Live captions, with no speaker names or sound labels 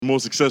more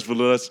successful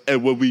than us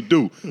at what we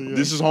do. Yeah.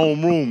 This is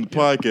Homeroom, the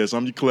podcast.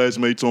 I'm your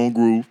classmate, Tone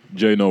Groove.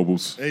 Jay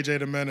Nobles. AJ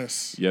the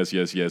Menace.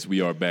 Yes. We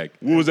are back.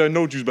 What was that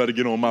note you was about to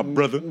get on, my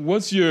brother?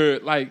 What's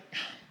your,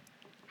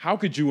 how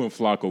could you and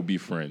Flakko be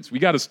friends? We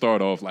got to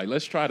start off,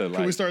 let's try to,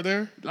 Can we start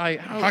there?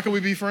 How can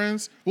we be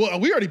friends? Well,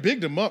 we already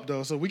bigged him up,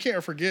 though, so we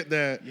can't forget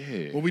that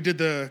when we did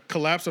the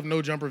Collapse of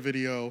No Jumper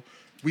video,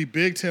 we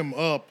bigged him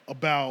up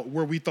about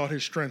where we thought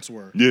his strengths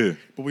were. Yeah.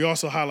 But we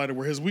also highlighted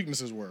where his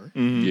weaknesses were.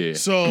 Mm-hmm. Yeah.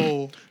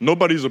 So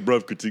nobody's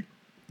above critique.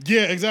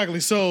 Yeah, exactly.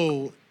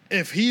 So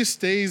if he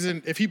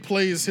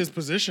plays his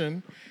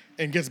position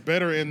and gets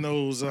better in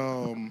those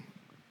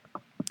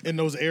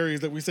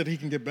areas that we said he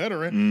can get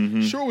better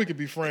in, sure we could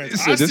be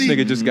friends. So this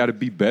nigga just got to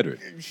be better.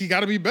 He got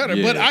to be better.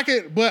 Yeah.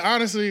 But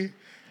honestly,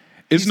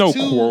 it's no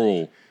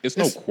quarrel. It's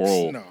no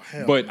quarrel. No,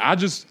 hell but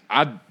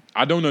no.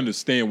 I don't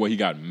understand what he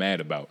got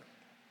mad about.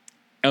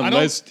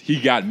 Unless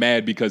he got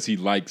mad because he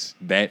likes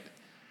that.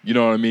 You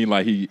know what I mean?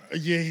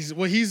 He's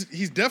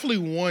definitely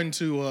one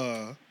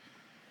to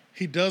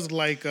he does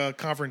like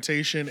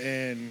confrontation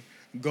and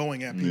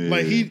going at people.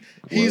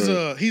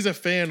 Yeah. He's a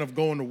fan of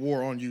going to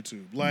war on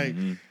YouTube.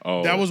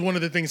 That was one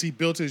of the things he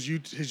built his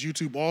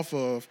YouTube off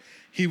of.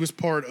 He was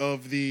part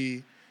of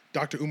the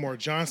Dr. Umar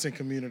Johnson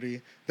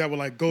community that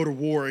would go to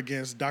war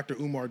against Dr.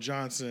 Umar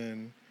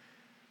Johnson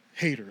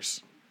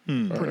haters.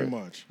 Pretty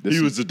much.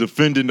 He was a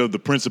defendant of the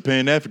Prince of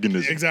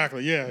Pan-Africanism.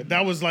 Exactly, yeah.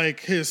 That was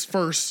his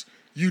first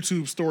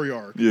YouTube story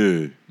arc.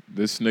 Yeah.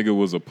 This nigga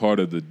was a part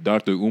of the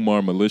Dr.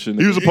 Umar militia.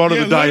 He was a part of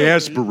the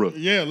diaspora.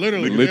 Yeah,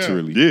 literally. Yeah.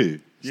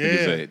 This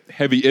nigga's a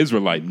heavy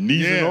Israelite.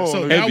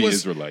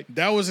 Israelite.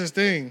 That was his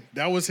thing.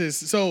 That was his.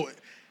 So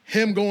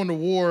him going to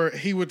war,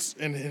 he would,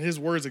 in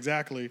his words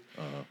exactly,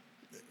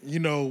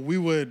 we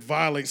would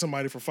violate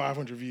somebody for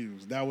 500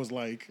 views. That was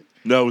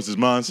that was his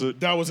mindset?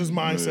 That was his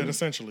mindset,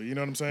 essentially. You know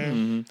what I'm saying?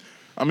 Mm-hmm.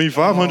 I mean,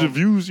 500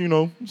 views,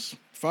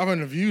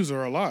 500 views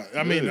are a lot.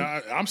 I mean,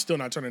 I'm still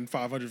not turning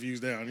 500 views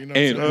down. You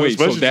know,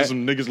 especially for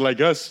some niggas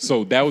like us.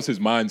 So that was his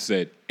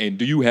mindset. And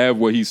do you have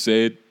what he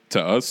said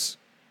to us?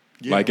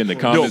 Yeah, in the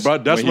comments? Yo,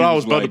 bro, that's what I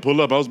was about to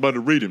pull up. I was about to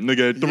read him,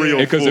 nigga, at 304.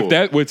 Because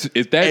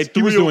if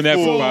he was doing that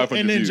for 500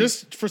 and then views.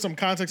 Just for some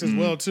context as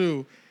well,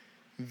 too,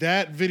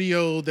 that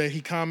video that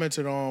he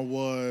commented on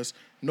was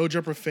No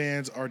Jumper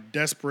fans are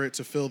desperate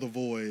to fill the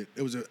void.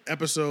 It was an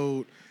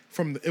episode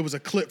it was a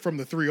clip from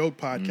the 3 Oak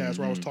podcast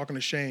where I was talking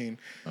to Shane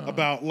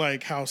about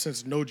how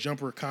since No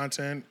Jumper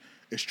content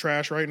is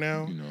trash right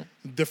now,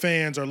 the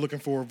fans are looking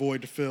for a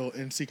void to fill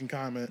and seeking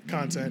content.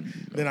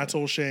 Then I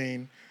told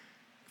Shane,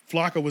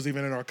 Flakko was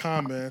even in our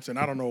comments, and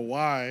I don't know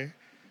why.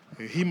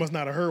 He must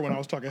not have heard when I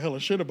was talking hella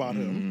shit about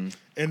him.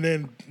 And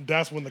then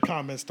that's when the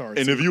comments started.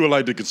 And if you would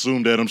like to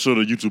consume that, I'm sure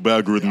the YouTube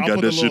algorithm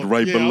got that shit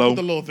right below. I'll put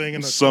the little thing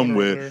in the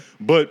somewhere.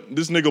 But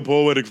this nigga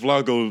Poetik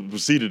Flakko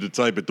proceeded to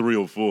type at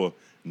 304,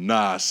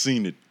 nah, I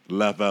seen it,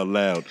 laugh out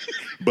loud.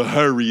 But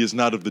hurry is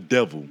not of the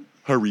devil.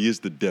 Hurry is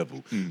the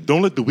devil.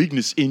 Don't let the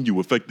weakness in you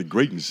affect the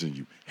greatness in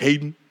you.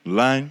 Hating,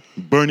 lying,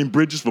 burning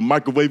bridges for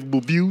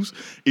microwavable views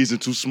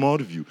isn't too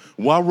smart of you.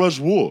 Why rush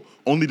war?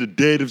 Only the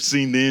dead have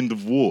seen the end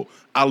of war.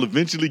 I'll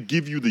eventually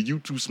give you the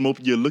YouTube smoke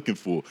you're looking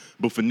for.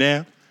 But for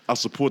now, I'll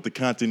support the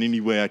content any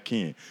way I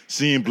can.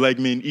 Seeing black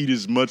men eat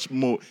is much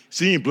more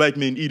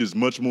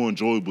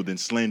enjoyable than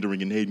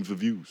slandering and hating for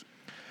views.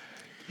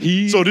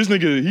 So this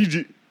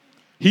nigga,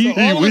 he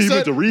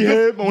went to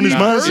rehab on his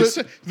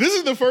mindset. This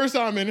is the first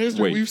time in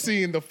history we've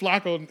seen the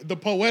Flakko, the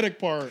poetic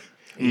part,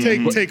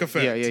 take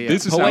effect.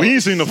 Yeah. We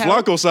ain't seen the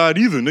Flakko side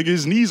either, nigga.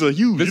 His knees are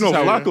huge.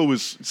 Flakko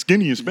is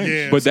skinny and Spanish.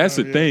 Yeah, but that's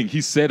the thing. He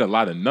said a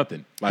lot of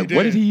nothing. What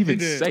did he even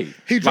say?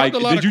 He dropped a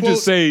lot of quotes. Did you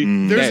just say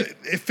there's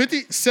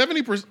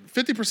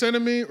 50%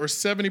 of me or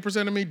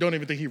 70% of me don't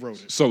even think he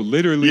wrote it. So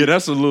literally,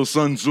 that's a little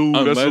Sun Tzu.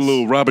 That's a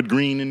little Robert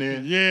Greene in there.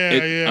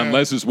 Yeah.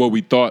 Unless it's what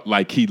we thought,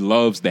 he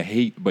loves the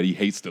hate, but he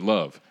hates the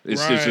love.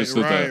 It's just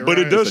but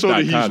it does show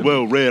that he's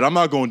well read. I'm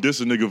not going to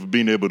diss a nigga for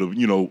being able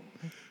to,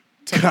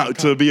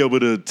 to be able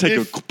to take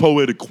a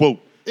poetic quote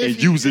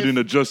and use it in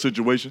a just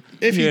situation.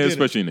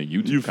 Especially in a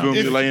YouTube comment.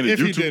 You feel me? In a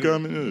YouTube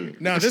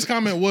comment? Now, this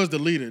comment was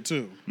deleted,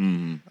 too.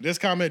 This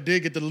comment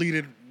did get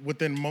deleted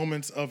within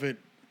moments of it,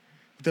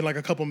 within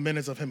a couple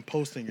minutes of him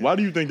posting it. Why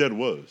do you think that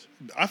was?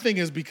 I think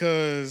it's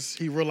because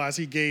he realized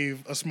he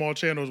gave a small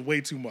channel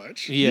way too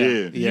much.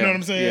 Yeah. You know what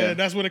I'm saying? Yeah.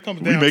 That's what it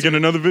comes down to. We making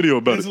another video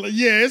about it.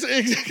 It's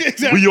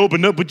exactly. We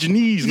opened up with your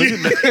knees,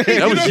 nigga.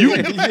 That was you.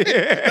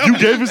 You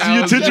gave us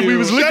the attention we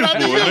was looking for,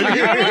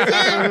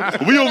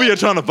 nigga. We over here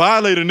trying to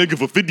violate a nigga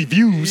for 50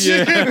 views.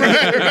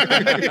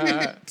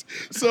 Right.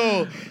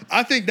 So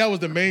I think that was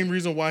the main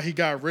reason why he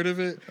got rid of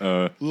it.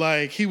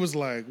 He was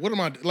like, what am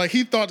I...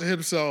 he thought to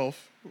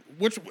himself...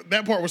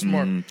 that part was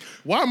smart.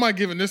 Why am I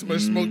giving this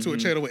much smoke to a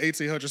channel with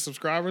 1,800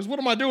 subscribers? What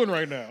am I doing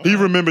right now? He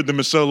remembered the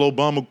Michelle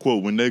Obama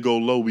quote, when they go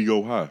low, we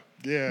go high.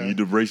 Yeah. You need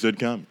to erase that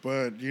comment.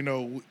 But,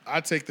 I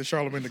take the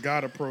Charlamagne the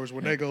God approach.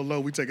 When they go low,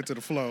 we take it to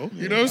the flow.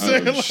 You know what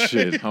I'm saying? Oh,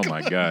 shit. Oh,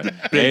 my God.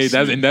 Hey,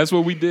 that's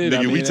what we did.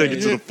 Nigga, we take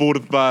it to the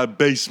fortified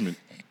basement.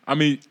 I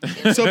mean...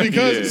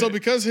 So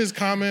because his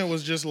comment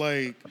was just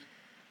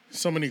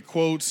so many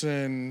quotes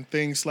and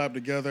things slapped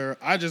together.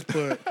 I just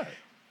put,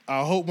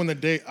 I hope when the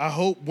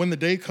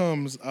day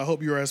comes, I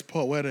hope you're as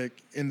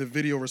poetic in the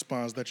video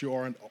response that you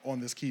are on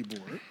this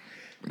keyboard.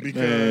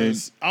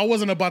 Because I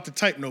wasn't about to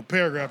type no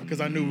paragraph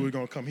because I knew we were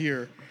going to come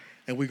here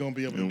and we're going to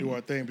be able to do our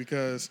thing.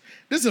 Because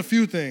there's a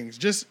few things.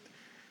 Just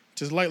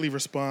lightly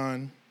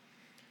respond.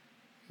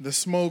 The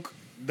smoke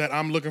that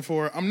I'm looking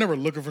for, I'm never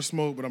looking for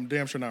smoke, but I'm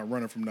damn sure not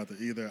running from nothing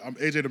either. I'm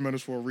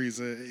AJ22 for a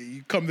reason.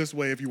 You come this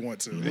way if you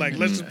want to. Like,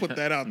 let's just put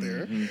that out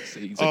there.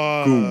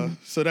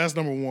 So that's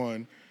number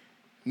one.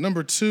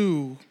 Number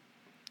two,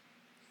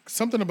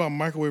 something about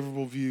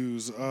microwavable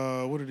views.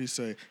 What did he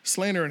say?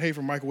 Slander and hate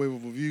for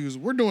microwavable views.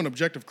 We're doing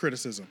objective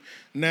criticism.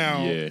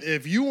 Now,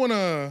 if you want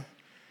to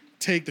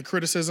take the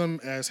criticism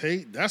as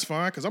hate, that's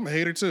fine, because I'm a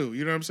hater too.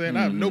 You know what I'm saying?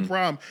 I have no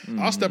problem.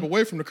 I'll step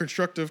away from the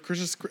constructive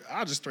criticism.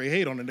 I'll just straight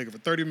hate on the nigga for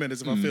 30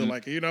 minutes if I feel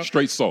like it, you know?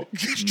 Straight salt.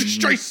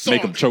 Straight salt.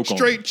 Make him choke on.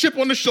 Straight chip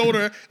on the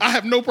shoulder. I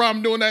have no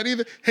problem doing that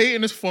either.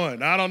 Hating is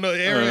fun. I don't know.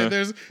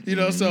 There's, you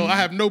know, so I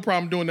have no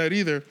problem doing that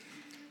either.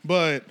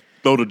 But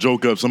throw the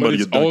joke up, somebody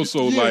but it's get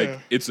also like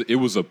it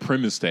was a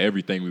premise to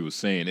everything we were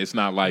saying. It's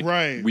not like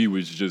we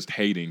was just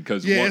hating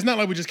because it's not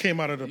like we just came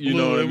out of the blue. You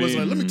know what it was I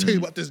mean? like, let me tell you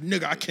about this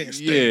nigga I can't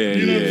stand. Yeah,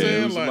 you know what I'm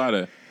saying? It was like, a lot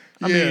of.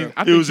 I Yeah. mean,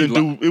 I It think was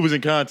it was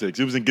in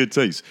context. It was in good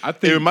taste. I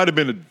think- There might have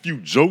been a few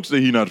jokes that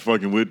he not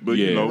fucking with, but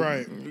you know,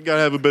 you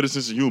gotta have a better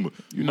sense of humor.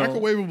 you know,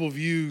 microwavable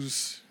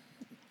views,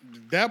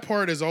 that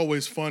part is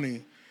always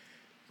funny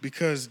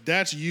because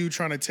that's you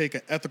trying to take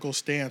an ethical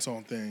stance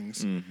on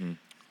things.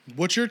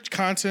 What your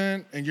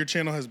content and your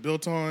channel has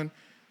built on,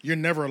 you're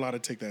never allowed to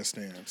take that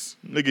stance.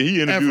 Nigga,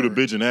 he interviewed Ever. a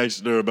bitch and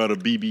asked her about a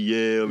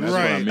BBL. Right. what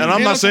I mean. And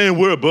I'm not saying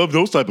we're above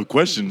those type of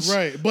questions.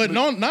 Right. But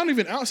not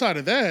even outside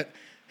of that,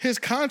 his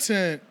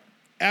content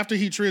after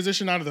he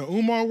transitioned out of the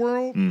Umar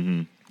world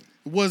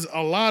was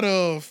a lot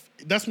of,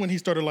 that's when he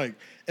started like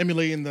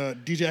emulating the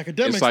DJ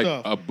Academic it's like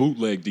stuff. a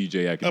bootleg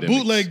DJ A academic.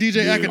 bootleg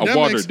DJ Academics. A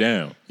watered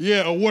down.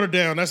 Yeah, a watered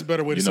down. That's a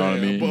better way to You say know what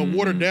it. I mean? But a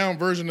watered down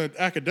version of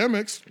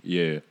Academics,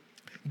 Yeah.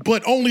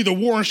 but only the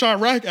War and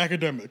Chirac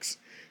Academics.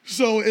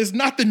 So it's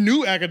not the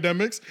new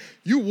Academics.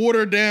 You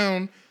watered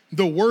down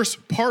the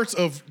worst parts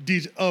of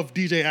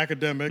DJ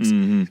Academics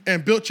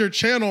and built your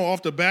channel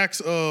off the backs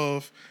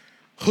of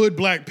Hood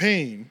Black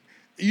Pain.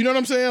 You know what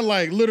I'm saying?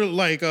 Like literally,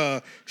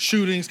 like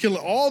shootings, killing,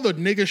 all the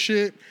nigga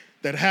shit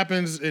that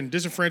happens in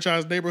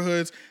disenfranchised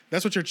neighborhoods.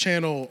 That's what your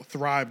channel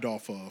thrived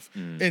off of,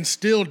 and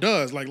still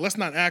does. Like, let's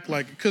not act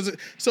like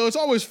so it's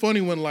always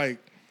funny when like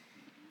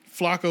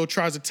Flakko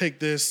tries to take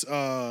this.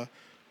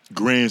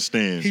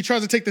 Grandstand. He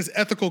tries to take this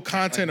ethical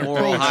content Like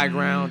approach. moral high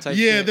ground type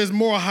Yeah, shit. there's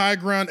more high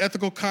ground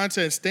ethical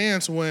content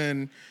stance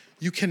when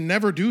you can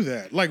never do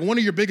that. Like one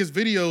of your biggest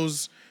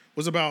videos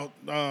was about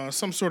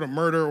some sort of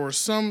murder or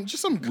some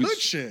good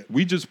shit.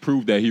 We just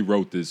proved that he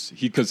wrote this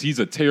because he's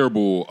a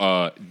terrible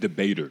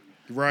debater.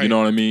 Right. You know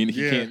what I mean?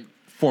 He Yeah. can't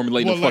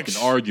formulate Well, no like,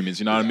 fucking arguments.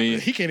 You know what I mean?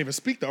 He can't even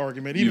speak the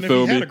argument, You even if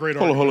feel he had me? a great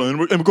Hold argument.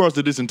 on. In regards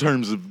to this, in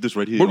terms of this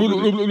right here.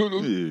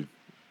 Yeah.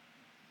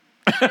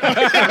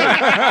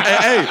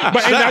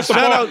 But that's the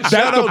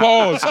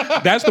pause.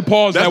 That's the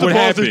pause That's that the would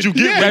pause happen. that you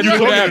get That's when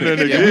you what talking happened.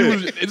 to that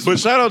nigga. Yeah. But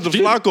shout out to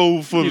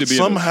Flakko for need to be in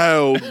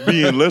somehow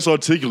being less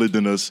articulate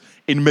than us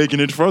and making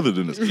it further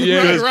than us.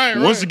 Yeah. Because Right.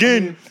 once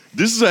again,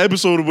 this is an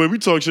episode where we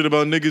talk shit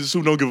about niggas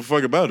who don't give a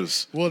fuck about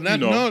us. Well, know.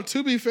 no,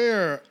 to be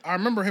fair, I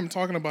remember him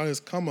talking about his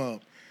come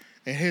up,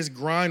 and his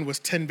grind was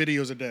 10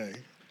 videos a day,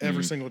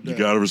 every single day. You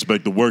gotta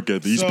respect the work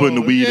ethic. He's putting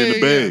the weed in the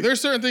bag.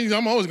 There's certain things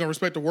I'm always gonna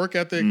respect the work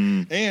ethic,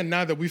 and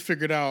now that we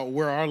figured out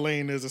where our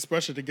lane is,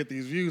 especially to get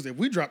these views, if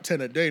we drop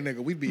 10 a day, nigga,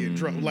 we'd be in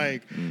trouble.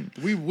 Like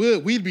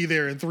we'd be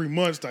there in 3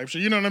 months type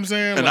shit. You know what I'm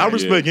saying? And like, I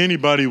respect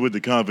anybody with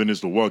the confidence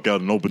to walk out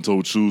in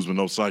open-toed shoes with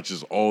no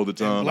socks all the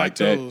time. black Like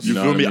that. toes. You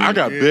know feel what me? I mean? I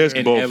got Yeah.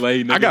 basketball. In LA,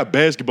 nigga. I got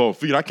basketball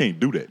feet. I can't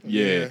do that.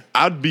 Yeah.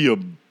 I'd be a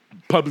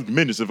public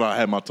menace if I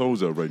had my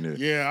toes out right now.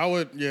 Yeah, I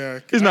would. Yeah,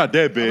 It's not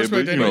that I bad,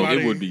 respect but you know.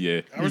 anybody- it would be,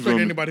 yeah. I respect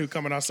anybody who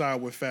coming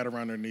outside with fat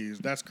around their knees.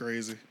 That's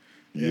crazy.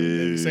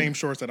 And the same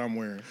shorts that I'm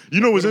wearing. You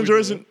know what's What are we doing?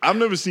 interesting? I've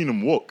never seen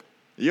him walk.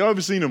 You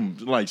ever seen him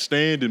like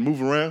stand and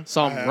move around?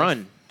 Saw I him have.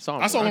 run.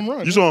 I saw him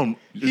run. You saw him?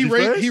 Is He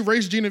fast?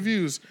 raced Gina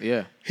Views.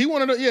 Yeah. He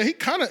wanted to. Yeah,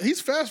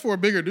 he's fast for a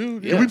bigger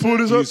dude. Can we pull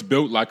this up? He's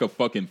built like a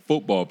fucking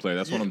football player.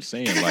 That's what I'm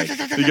saying. Like,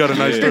 He got a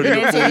nice 30 You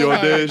know what or I'm 40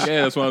 yard saying? dash.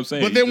 yeah, that's what I'm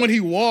saying. But then when he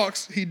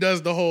walks, he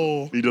does the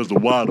whole. He does the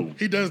waddle.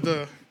 He does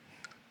the.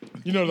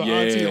 You know the yeah,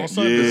 auntie on the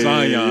Sunday.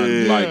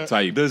 Zion Yeah. like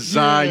type. The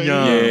Zion.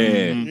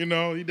 Yeah. You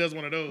know, he does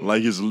one of those.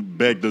 Like his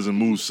back doesn't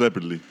move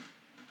separately.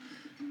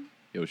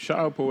 Yo, shout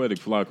out Poetik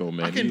Flakko,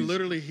 man. I can He's-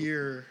 literally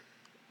hear.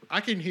 I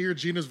can hear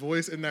Gina's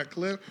voice in that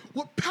clip.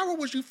 What power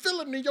was you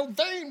feeling in your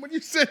vein when you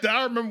said that?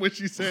 I remember when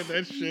she said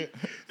that shit.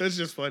 That's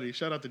just funny.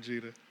 Shout out to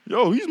Gina.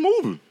 Yo, he's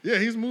moving. Yeah,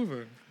 he's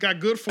moving. Got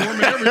good form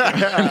and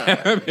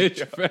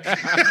everything.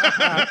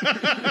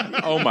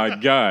 Oh my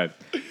God.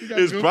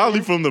 It's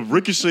probably from the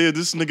ricochet of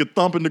this nigga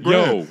thumping the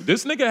ground. Yo,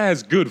 this nigga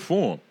has good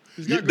form.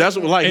 That's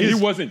what like And he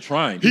his- wasn't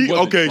trying. He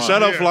wasn't okay. trying.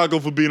 Shout out Yeah.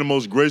 Flakko for being the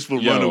most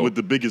graceful Yo. runner with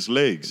the biggest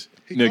legs.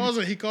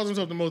 He calls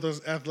himself the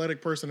most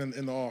athletic person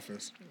in the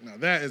office. Now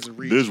that is a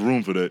reach. There's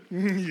room for that.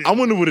 Yeah. I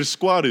wonder what his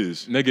squat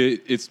is. Nigga,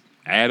 it's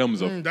Adams.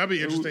 That'd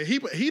be interesting.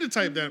 He the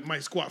type that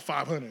might squat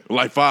 500.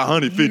 Like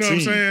 515 You know what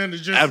I'm saying?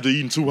 It's just- after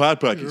eating 2 Hot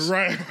Pockets.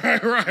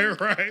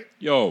 Right.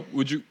 Yo,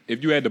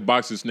 if you had to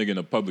box this nigga in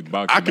a public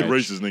boxing I could match,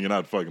 race this nigga and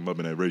I'd fuck him up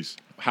in that race.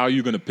 how are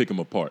you gonna pick him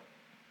apart?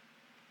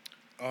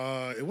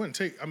 It wouldn't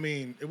take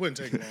long.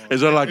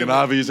 Is that like an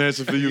obvious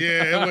answer for you?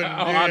 Yeah, it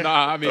wouldn't.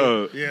 I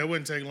mean, Yeah, it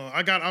wouldn't take long.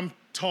 I'm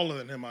taller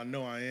than him. I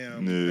know I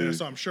am. Yeah. And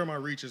so I'm sure my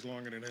reach is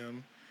longer than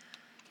him.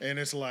 And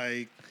it's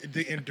like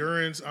the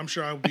endurance. I'm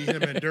sure I would beat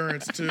him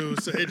endurance too.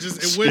 So it wouldn't.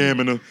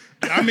 Stamina.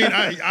 I mean,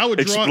 I would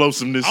draw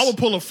Explosiveness. I would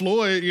pull a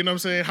Floyd. You know what I'm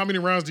saying? How many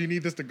rounds do you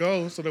need this to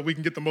go so that we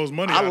can get the most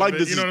money? I out like of it?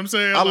 this. You know what I'm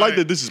saying? I like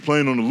that this is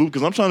playing on the loop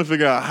because I'm trying to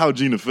figure out how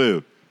Gina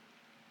failed.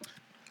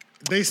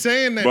 They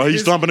saying that. Bro,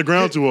 he's stomping the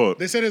ground too hard.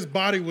 They said his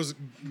body was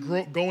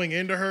going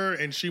into her,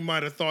 and she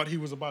might have thought he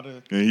was about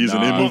to. And he's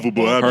an immovable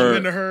bump object.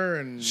 into her,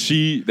 and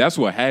that's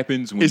what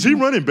happens when Is he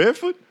running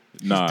barefoot?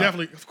 Nah,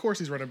 definitely. Of course,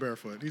 he's running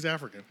barefoot. He's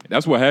African.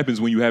 that's what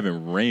happens when you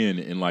haven't ran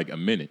in like a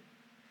minute,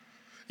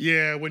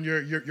 Yeah, when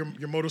your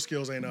motor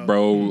skills ain't up,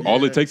 bro. All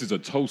Yeah. it takes is a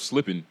toe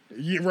slipping,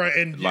 Yeah, right,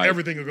 and Like,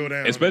 everything will go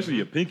down. especially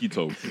your pinky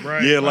toe.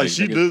 Right. Yeah, like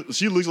Right.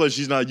 she looks like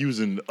she's not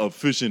using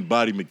efficient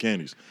body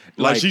mechanics.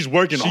 Like, Like, she's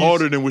working she's-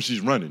 harder than when she's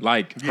running.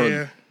 Like her,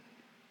 Yeah,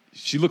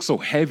 she looks so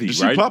heavy, Did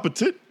she right? pop a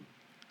tit?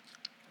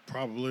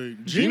 probably.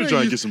 Gina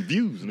trying to get some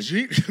views.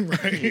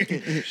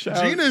 nigga. Right. Shout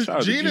out Gina's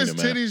to Gina, man.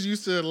 titties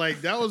used to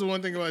like. That was the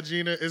one thing about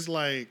Gina. It's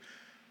like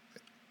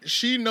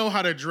she know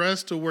how to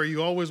dress to where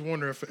you always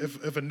wonder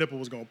if a nipple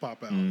was gonna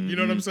pop out. You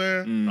know what I'm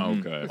saying?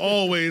 Okay.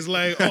 Always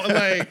like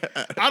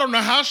I don't know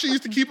how she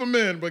used to keep them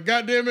in, but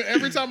goddamn it,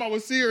 every time I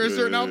would see her in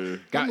certain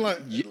outfits, I'm like,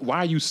 Why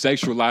are you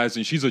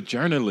sexualizing? She's a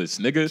journalist,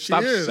 nigga.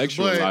 Stop she is,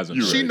 sexualizing but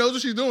her. she knows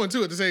what she's doing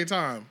too at the same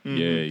time.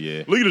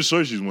 Yeah. Look at the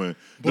shirt she's wearing.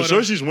 The But,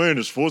 shirt she's wearing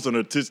is forcing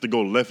her tits to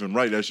go left and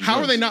right as she How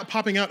runs. are they not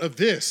popping out of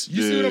this?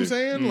 You see what I'm Yeah.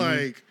 saying?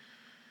 Like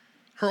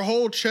her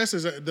whole chest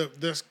is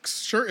the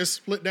shirt is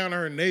split down to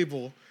her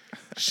navel.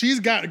 She's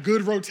got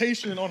good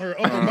rotation on her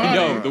upper body.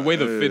 Yo, the way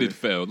the fitted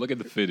fell. Look at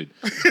the fitted.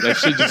 That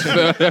shit just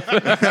fell.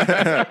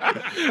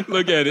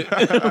 Look at it.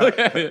 Look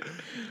at it.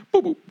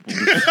 Boop, boop.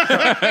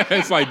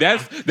 It's like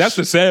that's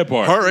the sad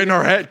part. Her and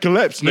her hat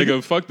collapsed,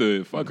 nigga.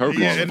 Nigga, fuck her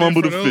Yeah, phone. and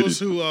Fumble then the for fitted. those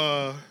who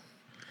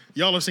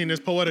y'all have seen this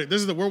Poetik.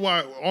 This is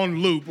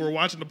on loop. We're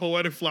watching the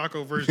Poetic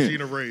Flakko versus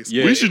Gina race.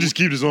 Yeah, We should just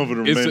keep this on for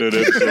the It's remainder of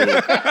the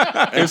episode.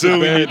 it's a Until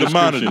we bad need the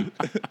monitor.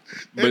 description.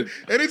 But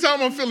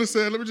Anytime I'm feeling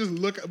sad, let me just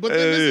look. But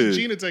then this is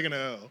Hey. Gina taking an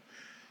L.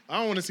 I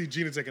don't want to see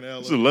Gina taking an L.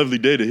 It's a lovely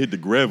day to hit the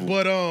gravel.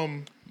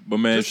 But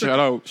man, Just shout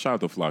out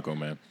to Flakko,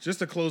 man. just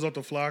to close up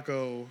the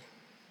Flakko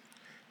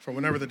for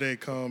whenever the day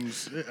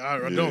comes.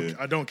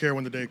 I don't care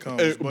when the day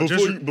comes. Hey, but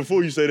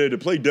before you say that, to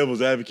play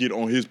devil's advocate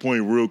on his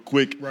point real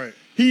quick, Right.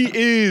 he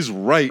is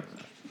right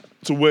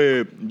to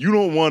where you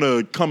don't want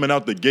to coming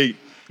out the gate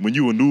when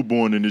you a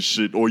newborn in this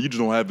shit, or you just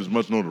don't have as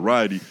much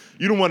notoriety.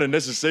 You don't want to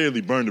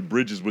necessarily burn the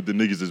bridges with the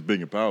niggas that's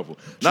big and powerful.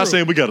 Not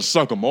saying we got to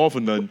suck them off or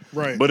nothing,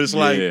 Right. but it's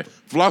like Yeah.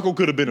 Flakko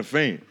could have been a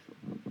fan.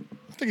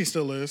 I think he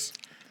still is.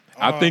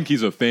 I think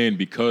he's a fan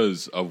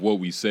because of what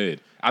we said.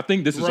 I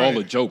think this is Right. all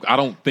a joke. I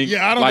don't think.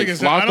 Yeah, I don't like, think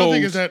it's that. I don't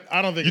think it's Flacco's- that.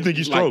 I don't think You think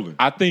he's like, trolling?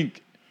 I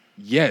think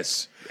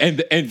yes, and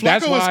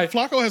that's why.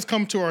 Flakko has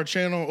come to our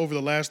channel over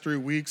the last 3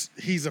 weeks.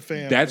 He's a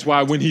fan. That's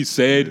why when he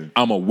said,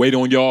 "I'm gonna wait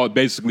on y'all,"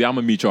 basically, I'm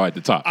gonna meet y'all at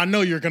the top. I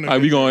know you're gonna.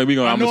 Like, we gonna. I I'm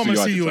know I'm gonna gonna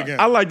see see you y'all at the again.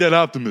 top. I like that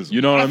optimism.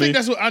 You know what I I mean? think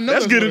that's what I know.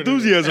 That's good what it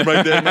is. enthusiasm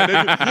right there,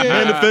 man.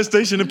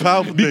 Manifestation and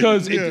powerful thing.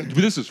 Because Yeah.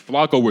 this is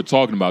Flakko we're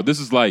talking about. This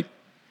is like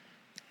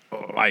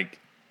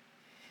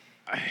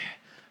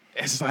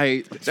it's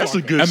like That's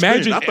a good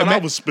Imagine- spin. I thought I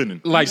ima- was spinning.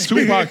 like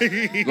Tupac,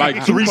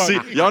 like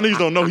Tupac. Y'all niggas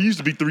don't know he used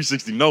to be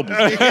 360 Noble.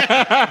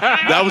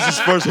 That was his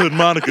first hood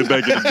moniker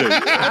back in the day.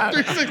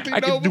 360 I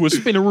could Noble. do a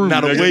spinneroo.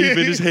 Not a nigga. wave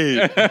in his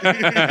head.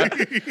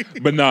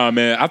 But nah,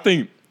 man, I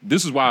think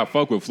this is why I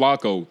fuck with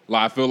Flakko.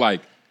 Like I feel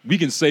like we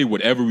can say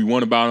whatever we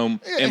want about him,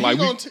 Yeah, and like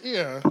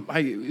yeah.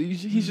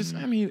 he's just.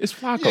 I mean, it's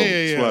Flakko.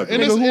 Yeah. Flacco.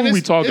 And Nigga, who are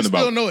we talking it's about?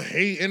 still no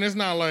hate, and it's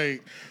not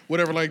like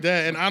whatever like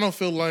that. And I don't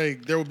feel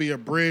like there will be a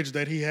bridge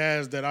that he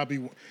has that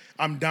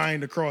I'm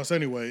dying to cross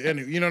anyway. And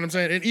you know what I'm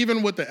saying? And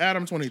even with the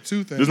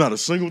Adam22 thing, There's not a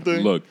single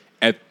thing. Look,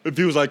 If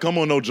he was like, come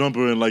on, no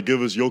jumper, and like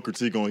give us your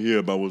critique on here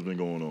about what's been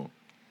going on.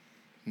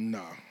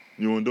 nah.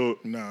 You want to do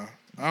it? Nah,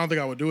 I don't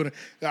think I would do it.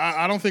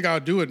 I don't think I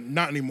would do it.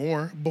 Not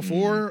anymore.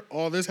 Before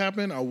all this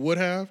happened, I would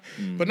have,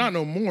 but not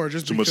no more.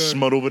 Just Too much because,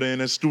 smut over there in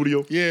that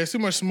studio. Yeah, it's too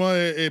much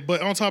smut.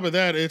 But on top of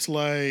that, it's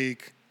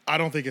like I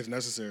don't think it's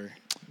necessary.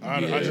 I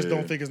just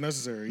don't think it's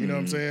necessary. You know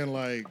what I'm saying?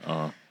 Like,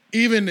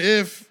 even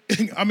if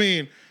I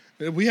mean.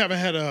 We haven't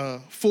had a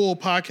full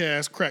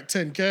podcast crack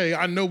 10K.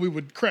 I know we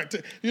would crack.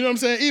 You know what I'm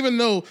saying? Even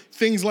though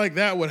things like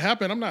that would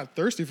happen, I'm not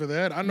thirsty for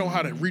that. I know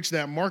how to reach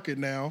that market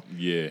now.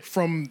 Yeah.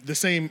 From the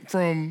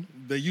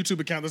YouTube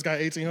account that's got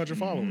 1,800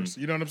 followers.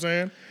 You know what I'm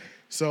saying?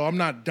 So I'm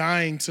not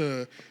dying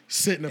to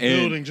sit in a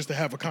building just to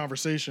have a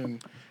conversation.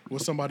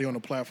 with somebody on the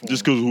platform.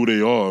 Just because of who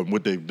they are and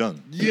what they've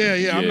done.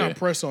 Yeah, I'm not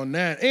pressed on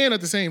that. And at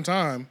the same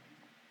time,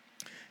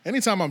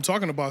 anytime I'm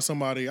talking about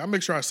somebody, I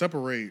make sure I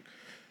separate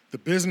the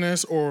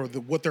business or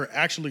what they're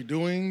actually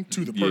doing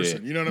to the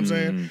person. You know what I'm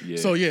saying? Yeah.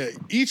 So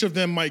each of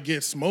them might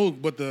get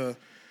smoked, but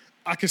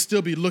I could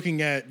still be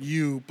looking at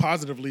you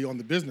positively on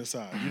the business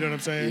side. You know what I'm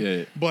saying?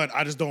 Yeah. But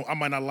I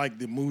might not like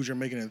the moves you're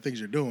making and the things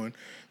you're doing.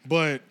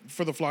 But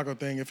for the Flakko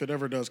thing, if it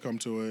ever does come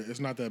to it,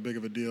 it's not that big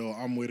of a deal.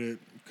 I'm with it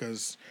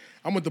because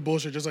I'm with the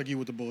bullshit just like you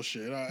with the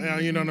bullshit.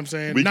 You know what I'm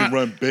saying? We can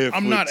run barefoot.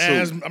 I'm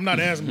not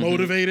as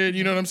motivated,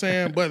 you know what I'm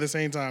saying? But at the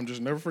same time, just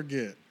never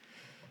forget,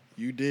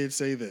 you did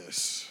say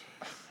this.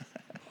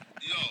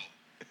 Yo,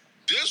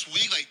 this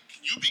week, like,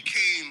 you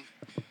became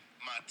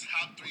my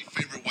top 3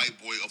 favorite white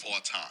boy of all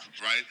time,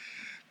 right?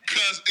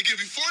 Because, again,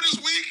 before this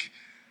week,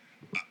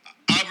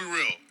 I'll be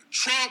real.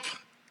 Trump,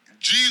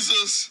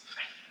 Jesus,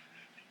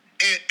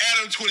 and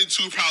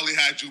Adam22 probably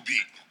had you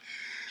beat.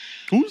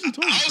 Who's he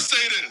talking I'll about?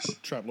 say this.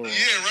 Trap Lord.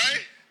 Yeah,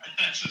 right?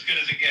 That's as good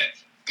as it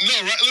gets.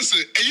 No, right?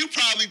 Listen, and you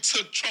probably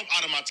took Trump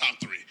out of my top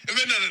 3. No.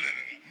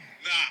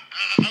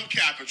 Nah, I'm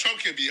capping. Trump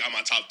can't be on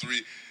my top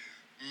 3.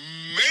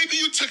 Maybe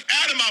you took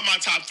Adam out my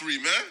top 3,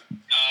 man.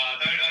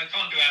 I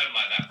can't do Adam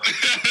like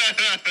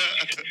that,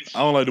 bro.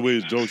 I don't like the way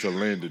his jokes are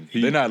landing.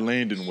 They're not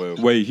landing well.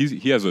 Wait,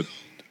 he has a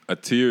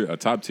top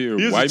tier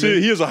He has, white a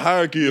man, he has a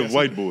hierarchy of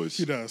white boys.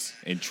 He does.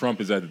 and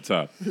Trump is at the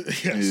top.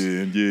 Yes.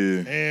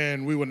 Yeah.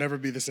 And we will never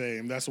be the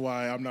same. That's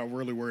why I'm not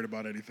really worried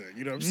about anything.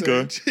 You know what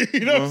I'm saying? Okay.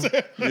 You know what I'm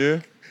saying? Yeah.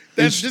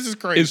 This is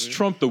crazy. Is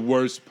Trump the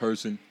worst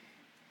person?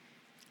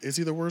 Is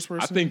he the worst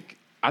person? I think.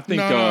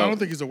 No, I don't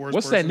think he's the worst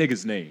What's person. that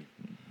nigga's name?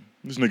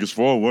 This nigga's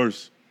far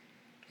worse.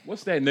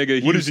 What's that nigga?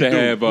 He What used does he to do?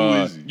 have. Who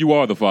is he? You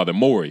are the father,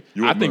 Maury.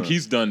 You I are think mine.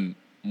 he's done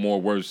more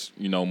worse.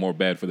 More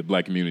bad for the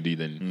black community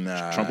than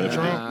Nah. Trump. ever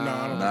Trump? did. No,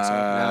 I don't think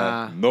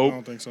so. Nope. I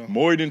don't think so.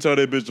 Maury didn't tell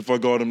that bitch to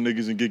fuck all them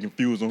niggas and get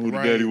confused on who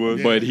Right. the daddy was.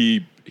 Yeah. But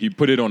he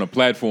put it on a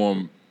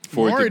platform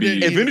for Maury it to be.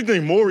 didn't If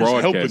anything, Maury's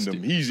helping broadcasted.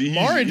 them. He's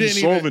Maury didn't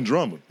solving even-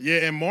 drama.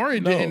 Yeah, and Maury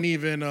No. didn't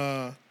even.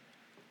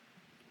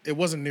 It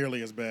wasn't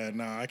nearly as bad.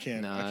 Nah, I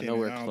can't. Nah, I can't.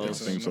 nowhere I don't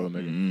close. I think so, no.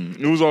 nigga.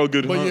 It was all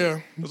good. But fun. yeah.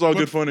 It was all But-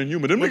 good fun and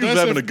humor. Them But niggas was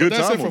having a good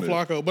that's time it on for it.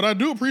 Flakko. But I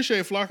do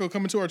appreciate Flakko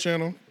coming to our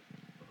channel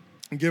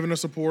and giving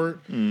us support.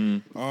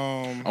 I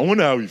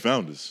wonder how he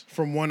found us.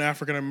 From one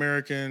African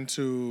American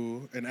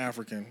to an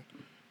African.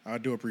 I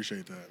do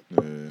appreciate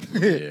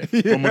that.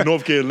 Yeah. From a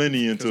North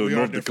Carolinian to a we are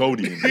North different.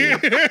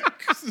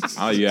 Dakotian.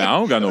 I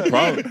don't got no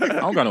problem. I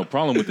don't got no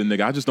problem with the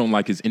nigga. I just don't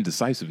like his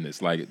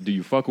indecisiveness. Like, do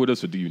you fuck with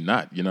us or do you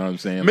not? You know what I'm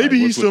saying? Maybe Like,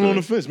 he's what's with still on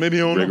the fence. Maybe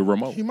he don't Rigor know.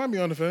 remote. He might be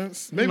on the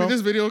fence. Maybe know.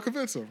 this video will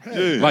convince him.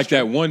 Hey, Yeah. Like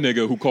that one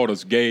nigga who called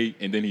us gay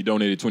and then he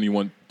donated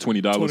 $20.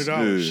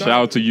 $20. Shout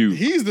out to you.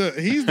 He's the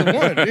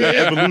one.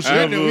 Yeah.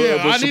 Evolution of Yeah,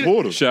 a I need-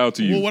 supporter. Shout out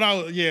to you.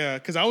 Well,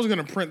 because I was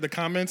gonna print the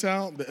comments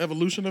out, the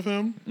evolution of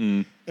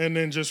him, and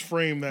then just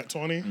frame that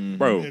 20,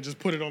 Bro. and just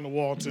put it on the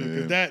wall too,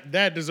 because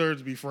that deserves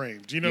to be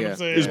framed. You know what I'm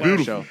saying? It's Like,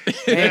 beautiful.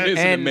 It's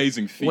an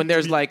amazing feat. When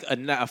there's like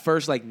a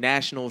first like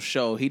national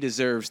show, he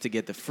deserves to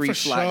get the free For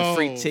flight, the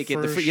free sure, ticket,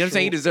 for the free. You know what I'm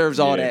saying? He sure. deserves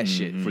all Yeah, that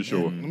shit. for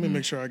sure. Let me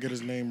make sure I get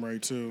his name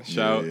right too.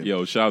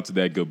 Shout out to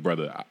that good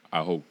brother.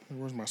 I hope.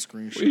 Where's my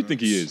screenshot? What do you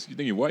think he is? You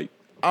think he white?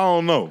 I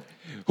don't know.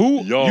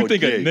 Who Y'all you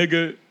think gay. a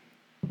nigga?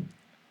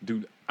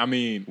 Dude, I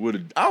mean,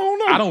 I don't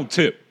know. I don't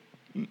tip.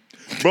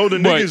 Bro, the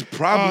But- nigga's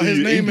probably His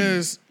name Indian.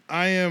 is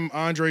I am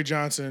Andre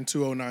Johnson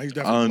 209. He's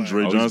definitely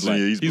Andre black. he's Johnson. black.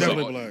 Yeah, he's He's black.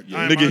 definitely black. Yeah.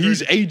 I am Nigga, Andre-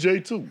 he's AJ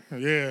too.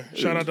 Yeah,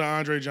 shout out to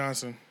Andre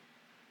Johnson.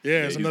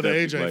 Yeah, it's he's another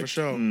definitely AJ black. for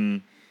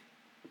sure.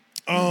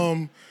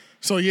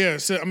 So yeah,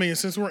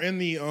 since we're in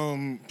the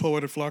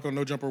Poetik Flakko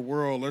No Jumper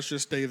world, let's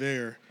just stay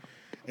there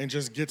and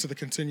just get to the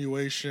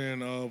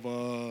continuation of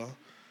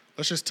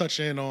let's just touch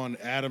in on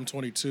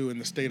Adam22 and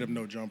the state of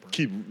No Jumper.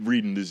 Keep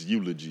reading this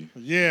eulogy.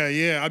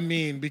 Yeah. I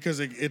mean, because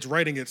it's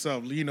writing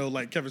itself. You know,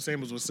 like Kevin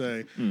Samuels would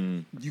say,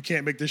 you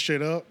can't make this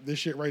shit up. This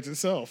shit writes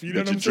itself. You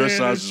know That what your I'm dress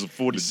saying? size is a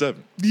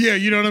 47. Yeah,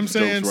 you know what I'm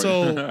saying? Joke's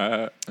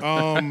So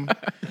right.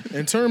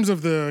 in terms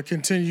of the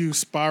continued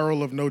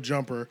spiral of No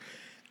Jumper,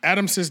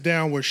 Adam sits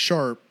down with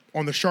Sharp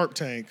on the Sharp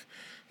Tank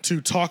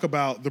to talk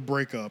about the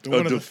breakup. And A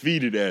one of the,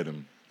 defeated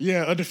Adam.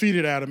 a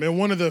defeated Adam. And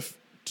one of the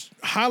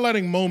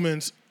highlighting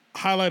moments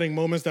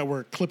that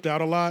were clipped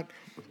out a lot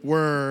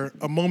were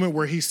a moment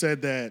where he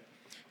said that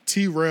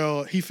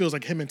T-Rail, he feels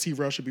like him and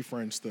T-Rail should be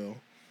friends still.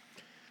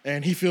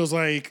 And he feels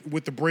like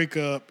with the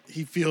breakup,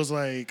 he feels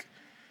like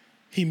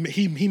he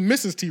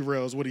misses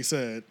T-Rail is what he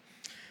said.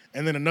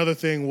 And then another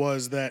thing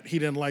was that he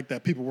didn't like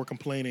that people were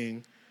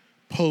complaining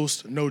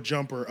post No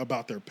Jumper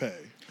about their pay.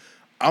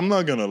 I'm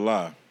not gonna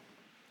lie.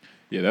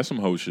 Yeah, that's some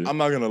whole shit. I'm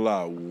not gonna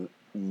lie.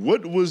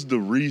 What was the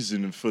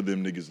reason for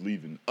them niggas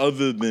leaving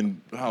other than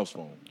house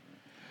phone?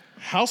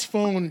 House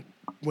Phone,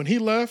 when he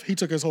left, he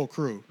took his whole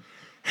crew.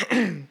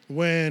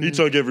 When He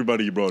took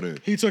everybody he brought in.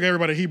 he took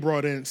everybody he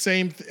brought in,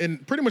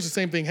 and pretty much the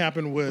same thing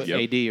happened with Yep.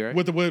 AD,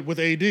 right? with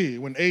AD.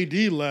 When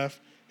AD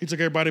left, he took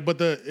everybody, but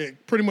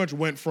it pretty much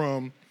went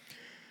from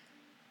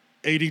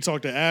AD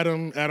talked to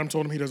Adam. Adam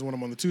told him he doesn't want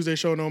him on the Tuesday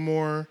show no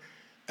more.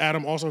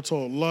 Adam also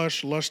told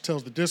Lush. Lush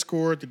tells the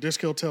Discord. The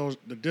Discord tells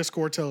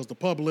the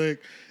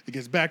public. It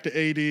gets back to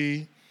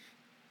AD.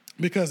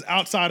 Because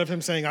outside of him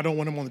saying I don't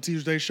want him on the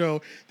Tuesday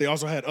show, they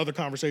also had other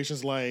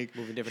conversations like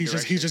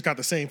he's just got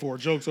the same 4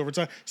 jokes over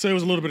time. So there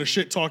was a little bit of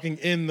shit talking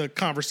in the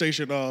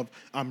conversation of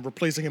I'm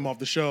replacing him off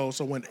the show.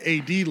 So when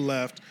AD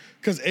left,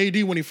 because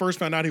AD when he first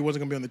found out he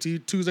wasn't gonna be on the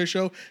Tuesday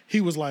show,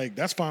 he was like,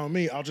 "That's fine with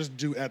me. I'll just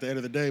do at the end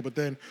of the day." But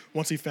then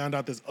once he found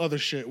out this other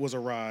shit was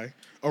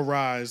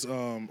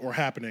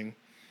happening,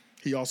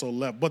 he also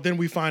left. But then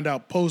we find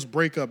out post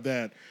breakup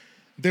that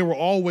they were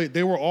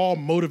all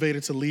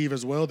motivated to leave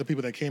as well, the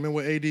people that came in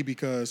with AD,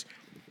 because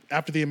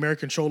after the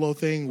American Cholo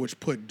thing, which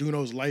put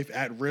Duno's life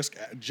at risk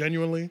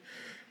genuinely,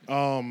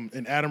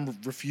 and Adam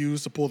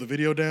refused to pull the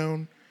video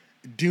down,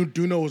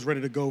 Duno was ready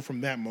to go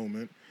from that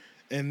moment.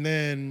 And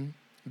then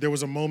there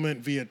was a moment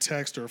via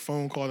text or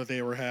phone call that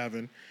they were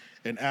having,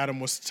 and Adam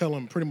was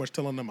pretty much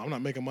telling them, I'm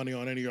not making money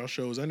on any of y'all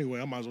shows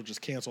anyway. I might as well just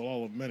cancel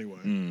all of them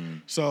anyway.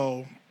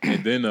 So,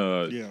 and then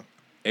yeah.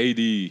 AD,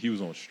 he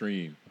was on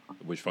stream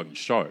with fucking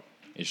Sharp.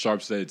 And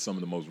Sharp said some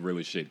of the most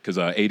realest shit. Because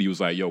AD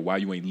was like, yo, why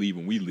you ain't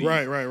leaving? We leave.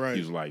 Right.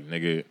 He was like,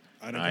 nigga,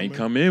 I ain't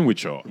come in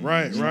with y'all.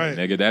 Right.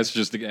 Nigga, that's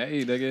just the,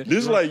 hey, nigga.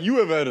 This like, you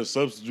ever had a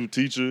substitute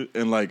teacher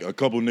and like a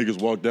couple niggas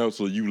walked out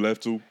so you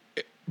left too?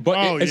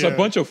 But it's a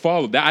bunch of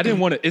follow. I didn't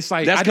want to, it's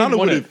like, that's I didn't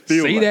want to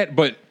say like. that,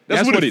 but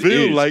that's what it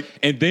feel is. like.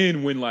 And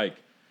then when like,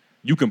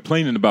 you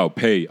complaining about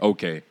pay,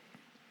 okay.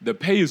 The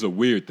pay is a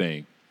weird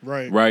thing.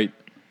 Right?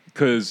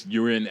 Because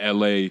you're in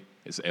LA.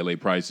 It's LA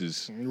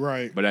prices.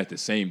 Right. But at the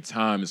same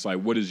time, it's like,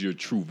 what is your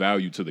true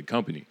value to the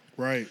company?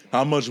 Right.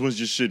 How much was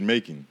your shit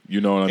making?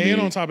 You know what I mean?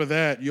 And on top of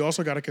that, you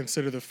also got to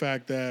consider the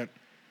fact that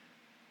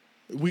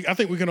I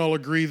think we can all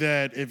agree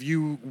that if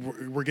you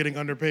were getting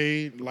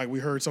underpaid, like we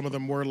heard some of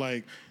them were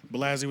like,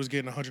 Blasey was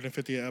getting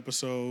 150 an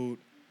episode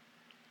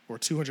or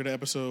 200 an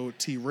episode.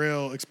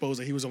 T-Rail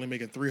exposed that he was only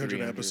making 300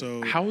 an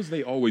episode. How is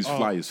they always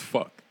fly as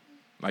fuck?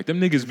 Like,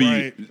 them niggas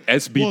be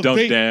SB well,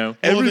 dunked down.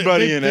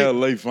 Everybody in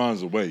LA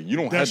finds a way. You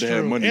don't have to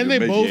have money and to they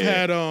make both it.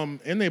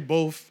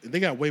 had they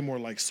got way more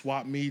like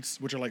swap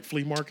meets, which are like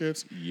flea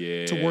markets.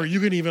 Yeah. To where you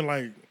can even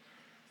like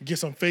get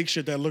some fake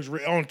shit that looks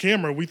real. On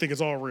camera, we think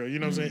it's all real. You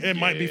know what I'm saying? It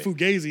might be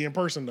Fugazi in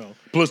person though.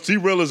 Plus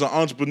T-Rail is an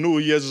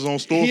entrepreneur. He has his own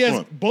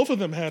storefront. Both of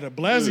them had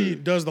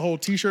Blasey does the whole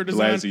t-shirt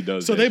design. Blasey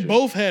does so that they shit.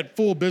 both had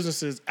full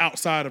businesses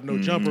outside of No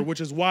Jumper, which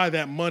is why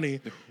that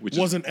money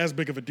wasn't as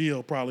big of a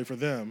deal probably for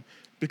them.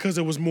 Because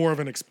it was more of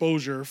an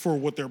exposure for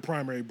what their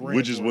primary brand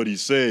Which is what he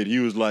said. He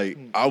was like,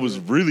 I was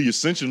really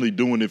essentially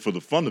doing it for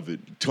the fun of it.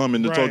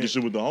 Coming to talking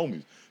shit with the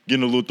homies.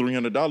 Getting a little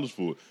 $300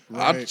 for it.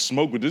 I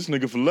smoked with this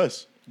nigga for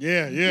less.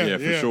 Yeah,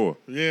 for sure.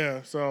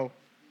 Yeah, so.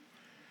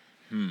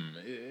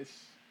 It's,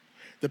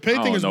 the pay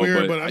thing is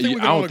weird, but I think we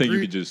can all agree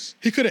you could just.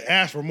 He could have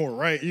asked for more,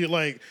 right? You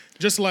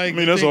just like. I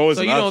mean, that's always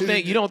So an you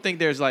don't option. think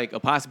there's like a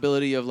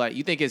possibility of like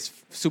you think it's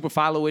super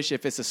followish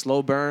if it's a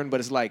slow burn,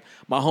 but it's like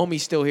my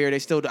homie's still here. I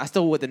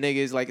still with the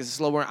niggas. Like it's a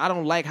slow burn. I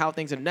don't like how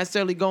things are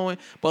necessarily going,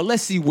 but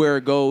let's see where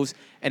it goes.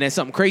 And then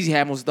something crazy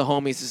happens with the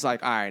homies. It's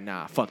like, all right,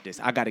 nah, fuck this.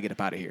 I got to get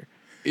up out of here.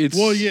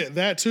 Well, yeah,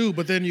 that too.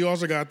 But then you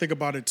also got to think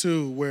about it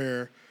too,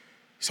 where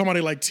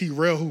somebody like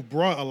T-Rail who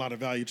brought a lot of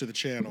value to the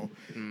channel,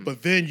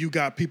 but then you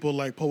got people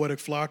like Poetik,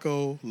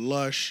 Flakko,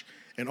 Lush,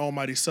 and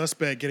Almighty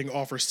Suspect getting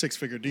offered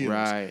 6-figure deals.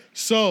 Right.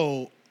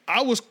 So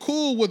I was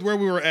cool with where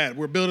we were at.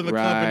 We're building the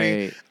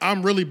company.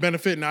 I'm really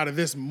benefiting out of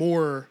this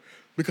more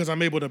because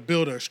I'm able to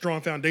build a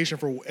strong foundation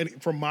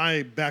for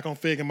my back on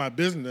Fig and my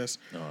business.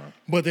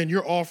 But then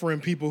you're offering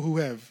people who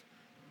have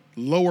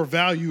lower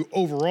value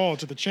overall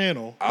to the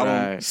channel.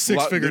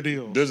 6-figure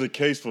deals. There's a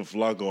case for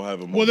Flakko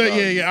having more.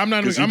 Well, I'm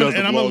not. I'm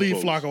gonna leave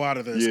posts. Flakko out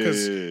of this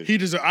because he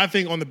deserves. I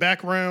think on the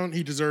background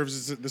he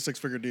deserves the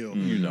 6-figure deal.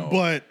 You know,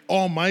 but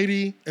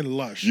Almighty and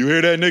Lush. You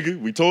hear that, nigga?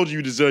 We told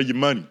you deserve your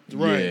money.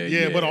 Right?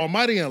 Yeah. But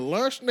Almighty and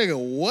Lush, nigga,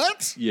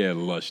 what? Yeah,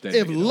 Lush.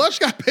 If Lush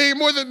got paid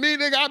more than me,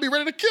 nigga, I'd be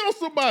ready to kill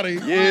somebody.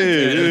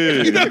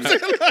 Yeah. You know what I'm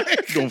saying?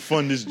 Like, gonna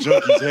fund this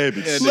junkie's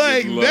habits.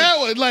 like that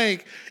was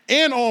like.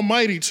 And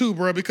Almighty too,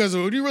 bro, because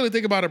when you really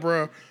think about it,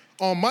 bro,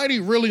 Almighty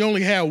really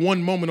only had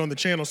one moment on the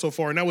channel so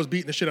far, and that was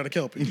beating the shit out of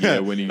Kelpie. Yeah,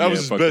 when he that was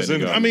his best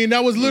interview. I mean,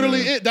 that was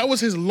literally it. That was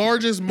his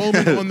largest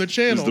moment on the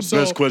channel. It's the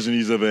best question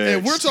he's ever asked.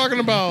 And we're talking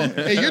about,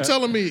 and you're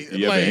telling me,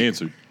 you like, haven't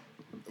answered.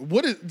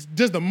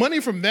 Does the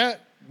money from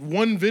that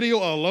one video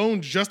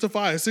alone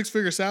justify a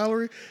 6-figure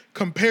salary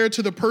compared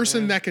to the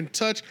person that can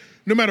touch,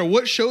 no matter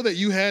what show that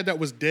you had that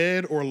was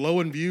dead or low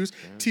in views,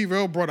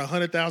 T-Rail brought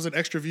 100,000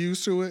 extra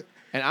views to it.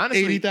 And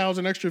honestly,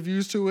 80,000 extra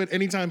views to it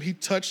anytime he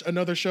touched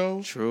another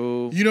show.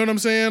 True. You know what I'm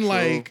saying? True.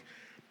 Like,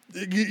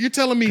 you're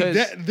telling me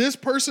that this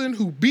person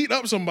who beat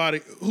up somebody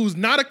who's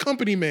not a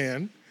company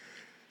man,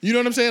 you know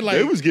what I'm saying? Like,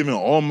 they was giving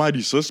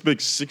Almighty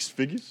Suspect 6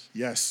 figures?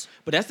 Yes.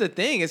 But that's the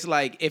thing. It's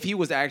like if he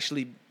was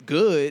actually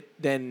good,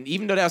 then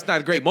even though that's not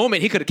a great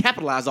moment, he could have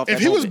capitalized off that If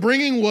he was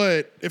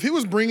moment. if he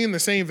was bringing the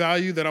same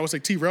value that I would say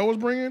T-Rail was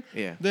bringing,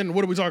 then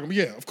what are we talking about?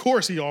 Yeah, of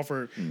course he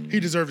offered, he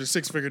deserves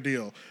a 6-figure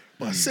deal.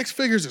 But 6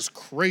 figures is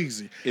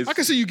crazy. I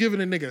can see you giving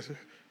a nigga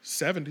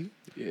 70.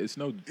 Yeah, it's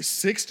no. It's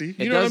 60. It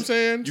You know what I'm does-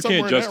 saying? You Somewhere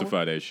can't in that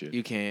justify that shit.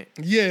 You can't.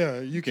 Yeah,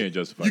 you can't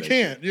justify You that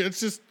can't. Yeah,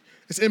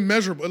 it's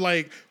immeasurable.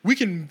 Like we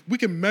can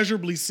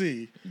measurably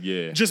see.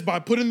 Yeah. Just by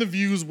putting the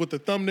views with the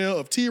thumbnail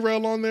of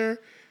T-Rail on there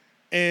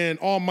and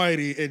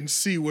Almighty and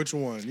see which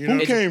one. You know,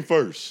 Who came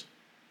first?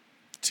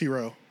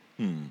 T-Rail.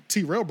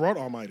 T-Rail brought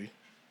Almighty.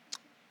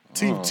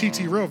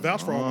 T-Rail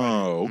vouched for Almighty.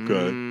 Oh,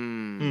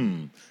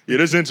 okay. Yeah,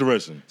 that's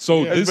interesting.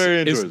 So That's this very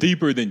it's interesting.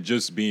 deeper than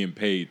just being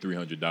paid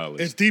 $300.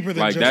 It's deeper than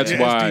like just that's yeah,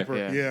 why. It's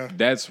deeper. Yeah.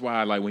 That's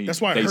why. Like when That's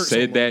why it they hurts so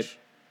said that, much.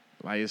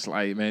 like it's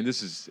like man,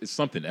 it's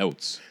something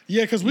else.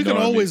 Yeah, because we You know can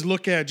what I always mean?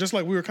 look at, just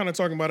like we were kind of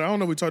talking about it. I don't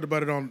know, we talked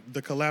about it on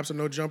the Collapse and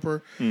No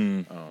Jumper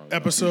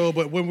episode,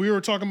 but when we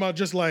were talking about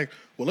just like,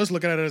 well, let's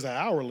look at it as an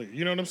hourly.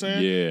 You know what I'm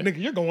saying? Yeah. Nigga,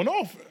 you're going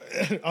off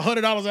 $100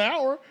 an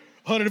hour,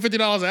 $150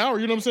 an hour.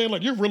 You know what I'm saying?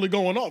 Like, you're really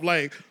going off.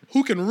 Like,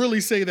 who can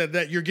really say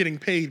that you're getting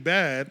paid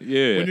bad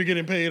Yeah. when you're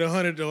getting paid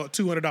 $100 or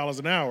 $200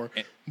 an hour?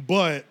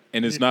 But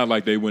And it's not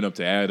like they went up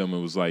to Adam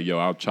and was like, "Yo,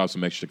 I'll chop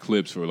some extra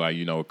clips for like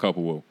a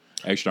couple of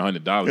extra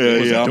 $100." Yeah, They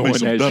wasn't I'll make doing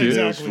some that shit. thumbnails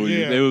Exactly, for you.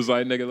 yeah. They was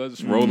like, "Nigga,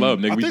 let's roll up,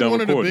 nigga. I We think done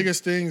one of the recording."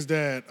 biggest things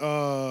that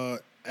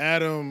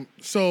Adam,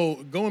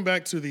 so going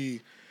back to the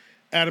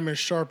Adam and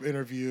Sharp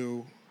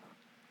interview,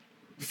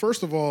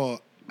 first of all,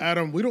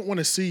 Adam, we don't want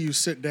to see you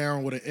sit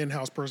down with an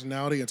in-house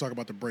personality and talk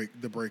about the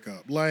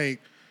breakup.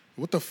 Like,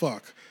 what the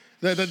fuck?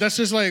 That's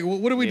just like,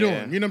 what are we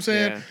doing? You know what I'm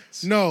saying? Yeah.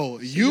 No,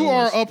 you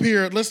are up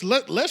here. Let's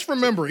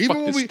remember. Even Fuck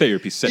when this we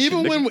therapy session,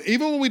 even nigga.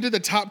 when we did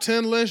the top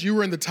 10 list, you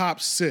were in the top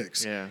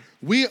 6. Yeah.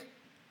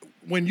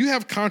 When you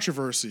have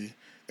controversy,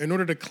 in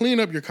order to clean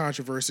up your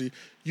controversy,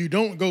 you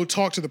don't go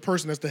talk to the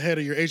person that's the head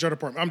of your HR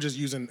department. I'm just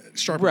using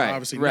Sharp, Right,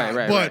 obviously right, not.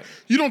 right, but right.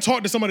 you don't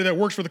talk to somebody that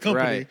works for the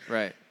company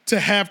Right. to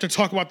have to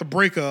talk about the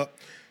breakup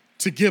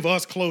to give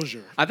us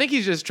closure. I think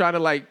he's just trying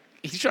to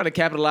he's trying to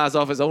capitalize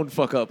off his own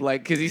fuck up,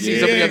 like because he sees Yeah,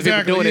 so many other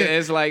exactly, people doing it, yeah. and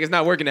it's like it's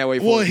not working that way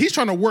for Well, him. he's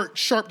trying to work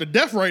Sharp to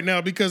death right now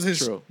because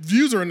his True.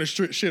 views are in the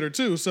shitter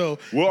too. So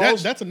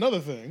that's another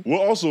thing. We're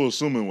also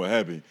assuming what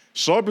happened.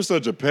 Sharp is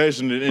such a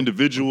passionate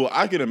individual.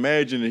 I can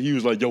imagine that he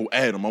was like, "Yo,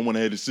 Adam, I want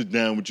to have to sit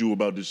down with you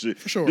about this shit."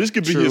 For sure. This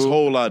could be True. his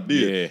whole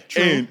idea. Yeah.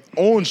 True. And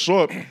on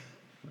Sharp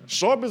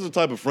is the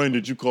type of friend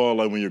that you call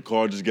like when your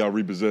car just got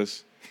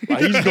repossessed.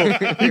 Like he's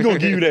gonna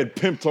give you that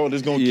pimp talk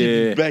that's gonna keep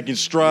Yeah. you back in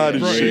stride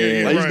and Right, shit.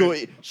 yeah, like right.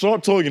 he's gonna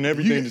Sharp talking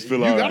everything just feel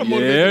you all gotta right.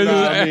 motivate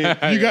Yeah.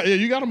 them.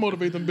 You gotta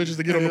motivate them bitches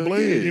to get on the Hell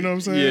blade. yeah. You know what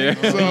I'm saying?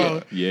 Yeah.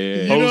 So, Yeah.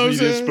 You Hoes know what I'm need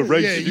saying?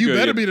 inspiration. Yeah, You you good,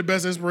 better yeah. be the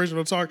best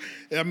inspirational talk.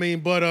 I mean,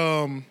 but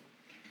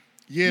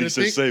yeah, He the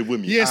said, thing. "Say it with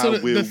me, Yeah, so I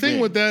the will thing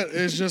win." with that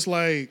is just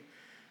like.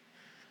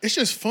 It's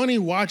just funny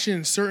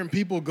watching certain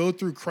people go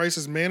through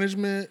crisis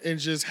management and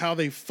just how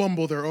they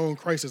fumble their own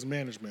crisis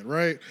management,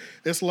 right?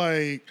 It's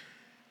like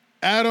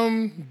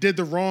Adam did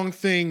the wrong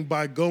thing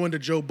by going to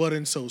Joe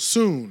Budden so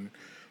soon,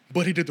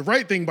 but he did the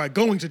right thing by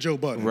going to Joe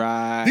Budden.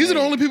 Right. These are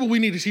the only people we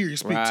need to hear you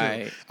speak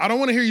Right. to. I don't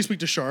want to hear you speak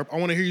to Sharp. I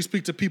want to hear you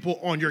speak to people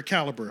on your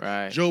caliber.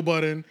 Right. Joe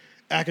Budden,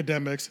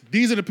 academics.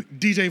 These are the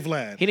DJ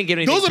Vlad. He didn't get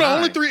anything Those are the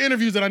only time. 3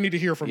 interviews that I need to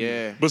hear from you.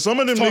 Yeah. But some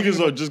of them Talking niggas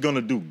are about- just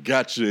gonna do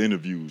gotcha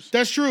interviews.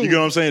 That's true. You get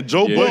what I'm saying?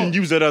 Joe Yeah. Budden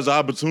used that as an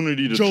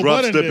opportunity to Joe drop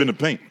Budden step did. in the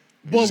paint.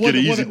 Well, Just get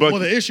an easy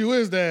bucket. the issue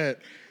is that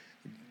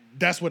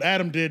that's what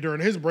Adam did during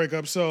his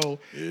breakup. So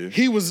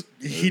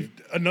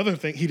another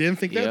thing, he didn't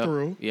think that Yep.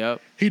 through.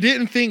 Yep. He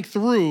didn't think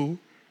through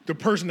the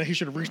person that he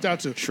should have reached out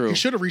to. True. He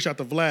should have reached out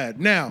to Vlad.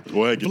 Now,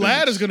 Or Academics.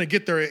 Vlad is going to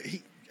get there.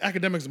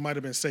 Academics might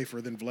have been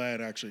safer than Vlad,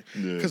 actually.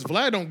 Yeah. Because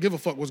Vlad don't give a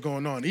fuck what's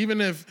going on. Even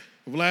if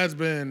Vlad's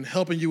been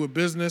helping you with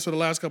business for the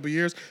last couple of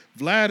years,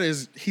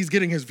 he's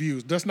getting his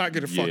views. Does not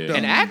get it fucked up.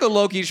 And Akka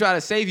Loki try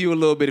to save you a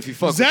little bit if you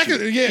fuck Zach,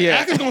 with you.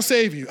 yeah, Aka's going to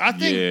save you. I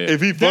think Yeah.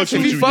 If he fucks If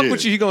with he you, fuck yeah.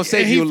 with you, he gonna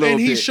save and, you a little and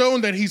bit. he's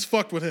shown that he's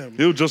fucked with him.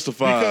 He'll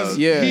justify. Because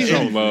Yeah. he,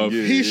 Show love.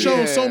 he's shown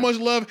Yeah. so much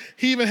love.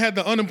 He even had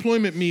the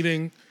unemployment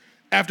meeting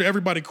after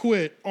everybody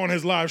quit on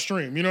his live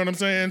stream. You know what I'm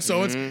saying?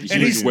 So it's He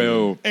and he's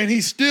well. and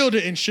he still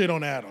didn't shit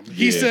on Adam.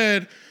 He Yeah.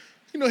 said,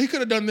 he could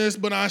have done this,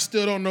 but I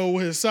still don't know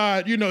his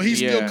side. He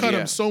still Yeah, cut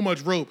yeah. him so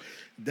much rope.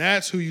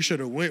 That's who you should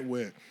have went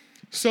with.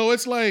 So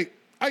it's like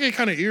I get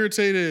kind of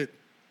irritated.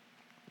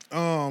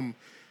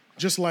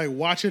 Just like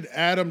watching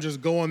Adam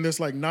just go on this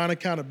like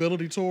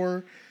non-accountability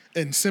tour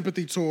and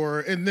sympathy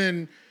tour, and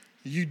then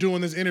you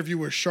doing this interview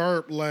with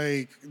Sharp,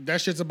 like that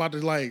shit's about to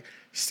like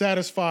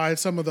satisfy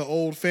some of the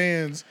old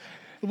fans.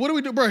 What do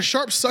we do, bro?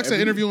 Sharp sucks at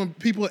interviewing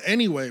people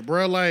anyway,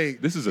 bro.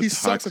 Like he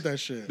sucks at that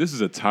shit. This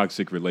is a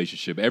toxic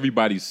relationship.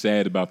 Everybody's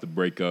sad about the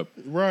breakup.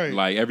 Right.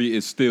 Like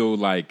it's still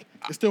like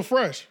It's still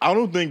fresh. I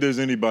don't think there's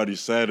anybody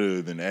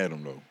sadder than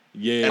Adam though.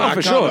 yeah. And Oh, I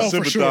for kinda sure. Oh, for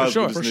sympathize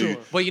sure, with for this sure.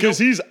 nigga But because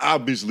he's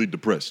obviously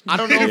depressed. I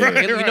don't know.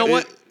 Right, You know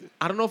what?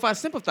 I don't know if I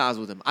sympathize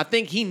with him. I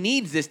think he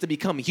needs this to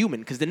become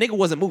human because the nigga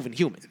wasn't moving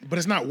human. But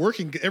it's not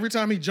working. Every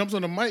time he jumps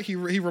on the mic, he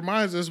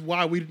reminds us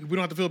why we don't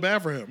have to feel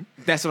bad for him.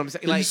 That's what I'm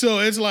saying. Like, so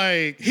it's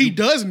like he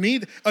does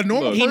need a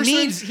normal Look, person.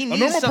 he needs a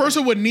normal something.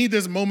 person would need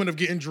this moment of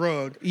getting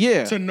drugged,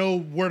 Yeah. to know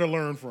where to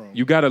learn from.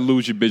 You gotta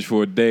lose your bitch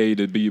for a day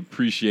to be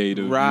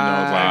appreciative. Right.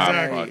 You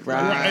know, Exactly.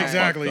 Right.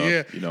 Exactly. fucked Yeah.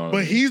 up, you know what But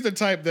I mean? he's the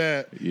type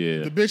that Yeah.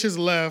 the bitch is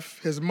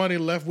left, his money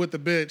left with the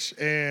bitch,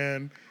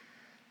 and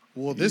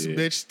this Yeah.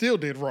 bitch still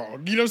did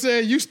wrong. You know what I'm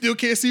saying? You still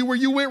can't see where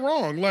you went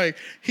wrong. Like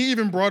he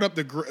even brought up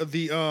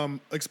the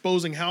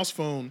exposing house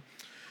phone,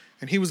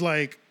 and he was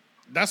like,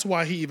 that's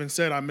why he even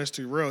said I missed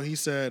too real. He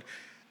said,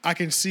 I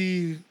can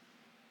see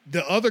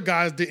the other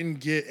guys didn't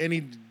get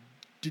any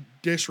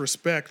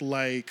disrespect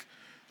like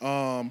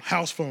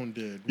house phone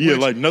did. Yeah, which-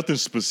 like nothing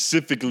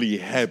specifically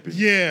happened.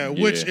 yeah,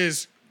 which Yeah.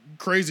 is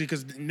crazy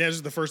because this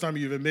is the first time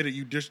you've admitted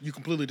you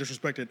completely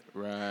disrespected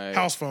right.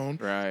 house phone,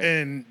 Right.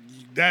 and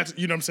that's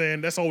what I'm saying.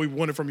 That's all we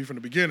wanted from you from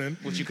the beginning.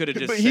 Which you could have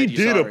just But said he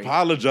you're did sorry.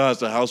 apologize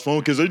to House Phone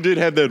because they did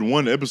have that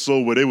one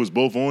episode where they was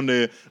both on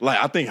there. Like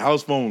I think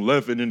House Phone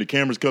left and then the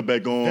cameras cut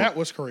back on. That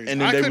was crazy. And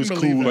then I they couldn't was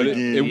believe cool that. But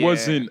again. it Yeah.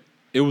 wasn't.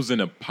 It was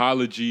an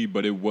apology,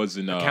 but it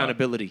wasn't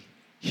Accountability.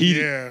 He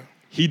Yeah.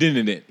 he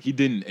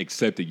didn't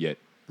accept it yet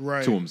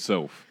Right. to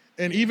himself.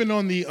 And even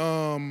on the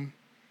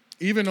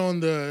He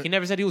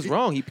never said he was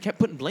wrong. He kept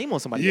putting blame on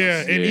somebody yeah,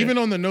 else. and Yeah. even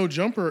on the no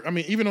jumper. I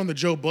mean, even on the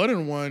Joe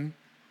Budden one,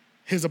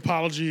 his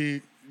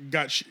apology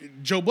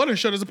Joe Budden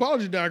shut his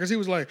apology down because he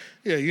was like,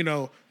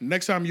 yeah,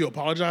 next time you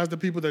apologize to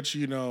people that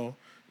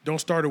don't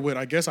start it with,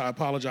 I guess I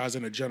apologize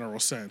in a general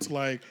sense.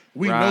 Like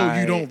we know you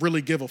Right. don't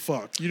really give a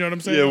fuck. You know what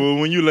I'm saying? Yeah, well,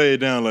 when you lay it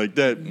down like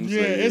that,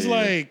 It's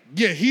like,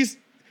 he's.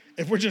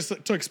 If we're just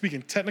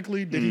speaking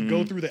technically, did he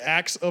go through the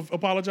acts of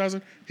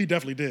apologizing? He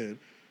definitely did.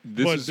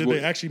 This But is did what-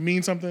 they actually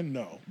mean something?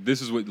 No.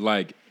 This is what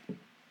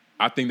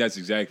I think that's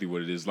exactly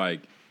what it is. Like,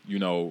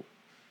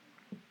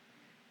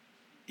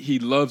 he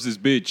loves his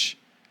bitch.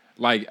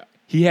 Like,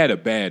 he had a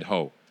bad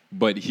hoe,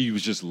 but he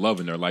was just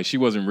loving her. Like, she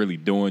wasn't really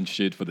doing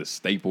shit for the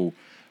staple,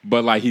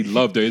 but like he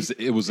loved her.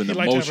 It was an He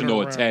liked having her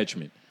emotional around.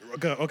 attachment.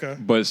 Okay.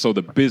 But so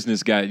the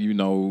business got,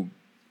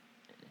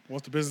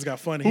 Once the business got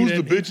funny, who's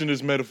the bitch in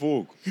this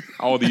metaphorical?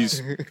 all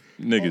these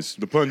niggas.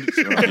 The pundits.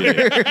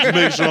 Yeah. Just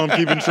make sure I'm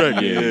keeping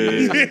track.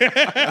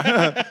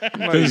 Yeah.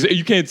 Because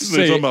you can't They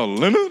say talking about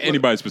Leonard?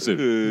 anybody specific.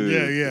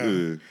 Yeah.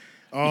 You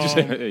just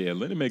say, yeah,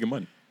 Lennon making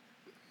money.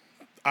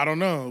 I don't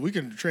know. We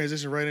can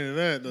transition right into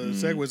that. The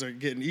segues are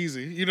getting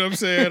easy. You know what I'm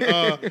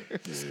saying?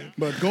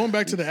 But going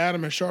back to the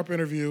Adam and Sharp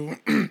interview,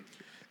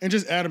 and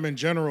just Adam in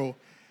general,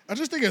 I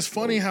just think it's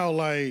funny how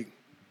this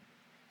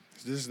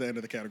is the end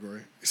of the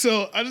category.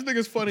 So I just think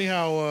it's funny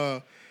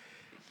how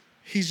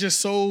he's just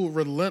so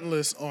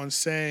relentless on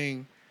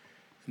saying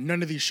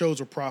none of these shows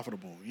were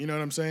profitable. You know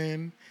what I'm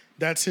saying?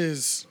 That's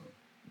his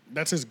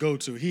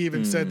go-to. He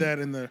even said that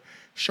in the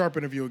Sharp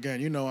interview again.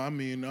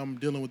 I'm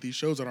dealing with these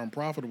shows that aren't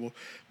profitable,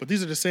 but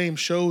these are the same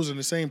shows and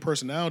the same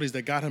personalities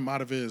that got him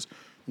out of his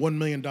 $1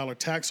 million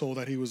tax hole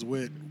that he was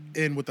with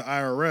the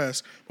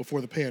IRS before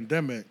the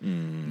pandemic.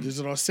 These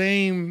are the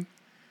same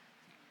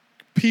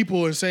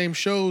people and same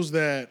shows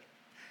that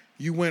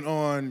you went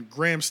on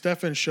Graham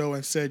Stephan's show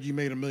and said you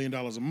made $1 million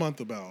a month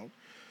about.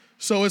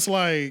 So it's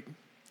like,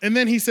 and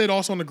then he said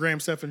also on the Graham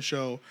Stephan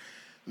show,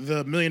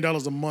 the $1 million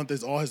a month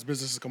is all his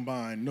businesses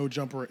combined, No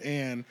Jumper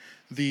and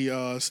the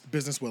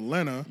business with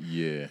Lena.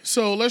 Yeah.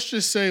 So let's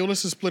just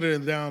split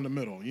it down the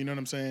middle. You know what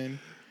I'm saying?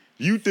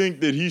 You think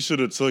that he should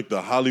have took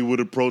the Hollywood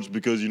approach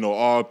because,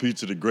 RP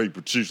to the great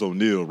Patrice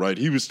O'Neal, right?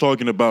 He was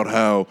talking about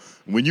how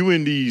when you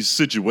in these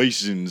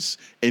situations,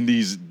 in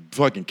these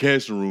fucking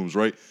casting rooms,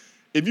 right?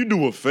 If you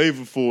do a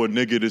favor for a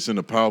nigga that's in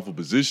a powerful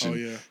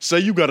position, say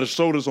you got a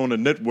show that's on a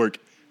network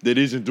that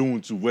isn't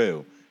doing too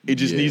well. It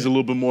just needs a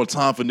little bit more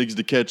time for niggas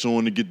to catch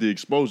on and get the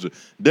exposure.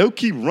 They'll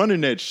keep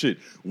running that shit.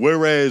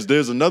 Whereas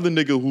there's another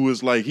nigga who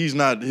is like, his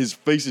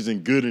face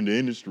isn't good in the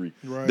industry.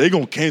 Right. They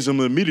gonna cancel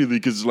him immediately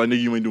because it's like,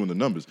 nigga, you ain't doing the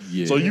numbers.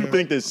 Yeah. So you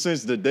think that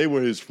since that they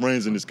were his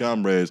friends and his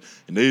comrades,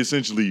 and they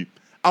essentially,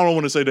 I don't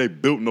want to say they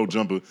built No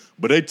Jumper,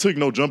 but they took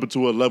No Jumper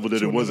to a level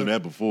that it wasn't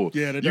at before.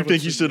 Yeah, they you definitely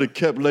think he should have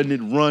kept letting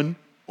it run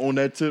on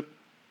that tip?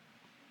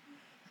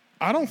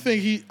 I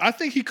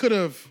think he could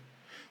have.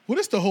 Well,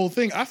 that's the whole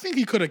thing. I think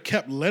he could have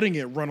kept letting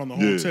it run on the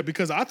whole tip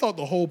because I thought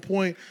the whole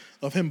point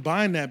of him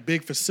buying that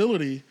big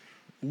facility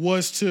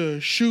was to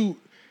shoot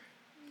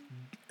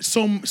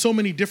so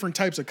many different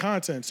types of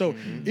content. So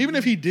even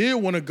if he did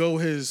want to go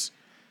his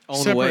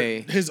Own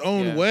way. his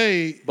own Yeah.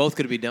 way, Both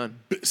could be done.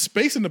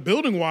 space in the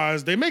building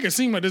wise, they make it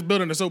seem like this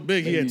building is so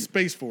big he had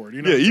space for it.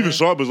 You know Yeah, what I'm even saying?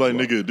 Sharp was like,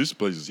 nigga, this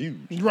place is huge.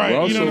 Right,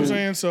 Well, you know what I'm also,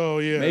 saying? So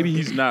yeah, Maybe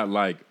he's not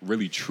like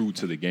really true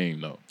to the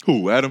game though.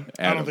 Who, Adam?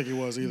 I don't think he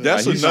was either.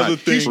 That's Like, he's another not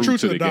thing. He's true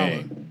to the dollar.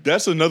 game.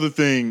 That's another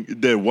thing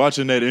that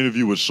watching that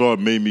interview with Sharp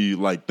made me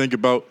like think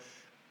about.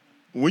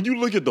 When you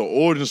look at the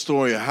origin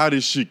story and how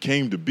this shit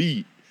came to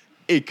be,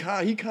 he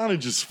kind of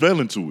just fell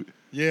into it.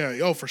 Yeah,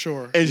 oh for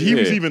sure. And he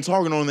was Yeah. even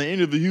talking on the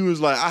interview. He was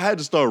like, I had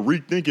to start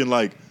rethinking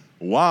like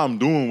why I'm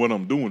doing what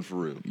I'm doing for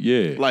real.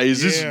 Yeah. Like,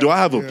 is this? Yeah, Do I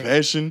have a yeah.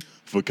 passion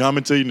for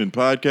commentating and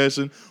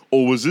podcasting,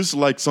 or was this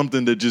like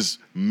something that just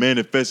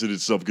manifested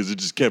itself because it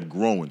just kept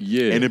growing?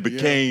 Yeah. And it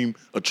became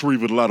a tree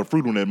with a lot of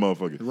fruit on that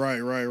motherfucker.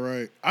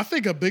 Right. I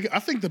think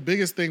the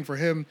biggest thing for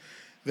him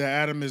that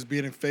Adam is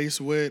being faced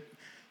with,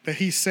 that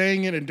he's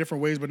saying it in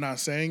different ways but not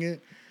saying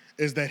it,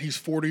 is that he's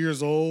 40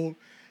 years old,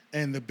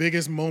 and the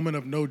biggest moment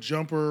of No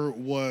Jumper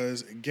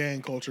was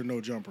gang culture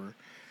No Jumper.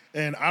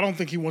 And I don't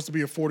think he wants to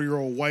be a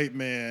 40-year-old white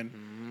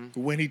man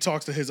when he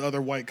talks to his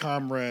other white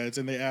comrades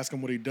and they ask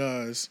him what he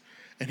does,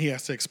 and he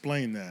has to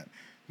explain that.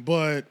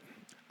 But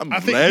I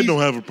think Vlad don't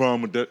have a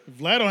problem with that.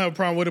 Vlad don't have a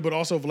problem with it, but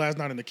also Vlad's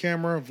not in the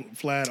camera.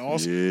 Vlad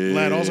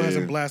also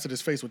hasn't blasted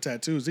his face with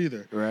tattoos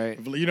either. Right.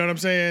 You know what I'm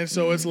saying?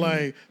 So it's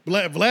like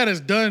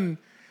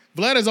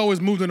Vlad has always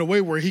moved in a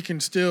way where he can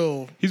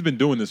still. He's been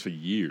doing this for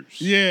years.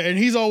 Yeah, and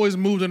he's always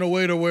moved in a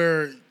way to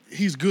where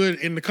he's good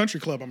in the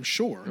country club, I'm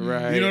sure.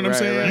 Right, You know what I'm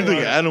saying? right. You think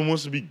Like, Adam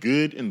wants to be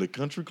good in the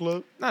country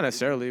club? Not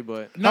necessarily,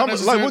 but not Like,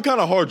 necessarily- what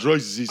kind of hard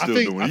drugs is he still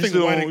doing? He's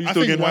still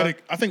getting high?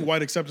 I think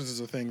white acceptance is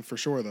a thing for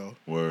sure, though.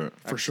 Word.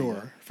 For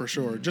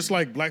sure. Just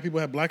like black people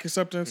have black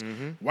acceptance,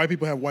 white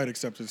people have white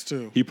acceptance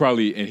too. He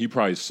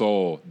probably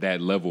saw that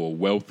level of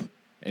wealth,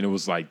 and it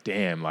was like,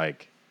 damn,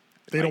 like,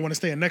 They don't want to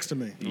stand next to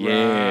me.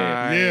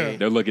 yeah, Yeah.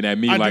 they're looking at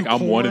me I like do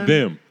I'm one of corn.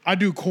 them. I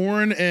do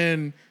corn,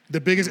 and the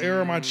biggest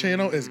error on my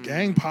channel is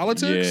gang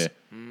politics.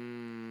 Yeah,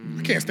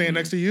 I can't stand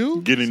next to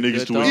you. Getting niggas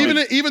good to thought.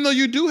 admit. Even though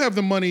you do have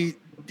the money,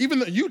 even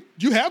though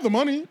you have the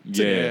money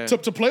Yeah.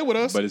 to play with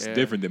us, but it's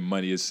different than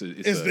money. It's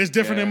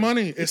different than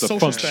money. It's a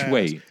social feng status.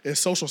 shui. It's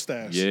social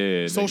status.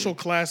 Yeah, social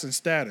class and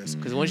status.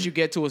 because once you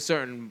get to a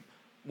certain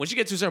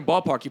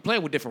ballpark, you're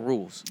playing with different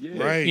rules.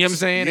 Right. You know what I'm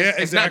saying? Yeah,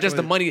 It's not just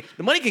the exactly. money.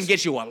 The money can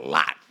get you a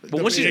lot.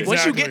 But once you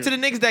Exactly. get to the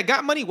niggas that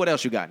got money, what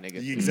else you got, nigga?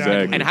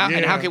 Exactly. And how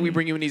Yeah. can we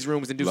bring you in these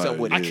rooms and do Like,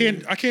 something with I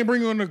it? can't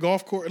bring you on the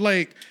golf course.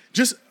 Like,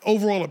 just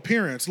overall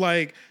appearance.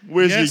 Like,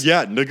 Where's yes, your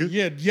yacht, nigga?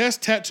 Yeah, yes,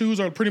 tattoos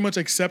are pretty much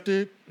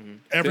accepted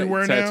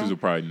everywhere Tattoos now. are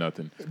probably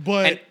nothing.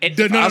 But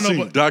And I've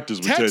seen doctors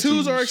with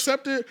tattoos. are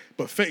accepted,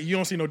 but you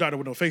don't see no doctor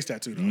with no face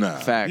tattoo. Though. Nah.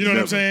 Facts. You know what I'm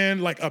Never. saying?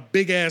 Like a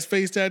big ass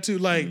face tattoo.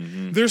 Like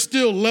there's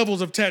still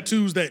levels of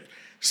tattoos that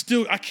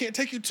still I can't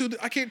take you to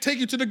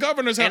the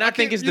governor's house. And I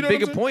think it's you the know what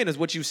bigger I'm saying? point is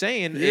what you're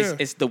saying Yeah. is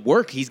it's the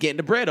work he's getting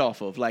the bread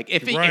off of. Like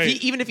if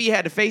Right. even if he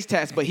had the face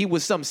tats, but he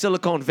was some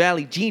Silicon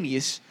Valley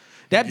genius,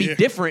 that'd be Yeah.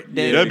 different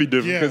than That'd be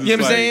different. Yeah. 'cause you know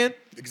it's what I'm like- saying?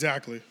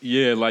 Exactly.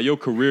 Yeah, like your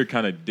career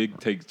kind of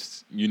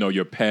dictates,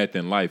 your path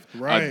in life.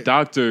 Right. A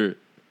doctor,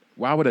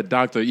 why would a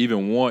doctor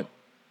even want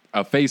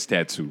a face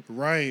tattoo?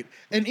 Right.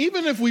 And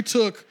even if we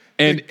took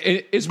And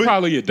it's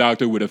probably a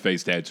doctor with a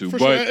face tattoo, for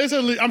but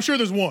sure, I'm sure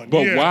there's one. but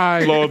Yeah. why?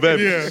 Law of Yeah,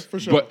 evidence. for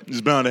sure. But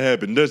It's bound to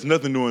happen. There's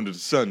nothing new under the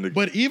sun, nigga.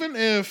 But even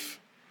if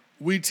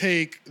we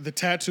take the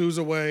tattoos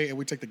away and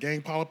we take the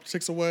gang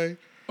politics away,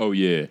 oh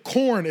yeah,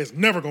 corn is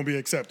never going to be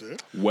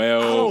accepted.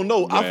 well, I don't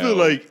know. I feel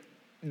like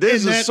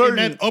there's in a certain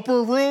that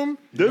upper room,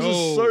 there's no.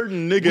 a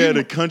certain nigga at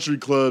a country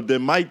club that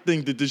might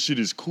think that this shit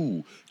is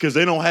cool because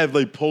they don't have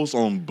like posts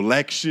on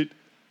black shit.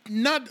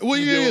 Not well,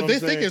 You yeah, know what I'm they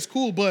think saying? it's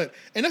cool, but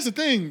and that's the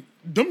thing.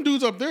 Them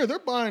dudes up there, they're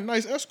buying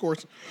nice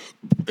escorts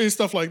and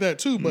stuff like that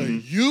too. But Mm-hmm.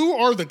 you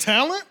are the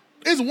talent.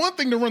 It's one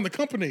thing to run the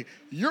company.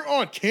 You're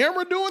on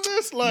camera doing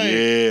this, like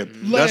Yeah,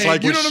 that's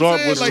like you when know what I'm Sharp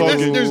saying? was Like,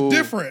 talking. There's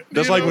different.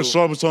 That's you like know? when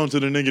Sharp was talking to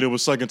the nigga that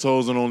was sucking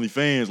toes on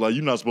OnlyFans. Like,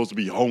 you're not supposed to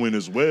be hoeing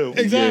as well.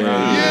 Exactly.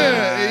 Right.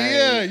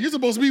 Yeah. You're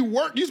supposed to be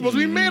You're supposed to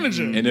be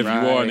managing. and if you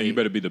are, then Right. you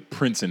better be the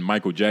Prince and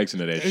Michael Jackson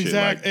of that shit,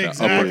 like the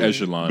Exactly. upper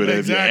echelon. Better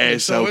have your Exactly.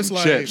 ass So out it's with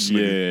like- chaps, Yeah,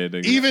 nigga.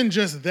 nigga. Even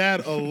just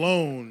that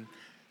alone,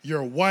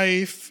 your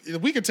wife,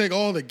 we could take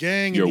all the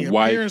gang Your and the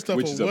wife, appearance stuff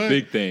which is a away.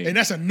 big thing. And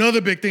that's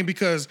another big thing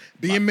because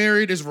being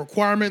married is a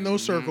requirement in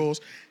those circles.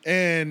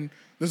 And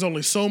there's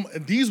only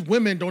these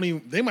women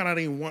they might not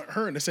even want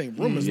her in the same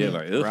room as yeah, them.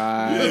 like ugh.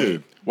 Right. Yeah.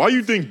 Why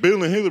you think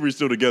Bill and Hillary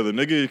still together,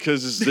 nigga?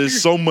 Because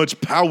there's so much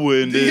power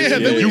in Yeah, the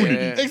that we-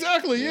 unity.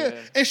 Exactly, yeah.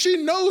 And she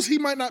knows he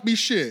might not be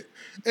shit.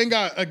 And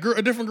got a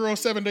different girl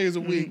 7 days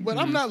a week. But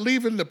I'm not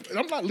leaving this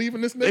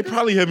nigga. They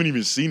probably haven't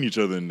even seen each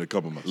other in a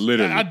couple months.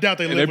 Literally. I doubt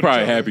they and live they're with each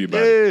probably other. happy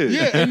about it.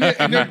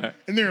 Yeah. Yeah,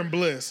 and they're in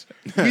bliss.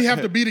 We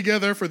have to be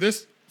together for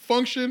this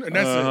function, and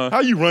that's it. How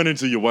you run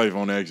into your wife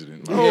on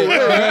accident? Oh,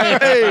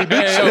 hey,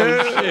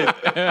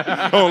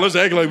 bitch. Oh, let's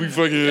act like we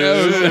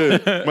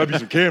fucking. Might be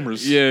some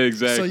cameras. Yeah,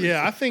 exactly. So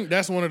yeah, I think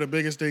that's one of the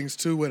biggest things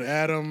too with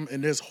Adam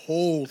and this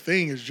whole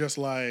thing is just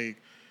like,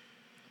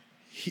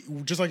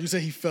 just like you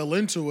said, he fell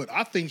into it.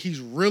 I think he's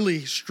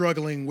really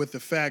struggling with the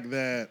fact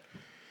that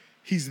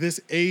he's this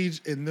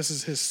age and this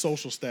is his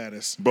social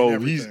status. Bro,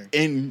 and he's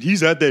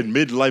everything. at that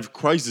midlife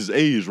crisis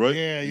age, right?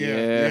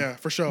 Yeah,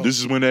 for sure. This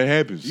is when that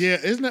happens. yeah,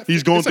 isn't that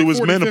He's going it's through like his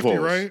 40, 50, menopause.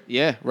 right?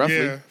 Yeah, roughly.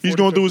 Yeah, He's 40,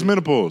 going through his 50.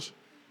 menopause.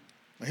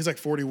 He's like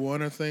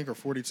 41, I think, or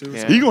 42.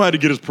 Yeah. He gonna have to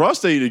get his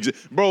prostate.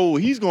 Bro,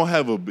 he's gonna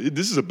have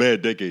this is a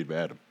bad decade for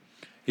Adam.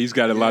 He's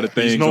got a lot of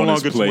things He's no on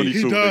his longer plate.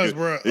 22. He does, nigga.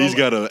 bro. He's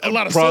got a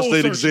lot of soul prostate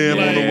searching, exam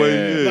on the like,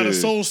 way. A lot of Yeah.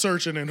 soul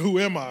searching and who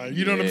am I?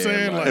 You know what I'm Yeah,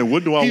 saying? man. And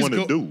what do I he's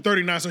wanna do?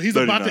 39, so he's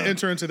about to 39.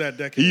 enter into that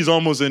decade. He's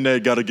almost in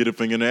that gotta get a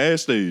finger in the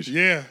ass stage.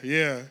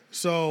 Yeah.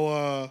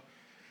 So,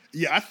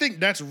 Yeah, I think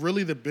that's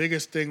really the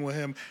biggest thing with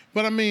him.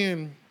 But I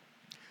mean,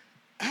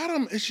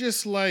 Adam, it's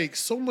just like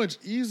so much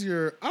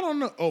easier. I don't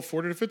know. Oh,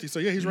 40 to 50. So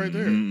yeah, he's right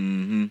there.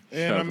 And Shout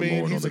I out to mean,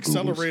 Lord he's on the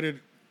accelerated.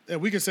 And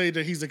we could say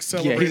that he's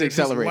accelerated, his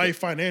life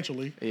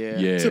financially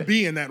Yeah. to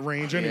be in that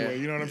range anyway.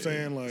 You know what I'm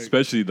saying? Like,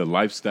 especially the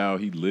lifestyle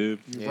he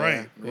lived.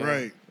 right.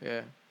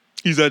 Yeah.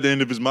 He's at the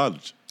end of his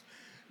mileage.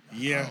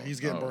 Yeah, he's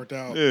getting burnt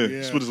out. Yeah,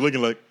 that's what it's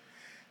looking like.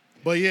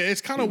 But yeah,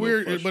 it's kind of He a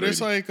little weird. But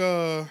it's like,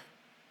 frustrated.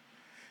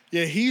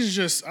 yeah, he's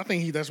just. I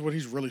think that's what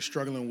he's really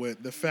struggling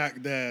with. The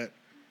fact that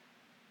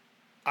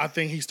I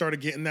think he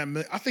started getting that.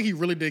 I think he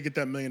really did get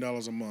that $1 million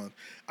a month.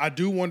 I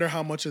do wonder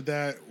how much of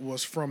that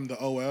was from the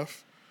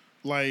OF,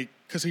 like,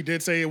 because he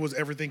did say it was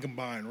everything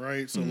combined,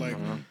 right? So like,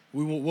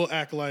 we'll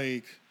act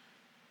like,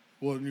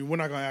 well, we're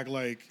not gonna act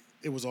like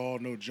it was all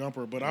no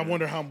jumper, but I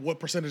wonder what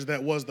percentage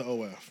that was the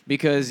OF.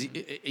 Because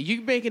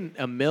you making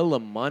 $1 million a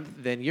month,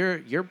 then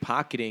you're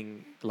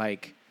pocketing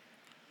like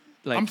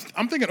I'm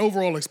thinking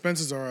overall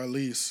expenses are at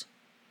least.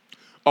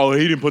 Oh,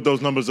 he didn't put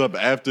those numbers up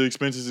after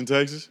expenses and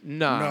taxes?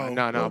 No.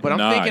 But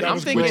I'm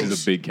was thinking, which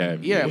is a big cap.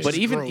 yeah. Which But is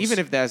even gross.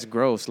 if that's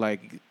gross,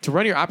 like to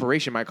run your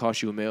operation might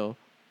cost you $1 million,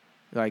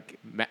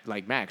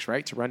 like max,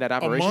 right? To run that A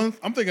operation. month,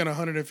 I'm thinking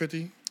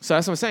 150. So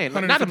that's what I'm saying.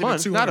 Like, not a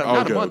 150 to month, 200.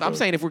 not Okay, a month. I'm okay.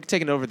 saying if we're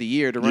taking it over the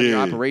year to run your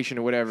Yeah. operation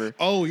or whatever.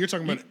 Oh, you're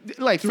talking about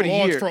Like for through the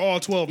all, year. for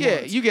all 12 Yeah,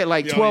 months. you get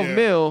like Yeah, 12 yeah.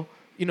 mil.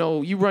 You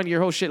know, you run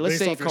your whole shit. Let's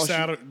based say off it your costs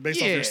you,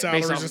 based off your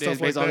salaries and stuff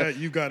like that.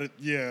 You got it.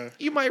 Yeah,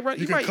 You might run.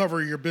 you can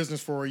cover your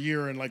business for a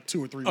year in like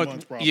 2 or 3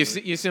 months, probably. You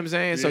see what I'm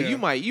saying? So Yeah.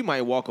 you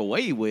might walk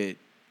away with.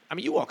 I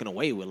mean, you walking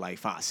away with like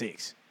 5,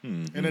 6.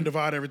 And then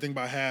divide everything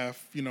by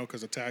half,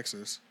 because of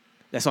taxes.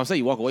 That's what I'm saying.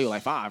 You walk away with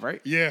like 5, right?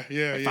 Yeah,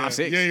 Like 5,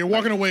 6. Yeah, you're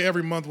walking away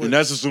every month with. And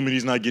that's assuming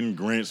he's not getting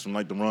grants from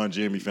like the Ron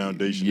Jeremy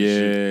Foundation. And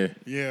shit.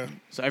 Yeah. yeah.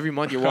 So every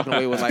month you're walking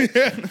away with like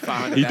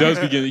 500.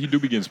 He do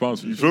begin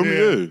sponsors. You feel me?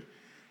 Yeah. Yeah.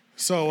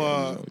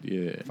 So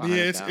Yeah.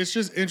 yeah, it's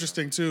just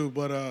interesting too.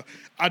 But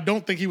I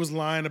don't think he was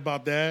lying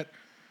about that.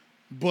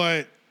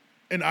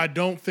 And I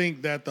don't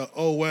think that the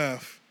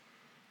OF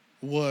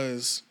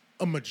was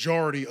a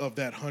majority of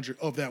that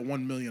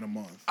 1 million a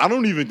month. I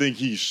don't even think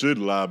he should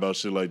lie about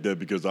shit like that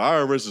because the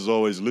IRS is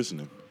always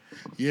listening.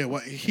 Yeah,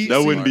 well,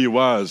 That wouldn't be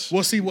wise.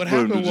 Well, see, what for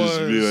him to happened just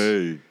be was.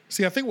 like, hey.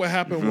 See, I think what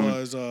happened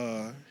was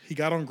he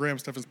got on Graham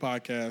Stephan's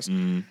podcast,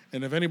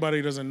 and if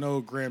anybody doesn't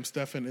know, Graham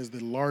Stephan is the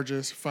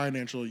largest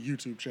financial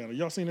YouTube channel.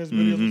 Y'all seen his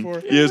videos before?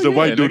 Yeah, it's the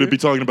white dude nigga. that be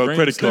talking about Graham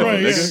credit Stephan.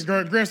 cards. Right,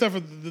 nigga. yeah, Graham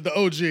Stephan, the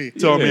OG.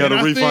 Tell me how to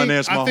And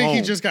refinance my I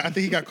think home. I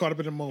think he got caught up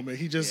in the moment.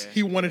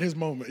 He wanted his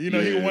moment. He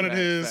wanted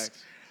his.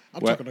 Facts.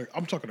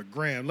 I'm talking to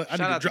Graham. I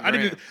Shout out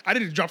to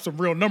need to drop some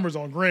real numbers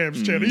on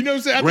Graham's channel. You know what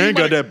I'm saying? I Graham think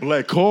he got might- that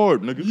black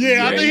card, nigga.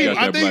 Yeah, I he think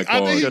got that black I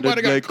think he card. might have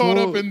Got got that caught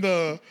black up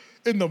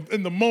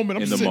in the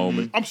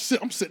moment. I'm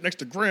sitting next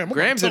to Graham. I'm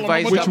Graham's gonna tell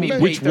him advice how much got I'm me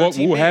making. paid What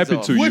 13 will millions happen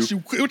off. to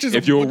you Which is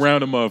if you're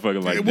around a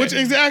motherfucker like that? which You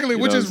know which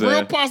what is I'm real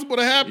saying? possible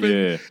to happen.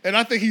 Yeah. And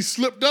I think he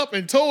slipped up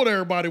and told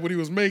everybody what he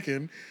was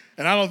making,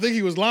 and I don't think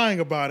he was lying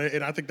about it.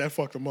 And I think that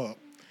fucked him up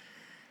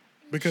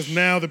because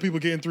now the people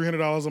getting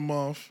 $300 a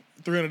month,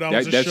 $300 a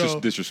That's show.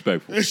 just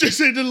disrespectful. It just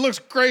looks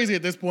crazy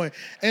at this point.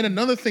 And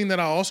another thing that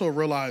I also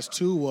realized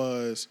too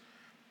was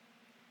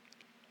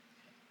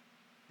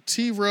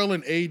T-Rail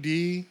and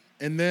AD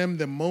and them,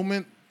 the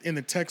moment in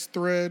the text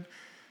thread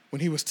when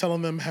he was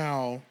telling them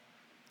how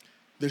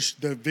the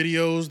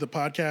videos, the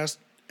podcast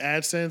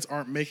AdSense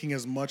aren't making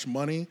as much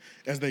money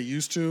as they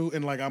used to,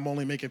 and like I'm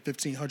only making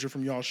 $1,500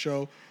 from y'all's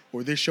show,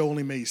 or this show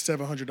only made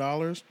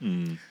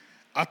 $700.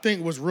 I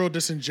think what's real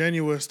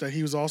disingenuous that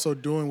he was also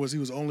doing was he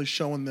was only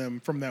showing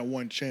them from that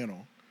one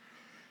channel.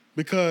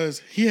 Because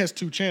he has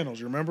 2 channels,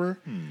 you remember?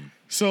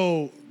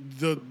 So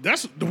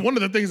that's one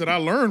of the things that I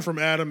learned from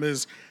Adam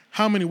is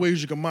how many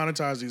ways you can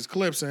monetize these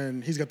clips.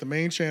 And he's got the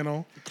main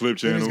channel. Clip Then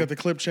channel. he's got the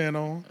clip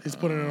channel. He's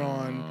putting it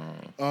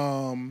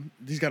on.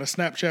 He's got a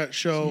Snapchat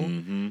show.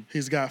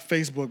 He's got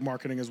Facebook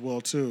marketing as well,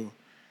 too.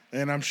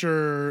 And I'm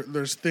sure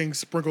there's things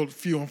sprinkled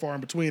few and far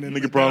in between. And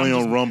Nigga probably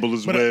on Rumble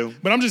as well.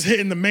 But I'm just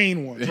hitting the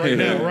main ones right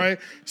now, right?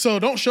 So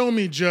don't show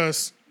me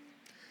just...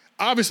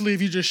 Obviously,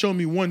 if you just show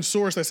me one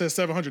source that says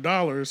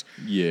 $700,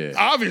 Yeah.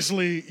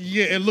 obviously,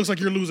 yeah, it looks like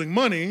you're losing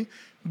money.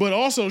 But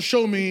also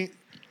show me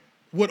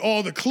what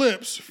all the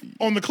clips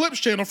on the Clips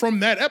channel from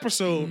that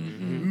episode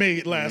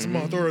made last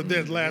month or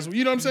this last.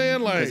 You know what I'm saying?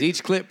 Like Because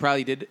each clip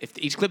probably did. If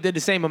each clip did the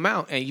same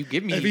amount, and you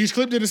give me, if each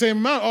clip did the same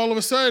amount, all of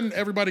a sudden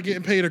everybody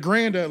getting paid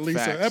 $1,000 at least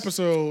an Facts.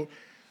 episode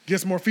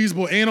gets more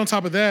feasible. And on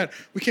top of that,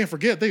 we can't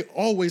forget they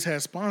always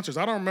had sponsors.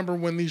 I don't remember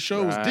when these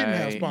shows didn't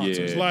have Right,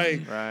 sponsors. yeah.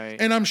 Like, Right.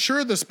 and I'm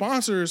sure the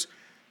sponsors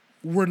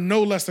were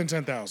no less than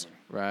 10,000.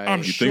 Right. I'm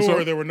You sure think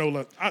so? there were no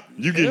less.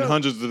 You getting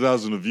hundreds of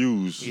thousands of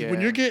views. Yeah.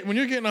 When you're getting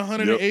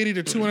 180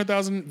 to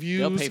 200,000 views,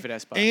 They'll pay for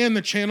that spot. and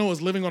the channel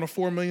is living on a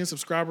 4 million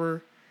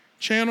subscriber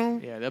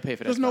channel. yeah, they'll pay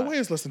for that. There's no spot. way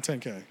it's less than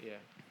 10K. Yeah.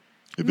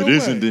 If No it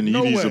isn't, way. then he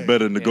No needs way. a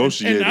better And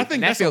negotiator. I think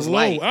And that that's feels low.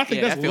 light. I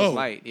think yeah, that's that feels low.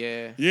 light.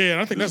 Yeah. Yeah,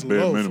 and I think that's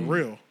bare low minimum. for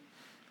real.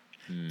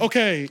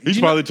 Okay, He's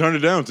probably turned it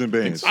down 10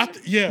 bands.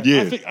 yeah,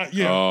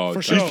 Oh,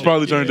 for sure. He's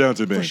probably turned it down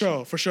 10 For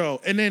bands. sure.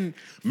 And then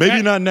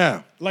Maybe not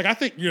now. Like I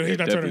think he's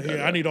not turning. definitely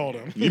Yeah, I need all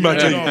them. He might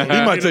take.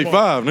 He might take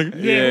 5,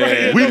 nigga.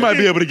 right. We might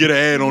be able to get an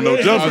ad on No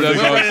Jumper. That's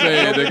what I'm nigga.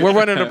 saying. nigga. We're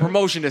running a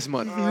promotion this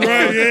month. Right,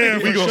 yeah, We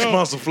for gonna sure.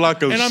 sponsor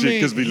Flakko And I shit mean,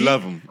 because we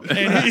love him.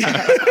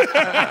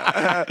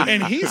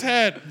 And he's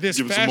had this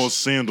Give him some more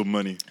sandal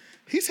money.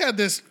 he's had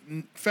this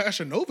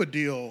Fashion Nova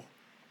deal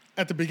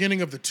at the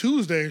beginning of the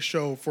Tuesday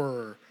show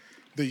for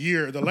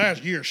the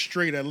last year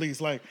straight at least.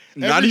 Like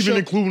Not every even show-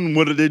 including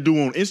what they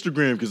do on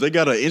Instagram because they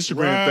got an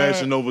Instagram Right,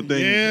 Fashion Nova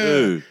thing.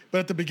 Yeah. But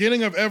at the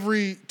beginning of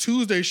every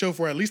Tuesday show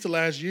for at least the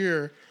last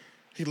year,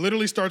 he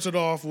literally starts it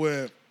off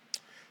with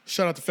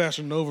shout out to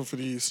Fashion Nova for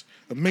these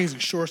amazing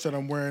shorts that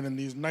I'm wearing and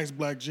these nice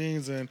black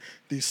jeans and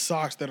these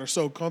socks that are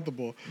so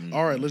comfortable.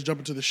 All right, let's jump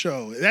into the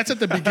show. That's at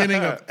the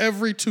beginning of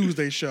every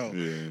Tuesday show.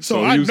 So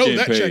So I he was know getting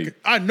that paid. check.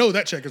 I know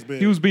that check is big.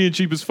 He was being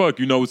cheap as fuck.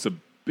 You know, it's a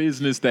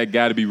business that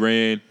got to be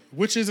ran,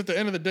 which is at the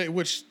end of the day,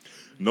 which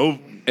No,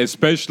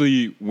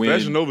 especially when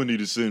Fashion Nova need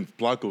to send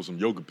Flakko some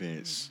yoga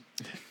pants.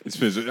 it's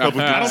business. I don't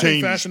think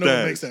Change Fashion Nova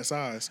styles. makes that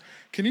size.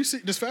 Can you see?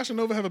 Does Fashion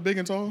Nova have a big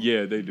and tall?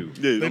 Yeah, they do.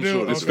 Yeah, They I'm do?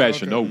 sure. It's Okay,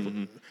 Fashion okay.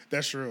 Nova.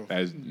 That's true.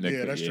 That's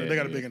Yeah, that's true. They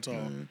got a big and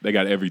tall. They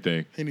got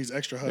everything. He needs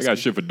extra They husky. got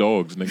shit for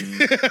dogs,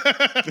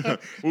 nigga.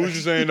 What was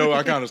you saying? No,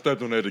 I kind of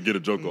stepped on that to get a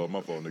joke off.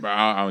 My fault, nigga.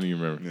 I don't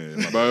even remember.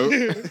 Yeah,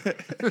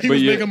 But He But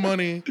was yeah. making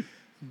money,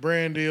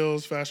 brand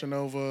deals, Fashion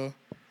Nova.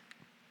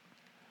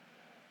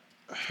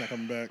 It's not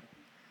coming back.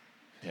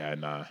 yeah,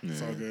 nah.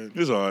 It's all good.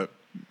 It's all right.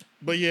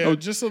 But yeah,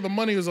 just so the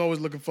money was always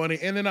looking funny.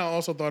 And then I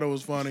also thought it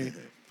was funny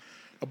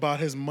about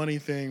his money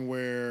thing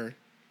where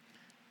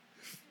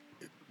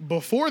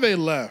before they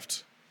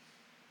left,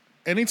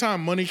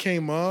 anytime money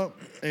came up,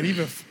 and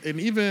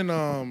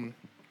even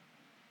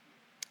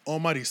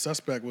Almighty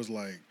Suspect was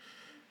like,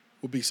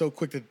 would be so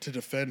quick to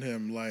defend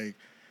him. Like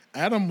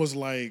Adam was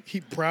like,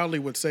 he proudly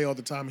would say all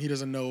the time he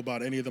doesn't know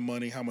about any of the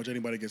money, how much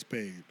anybody gets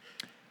paid.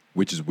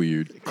 Which is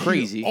weird.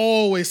 Crazy.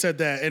 Always said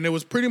that, and it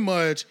was pretty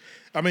much.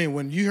 I mean,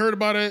 when you heard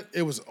about it,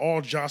 it was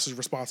all Josh's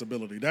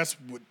responsibility. That's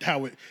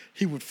how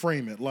he would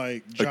frame it.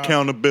 Like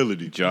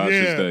Accountability. Josh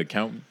Yeah. is the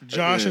accountant.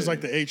 Josh Yeah. is like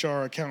the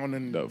HR accountant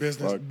and The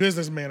business fuck?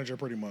 business manager,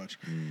 pretty much.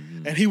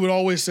 And he would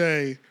always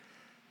say,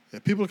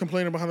 if people are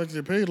complaining about how much they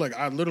get paid, like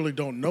I literally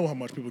don't know how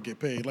much people get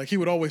paid. Like he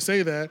would always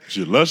say that,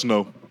 Shit, let's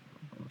know.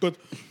 but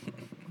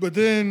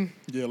then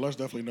yeah, let's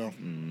definitely know.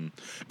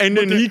 And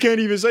then he can't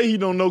even say he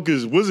don't know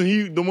because wasn't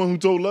he the one who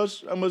told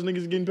Lush how much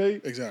niggas getting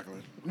paid? Exactly.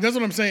 That's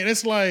what I'm saying.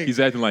 It's like He's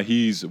acting like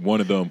he's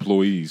one of the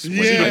employees. When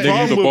Yeah. that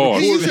nigga's the Problem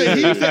boss. with-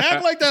 he used to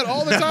act like that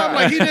all the time.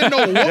 Like he didn't know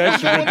what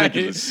was going on.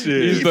 Ridiculous shit.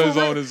 He's He his for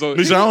own. real- His own.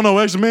 Bitch, I don't know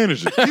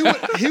ex-manager.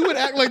 He would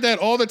act like that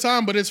all the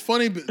time, but it's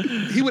funny.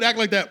 He would act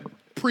like that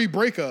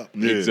pre-breakup.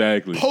 Yeah.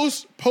 Exactly.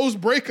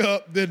 Post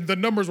breakup, then the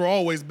numbers were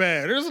always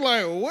bad. It was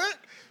like, what?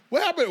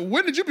 What happened?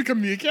 When did you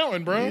become the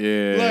accountant, bro?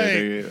 Yeah,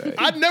 like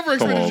I never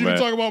expected on, you man.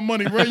 to talk about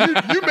money, bro.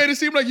 You made it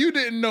seem like you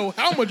didn't know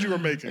how much you were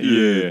making.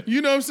 Yeah.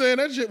 You know what I'm saying?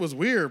 That shit was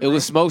weird. It Bro.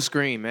 was smoke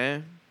screen,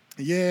 man.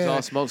 Yeah, It's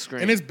all smoke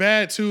screen. and it's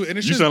bad too. And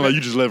it's You just sound like bad.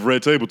 you just left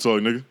Red Table talk,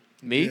 nigga.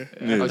 Me? Yeah.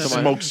 Oh, you talking about-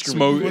 Smoke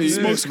Smoke. With the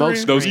smoke Smoke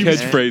screen? Those screen, man.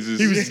 catchphrases.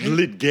 He was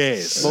lit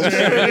gas.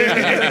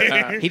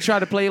 He tried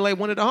to play like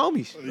one of the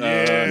homies.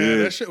 Yeah, Yeah.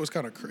 that shit was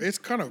kind of it's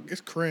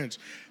cringe.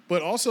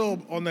 But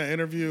also on that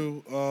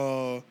interview,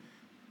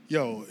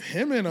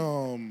 him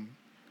and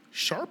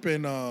Sharp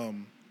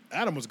and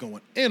Adam was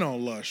going in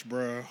on Lush,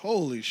 bro.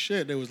 Holy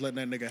shit, they was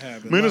letting that nigga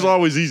have it. Man, it's Like,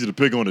 always easy to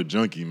pick on a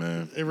junkie,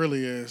 man. it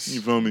really is.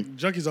 You feel me?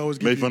 Junkies always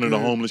give Make you fun of the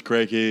good. homeless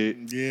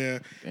crackhead. Yeah,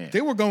 Damn.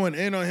 they were going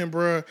in on him,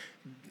 bro.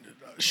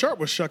 Sharp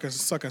was sucking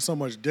so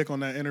much dick on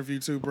that interview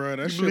too, bro.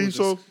 That shit believe was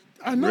just, so?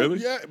 I know, Really?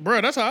 yeah,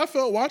 bro. That's how I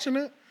felt watching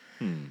it.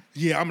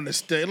 Yeah, I'm gonna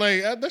stay.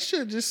 Like that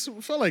shit just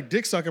felt like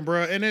dick sucking,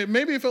 bro. And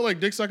maybe it felt like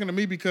dick sucking to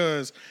me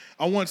because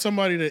I want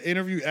somebody to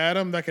interview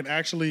Adam that can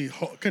actually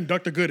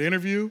conduct a good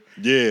interview.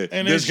 Yeah,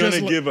 And there's it's gonna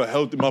just give a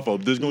healthy. My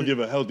fault. There's gonna give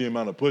a healthy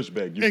amount of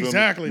pushback. You feel me?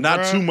 Exactly, Not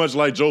bruh. too much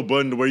like Joe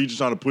Budden, to where you just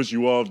trying to push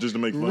you off just to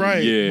make fun. Right.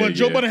 Of you. Yeah, but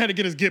Joe yeah. Budden had to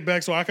get his get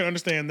back, so I can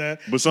understand that.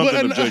 But something a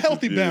objective,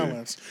 healthy yeah.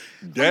 balance.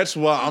 That's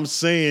why I'm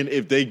saying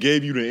if they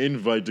gave you the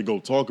invite to go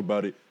talk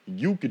about it,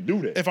 you could do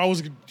that. If I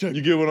was,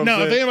 You get what I'm no,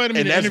 saying? if they invited me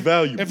And to that's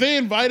valuable. If they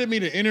invited me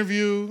to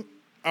interview,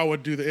 I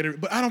would do the interview.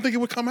 But I don't think it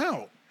would come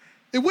out.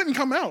 It wouldn't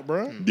come out,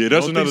 bro. Yeah,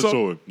 that's Don't another think so?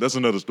 story. That's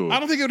another story. I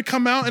don't think it would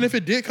come out, and if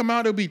it did come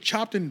out, it would be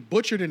chopped and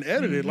butchered and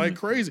edited like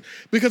crazy.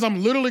 Because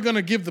I'm literally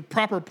gonna give the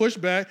proper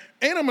pushback,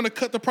 and I'm gonna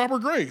cut the proper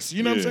grace.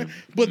 You know what I'm Yeah. saying?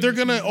 But they're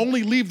gonna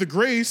only leave the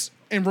grace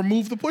and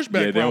remove the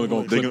pushback. Yeah, they're only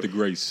probably. gonna clip the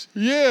grace.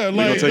 Yeah, They're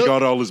like gonna take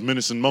all his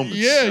menacing moments.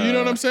 yeah, you know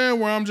what I'm saying?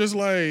 Where I'm just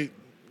like,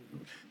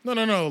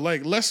 no.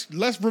 Like let's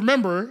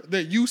remember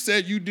that you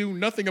said you do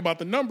nothing about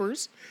the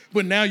numbers,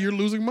 but now you're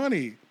losing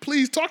money.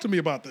 Please talk to me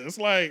about this.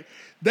 Like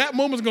that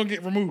moment's gonna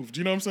get removed.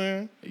 You know what I'm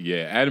saying?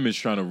 Yeah, Adam is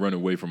trying to run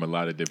away from a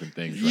lot of different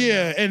things. Right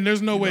Yeah, now. and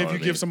there's no way know if what you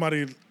I give mean?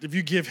 somebody, if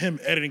you give him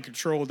editing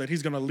control, that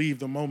he's gonna leave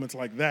the moments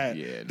like that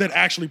Yeah, that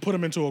actually put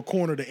him into a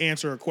corner to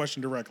answer a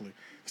question directly.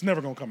 It's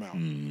never gonna come out.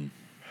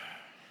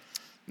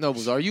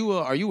 Nobles, are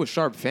you a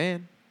Sharp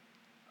fan?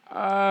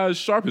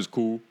 Sharp is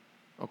cool.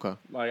 Okay.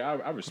 Like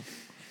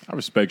I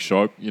respect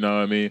Sharp. You know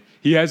what I mean?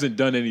 He hasn't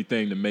done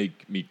anything to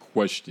make me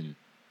question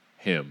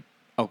him.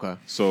 Okay.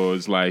 So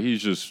it's like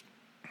he's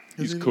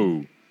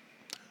cool.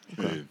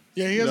 Yeah.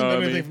 Yeah, he hasn't You know done what I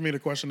anything mean? for me to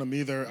question him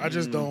either. I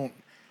just don't.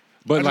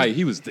 But like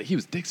he was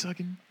dick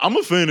sucking. I'm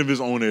a fan of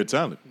his on air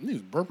talent. He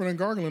was burping and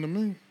gargling to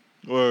me.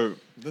 Or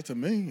That to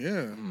me,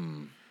 yeah.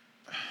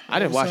 I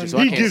didn't watch it, so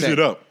He I he can't gives say. it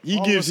up. He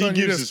All of a gives sudden,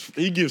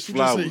 he gives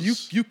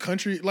flowers. You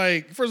country,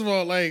 like, first of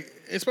all, like,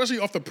 especially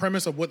off the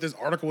premise of what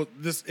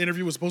this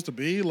interview was supposed to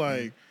be,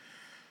 like,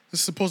 this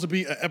is supposed to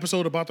be an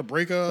episode about the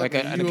breakup. Like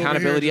and an you over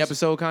accountability here just-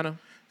 episode, kind of.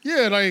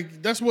 Yeah,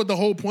 like, that's what the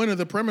whole point of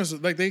the premise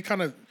is. Like, they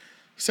kind of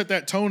set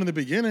that tone in the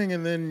beginning,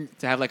 and then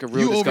To have like a real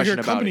you over here discussion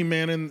about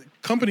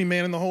company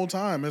man the whole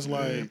time. It's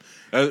like,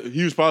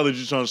 He was probably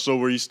just trying to show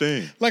where he's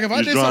staying. like if I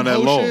He's did drawing some that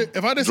whole line. shit,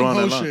 if I did Drawing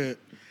some that whole line. shit,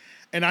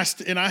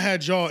 and I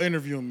had y'all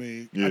interviewing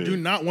me, I Yeah. do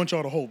not want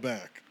y'all to hold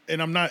back,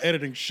 and I'm not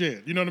editing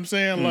shit. You know what I'm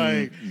saying?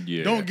 Like,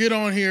 yeah. don't get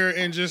on here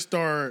and just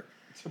start.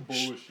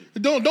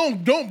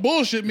 Don't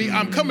bullshit me.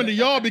 I'm coming to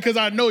y'all because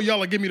I know y'all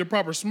will give me the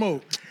proper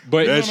smoke.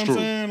 But know That's what I'm true.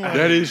 saying? Like-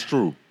 That is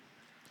true.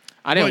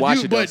 I didn't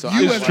watch it though, so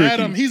you I as tricky.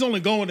 Adam, he's only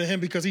going to him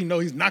because he know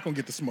he's not gonna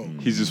get the smoke.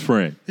 he's his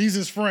friend. He's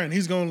his friend.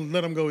 He's gonna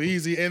let him go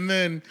easy, and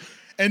then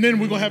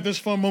we're gonna have this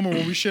fun moment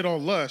where we shit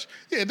on Lush.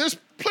 Yeah, there's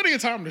plenty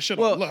of time to shit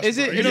Well, on Lush. is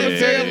it- bro. You is know it- what I'm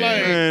saying?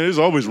 Like, Man, there's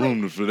always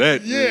room for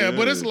that. yeah,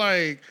 but it's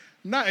like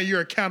not in your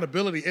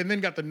accountability, and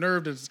then got the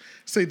nerve to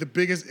say the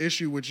biggest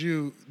issue with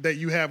you that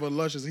you have with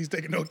Lush is he's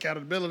taking no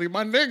accountability.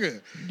 My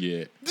nigga,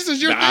 Yeah. this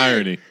is your The thing.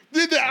 irony.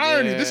 The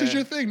irony. Yeah. This is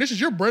your thing. This is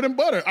your bread and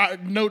butter.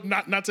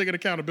 Not taking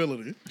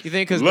accountability. You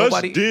think because Lush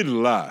nobody did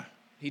lie.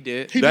 he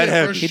did. He That did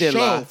happened. for He did show.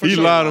 lie. For He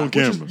show. lied on Which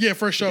is- camera. yeah,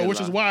 for sure. did Which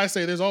is lie. why I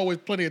say there's always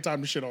plenty of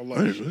time to shit on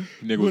Lush.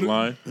 Nigga was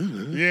lying.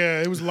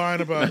 Yeah, he was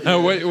lying about.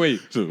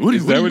 wait. So, what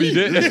Is that what he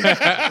did?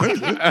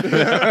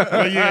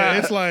 But yeah,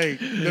 it's like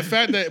the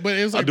fact that, but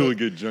it's I like do a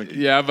good junkie.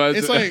 Yeah, but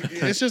it's like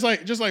it's just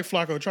like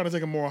Flakko trying to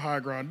take a moral high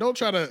ground. Don't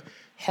try to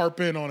harp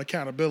in on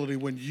accountability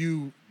when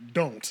you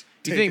don't.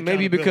 You take think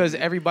maybe because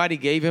accountability. everybody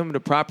gave him the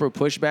proper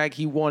pushback,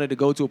 he wanted to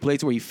go to a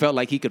place where he felt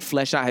like he could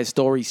flesh out his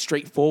story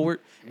straightforward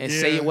and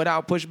say Yeah. it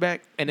without pushback,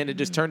 and then it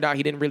just turned out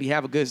he didn't really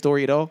have a good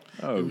story at all?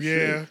 oh,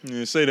 yeah.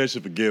 Yeah, say that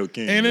shit for Gail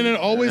King. And then it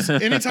always,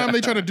 anytime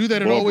they try to do that,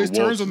 it Barbara always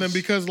turns on them Walters.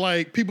 because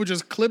like people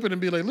just clip it and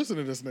be like, "Listen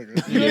to this nigga."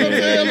 You know what I'm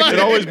saying? Like, It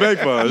always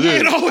backfires.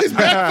 it Yeah. always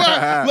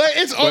backfires.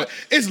 Like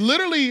it's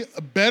literally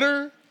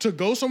better to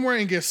go somewhere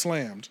and get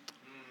slammed.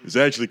 It's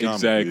actually common.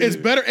 Exactly. It's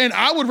better, and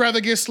I would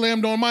rather get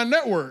slammed on my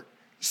network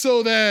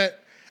so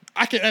that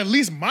I can at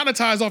least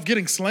monetize off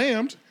getting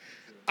slammed.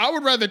 I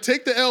would rather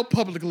take the L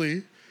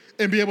publicly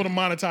and be able to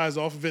monetize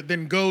off of it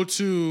than go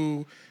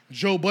to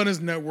Joe Budden's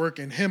network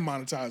and him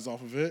monetize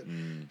off of it.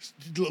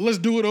 Let's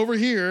do it over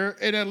here,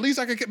 and at least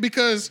I can,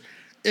 because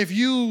if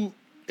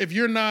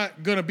you're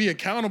not gonna be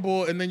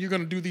accountable and then you're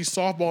gonna do these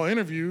softball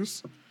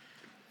interviews,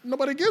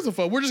 nobody gives a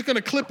fuck. We're just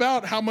gonna clip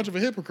out how much of a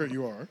hypocrite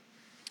you are.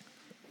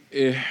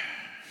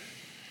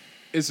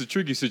 It's a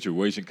tricky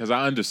situation because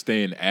I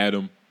understand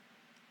Adam,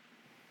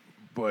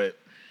 but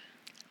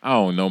I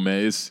don't know,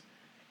 man.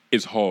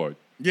 It's hard.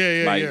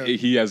 Yeah, like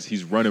yeah.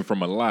 he's running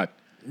from a lot,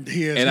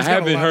 He is. and I He's got a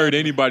haven't lot heard of-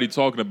 anybody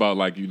talking about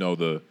like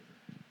the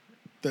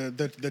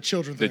the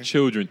children the thing.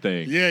 children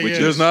thing. Yeah, which yeah.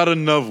 There's not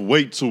enough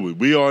weight to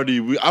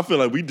it. I feel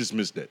like we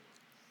dismissed that.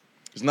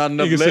 There's not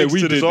enough Nigga said legs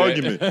we to this did that.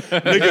 argument.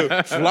 Nigga,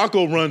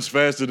 Flakko runs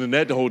faster than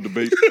that whole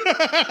debate.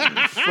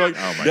 Fuck,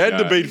 my that God.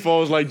 debate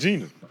falls like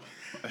Gina.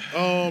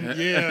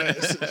 Yeah,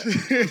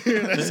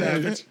 that's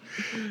savage.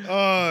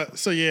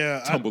 So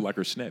yeah, tumble like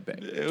her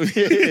snapback.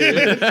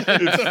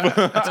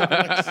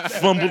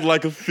 Fumbled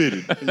like a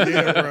fitted.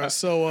 yeah, bro.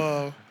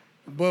 So,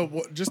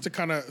 just to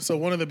kind of, so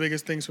one of the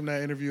biggest things from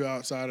that interview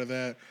outside of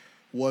that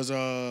was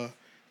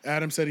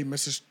Adam said he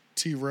misses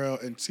T-Rail,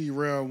 and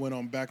T-Rail went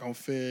on back on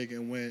Fig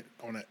and went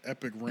on an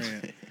epic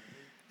rant,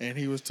 and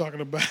he was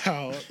talking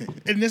about,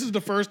 and this is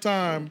the first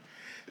time.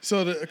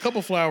 So a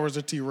couple flowers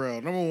to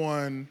T-Rail. Number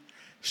one,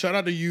 shout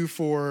out to you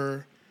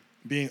for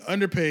being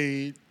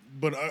underpaid,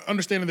 but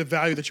understanding the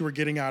value that you were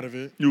getting out of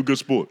it, You a good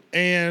sport.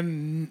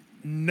 and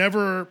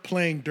never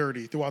playing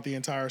dirty throughout the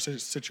entire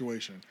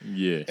situation.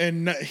 Yeah.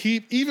 And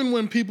he, even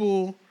when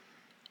people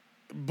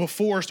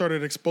before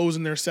started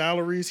exposing their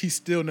salaries, he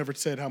still never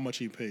said how much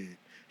he paid.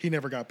 He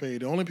never got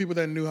paid. The only people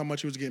that knew how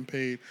much he was getting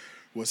paid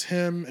was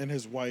him and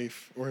his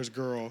wife or his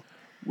girl.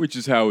 Which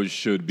is how it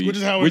should be. Which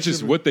is how it should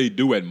be. what they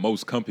do at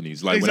most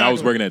companies. Like when I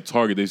was Exactly. working at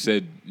Target, they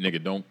said,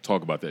 "Nigga, don't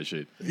talk about that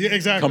shit." Yeah,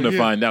 exactly. Come to yeah.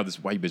 find out, this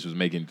white bitch was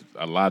making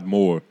a lot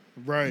more.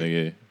 Right.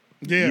 Nigga,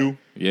 Yeah. You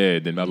yeah,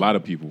 than a lot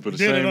of people. for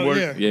the Yeah, same no, work.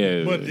 yeah.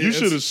 Yeah. But You it's-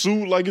 should have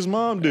sued like his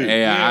mom did.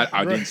 Hey, Yeah, I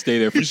right. didn't stay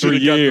there for You should 3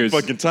 have got the years.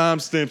 fucking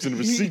timestamps and the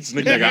receipts,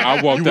 nigga. Nigga,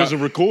 I walked You out.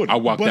 wasn't recording. I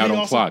walked But out he on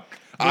also- clock.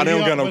 I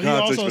don't got no But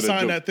context he also for that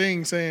signed joke. that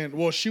thing saying,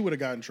 well, she would have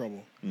got in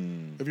trouble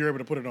if you're able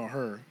to put it on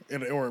her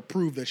or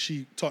prove that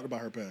she talked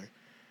about her pay.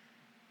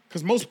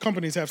 because most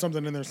companies have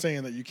something in there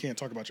saying that you can't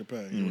talk about your pay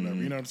or whatever.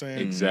 You know what I'm saying?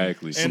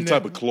 Exactly. Some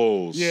type of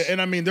clause. Yeah,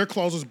 and I mean their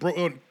clause was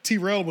broke.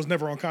 T-Rail was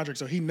never on contract,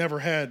 so he never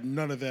had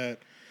none of that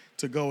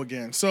to go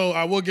again. So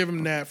I will give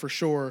him that for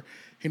sure.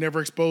 He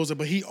never exposed it,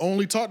 but he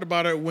only talked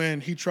about it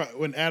when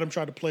Adam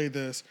tried to play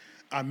this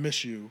 "I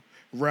Miss You"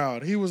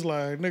 route. He was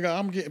like, "Nigga,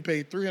 I'm getting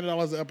paid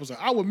 $300 an episode.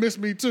 I would miss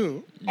me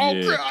too." Oh,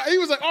 Yeah. he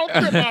was like, "Oh,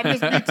 crap, I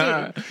miss me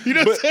too." You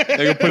know what I'm saying?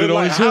 They gonna put it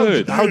on his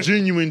hood. How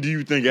genuine do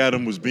you think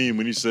Adam was being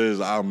when he says,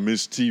 "I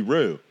miss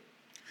T-Rail"?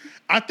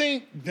 I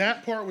think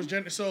that part was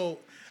so.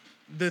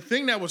 The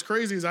thing that was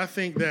crazy is I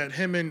think that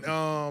him and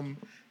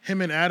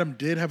Adam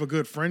did have a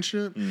good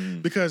friendship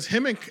because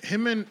him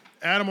and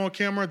Adam on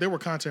camera, they were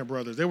content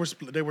brothers. They were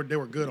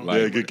good on Yeah,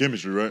 camera. good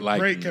chemistry, right? Like,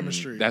 Great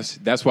chemistry.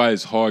 That's why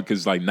it's hard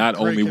because like not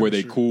Great only were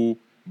they chemistry. cool,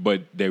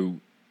 but they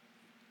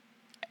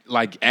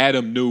like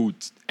Adam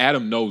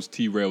knows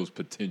T-Rail's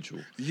potential.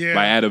 Yeah.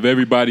 Like out of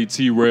everybody,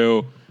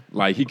 T-Rail,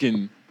 like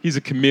he's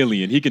a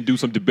chameleon. He can do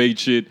some debate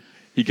shit.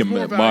 He can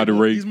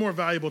moderate. He's more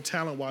valuable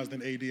talent wise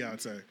than AD,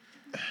 I'd say.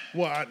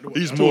 Well,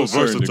 He's I- more a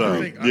certain versatile.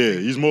 degree. I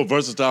think- He's more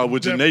versatile,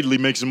 which innately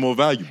makes him more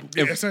valuable.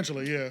 Yeah,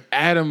 essentially, yeah.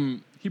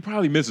 Adam, he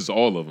probably misses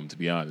all of them, to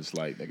be honest.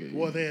 Like, nigga,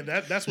 Well, then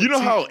that's what You know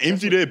how that's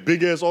empty what- that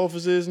big ass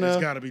office is now?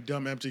 It's got to be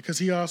dumb empty because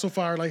he also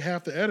fired like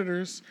half the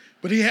editors,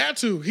 but he had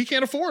to. He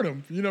can't afford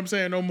them. You know what I'm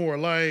saying? No more.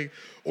 Like,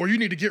 or you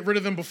need to get rid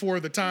of them before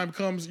the time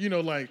comes. You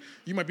know, like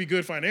you might be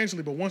good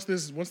financially, but once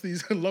these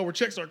lower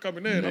checks start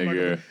coming in,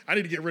 Nigga. I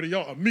need to get rid of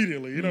y'all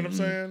immediately. You know what I'm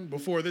saying?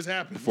 Before this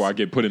happens. before I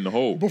get put in the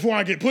hole. Before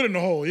I get put in the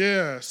hole.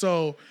 Yeah.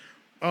 So,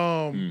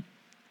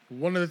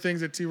 one of the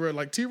things that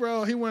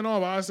T-Rail, he went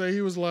off. I say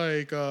he was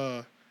like,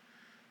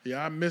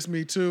 yeah, I miss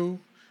me too.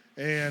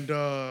 And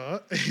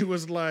he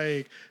was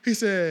like, he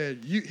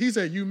said,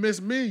 you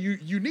miss me,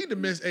 you need to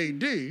miss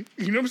AD. You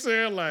know what I'm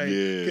saying? Like,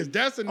 Yeah. because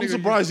that's the nigga. I'm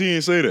surprised he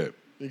didn't say that.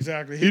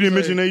 Exactly. He didn't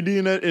was mention like, AD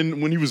in that, and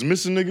when he was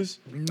missing niggas.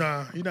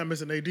 Nah, he's not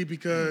missing AD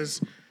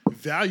because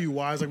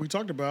value-wise, like we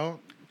talked about,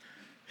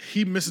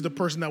 he misses the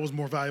person that was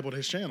more valuable to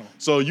his channel.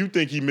 So you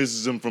think he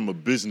misses him from a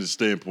business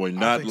standpoint,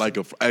 not think like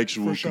so. a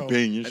actual For sure.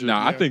 companionship?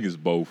 Nah, I think it's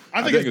both.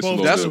 I think it's both. a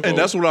little That's bit of and both.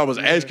 that's what I was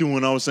asking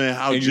when I was saying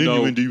how And you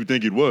genuine know, do you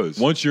think it was?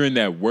 Once you're in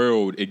that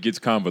world, it gets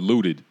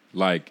convoluted.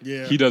 Like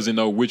Yeah. he doesn't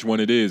know which one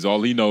it is.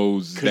 All he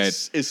knows is that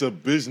 'Cause it's a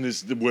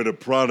business where the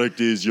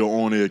product is your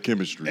on-air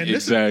chemistry. And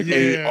this is-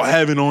 Exactly. yeah.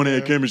 Having on-air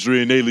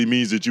chemistry innately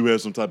means that you have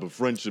some type of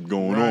friendship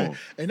going on.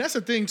 And that's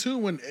the thing too.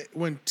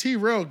 When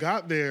T-Rail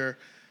got there,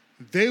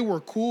 they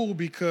were cool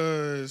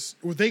because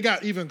they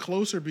got even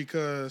closer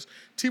because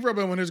T-Rail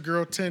been with his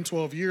girl 10,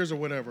 12 years or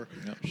whatever,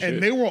 shit.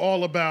 and they were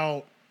all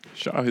about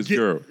shout out his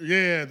girl.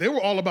 Yeah, they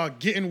were all about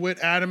getting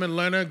with Adam and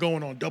Lena,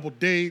 going on double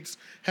dates,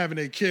 having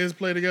their kids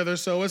play together.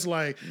 So it's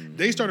like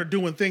they started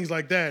doing things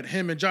like that.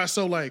 Him and Josh.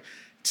 So like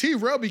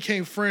T-Rail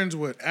became friends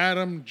with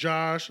Adam,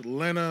 Josh,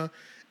 Lena,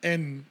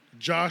 and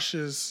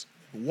Josh's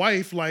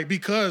wife, like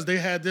because they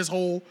had this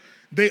whole.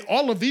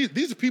 All of these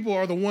people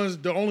are the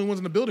only ones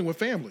in the building with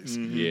families.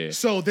 Yeah.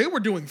 So they were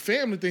doing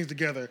family things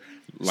together.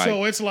 Like-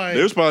 so it's like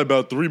There was probably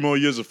about 3 more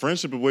years of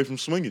friendship away from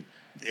swinging.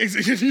 you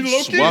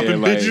low-key, Swapping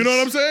bitches. you know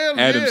what I'm saying?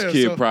 Adam's Yeah,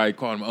 kid so- probably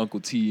called him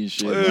Uncle T and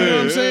shit. You know what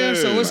I'm saying?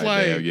 So it's Like,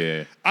 like, damn,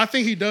 yeah. I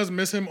think he does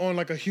miss him on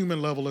like a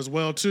human level as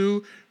well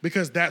too,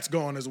 because that's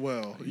gone as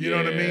well. You know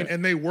what I Yeah. mean?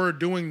 And they were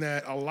doing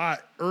that a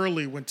lot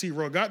early when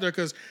T-Rail got there,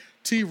 because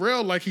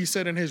T-Rail, like he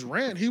said in his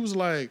rant, he was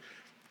like,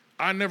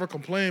 I never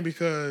complained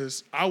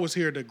because I was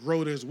here to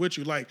grow this with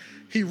you. Like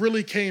he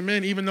really came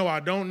in, even though I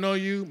don't know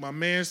you, my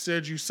man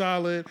said you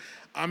solid.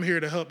 I'm here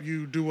to help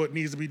you do what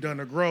needs to be done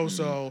to grow.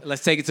 So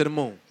Let's take it to the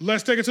moon.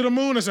 let's take it to the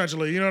moon,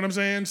 essentially. You know what I'm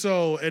saying?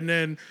 So,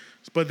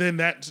 but then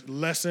that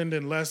lessened,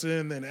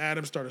 and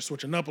Adam started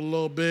switching up a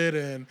little bit,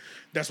 and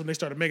that's when they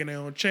started making their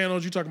own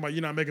channels. You talking about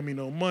you're not making me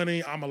no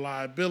money, I'm a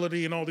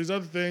liability, and all these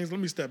other things.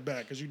 Let me step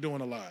back because you're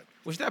doing a lot.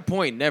 Which that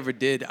point I never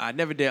did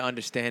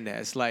understand that.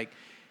 It's like,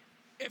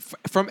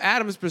 from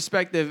Adam's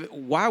perspective,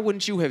 why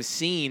wouldn't you have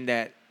seen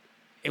that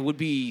it would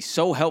be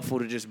so helpful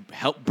to just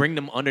help bring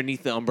them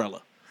underneath the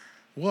umbrella?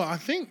 Well, I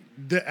think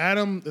the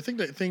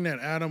thing that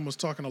Adam was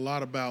talking a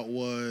lot about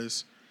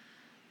was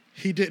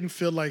he didn't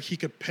feel like he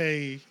could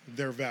pay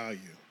their value.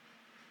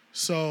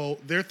 So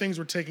their things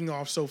were taking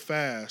off so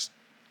fast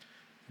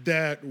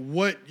that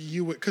what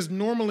you would, because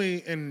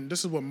normally, and this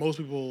is what most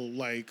people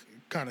like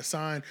kind of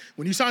sign,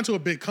 when you sign to a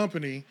big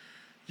company,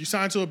 you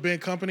sign to a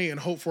big company and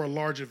hope for a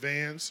large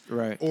advance,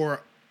 Right.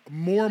 or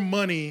more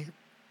money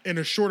in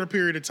a shorter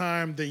period of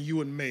time than you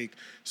would make.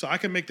 So I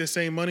can make the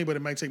same money, but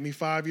it might take me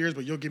 5 years,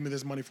 but you'll give me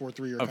this money for a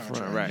 3-year Upfront,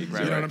 contract. right, You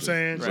right, know what I'm right.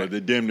 saying? So they're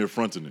damn near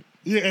fronting it.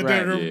 Yeah, and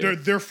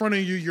Right, they're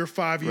fronting you your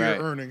 5-year Right.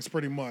 earnings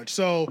pretty much.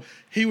 So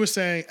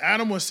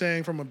Adam was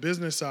saying from a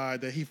business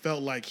side that he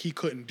felt like he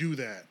couldn't do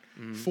that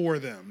for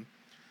them,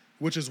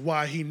 which is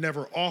why he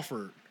never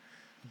offered.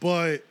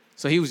 But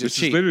So he was just This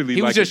cheap. is literally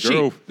He was like just a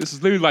girl. cheap. This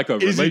is literally like a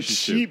Is it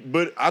relationship. cheap?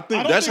 But I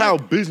think don't that's think how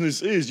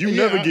business is. You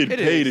Yeah, never get it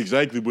paid is.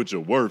 exactly what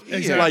you're worth.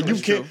 Exactly. Like you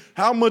It's can't. true.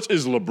 How much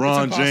is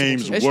LeBron impossible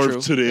James to. It's worth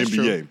true. to the That's NBA?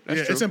 true. That's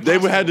Yeah, true. it's They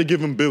impossible. would have to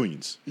give him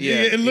billions. Yeah,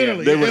 Yeah, it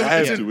literally. They would it-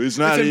 have it's- to. It's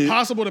not-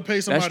 impossible to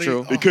pay somebody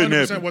true. It couldn't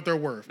 100% happen. what they're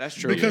worth. That's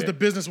true. Because Yeah. the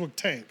business would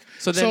tank.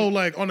 So So, then-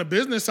 like on the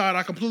business side,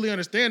 I completely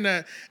understand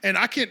that, and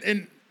I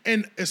can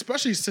and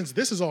especially since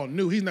this is all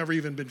new, he's never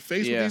even been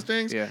faced with Yeah, these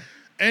things. yeah.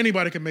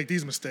 Anybody can make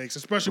these mistakes,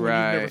 especially when you've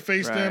never Right,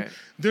 faced them. right.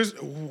 There's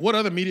what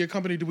other media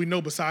company do we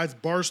know besides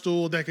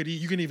Barstool that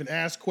you can even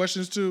ask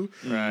questions to?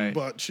 Right.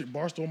 But shit,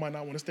 Barstool might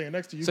not want to stand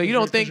next to you. So you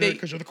don't think they-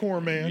 because you're the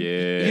corn man?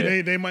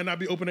 Yeah. They might not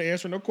be open to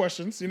answering no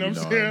questions. You know what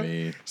I'm You know saying? what I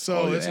mean? So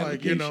All the it's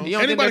like You don't think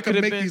anybody there can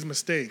could've make been- these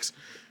mistakes.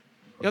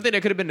 You don't think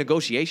there could have been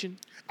negotiation?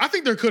 I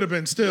think there could have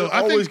been still. There I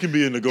think always can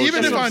be a negotiation.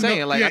 Even if That's what I I'm know,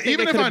 saying. Like, I think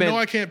even there if I could've know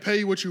been- I can't pay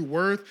you what you're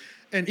worth,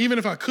 and even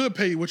if I could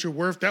pay you what you're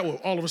worth, that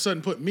will all of a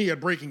sudden put me at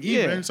breaking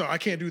even. Yeah. So I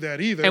can't do that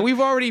either. And we've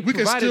already We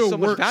can provided still so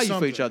much work value for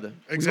something. each other.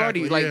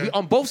 Exactly, We've already, yeah.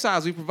 on both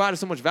sides, we provided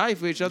so much value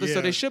for each other, so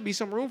Yeah. there should be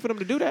some room for them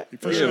to do that.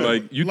 For Yeah, sure.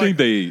 like you Like,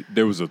 think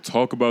there was a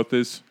talk about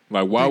this?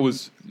 Like why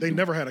was they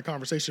never had a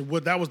conversation?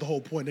 Well, that was the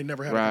whole point. They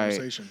never had Right. a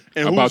conversation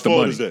And About whose the fault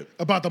money. is that?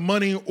 about the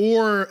money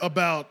or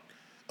about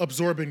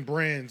absorbing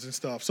brands and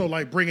stuff. So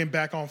like bringing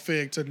back on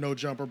Fig to No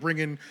Jumper,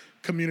 bringing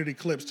community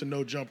clips to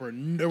No Jumper.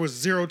 There was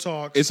zero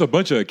talks. it's a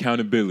bunch of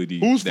accountability?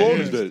 Whose fault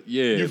is. is that?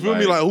 Yeah, You feel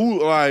me? Like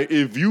who? Like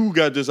if you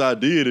got this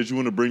idea that you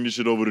want to bring this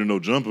shit over to No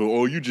Jumper,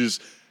 or you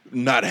just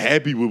not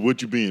happy with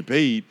what you're being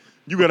paid,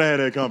 you gotta have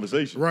that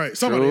conversation. right.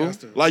 Somebody True. has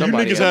to. Like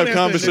Somebody you niggas has have to.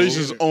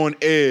 conversations on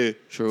air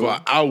True. for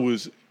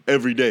hours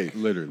every day.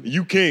 Literally.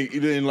 You can't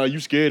and like you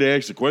scared to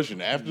ask the question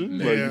after.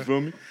 Like Yeah. you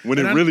feel me? When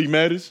And it I- really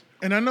matters.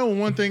 And I know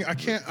one thing. I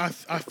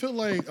feel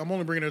like I'm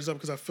only bringing this up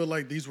because I feel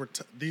like these were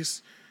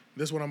this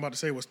what I'm about to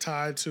say was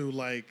tied to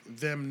like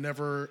them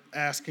never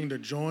asking to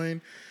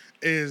join.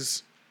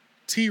 Is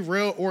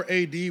T-Rail or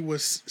AD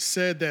was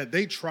said that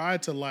they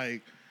tried to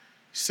like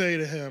say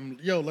to him,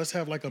 "Yo, let's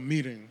have like a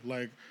meeting,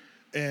 like,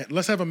 and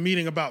let's have a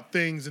meeting about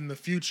things in the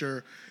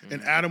future."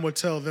 And Adam would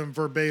tell them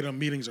verbatim,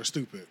 "Meetings are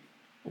stupid."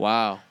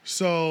 Wow.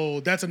 So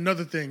that's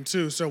another thing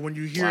too. So when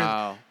you hear,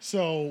 Wow.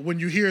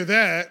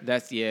 that,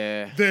 That's,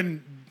 yeah.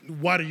 then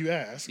why do you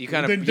ask? You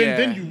kinda- then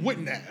yeah. you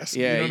wouldn't ask.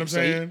 Yeah, You know what I'm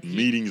so he- saying?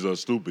 Meetings are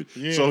stupid.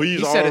 Yeah. So he's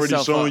He set already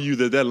himself showing up. you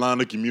that line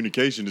of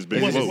communication has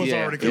been Was- closed. was yeah.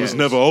 already It was closed.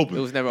 never open.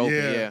 It was never open,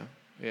 Yeah. yeah.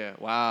 Yeah,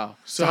 wow.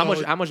 So how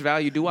So- much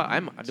value do I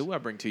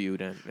bring to you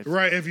then?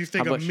 Right. If you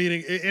think How of much-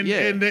 meeting, and Yeah.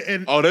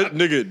 and Oh, that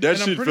nigga, that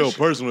and I'm shit pretty felt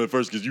sure- personal at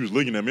first because you was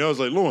looking at me. I was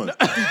like, Lauren,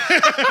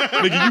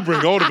 nigga, you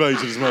bring all the value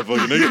to this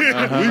motherfucker, nigga.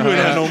 We wouldn't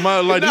have no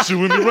mind. Like, this shit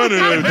wouldn't be running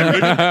and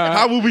everything, nigga.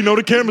 How would we know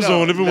the camera's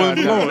on if it wasn't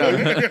for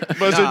Lauren?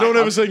 But I said, don't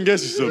ever second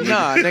guess yourself, nigga.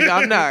 Nah, nigga,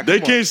 I'm not. They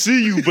Come on. can't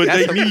see you, but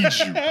they need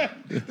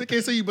you. they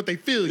can't see you, but they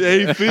feel you.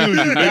 They feel you,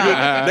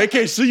 nigga. They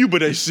can't see you,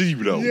 but they see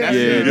you, though. Yeah.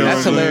 You know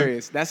That's what I'm saying?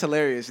 hilarious. That's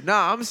hilarious.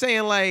 Nah, I'm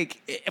saying like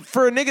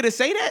for a nigga to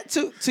say that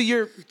to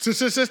your To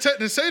say this You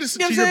know to what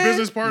your I'm saying?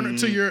 business partner,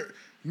 to your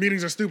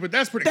meetings are stupid.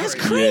 That's pretty. that's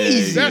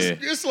crazy. crazy. Yeah.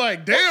 That's it's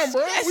like damn,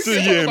 bro. We To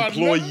can't your talk about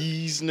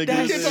employees, nigga.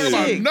 That's nothing. We can't talk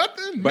about sick.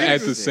 nothing. But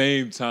at Niggas- the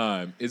same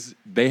time,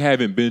 they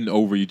haven't been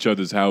over each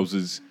other's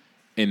houses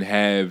and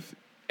have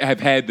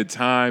had the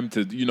time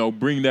to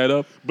bring that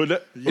up. But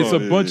that, It's oh,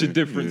 a bunch yeah, of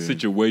different yeah.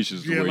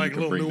 situations yeah, where like you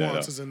can little bring that up.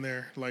 nuances in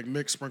there, like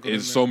mixed sprinkled.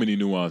 There's in so many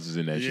nuances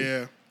in that there. shit.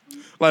 Yeah.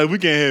 Like, we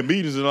can't have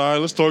meetings and all right,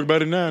 let's talk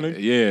about it now, nigga.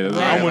 Yeah, Right,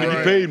 I want to right.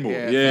 get paid more.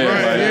 Yeah. Yeah, Right,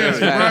 like, yeah,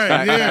 facts,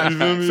 right, yeah. You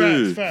feel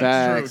me? Facts,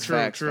 Facts, true,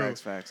 facts, true,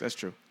 facts, facts. That's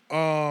true.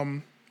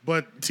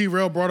 But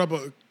T-Rail brought up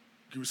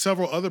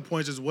several other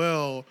points as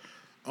well.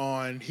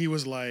 He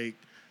was like,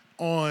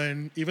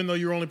 even though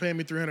you're only paying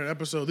me 300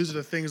 episodes, these are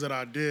the things that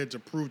I did to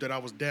prove that I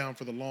was down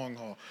for the long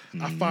haul.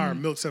 I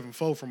fired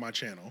Milk74 from my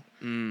channel.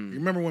 You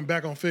remember when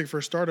Back on Fig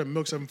first started,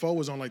 Milk74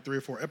 was on like 3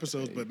 or 4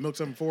 episodes, but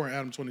Milk74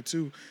 and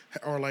Adam22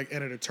 are like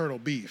in an eternal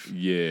beef.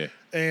 Yeah.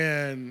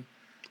 And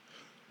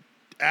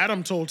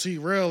Adam told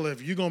T-Rail,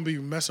 if you're going to be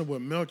messing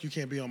with Milk, you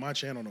can't be on my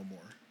channel no more.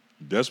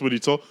 That's what he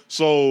told.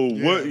 So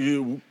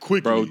quickly,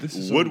 Bro, this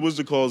is what was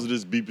the cause of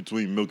this beef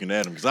between Milk and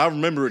Adam? Because I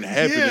remember it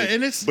happening. Yeah,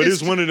 and it's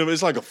one of them.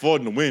 It's like a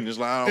fart in the wind. It's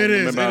like I don't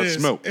remember how it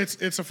smelled.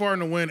 It's a fart in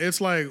the wind.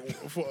 It's like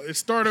it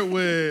started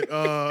with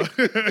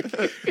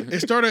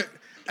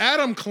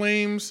Adam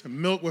claims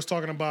Milk was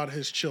talking about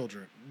his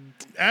children.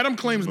 Adam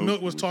claims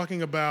Milk was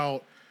talking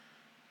about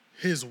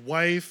his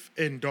wife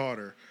and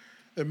daughter.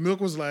 And Milk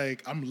was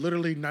like, I'm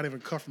literally not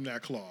even cut from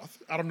that cloth.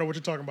 I don't know what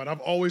you're talking about.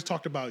 I've always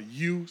talked about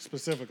you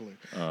specifically.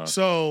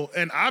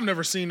 And I've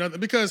never seen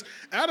nothing because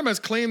Adam has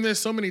claimed this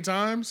so many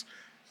times.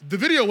 The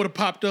video would have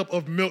popped up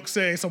of Milk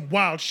saying some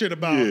wild shit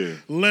about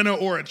Lena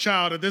or a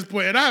child at this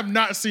point, and I have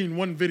not seen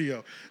one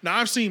video. Now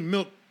I've seen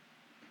Milk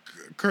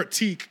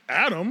critique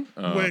Adam,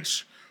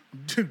 which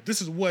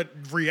this is what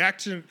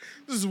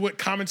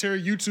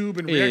commentary YouTube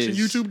and reaction Is.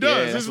 YouTube Yeah, does.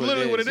 that's This is what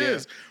it literally what it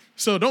is, is.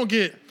 So don't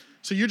get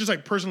So you're just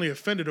like personally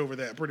offended over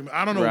that, pretty much.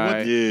 I don't know Right.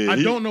 what. Yeah, I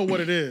he- don't know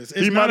what it is.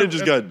 It's He not might have a-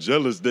 just got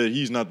jealous that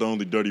he's not the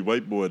only dirty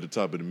white boy at the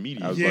top of the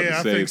media. I was Yeah, about to I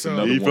say think it's so.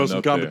 another He one felt some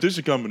up there.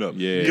 competition coming up.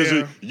 Yeah. Because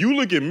Yeah. you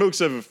look at Milk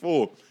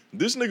 7-4,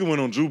 this nigga went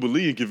on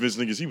Jubilee and convinced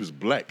niggas he was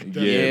black.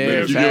 Yeah, Yeah,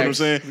 You get what I'm facts.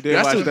 saying? We did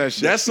watch that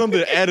shit. That's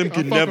something Adam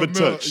can fuck never with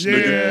Milk. touch. Yeah.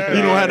 Nigga.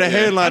 You don't have the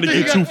headline to I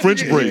think get he two got-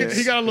 French he- braids.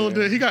 He got a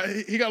little. He got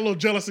a little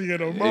jealousy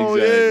in him. Oh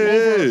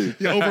Exactly.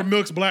 yeah. Over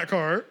Milk's black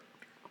card.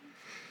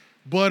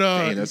 But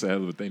Dang, that's a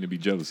hell of a thing to be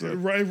jealous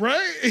of. right.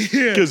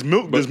 Yeah. Because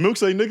does Milk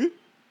say nigga?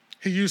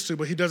 He used to,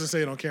 but he doesn't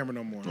say it on camera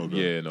no more.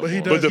 Yeah, no But he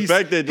more. does. But the he-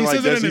 fact that, he like,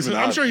 says it that's in his, even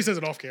I'm odd. sure he says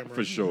it off camera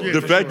For sure. Yeah,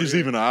 The for fact sure, it's yeah.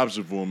 even an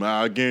option for him,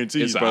 I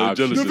guarantee It's he's an probably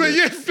option. jealous The of fact, that.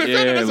 yeah, the fact Yeah,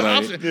 that that's an like-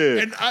 option.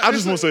 Yeah, And I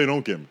just won't say it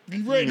on camera.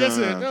 Right, that's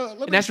it. Nah. No,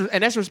 let me-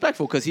 And that's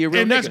respectful because he a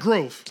real and that's nigga.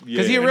 growth.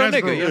 Because he a Yeah. real And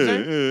that's nigga. You know what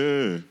I'm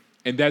saying? Yeah.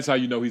 And that's how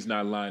you know he's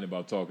not lying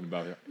about talking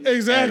about it.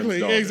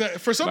 Exactly, exactly.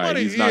 For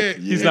somebody, he's not, yeah,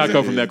 he's yeah, not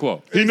come exactly. from that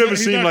cloth. He never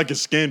He's seemed not- like a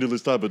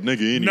scandalous type of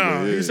nigga anyway.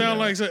 Nah, yeah, he sound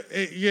yeah.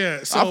 like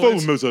yeah. So I fuck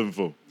it's- with Milk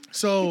 7-4.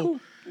 So,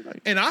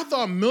 and I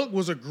thought Milk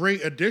was a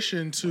great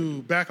addition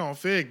to Back on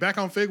Fig. Back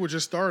on Fig was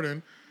just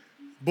starting,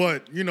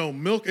 but you know,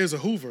 Milk is a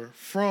Hoover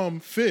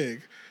from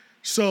Fig,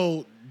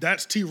 so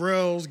that's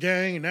T-Rail's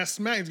gang and that's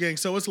Smack's gang.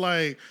 So it's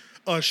like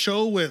a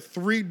show with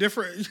three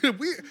different.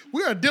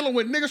 we are dealing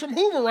with niggas from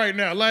Hoover right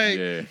now. Like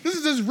Yeah. this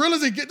is as real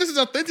as it gets. This is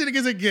authentic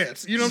as it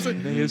gets. You know what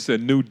I'm saying? It's a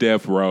new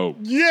death row.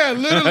 Yeah,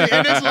 literally,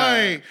 and it's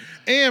like,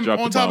 and Drop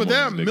on the top bomb of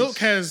that, on these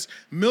niggas.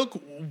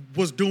 Milk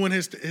was doing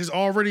has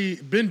already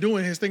been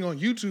doing his thing on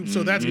YouTube,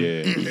 so that's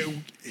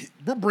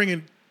we're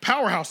bringing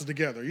powerhouses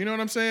together. You know what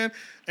I'm saying?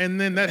 And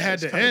then that had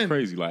It's to kind of end.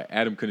 crazy. Like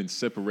Adam couldn't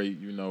separate,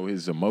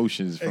 his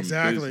emotions from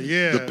Exactly. business.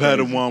 Yeah. The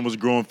Padawan was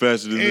growing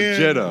faster than the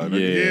And- Jedi.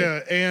 nigga. Yeah. Yeah,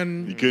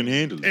 and He couldn't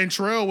handle it. And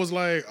Terrell was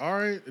like, all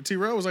right.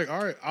 T-Rail was like,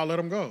 all right, I'll let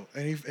him go.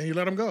 And he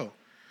let him go.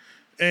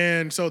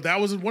 And so that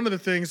was one of the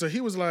things. So he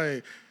was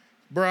like,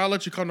 bro, I'll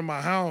let you come to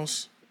my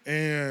house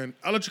and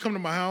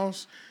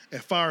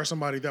fire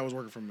somebody that was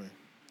working for me.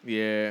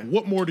 Yeah.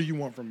 What more do you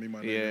want from me, my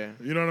nigga?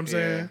 Yeah. You know what I'm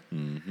saying?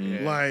 Yeah.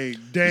 Like,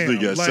 This damn.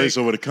 nigga got like, say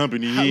so with a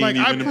company he like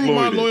ain't I even proved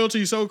my employed.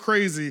 loyalty so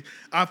crazy.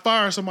 I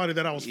fired somebody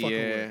that I was fucking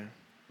Yeah.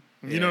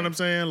 with. You know what I'm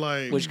saying?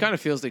 Like, Which kind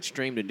of feels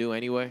extreme to do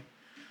anyway.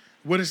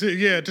 what is it?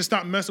 Yeah, to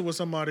stop messing with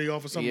somebody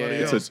off of somebody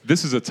Yeah. else.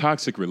 This is a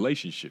toxic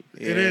relationship.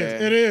 It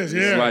is.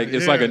 Yeah.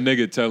 It's like a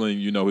nigga telling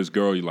his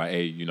girl, you like,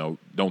 hey,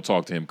 don't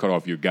talk to him, cut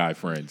off your guy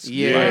friends.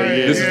 Yeah. Like, Right,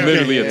 this yeah. is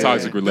literally Yeah. a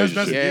toxic That's-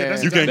 relationship.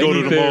 Yeah. You can't They go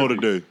to need the mall therapy.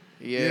 today.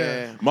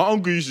 Yeah. My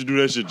uncle used to do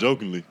that shit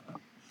jokingly.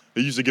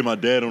 He used to get my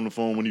dad on the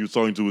phone when he was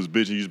talking to his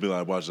bitch. He used to be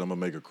like, watch, I'm going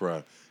to make her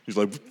cry. He's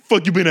like,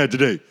 fuck you been at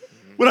today?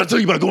 What I tell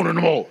you about going to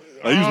the mall?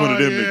 Like, he was one of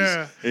them Oh,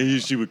 yeah. niggas.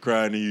 And she would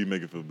cry and he'd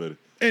make it feel better.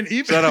 And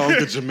even Shout out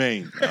Uncle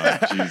Jermaine.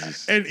 Oh,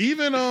 Jesus. and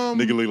even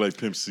Nigga look like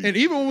Pimp C. and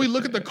even when we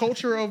look at the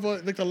culture of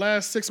like the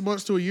last 6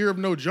 months to a year of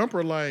No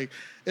Jumper, like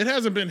it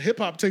hasn't been hip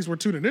hop takes we're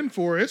tuning in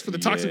for. It's for the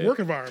toxic Yeah. work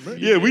environment.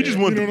 Yeah, we just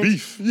want You know the what I'm-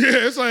 beef.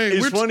 Yeah, it's like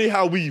It's we're funny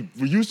how we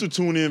used to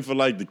tune in for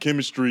like the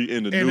chemistry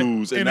and the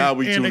news, and now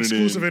we and tune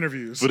exclusive in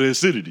interviews. for the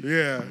acidity.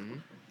 Yeah.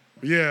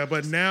 Yeah,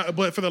 but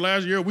for the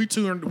last year, we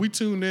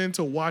tuned in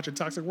to watch a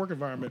toxic work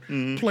environment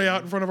play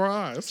out in front of our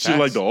eyes. Shit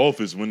like The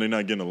Office when they're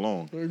not getting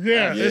along.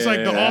 Yeah, it's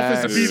like The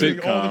Office Facts.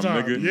 beefing all the Sitcom,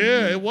 time. nigga.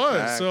 Yeah, it was.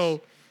 Facts.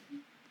 So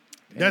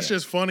that's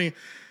just funny.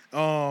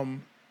 But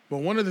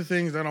one of the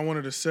things that I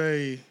wanted to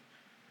say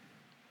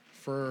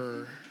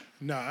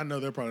I know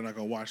they're probably not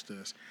gonna watch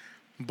this,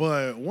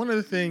 but one of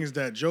the things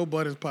that Joe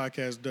Budden's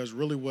podcast does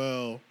really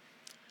well,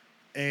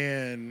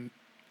 and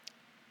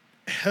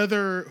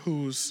Heather,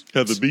 who's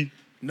B?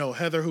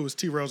 Heather, who's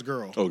T-Rail's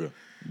girl. Okay.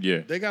 Yeah.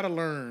 They gotta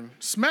learn.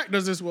 Smack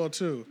does this well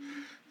too.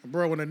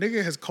 Bro, when a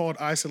nigga has called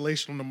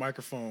isolation on the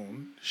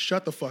microphone,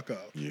 shut the fuck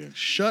up. Yeah.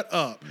 Shut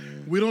up.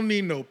 We don't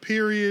need no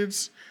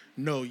periods,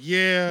 no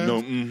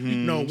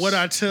no what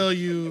I tell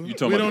you. You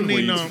talking we about don't the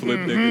need Queens no flip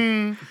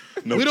nigga?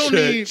 No we don't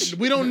checks.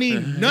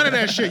 need none of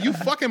that shit. You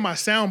fucking my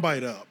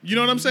soundbite up. You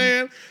know what I'm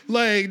saying?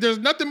 Like, there's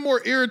nothing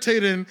more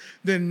irritating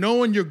than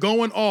knowing you're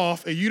going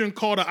off and you didn't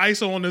call the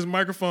ISO on this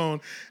microphone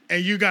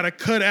and you gotta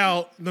cut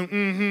out the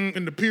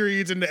and the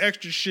periods and the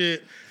extra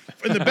shit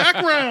in the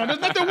background. There's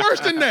nothing worse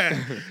than that.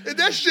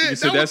 That shit.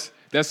 So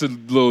that's a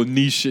little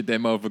niche shit that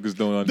motherfuckers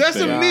don't understand. That's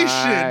some niche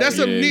shit. That's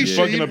some Yeah, niche yeah.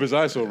 shit. Fucking up his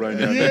ISO right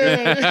now.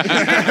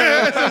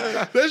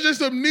 Yeah, that's just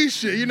some niche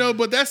shit, you know.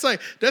 But that's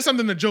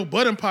something the Joe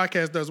Budden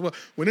podcast does well.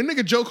 When a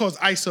nigga Joe calls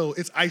ISO,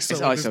 it's ISO. It's in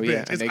this ISO, yeah, bitch.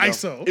 and It's they go.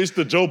 ISO. It's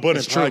the Joe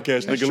Budden true.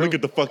 podcast, That's nigga. Look true.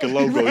 at the fucking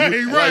logo.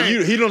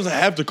 Right. He doesn't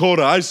have to call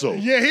the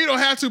ISO. Yeah, he don't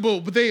have to,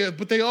 but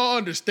they all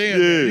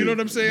understand. Yeah. That, you know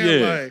what I'm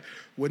saying? Yeah. Like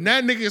when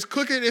that nigga is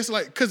cooking, it's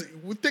like because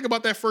we think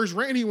about that first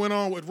rant he went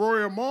on with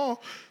Rory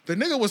Amal. The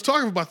nigga was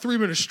talking for about 3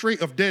 minutes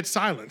straight of dead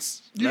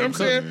silence. You know what I'm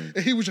saying?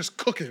 And he was just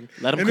cooking.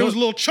 Let him and there was cook.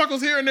 little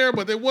chuckles here and there,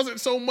 but there wasn't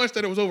so much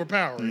that it was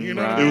overpowering. You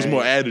know, what I It was mean?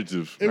 more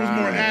additive. It was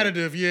more Right.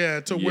 additive, yeah,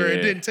 to where it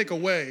Yeah. didn't take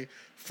away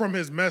from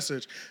his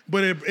message.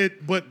 But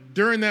but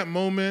during that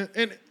moment,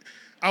 and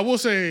I will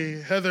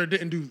say Heather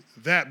didn't do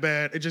that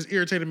bad. It just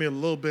irritated me a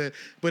little bit,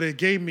 but it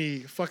gave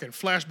me fucking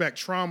flashback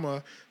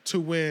trauma to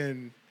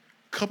when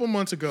couple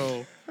months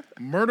ago,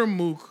 Murder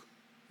Mook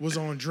was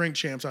on Drink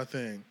Champs, I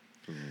think.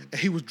 And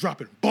he was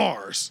dropping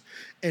bars.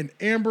 And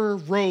Amber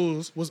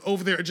Rose was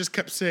over there and just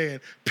kept saying,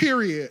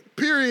 period.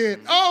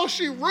 Oh,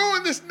 she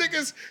ruined this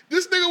nigga's.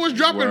 This nigga was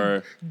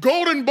dropping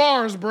golden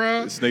bars,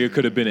 bruh. This nigga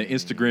could have been an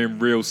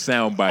Instagram reel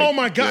soundbite. Oh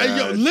my God. Yo,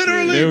 God,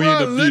 literally, million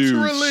bro. views.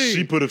 Literally.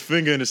 She put a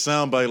finger in the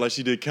soundbite like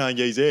she did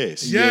Kanye's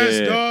ass. Yes,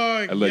 Yeah.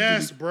 dog. Allegedly.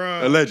 Yes,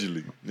 bro.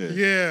 Allegedly. Yeah.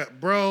 Yeah,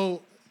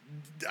 bro.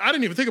 I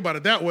didn't even think about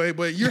it that way,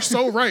 but you're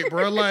so right,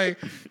 bro. Like,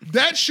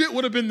 that shit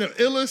would have been the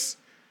illest.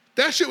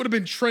 That shit would have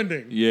been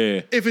trending.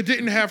 Yeah. If it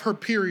didn't have her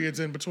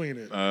periods in between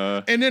it.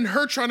 And then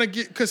her trying to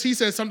get, because he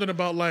said something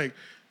about, like,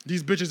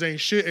 these bitches ain't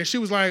shit. And she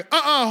was like,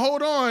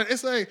 hold on.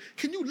 It's like,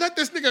 can you let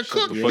this nigga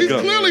cook? fuck He's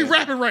up. clearly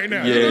rapping right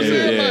now. Yeah, You know what I'm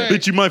saying? yeah. Like,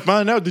 Bitch, you might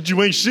find out that you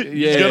ain't shit. You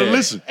Yeah. just gotta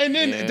listen. and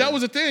then that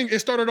was the thing. It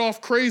started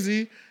off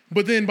crazy,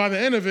 but then by the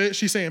end of it,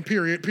 she's saying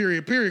period,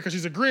 because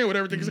she's agreeing with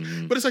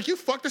everything. But it's like, you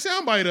fucked the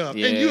soundbite up. And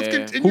Yeah. you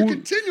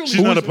continually.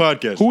 She's not a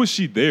podcast. Who was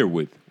she there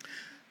with?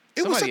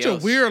 It was Somebody such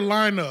else. a weird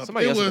lineup.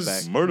 Somebody It else in the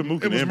was back. Murder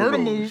Mook It and was Amber Murder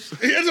Rose. Moves.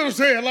 That's what I'm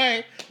saying.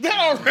 Like,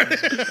 that already.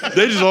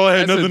 They just all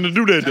had nothing to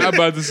do that day. I'm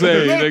about to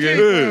say,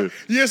 nigga.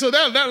 Yeah, so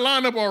that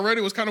lineup already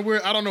was kind of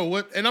weird. I don't know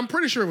what, and I'm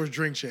pretty sure it was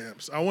Drink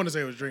Champs. I want to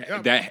say it was Drink.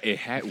 That it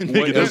had.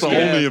 Nigga, that's the only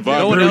No one else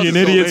environment. Brilliant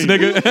idiots,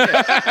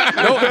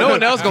 nigga. No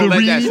one else gonna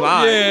let that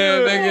slide. Yeah,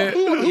 nigga.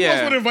 Who else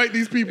Yeah. would invite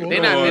these people?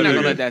 They're not nigga.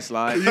 gonna let that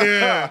slide.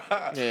 Yeah.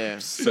 Yeah.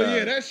 So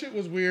yeah, that shit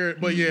was weird.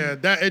 But yeah,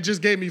 that it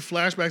just gave me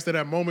flashbacks to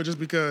that moment just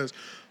because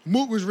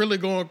Mook was really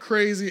going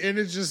crazy and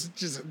it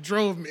just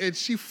drove me. And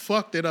she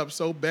fucked it up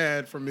so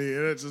bad for me.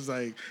 And it's just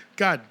like,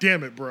 God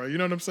damn it, bro. You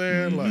know what I'm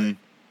saying? Like,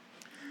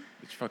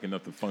 It's fucking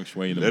up the feng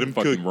shui in Let the him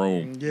fucking cook.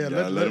 room. yeah,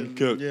 let him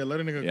cook. Yeah, let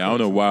a nigga Yeah, I don't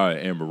know why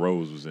Amber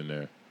Rose was in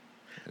there.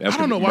 That's I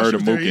don't know why she Murder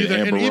was there Mook either.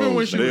 and And Amber even when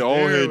Rose. she They was all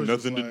there, it had was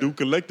nothing just to do like-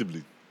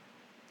 collectively.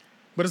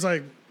 But it's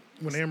like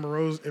when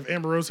if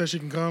Amber Rose says she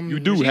can come, You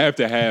do have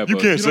to have. You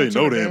a- can't say don't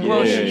no turn to it Amber down.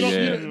 Rose. Yeah, You don't-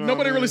 yeah. you-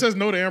 Nobody really says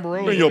no to Amber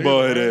Rose. Bring your either,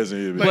 bald head right? ass in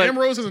here, Like man.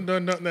 Amber Rose hasn't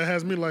done nothing that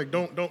has me like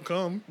don't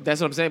come.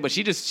 That's what I'm saying. But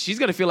she's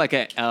gonna feel like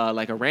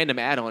a random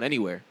add-on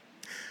anywhere.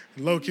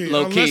 Low key.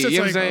 Low Unless key, it's you know what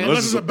like I'm saying?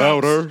 Unless it's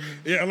about her.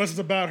 Yeah, unless it's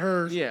about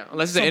her. Yeah,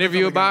 unless it's an Something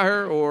interview coming about out.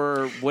 her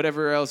or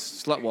whatever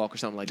else, slut walk or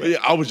something like that. Yeah,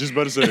 I was just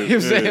about to say that. You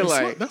know what I'm saying? Yeah.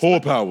 Like,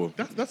 Whore power.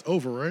 That's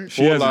over, right?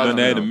 She hasn't Whole done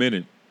that in a lot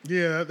minute.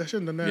 Yeah, that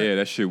shouldn't have done that. Yeah,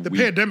 that shit The weak.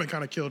 pandemic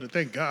kind of killed it.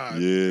 Thank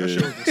God. Yeah. That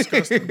shit was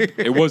disgusting.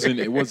 It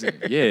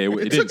wasn't. Yeah,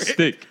 it didn't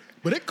stick.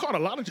 But it caught a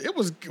lot of. It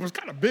was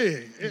kind of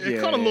big. It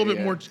caught a Yeah, little bit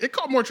yeah. more. It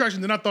caught more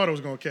traction than I thought it was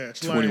gonna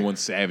catch. Like, 21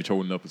 Savage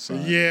holding up a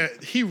sign. Yeah,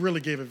 he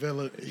really gave it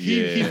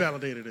he Yeah.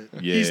 validated it.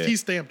 Yeah. He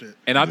stamped it.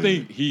 And I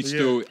think he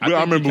still. Yeah. I, Well, I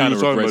think remember he we kind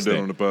was of talking about regrets that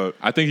on the pod.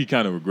 I think he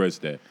kind of regrets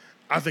that.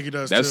 I think he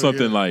does. That's too,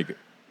 something yeah. like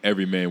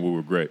every man will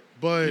regret.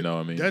 But you know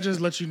what I mean? that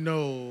just lets you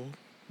know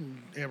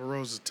Amber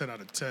Rose is 10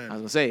 out of 10. I was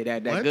gonna say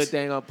that What? good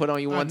thing I'll put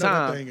on you I one know that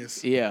time. thing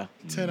is- Yeah.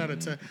 10 out of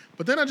 10.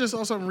 But then I just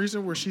saw something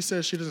recent where she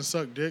says she doesn't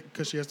suck dick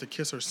because she has to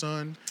kiss her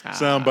son.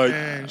 Soundbite.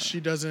 And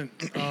she doesn't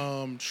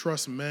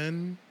trust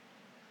men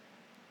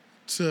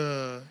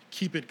to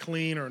keep it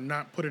clean or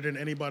not put it in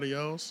anybody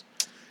else.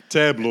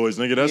 Tabloids,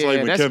 nigga. That's Yeah, like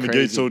when that's Kevin Gates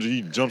crazy. told you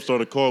he jump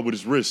started a car with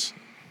his wrist.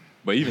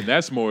 But even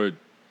that's more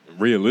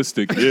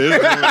realistic. Yeah,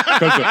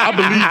 I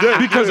believe that.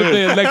 Because of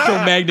the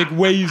electromagnetic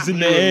waves in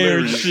the air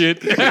and shit.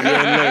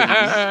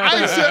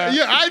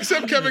 I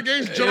accept Kevin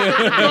Gates jumping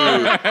in the car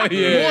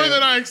more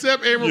than I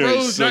accept Amber Yeah,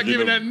 Rose not sucking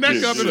giving that them. neck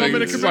Yeah, up if I'm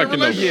in a sucking committed Sucking a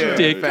relationship.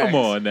 dick. Facts. Come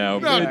on now.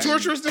 You know how bitch.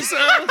 torturous this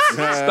sounds?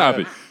 Stop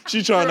it.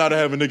 She trying not to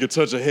have a nigga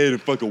touch her head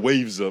and fucking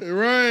waves up.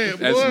 Right.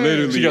 That's boy.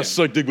 literally- She got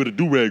sucked dick with a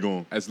do-rag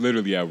on. That's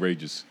literally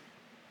outrageous.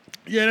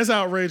 Yeah, that's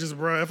outrageous,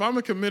 bro. If I'm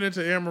committed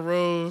to Amber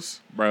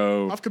Rose,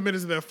 Bro. I've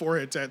committed to that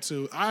forehead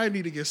tattoo. I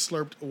need to get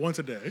slurped once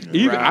a day.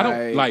 Even I don't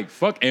Right. like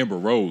fuck Amber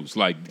Rose.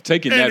 Like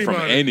taking that from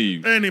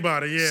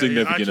anybody, yeah.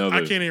 significant I other.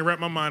 can't even wrap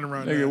my mind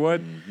around nigga. that.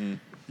 What?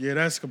 Yeah,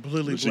 that's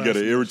completely. She got an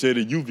blasphemous.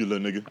 irritated uvula,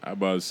 nigga. I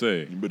about to say.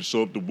 You better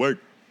show up to work.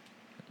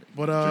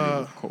 But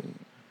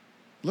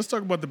let's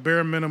talk about the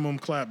bare minimum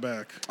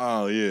clapback.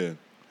 Oh, yeah.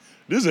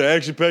 This is an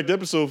action-packed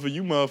episode for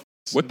you, motherfuckers.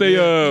 What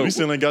they We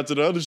still ain't got to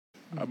the other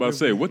I about to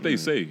say what they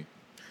say.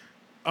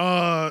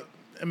 I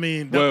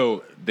mean,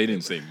 Well, they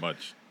didn't say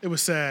much. it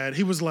was sad.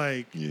 He was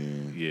like, Yeah.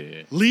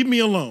 Yeah. "Leave me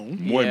alone.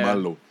 Muy Yeah.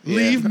 malo.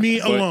 Leave me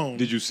But alone."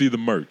 did you see the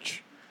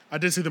merch? I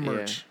did see the Yeah.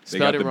 merch. They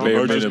Spelled got it the wrong. bare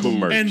Merch is minimum cool.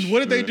 merch. And what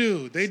did they Yeah.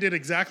 do? They did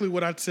exactly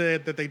what I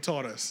said that they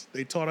taught us.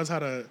 They taught us how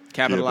to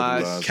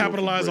Capitalize.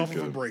 capitalize off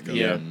of a breakup.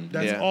 Yeah.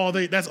 That's Yeah. all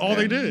they. That's all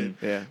they did.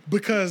 Yeah.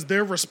 Because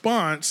their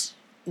response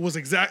was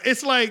exact.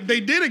 It's like they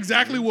did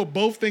exactly what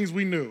both things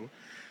we knew.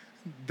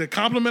 The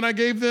compliment I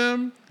gave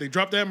them, they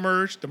dropped that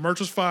merch. The merch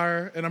was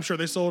fire, and I'm sure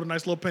they sold a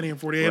nice little penny in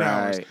 48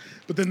 hours. Right.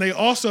 But then they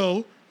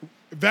also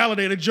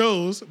validated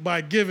Joe's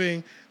by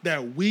giving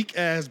that weak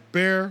ass,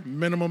 bare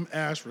minimum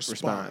ass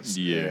response.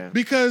 Yeah.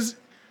 Because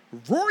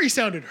Rory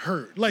sounded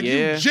hurt. Like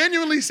Yeah. you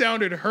genuinely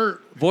sounded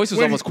hurt. Voice was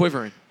when almost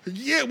quivering.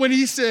 Yeah, when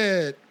he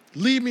said,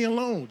 Leave me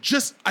alone.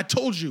 I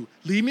told you,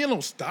 leave me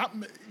alone. Stop.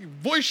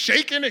 Voice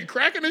shaking and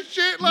cracking and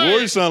shit. Like,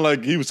 Roy sounded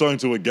like he was talking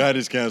to a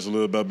guidance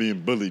counselor about being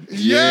bullied.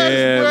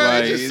 yes, bro.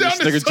 like, It just this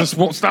sounded nigga so- just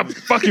won't stop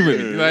fucking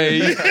with me.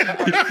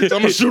 Like, I'm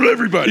gonna shoot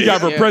everybody. he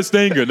got repressed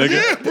anger, nigga.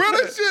 Yeah, bro,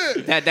 that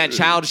shit. That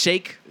child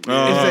shake.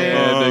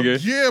 Yeah,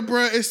 nigga. Yeah,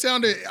 bro. It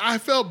sounded. I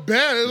felt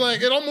bad.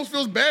 Like it almost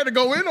feels bad to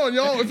go in on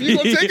y'all if you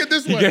gonna take it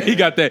this way. He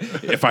got that.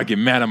 If I get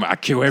mad, I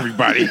kill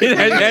everybody.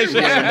 that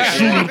shit.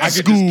 I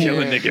could just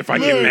kill a nigga if I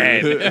get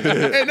mad.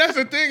 And that's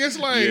the thing. It's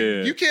like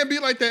Yeah. you can't be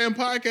like that in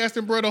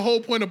podcasting, bro. The whole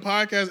point of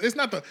podcast, it's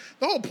not the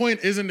whole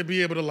point isn't to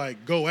be able to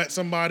like go at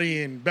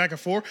somebody and back and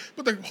forth,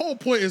 but the whole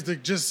point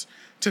is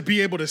to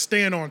be able to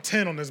stand on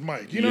 10 on this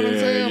mic. You know what I'm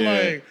saying?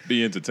 Yeah. Like,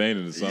 be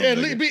entertaining or something. yeah,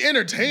 nigga. be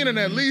entertaining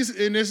at least.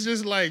 And it's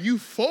just like you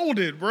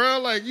folded, bro.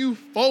 Like you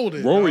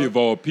folded. Rory dog. of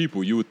all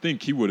people, you would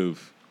think he would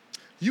have.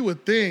 You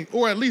would think,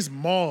 or at least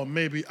Maul,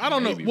 maybe. I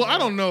don't Maybe know. Well, I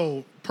Maul. don't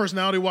know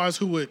personality wise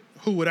who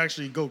would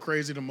actually go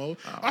crazy the most.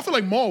 I feel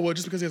like Maul would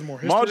just because he has more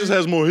history. Maul just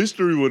has more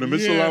history with him.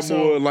 It's a Yeah, lot so-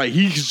 more like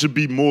he should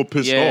be more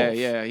pissed off.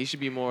 Yeah. He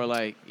should be more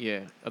like,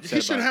 upset.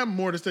 He should about it. have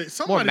more to say. more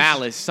Somebody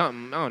malice,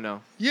 something. I don't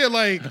know. Yeah,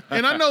 like,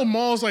 and I know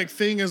Maul's like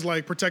thing is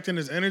like protecting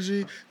his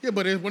energy. Yeah,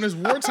 but when it's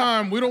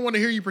wartime, we don't want to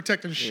hear you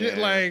protecting shit.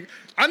 Yeah. Like,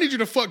 I need you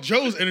to fuck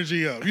Joe's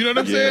energy up. You know what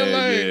I'm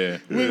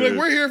saying? Like,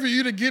 we're here for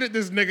you to get at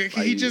this nigga.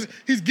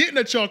 He's getting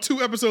at y'all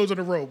 2 episodes in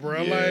a row,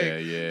 bro.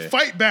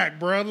 Fight back,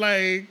 bro.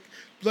 Like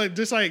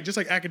just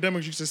like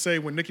academics used to say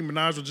when Nicki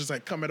Minaj would just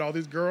like come at all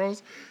these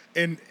girls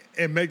and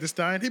Meg Thee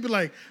Stallion, he'd be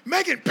like,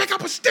 Megan, pick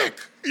up a stick.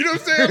 You know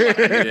what I'm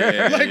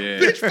saying? Like,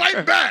 bitch,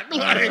 fight back.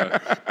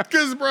 Like,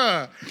 because,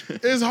 bruh,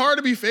 it's hard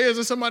to be fans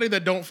of somebody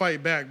that don't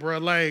fight back,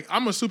 bruh. Like,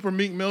 I'm a super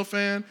Meek Mill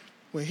fan.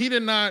 When he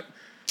did not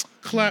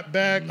clap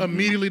back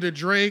immediately to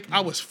Drake,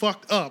 I was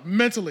fucked up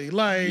mentally.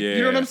 Like, you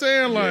know what I'm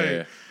saying?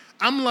 Like,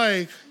 I'm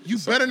like, you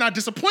better not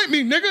disappoint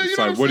me, nigga. You It's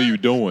know like, what what I'm are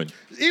you saying? doing?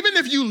 Even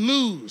if you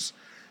lose,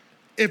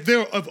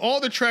 if all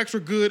the tracks were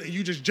good and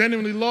you just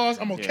genuinely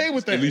lost, I'm okay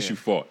with that. At least you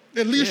fought.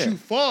 At least you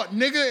fought,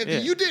 nigga. Yeah.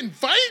 You didn't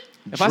fight?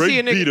 If I see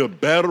a Drake beat nigga, a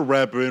battle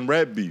rapper in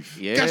rap beef.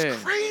 That's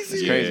crazy.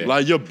 That's crazy.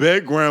 Like your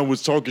background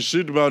was talking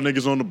shit about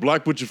niggas on the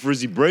block with your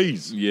frizzy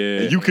braids. Yeah.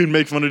 And you couldn't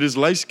make fun of this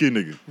light skinned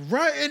nigga.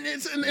 Right,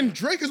 and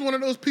Drake is one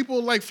of those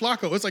people like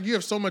Flakko. It's like you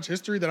have so much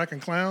history that I can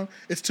clown.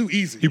 It's too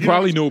easy. He You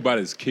probably know? knew about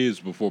his kids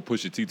before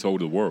Pusha T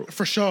told the world.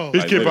 For sure. His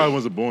Like, kid literally. probably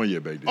wasn't born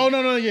yet back then. Oh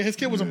no, yeah, his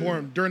kid wasn't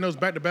born during those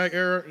back-to-back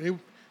era. He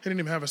didn't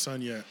even have a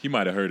son yet. He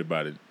might have heard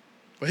about it.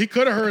 But he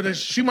could have heard that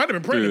she might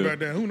have been pregnant Yeah. back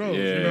then. Who knows?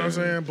 You Yeah. know what I'm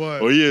saying?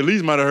 But Oh yeah, at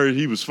least might have heard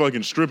he was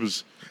fucking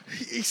strippers.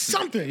 he's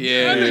something.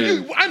 Yeah.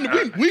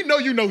 We know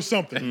you know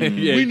something. Yeah,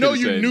 We he know could've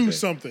you said knew anything.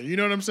 something. You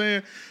know what I'm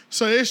saying?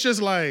 So it's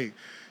just like,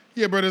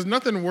 yeah, bro, there's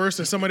nothing worse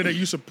than somebody that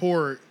you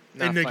support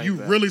Not and that fight you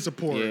back. really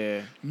support.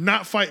 Yeah.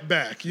 Not fight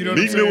back. You know what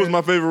I'm Meek saying? Mill was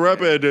my favorite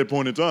rapper at that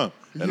point in time.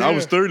 And I Yeah.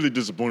 was thoroughly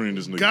disappointed in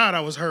this nigga. God, I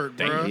was hurt,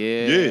 bro.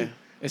 Yeah.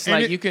 It's And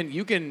like it- you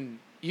can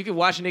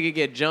watch a nigga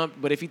get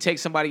jumped, but if he takes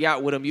somebody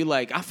out with him, you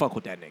like, I fuck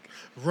with that nigga.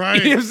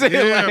 Right. You know what I'm saying?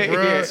 Yeah, Like,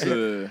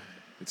 bro. yeah.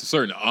 It's a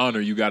certain honor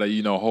you gotta,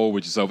 hold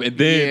with yourself. And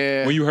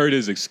then when you heard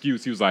his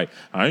excuse, he was like,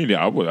 I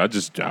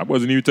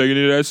wasn't even taking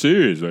it that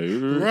serious. Like,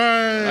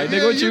 Right. Like, Yeah,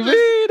 nigga, what you just-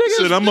 mean? Nigga?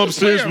 Said I'm you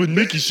upstairs playing, with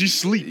Nikki, she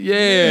sleep.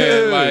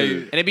 Yeah, like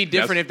And it'd be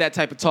different if that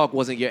type of talk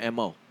wasn't your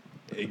MO.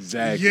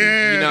 exactly.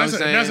 Yeah, You know what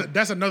that's, I'm a- that's, saying? a-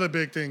 that's another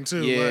big thing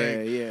too. Yeah,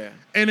 like, yeah.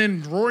 And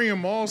in Rory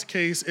and Maul's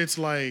case, it's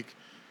like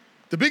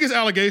the biggest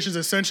allegations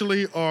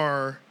essentially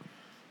are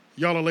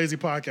y'all are lazy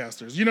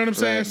podcasters. You know what I'm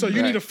saying? Right, So you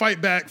right. need to fight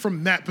back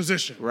from that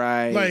position.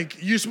 Right. Like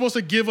you're supposed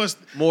to give us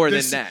More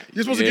this- than that.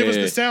 You're supposed to give us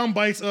Yeah. the sound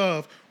bites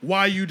of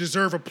why you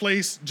deserve a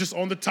place just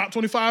on the top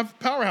 25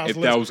 powerhouse If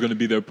list. that was gonna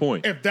be their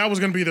point. if that was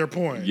going to be their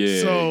point.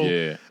 Yeah, So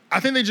yeah. I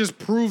think they just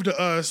proved to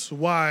us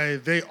why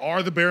they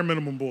are the bare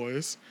minimum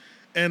boys.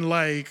 And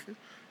like,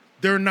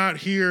 they're not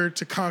here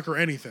to conquer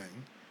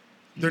anything.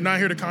 They're not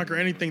here to conquer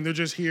anything. They're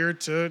just here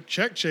to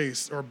check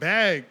chase or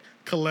bag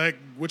collect,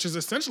 which is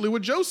essentially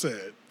what Joe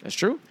said. That's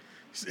true.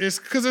 It's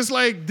because it's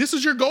like, this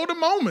is your golden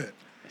moment.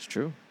 That's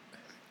true.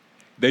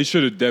 They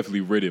should have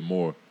definitely read it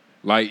more.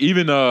 Like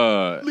even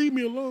Leave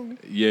me alone.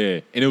 yeah,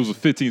 and it was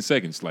 15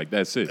 seconds. Like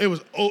that's it. It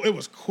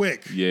was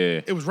quick.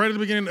 Yeah. It was right at the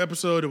beginning of the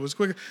episode. It was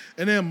quick.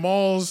 And then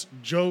Maul's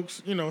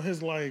jokes,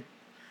 his like,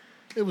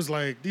 it was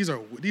like, these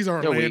aren't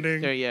They're weak.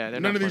 landing. They're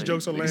None not of these funny.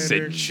 jokes are They landing.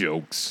 said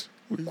jokes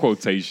with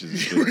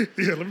quotations. And shit.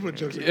 Yeah, let me put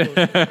jokes in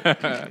quotes.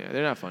 Yeah,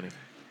 they're not funny.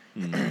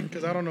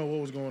 Because I don't know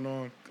what was going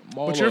on.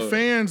 Maul, But your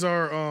fans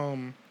are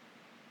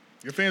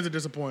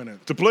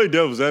disappointed. To play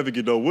devil's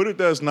advocate though, what if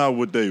that's not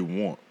what they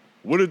want?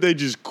 What if they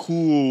just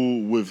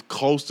cool with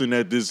coasting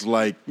at this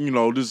like,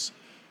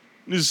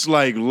 this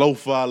like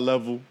lo-fi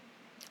level?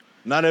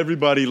 Not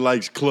everybody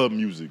likes club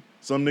music.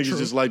 Some niggas True.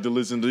 just like to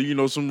listen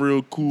to, some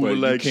real cool, but you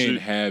relaxed can't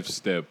shit. half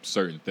step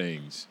certain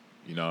things.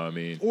 You know what I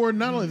mean? Or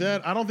not only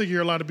that, I don't think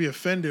you're allowed to be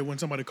offended when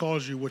somebody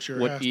calls you what your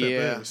half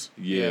step is.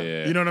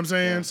 Yeah. You know what I'm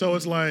saying? So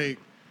it's like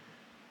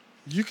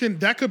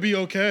that could be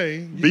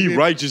okay. Be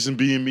righteous and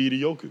being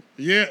mediocre.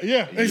 Yeah,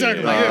 exactly.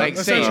 Yeah. Yeah, Like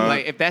say, essentially.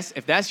 like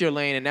if that's your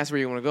lane and that's where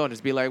you want to go, and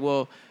just be like,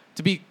 well,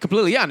 to be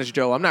completely honest,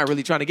 Joe, I'm not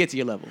really trying to get to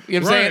your level. You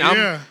know what I'm saying?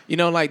 Yeah. You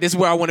know, like, this is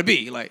where I want to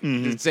be. Like,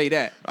 just say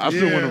that. I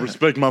still want to Yeah.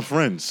 respect my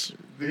friends.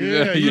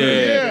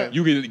 Yeah.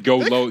 You can go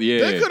low.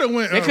 Yeah. They could have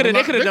went. They could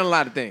have done a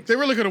lot of things. They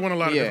really could have went a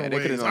lot of different they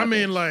coulda ways. done a lot I of mean,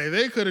 things. like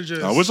they could have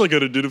just. I wish I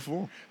could have did it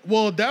for 'em.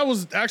 Well, that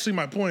was actually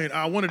my point.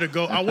 I wanted to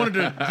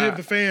give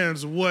the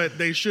fans what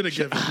they should have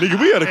given. Nigga,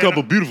 we had a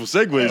couple beautiful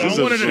segues. This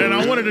I wanted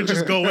episode. to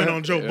just go in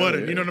on Joe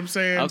Budden. You know what I'm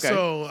saying? Okay.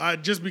 So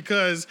just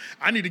because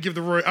I need to give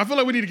I feel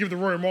like we need to give the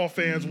Roy Mall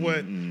fans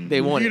what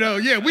They wanted. you know.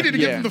 Yeah, we need to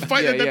give them the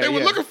fight that they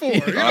were looking for. You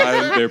know what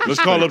I'm saying? Let's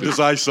call up this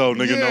ISO,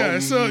 nigga. Yeah, No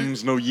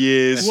so- no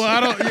years. Well, I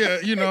don't. Yeah,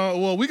 you know.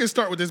 Well, we can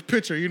start with this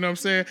picture. You know what I'm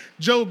saying?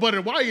 Joe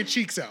Budden, why are your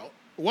cheeks out?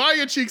 Why are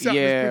your cheeks out?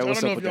 in Yeah, this picture? I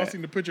what's don't know up if with y'all that?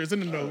 seen the picture. It's in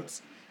the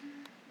notes.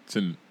 It's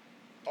in-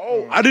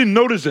 I didn't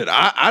notice it.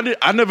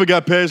 I never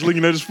got past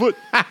looking at his foot.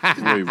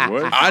 Wait,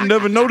 what? I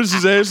never noticed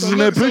his ass was in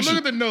that So picture. look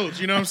at the notes.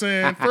 You know what I'm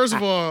saying? First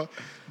of all,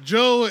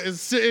 Joe is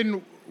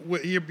sitting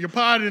with you're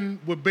potting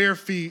with bare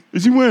feet,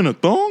 Is he wearing a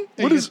thong?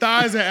 and What your is?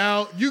 thighs are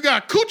out. You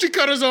got coochie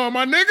cutters on,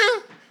 my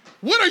nigga.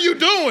 What are you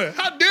doing?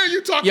 How dare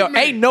you talk Yo, to me?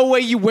 ain't no way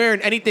you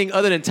wearing anything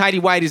other than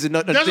tighty whities and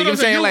nothing. That's You know what I'm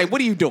saying? You- Like,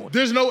 what are you doing?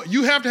 There's no.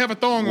 You have to have a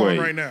thong on Wait.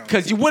 right now.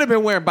 Because you would have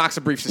been wearing boxer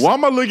briefs. Why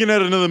am I looking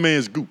at another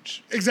man's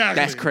gooch? Exactly.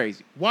 That's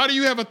crazy. Why do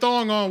you have a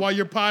thong on while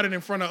you're potting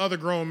in front of other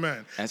grown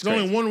men? That's There's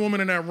only crazy. one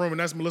woman in that room, and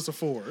that's Melissa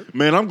Ford.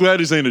 Man, I'm glad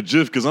this ain't a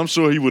GIF because I'm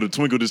sure he would have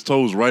twinkled his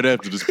toes right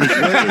after this picture.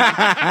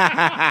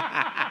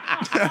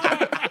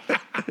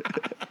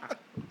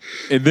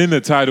 And then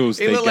the titles.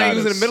 It they looked like got he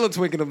was in us. the middle of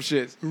twinking them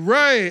shits.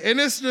 Right, and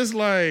it's just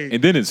like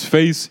And then his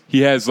face,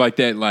 he has like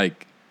that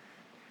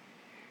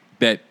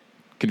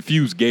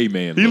confused gay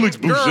man. He look. looks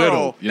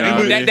Bugetto. You know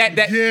what I mean?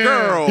 That Yeah.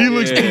 girl. He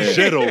looks Yeah.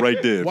 Bugetto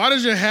right there. why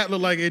does your hat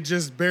look like it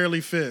just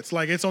barely fits?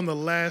 Like it's on the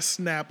last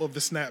snap of the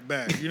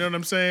snapback. You know what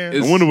I'm saying?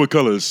 It's- I wonder what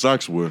color his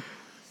socks were.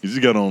 Cause he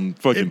got on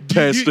fucking If-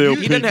 pastel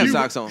He doesn't have pink.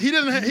 socks on. He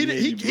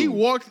doesn't. He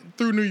walked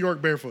through New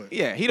York barefoot.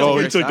 Yeah, he don't Oh,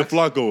 wear he took socks. the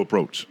Flakko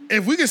approach.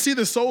 If we could see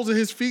the soles of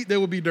his feet, they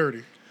would be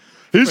dirty.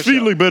 His For feet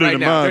sure. look better Right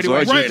than now, mine. dirty So I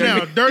white Right should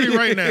now, dirty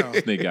right now.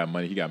 This nigga got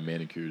money. He got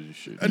manicures and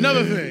shit.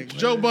 Another thing,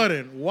 Joe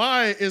Budden.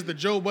 Why is the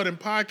Joe Budden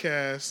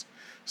podcast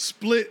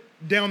split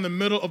down the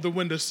middle of the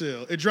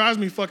windowsill? It drives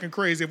me fucking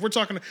crazy. If we're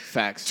talking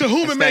Facts. to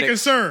whom it may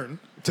Aesthetics. concern,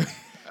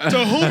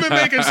 to whom it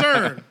may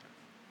concern,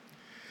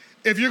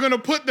 if you're gonna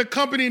put the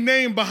company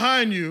name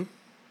behind you,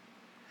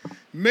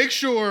 make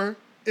sure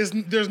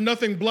there's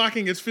nothing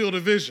blocking its field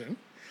of vision.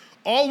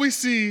 All we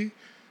see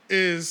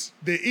is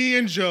the E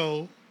and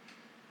Joe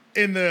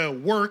in the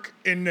work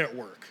and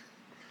network.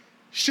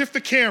 Shift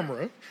the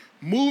camera,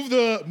 move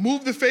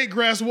the fake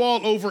grass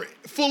wall over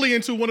fully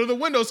into one of the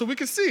windows so we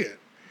can see it.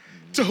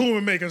 To whom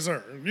it may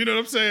concern. You know what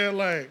I'm saying?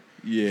 Like,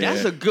 Yeah.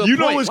 That's a good You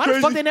know point. what's Why the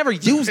fuck crazy? they never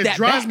used It that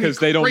drives back? me Because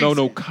they don't know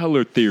crazy. no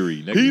color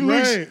theory. Nigga. He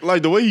looks Right.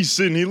 like the way he's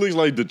sitting. He looks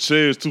like the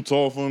chair's too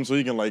tall for him, so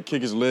he can like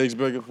kick his legs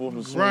back and forth.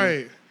 And swing.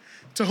 right.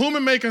 To whom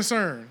it may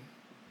concern,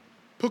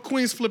 put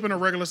Queen's Flip in a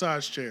regular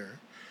size chair.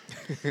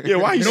 Yeah,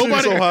 why he sitting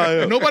so high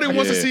up? Nobody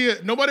wants to Yeah. see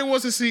it. Nobody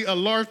wants to see a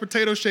large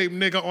potato shaped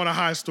nigga on a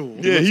high stool.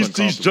 Yeah, looks he's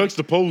uncomfortable.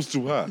 juxtaposed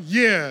too high.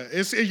 Yeah,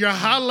 you're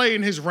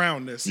highlighting his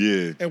roundness.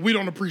 Yeah. And we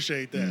don't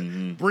appreciate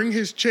that. Bring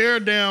his chair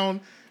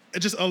down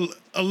just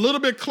a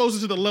little bit closer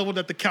to the level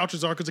that the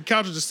couches are, because the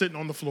couches are sitting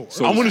on the floor.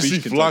 So- I want to see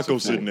speech can touch the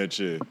Flakko sit in floor. that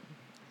chair.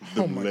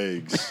 Them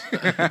legs.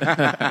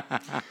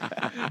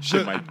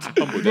 Shit might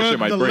tumble. That Bruh, shit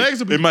might the break. legs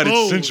will be It might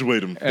bold.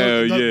 accentuate him.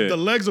 Hell yeah. The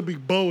legs will be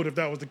bold if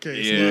that was the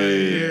case.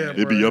 Yeah. Like,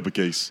 It'd be bruh.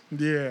 uppercase.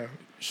 Yeah.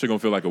 Shit gonna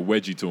feel like a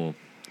wedgie to him.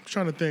 I'm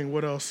trying to think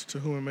what else to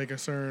whom it may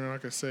concern I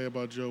could say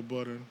about Joe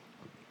Budden.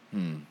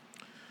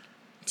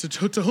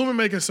 To whom it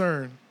may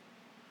concern,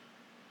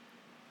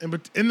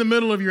 in the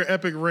middle of your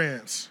epic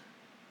rants,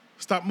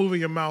 stop moving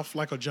your mouth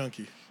like a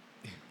junkie.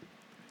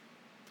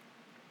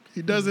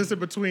 He does this in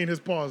between his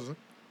pauses.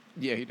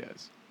 Yeah, he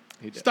does.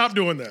 He does. Stop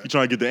doing that. You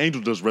trying to get the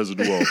angel dust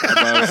residue off. I'm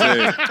about to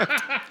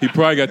say, he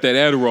probably got that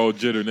Adderall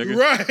jitter, nigga.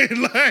 Right,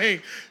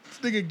 like this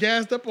nigga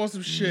gassed up on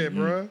some shit,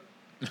 bruh.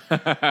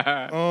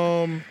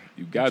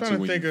 You got to Trying to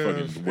when think you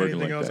of fucking working anything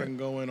like else I that. can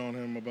go in on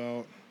him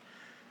about.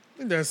 I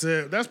think that's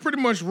it. That's pretty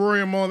much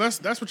Rory and Maul.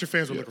 That's what your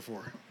fans were looking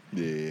for.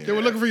 Yeah. They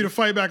were looking for you to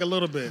fight back a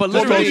little bit. But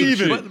Well, literally, maybe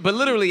even- but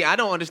literally, I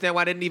don't understand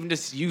why they didn't even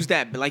just use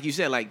that. But like you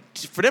said, like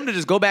for them to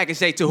just go back and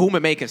say to whom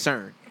it may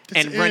concern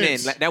and That's run in,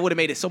 it. like, that would have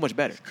made it so much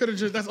better. Could have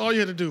just. That's all you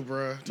had to do,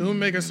 bruh. To whom it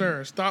may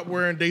concern. Stop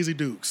wearing Daisy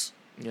Dukes.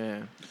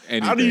 Yeah.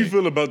 How do you Anything.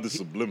 feel about the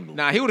subliminal?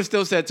 Nah, he would have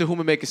still said to whom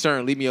it may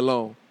concern, leave me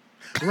alone.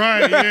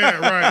 Right. Yeah.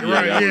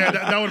 Right. Yeah.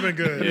 That would have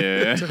been good.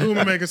 Yeah. To whom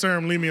it may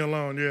concern, leave me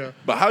alone. Yeah.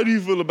 But how do you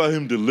feel about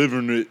him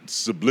delivering it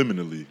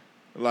subliminally?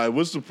 Like,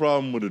 what's the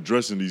problem with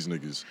addressing these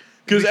niggas?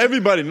 Because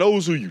everybody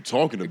knows who you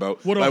talking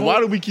about. What a Like, why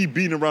whole- do we keep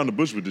beating around the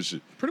bush with this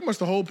shit? Pretty much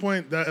the whole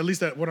point that, at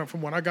least that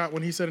from what I got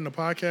when he said in the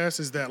podcast,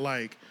 is that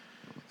like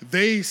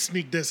they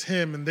sneak diss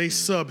him and they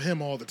sub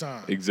him all the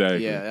time.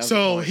 Exactly. Yeah. that was the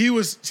So point.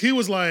 he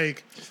was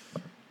like,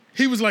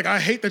 he was like, I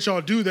hate that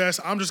y'all do this.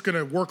 I'm just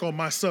gonna work on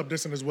my sub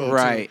dissing as well.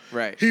 Right, too.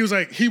 right. He was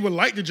like, he would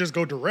like to just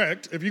go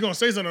direct if you're gonna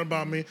say something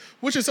about me,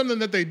 which is something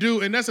that they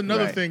do, and that's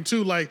another Right. thing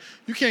too. Like,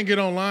 you can't get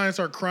online and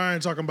start crying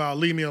talking about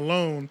leave me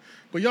alone,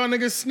 but y'all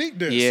niggas sneak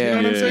diss. You know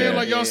what I'm saying?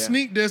 Like y'all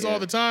sneak diss all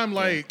the time,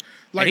 like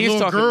And he was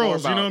little talking more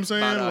girls. about, You know what I'm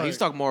saying? he was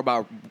talking more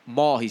about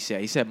Maul. He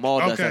said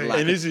Maul does that a lot.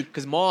 And is it-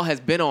 because Maul has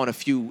been on a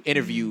few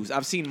interviews.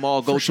 I've seen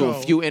Maul go For to sure.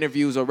 a few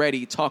interviews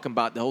already, talking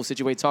about the whole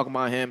situation, talking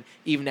about him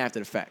even after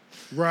the fact.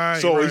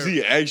 Right. So right. is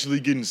he actually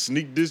getting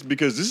sneak diss?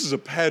 Because this is a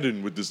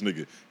pattern with this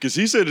nigga. Because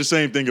he said the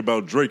same thing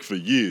about Drake for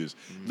years.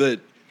 That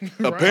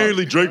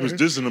apparently Drake was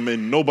dissing him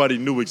and nobody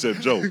knew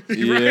except Joe.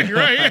 You Right.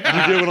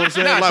 get what I'm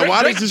saying? Like,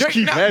 why does this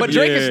keep happening? But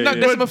Drake has snuck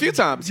Yeah. this him a few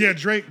times. Yeah,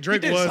 Drake was.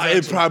 It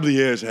actually. probably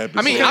has happened.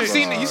 I mean, so I've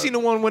seen far. you seen the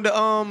one when the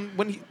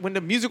when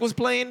the music was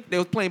playing, they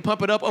was playing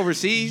 "Pump It Up"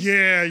 overseas.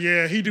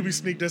 Yeah, he do be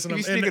sneak dissing He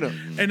be them. sneaking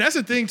And, and that's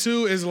the thing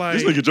too is like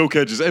This nigga Joe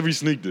catches every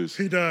sneak diss.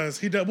 he does.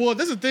 Well,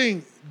 that's the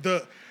thing.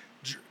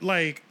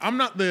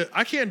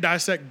 I can't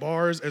dissect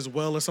bars as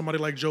well as somebody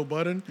like Joe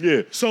Budden.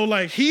 Yeah. So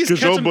like he's 'Cause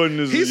Joe catching, Budden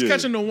is- he's yeah.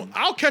 catching the.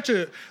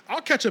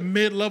 I'll catch a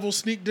mid-level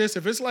sneak diss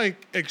if it's like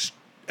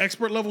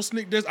expert level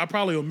sneak diss. I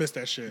probably will miss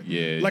that shit.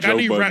 Yeah, Like Joe I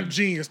need Budden. Rap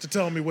Genius to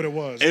tell me what it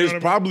was. And You it's know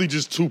what probably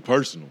just too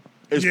personal.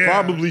 It's Yeah.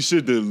 probably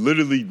shit that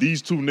literally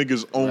these two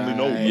niggas only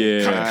know. Right.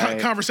 Yeah. I mean?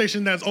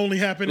 Conversation that's only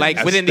happening. Like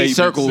in- within these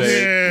statement circles.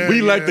 said. Yeah,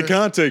 We lack the yeah.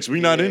 context.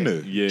 We not in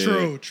there. Yeah.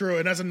 True,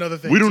 and that's another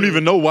thing. We don't too.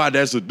 even know why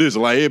that's a diss.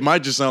 Like, it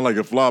might just sound like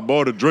a fly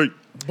ball to Drake.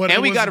 But And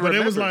it we was, gotta but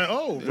it was remember.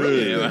 like, oh,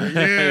 really?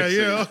 Yeah.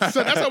 Yeah.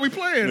 So that's how we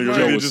playing. Nigga right?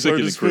 really Joe was just sick hurt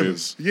in his the crib.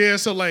 feelings. Yeah,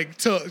 so like,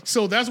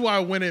 so that's why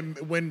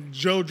when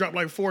Joe dropped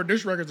like 4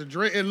 diss records to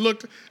Drake, it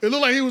looked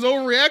like he was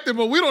overreacting,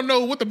 but we don't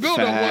know what the buildup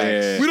was.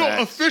 Facts. We don't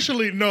Facts.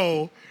 officially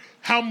know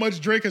how much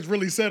Drake has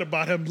really said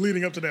about him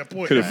leading up to that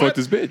point. Could have fucked But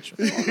this bitch.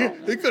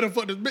 It could have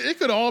fucked this. It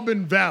could have all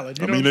been valid.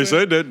 You I know mean, what I'm they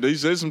saying? said that. They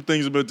said some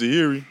things about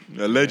Tahiri,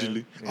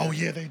 allegedly. Oh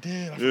yeah, they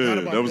did. I Yeah, forgot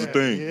about that was a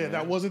thing. Yeah,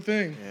 that was a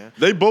thing.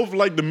 They both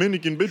like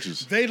Dominican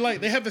bitches.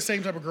 They have the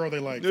same type of girl they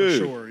like for Yeah.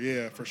 sure.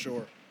 Yeah, for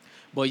sure.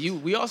 But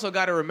we also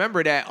got to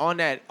remember that on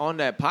that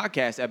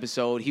podcast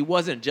episode, he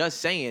wasn't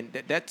just saying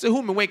that To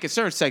Whom It May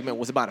Concern segment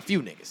was about a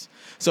few niggas.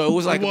 So it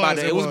was like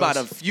It was. about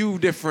a few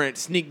different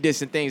sneak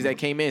diss and things that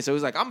came in. So it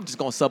was like, I'm just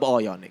gonna sub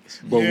all y'all niggas.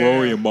 But Yeah.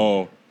 Rory and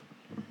Maul,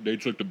 they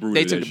took the brood.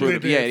 They of took that the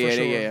brood shit.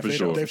 of- yeah, for for sure.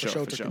 sure, They for for sure,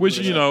 sure for took sure. the Which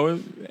brutal you know,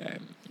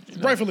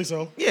 rightfully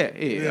so. Yeah.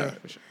 Yeah.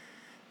 For sure.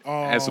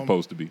 as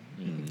supposed to be.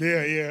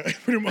 Yeah,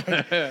 pretty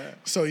much.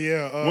 So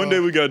yeah, One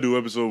day we gotta do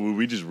an episode where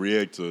we just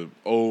react to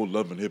old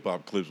Love and Hip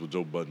Hop clips with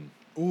Joe Budden.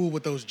 ooh,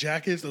 with those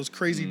jackets, those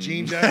crazy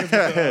jean jackets,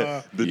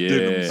 with The Yeah.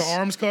 denims. the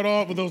arms cut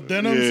off, with those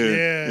denims. Yeah.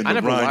 Yeah, And I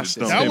the never watched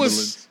this.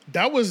 rhinestones.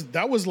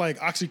 that was like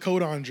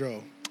oxycodone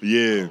Joe.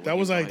 Yeah. That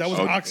was like Oh,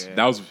 ox.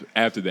 that was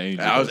after the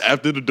Angel. That was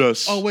after the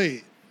dust. Oh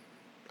wait,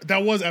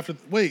 that was after.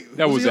 Wait,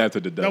 That was he- after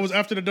the dust. That was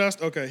after the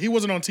dust. Okay, he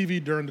wasn't on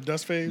TV during the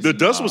dust phase. The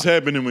dust was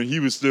happening when he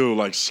was still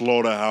like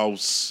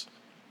Slaughterhouse.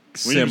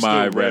 When he was still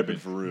Semi-rapping.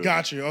 for real.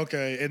 Got you.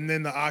 Okay, and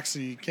then the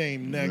Oxy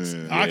came next.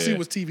 Yeah. Oxy Yeah.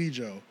 was TV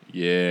Joe.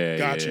 Yeah.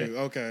 Got yeah. you.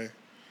 Okay.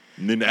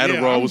 And then Yeah,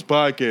 Adderall I'm- was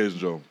podcast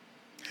Joe.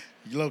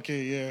 Low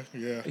key,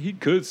 yeah. He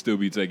could still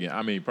be taking.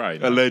 I mean, probably.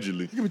 Not.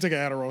 Allegedly. You could be taking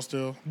Adderall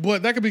still,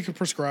 but that could be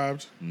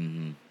prescribed.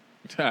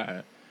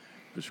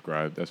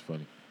 Prescribed. That's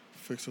funny.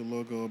 Fix a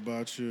logo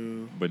about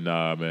you. But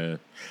nah, man.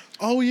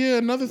 Oh yeah,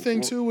 another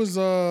thing too was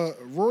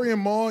Rory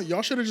and Maul.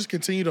 Y'all should have just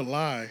continued to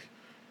lie.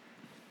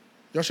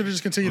 Y'all should have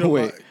just continued to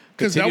lie. Wait,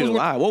 Because that continue was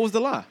to lie. What was the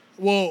lie?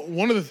 well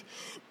one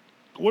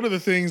of the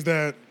things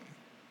that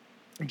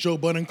Joe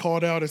Budden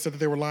called out and said that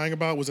they were lying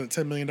about was a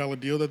 $10 million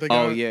deal that they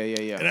got. Oh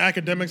yeah. And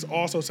Academics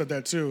also said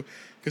that too,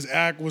 because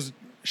Ac was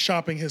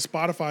shopping his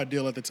Spotify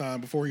deal at the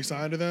time before he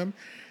signed to them.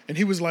 And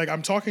he was like,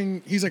 I've talked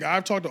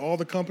to all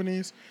the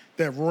companies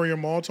that Rory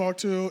and Maul talked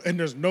to, and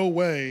there's no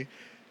way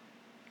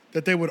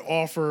that they would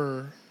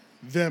offer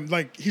them,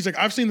 like, he's like,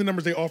 I've seen the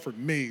numbers they offered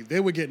me. They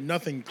would get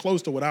nothing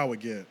close to what I would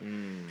get.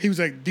 He was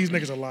like, these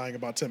niggas are lying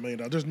about $10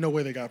 million. There's no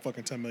way they got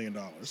fucking $10 million.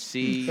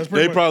 See, That's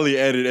pretty They much- probably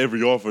added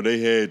every offer they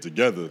had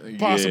together.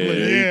 Possibly,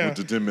 yeah.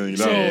 Equal to $10 million.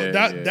 So Yeah.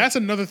 that's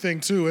another thing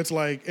too. It's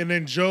like, and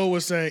then Joe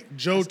was saying,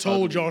 Joe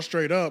told y'all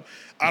straight up,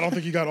 I don't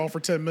think you got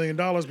offered $10 million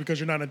because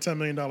you're not in a $10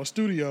 million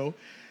studio.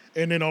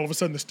 And then all of a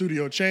sudden the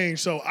studio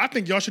changed. So I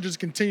think y'all should just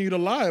continue to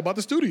lie about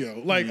the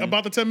studio, like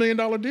about the $10 million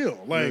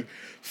deal. Like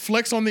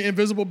flex on the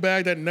invisible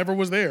bag that never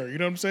was there. You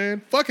know what I'm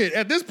saying? Fuck it.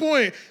 At this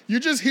point, you're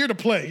just here to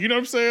play. You know what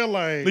I'm saying?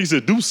 Like, He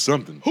said, do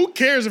something. who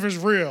cares if it's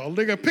real?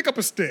 Nigga, pick up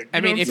a stick. I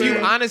You know mean, what if I'm you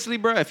saying? honestly,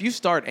 bro, if you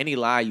start any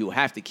lie, you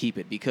have to keep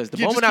it because the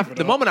Yeah, just keep it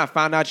up. moment I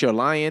found out you're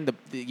lying,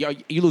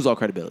 you lose all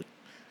credibility.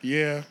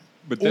 Yeah.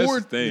 But that's Or-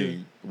 the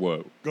thing.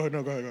 What? Go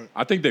ahead.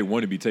 I think they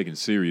want to be taken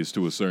serious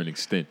to a certain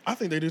extent. I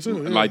think they do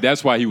too. Yeah. Like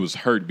that's why he was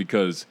hurt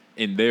because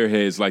in their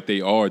heads, like they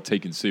are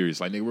taken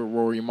serious. Like they were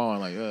Rory and Maul,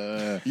 like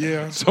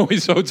Yeah. So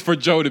it's for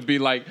Joe to be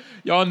like,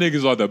 y'all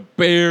niggas are the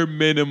bare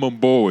minimum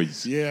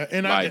boys. Yeah,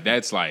 and Like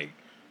that's like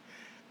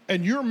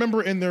And you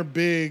remember in their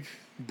big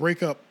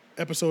breakup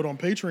episode on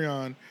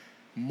Patreon,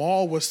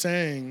 Maul was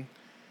saying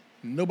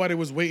nobody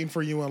was waiting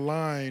for you in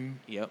line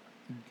Yep.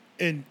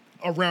 and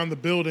around the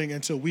building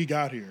until we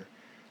got here.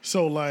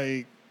 So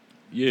like,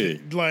 Yeah.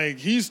 like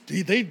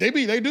they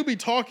do be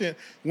talking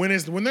when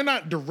they're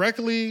not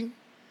directly,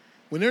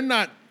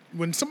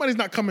 when somebody's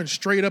not coming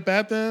straight up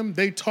at them,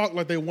 they talk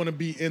like they want to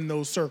be in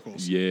those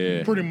circles.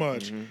 Yeah. Pretty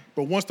much.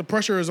 But once the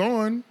pressure is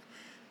on,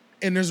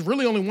 and there's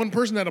really only one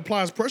person that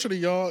applies pressure to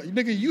y'all,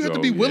 nigga, you have to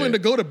be willing to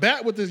go to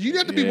bat with this. You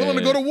have to be willing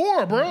to go to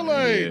war, bro.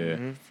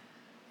 Like,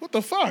 what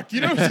the fuck?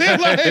 You know what I'm saying?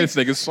 Like, This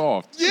nigga's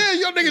soft. yeah,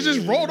 y'all niggas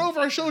just rolled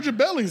over and showed your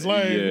bellies.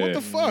 Like, what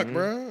the fuck,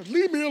 bro?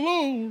 Leave me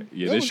alone.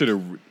 Yeah, That they was should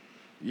have.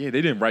 Yeah,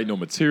 they didn't write no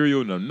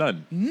material, no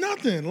nothing.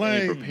 Nothing. They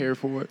Like, ain't prepared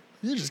for it.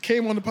 you just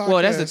came on the podcast.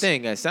 Well, that's the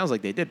thing. It sounds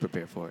like they did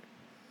prepare for it.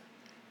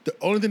 The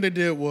only thing they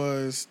did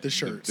was the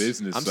shirts.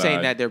 Business I'm side.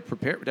 saying that their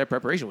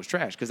preparation was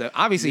trash because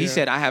obviously he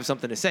said I have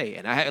something to say,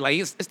 and I had like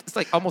it's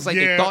like almost like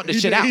they thought the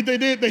shit out. They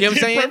did. They you know what I'm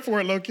did saying? prep for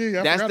it, low key.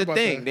 I That's forgot the about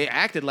thing. that. They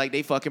acted like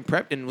they fucking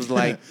prepped and was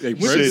like, They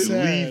Which Said, is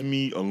sad. leave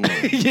me alone.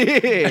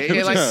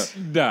 yeah, like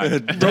Nah.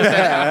 wrote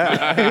that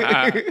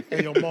out.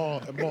 Hey, yo,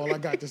 Maul, I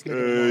got this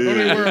nigga. Don't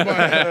even worry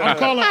about it. I'm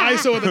calling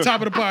ISO at the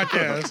top of the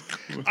podcast.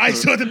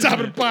 ISO at the top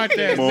of the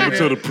podcast. Mom, nigga.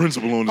 tell the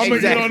principal on this. I'm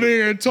gonna shit. get on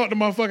there and talk to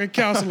my fucking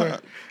counselor.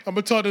 I'm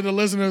gonna talk to the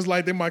listeners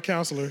like they're my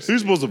counselors. He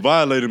was supposed to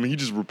violate him, and he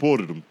just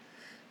reported him.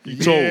 He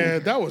told Yeah,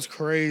 him. that was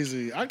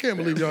crazy. I can't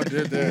believe y'all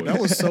did that. That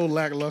was so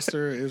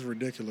lackluster. It's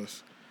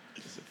ridiculous.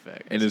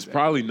 And there's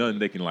probably nothing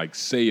they can like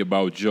say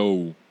about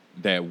Joe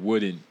that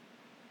wouldn't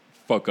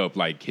fuck up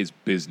like his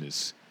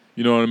business.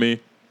 You know what I mean?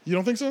 You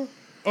don't think so?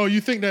 Oh,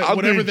 you think that I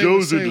whatever think they would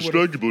Joe's say would've-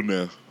 indestructible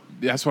now.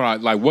 That's what I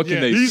like. What can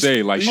Yeah, they he's-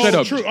 say? Like, he's- shut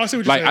Oh, up. true. I see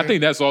what you're Like, I saying.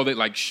 think that's all they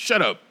like.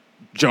 Shut up,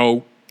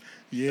 Joe.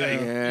 Yeah.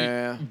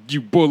 Yeah.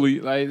 You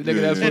bully. Like,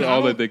 nigga, that's And I all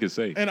don't- that they could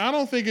say. And I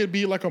don't think it'd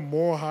be like a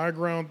moral high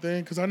ground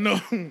thing because I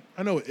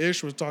know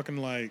Ish was talking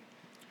like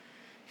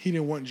he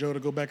didn't want Joe to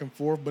go back and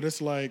forth, but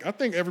it's like I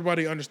think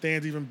everybody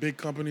understands, even big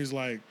companies,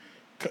 like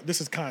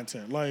this is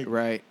content, like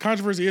Right.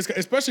 controversy is,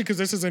 especially because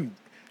this isn't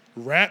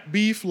rap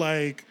beef,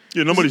 like.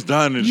 Yeah, nobody's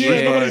dying in the Yeah,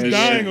 street. nobody's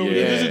dying over yeah.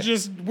 this. This is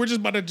just we're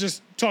just about to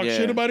just talk Yeah.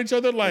 shit about each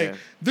other. Like Yeah.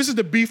 this is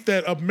the beef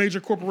that a major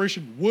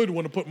corporation would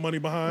want to put money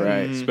behind,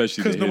 Right.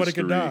 Especially Because the nobody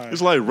can history. die.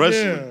 It's like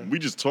wrestling. Yeah. We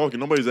just talking.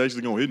 Nobody's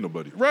actually gonna hit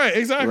nobody. Right,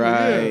 exactly.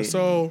 Yeah. Right.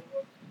 So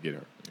Get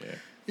her. Yeah.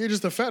 yeah,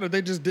 just the fact that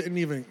they just didn't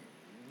even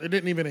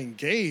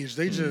engage.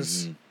 They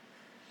just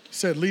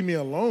said leave me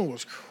alone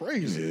was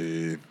crazy.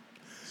 Yeah.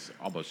 It's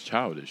almost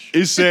childish.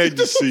 It's sad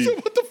to see.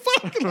 What the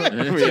fuck? Like,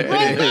 it's a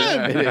grown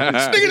man.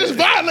 This nigga just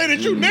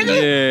violated you, nigga.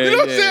 Yeah, you know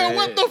what I'm yeah, saying? yeah.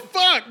 What the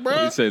fuck,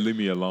 bro? He said, "Leave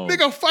me alone."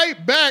 Nigga,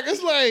 fight back.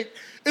 It's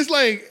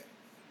like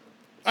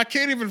I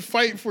can't even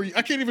fight for you.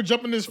 I can't even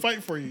jump in this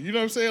fight for you. You know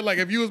what I'm saying? Like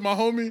if you was my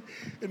homie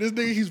and this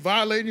nigga he's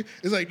violating you,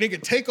 it's like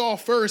nigga take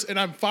off first and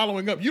I'm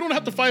following up. You don't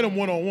have to fight him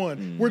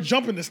one-on-one. We're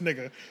jumping this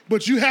nigga,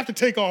 but you have to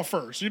take off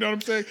first. You know what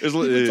I'm saying? It's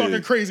People like-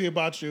 talking crazy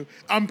about you.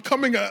 I'm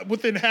coming up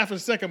within half a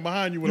second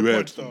behind you with You a have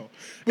punch to. though.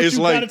 But It's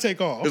you like gotta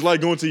take off. It's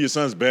like going to your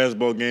son's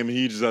basketball game and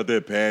he just out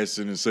there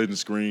passing and setting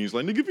screens.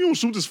 Like, nigga, if you don't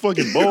shoot this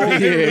fucking ball, like,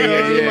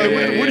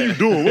 man, what are you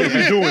doing? What are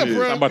we doing here?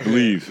 bro. I'm about to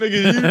leave.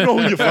 Nigga, you know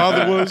who your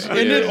father was?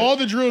 And then all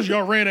the drills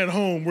y'all ran at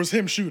home was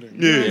him shooting.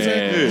 You know what I'm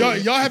saying? Yeah.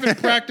 Y'all haven't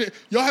practiced.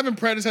 Y'all haven't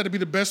practiced how to be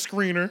the best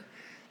screener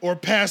or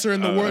passer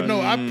in the world. No,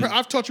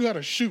 I've taught you how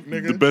to shoot,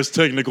 nigga. The best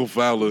technical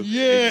fouler.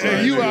 Yeah,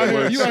 and you out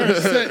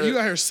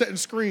here setting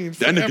screens.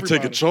 That for nigga take a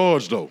everybody.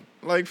 charge though.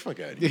 Like, fuck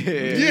out of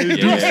here.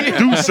 Yeah,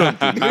 Do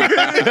something.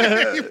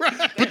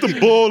 Put the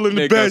ball in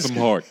the They got basket. some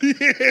heart.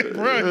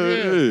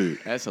 bro. Yeah.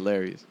 That's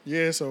hilarious.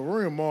 Yeah, so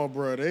Roy and Maul,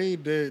 bro, they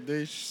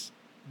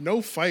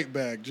no fight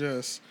back,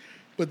 just.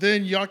 But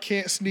then y'all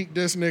can't sneak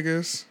diss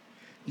niggas.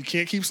 You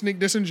can't keep sneak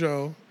dissing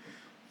Joe.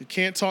 You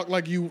can't talk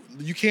like you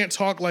can't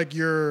talk like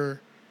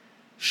you're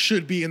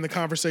should be in the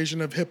conversation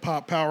of hip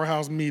hop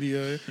powerhouse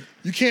media.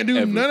 You can't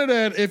do none of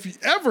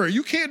that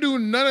you can't do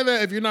none of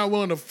that if you're not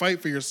willing to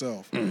fight for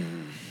yourself.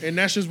 And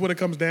that's just what it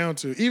comes down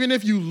to. Even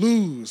if you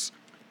lose,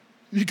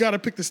 you got to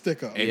pick the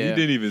stick up. And Yeah. he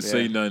didn't even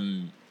say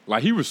nothing.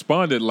 Like, he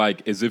responded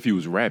like as if he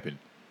was rapping.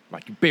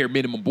 Like, you bare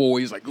minimum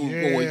boys. Like,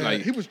 ooh, boys.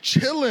 Like, he was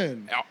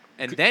chilling.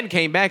 And then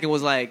came back and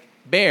was like,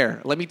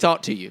 Bear, let me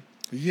talk to you.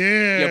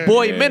 Yeah. Your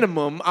boy Yeah.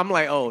 Minimum. I'm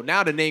like, oh,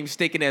 now the name's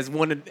sticking as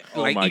one of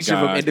like my each of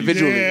them God.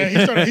 individually. Yeah,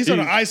 he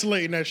started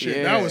isolating that shit.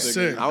 Yeah. That was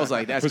sick. I was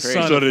like, that's crazy.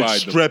 Persona- Started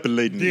Fight them.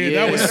 extrapolating.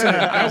 Yeah, that was sick.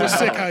 That was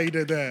sick how he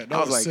did that. That I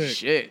was like, sick.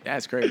 shit,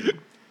 that's crazy.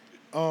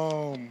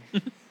 Um,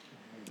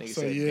 Nigga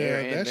So, said yeah, Bear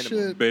and that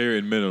Minimum. shit- bare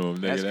and minimum,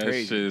 nigga. That's That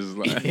crazy. shit is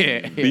like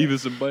Yeah.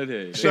 Beavis and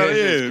Butthead. Shout Yeah,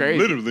 it's yeah, crazy.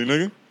 literally,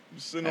 nigga.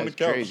 Just sitting on the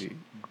That's couch. crazy.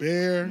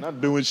 Bear,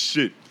 Not doing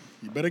shit.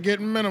 you better get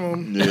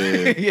minimum.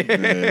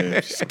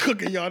 Yeah. He's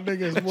cooking y'all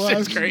niggas, boy.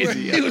 Shit's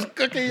crazy, He was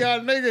cooking y'all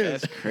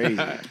niggas. That's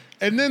crazy.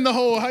 And then the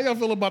whole, how y'all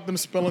feel about them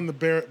spelling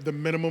the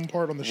minimum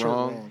part on the shirt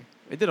wrong?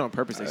 They did it on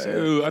purpose, they said.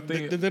 Ooh, I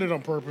They think did it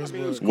on purpose,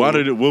 but Why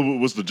did it? What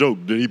was the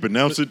joke? Did he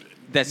pronounce it?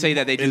 That say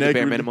that they do the bare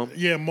Inaccurate. minimum.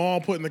 yeah,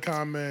 Maul put in the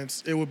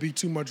comments, it would be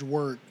too much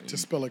work to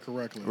spell it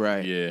correctly.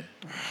 Right. yeah.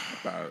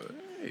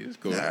 It's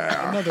cool.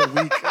 Another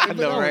week. I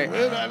know, right?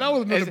 That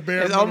was another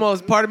bare. It's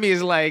almost part of me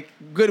is like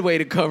good way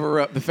to cover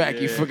up the fact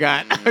you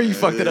forgot or you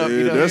fucked it up.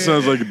 You know? That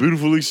sounds like a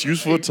beautiful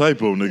excuse for a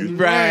typo, nigga.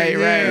 Right. Yeah.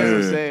 That's what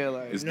I'm saying.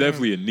 Like, It's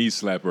definitely a knee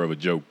slapper of a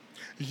joke.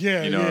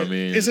 Yeah, You know what I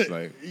mean? It's It's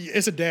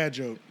it's a dad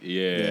joke.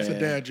 Yeah. It's a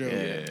dad joke.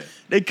 Yeah.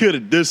 They could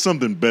have. There's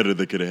something better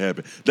that could have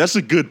happened. That's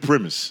a good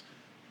premise.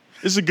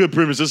 It's a good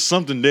premise. There's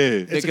something there.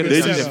 It's a could've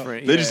good done setup.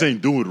 different. They just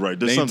ain't do it right.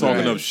 There's They ain't something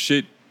talking right. up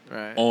shit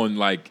Right. on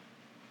like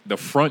the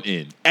front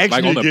end.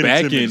 Actually like on the getting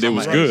back to me, end, it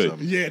was somebody good.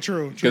 something. Yeah,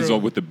 true. Because True.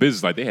 with the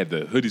business, like they had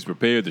the hoodies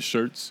prepared, the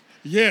shirts.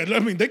 Yeah, I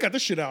mean they got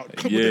this shit out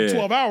within Yeah.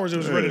 12 hours. It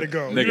was ready to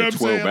go. Nigga, you know what I'm 12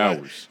 saying? Like,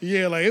 hours.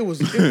 yeah, like it was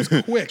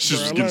quick. Shit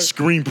was bro. getting Like,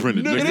 screen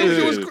printed. no, nigga.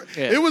 it was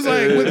Yeah. it was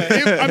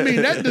like I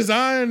mean that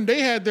design.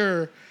 They had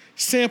their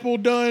sample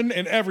done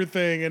and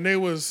everything, and they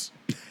was.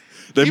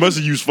 They must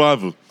have used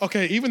Fiverr.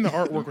 Okay, even the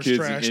artwork was kids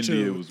in trash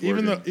India too. was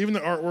Even working. the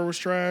artwork was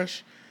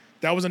trash.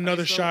 That was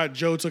another shot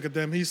Joe took at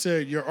them. He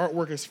said, "Your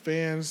artwork is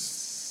fans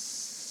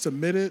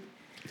submitted,"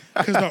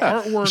 because the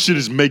artwork Shit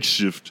is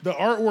makeshift. the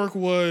artwork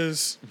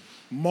was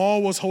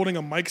Maul was holding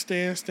a mic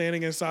stand,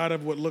 standing inside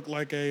of what looked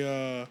like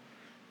a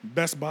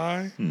Best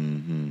Buy.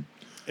 Mm-hmm.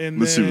 And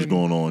Let's see what's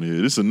going on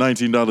here. This is a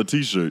 $19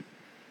 T-shirt.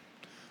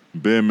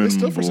 Bare Minimum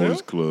still for Boys sale?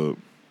 Club.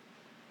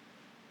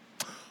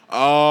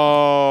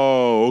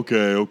 Oh,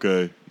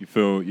 okay. You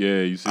feel?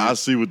 Yeah, you see. I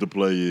see what the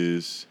play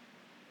is.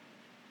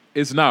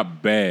 It's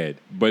not bad,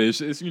 but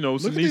it's it's Look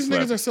a at knee these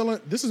niggas slapper. are selling.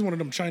 This is one of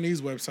them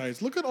Chinese websites.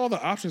 Look at all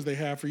the options they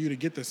have for you to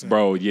get this in.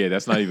 Bro, yeah,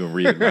 that's not even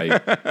real. Like,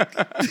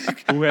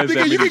 who has that Nigga,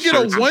 many you can get a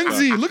shirts in stock?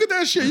 onesie. Look at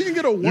that shit. You can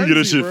get a onesie. You get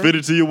that shit bro.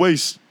 fitted to your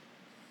waist.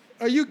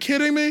 Are you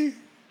kidding me?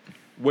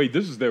 Wait,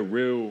 this is their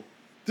real.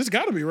 This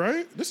got to be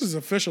right. This is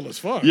official as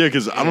fuck. Yeah,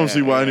 because I don't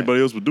see why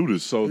anybody else would do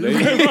this. So they,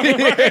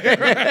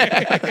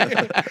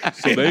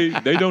 so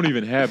they don't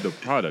even have the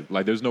product.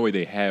 Like, there's no way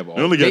they have all.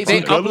 They only got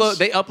They two colors.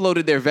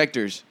 uploaded their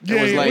vectors. It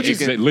Yeah, was yeah, like which you is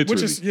could-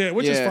 literally.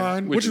 which is Yeah.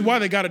 fine. Which Which is is why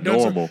they got it done.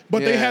 So, normal.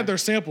 but they Yeah. had their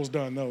samples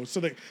done though, so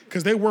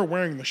because they were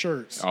wearing the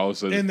shirts. Oh,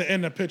 so in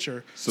the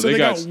picture, so so they they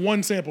got got-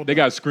 one sample. They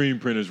done. got screen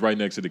printers right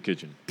next to the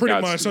kitchen. pretty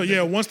Got much. So screen yeah,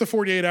 printers. once the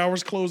 48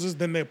 hours closes,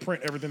 then they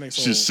print everything they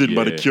sold. Just sitting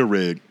by the Yeah.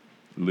 Keurig.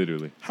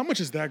 Literally. How much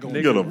is that going?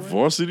 You got a for?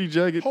 varsity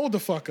jacket, Hold the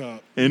fuck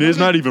up. and it's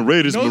not even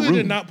red. It's No, they maroon.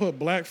 did not put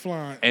black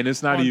font. And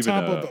it's not on even,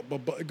 top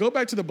of the, go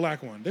back to the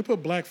black one. They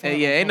put black font.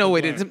 yeah, on ain't top no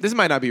of way. black. This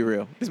might not be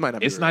real. This might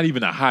not be It's real. not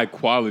even a high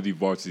quality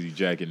varsity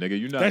jacket, nigga.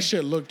 You're not. That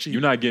shit look cheap.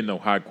 You're not getting no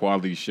high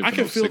quality shit I for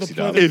can no feel the $60.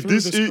 pleather. If through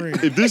this the screen.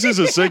 if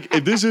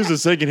this is a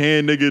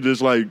secondhand nigga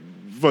that's like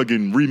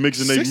fucking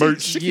remixing their 60 merch,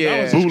 $60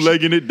 Yeah. is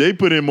bootlegging it, they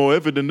put in more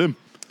effort than them.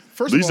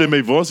 First At least of they all,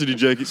 make varsity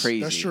jackets.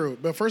 Crazy. that's true.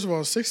 But first of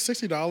all,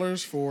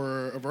 $60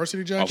 for a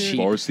varsity A jacket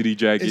varsity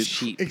jacket. is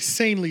cheap.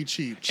 insanely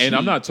cheap. And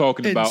I'm not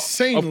talking about.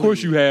 Insanely. Of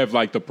course, you have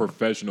like the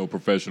professional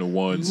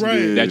ones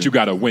Right. that you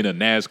got to win a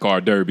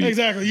NASCAR derby.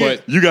 Exactly, yeah.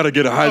 But You got to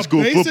get a high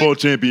school basic- football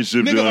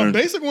championship to Nigga, a earn.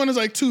 basic one is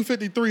like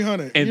 $250,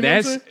 $300. and You know what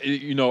I'm that's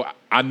saying?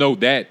 I know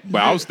that,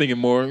 but I Yeah. was thinking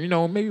more.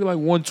 Maybe like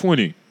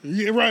 120.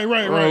 Yeah, right. a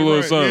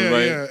little something, yeah,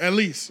 right? yeah. At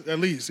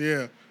least,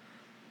 yeah.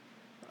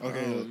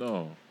 Okay. Oh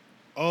no.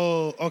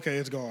 Oh, okay,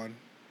 it's gone.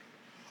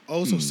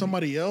 Oh, so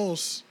somebody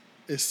else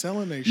is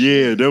selling their shit.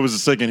 Yeah, that was a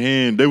second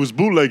hand. They was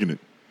bootlegging it,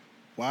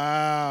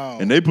 Wow.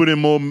 and they put in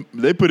more.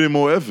 They put in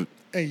more effort.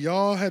 And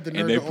y'all had the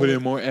nerve And they to put only-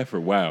 in more effort.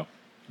 Wow.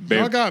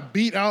 Y'all got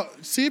beat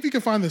out. See if you can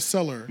find the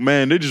seller.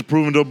 Man, they just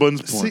proving their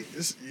buttons point.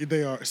 See,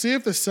 they are. See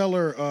if the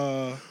seller.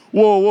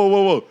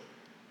 Whoa.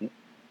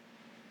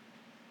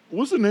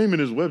 What's the name of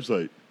this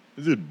website?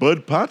 Is it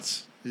Bud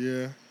Potts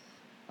Yeah.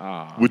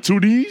 with two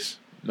D's?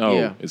 No,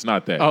 Yeah. it's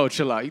not that. Oh,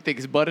 chill out. You think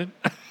it's button?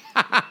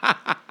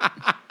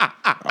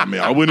 I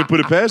mean, I wouldn't put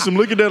it past them.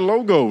 Look at that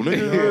logo,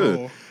 nigga.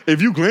 Yo. Yeah.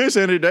 If you glance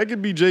at it, that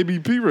could be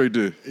JBP right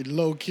there.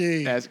 Low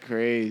key. That's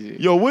crazy.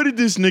 Yo, where did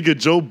this nigga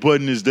Joe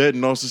Budden is that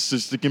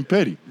narcissistic and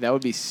petty? That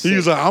would be sick. He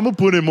was like, I'm gonna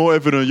put in more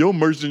effort on your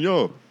merch than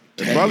y'all.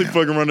 And probably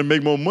fucking around to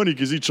make more money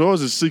because he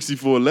charges 60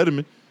 for a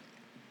Letterman.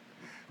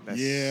 That's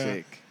Yeah.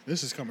 sick.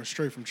 This is coming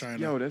straight from China.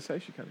 Yo, that's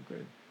actually kind of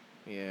crazy.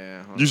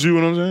 Yeah. You see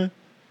what I'm saying?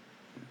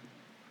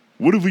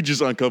 What if we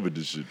just uncovered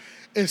this shit?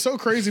 It's so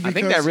crazy I because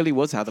think that really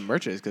was how the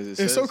merch is because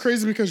it's so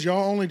crazy because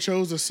y'all only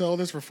chose to sell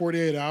this for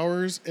 48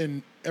 hours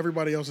and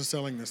everybody else is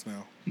selling this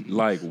now.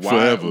 Like, why?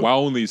 Forever. Why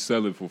only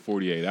sell it for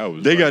 48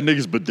 hours? They Like, got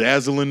niggas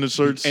bedazzling the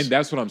shirts. and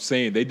that's what I'm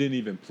saying. They didn't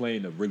even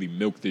plan to really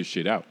milk this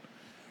shit out.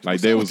 Like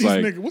What's they up was with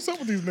like, these niggas? What's up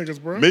with these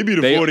niggas, bro? maybe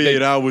the They-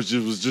 48 hours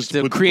was just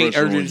to put the create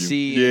pressure on you. urgency.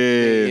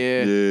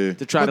 Yeah.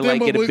 To try to But then-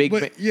 like get a but- big.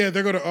 but yeah,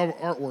 they go to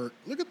artwork.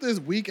 Look at this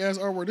weak ass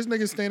artwork. This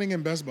nigga's standing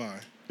in Best Buy.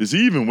 Is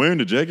he even wearing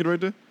the jacket right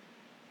there?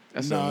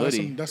 That's Nah, a that's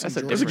hoodie. some- that's That's some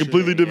a Jordan That's a shit.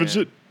 completely different yeah.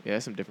 shit. Yeah,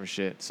 that's some different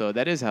shit. So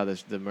that is how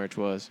the merch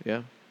was.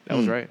 Yeah, that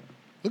was right.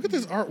 Look at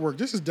this artwork.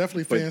 This is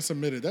definitely But- fan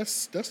submitted.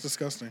 That's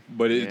disgusting.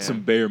 but it's Yeah. some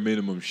bare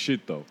minimum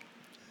shit though.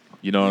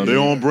 You know what They're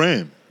I mean? on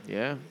brand.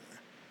 Yeah.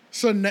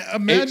 So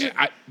imagine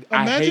I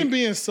imagine hate-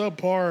 being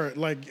subpar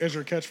like as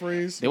your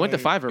catchphrase. They went to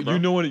Like, Fiverr, bro. You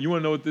know what? You want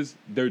to know what this?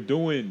 They're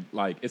doing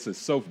like it's a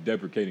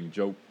self-deprecating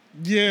joke.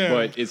 Yeah.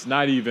 but it's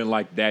not even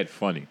like that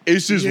funny.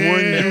 It's just one.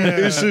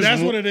 It's just that's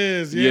one, what it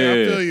is. Yeah, I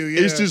Yeah. feel you.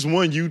 Yeah. It's just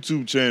one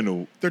YouTube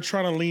channel. They're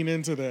trying to lean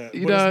into that.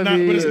 You But, know it's what I not,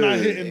 mean? but it's not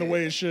hitting the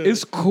way it should.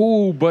 It's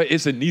cool, but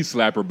it's a knee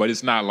slapper. But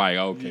it's not like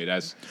okay,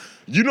 that's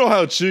You know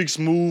how Chick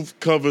Smooth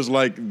covers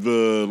like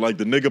the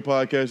nigga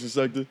podcasting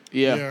sector?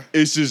 Yeah.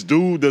 It's this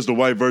dude that's the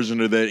white version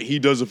of that. He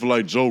does it for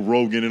like Joe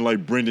Rogan and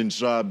like Brendan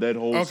Schaub, that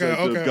whole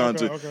sector of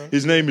content. okay.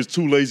 His name is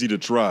Too Lazy to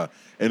Try.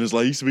 And it's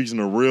like he speaks in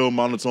a real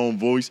monotone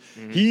voice.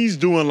 Mm-hmm. He's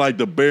doing like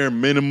the bare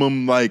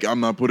minimum, like I'm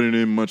not putting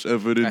in much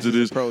effort That's into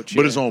his this. approach,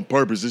 But yeah. it's on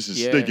purpose. This is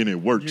Yeah. sticking, it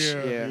works.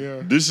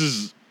 Yeah. This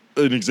is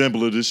an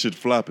example of this shit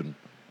flopping.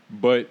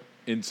 But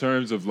in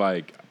terms of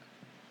like,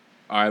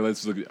 all right,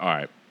 let's look at all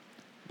right,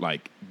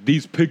 like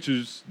these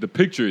pictures. The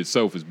picture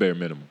itself is bare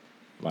minimum.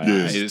 Like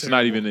Yeah. it's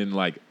not even in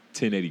like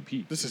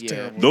 1080p. This is Yeah.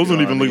 terrible. Those don't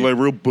know even what I look mean?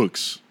 like real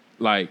books.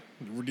 Like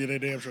Yeah, they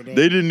damn sure don't.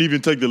 They didn't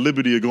even take the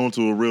liberty of going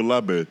to a real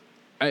library.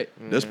 I,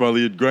 That's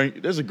probably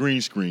that's a green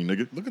screen,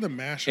 nigga. Look at the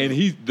mashup.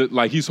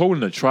 and he's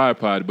holding a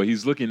tripod, but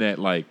he's looking at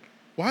like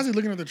Why is he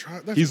looking at the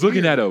trial? he's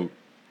looking at a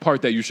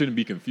part that you shouldn't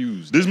be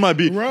confused. This might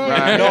be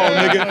Right. no,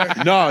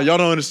 nigga. Nah, y'all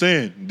don't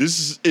understand.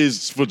 This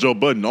is for Joe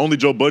Budden. Only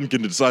Joe Budden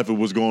can decipher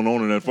what's going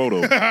on in that photo.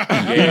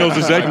 He knows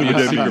exactly what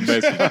that secret means.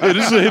 message. Yeah,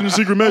 this is a hidden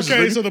secret message.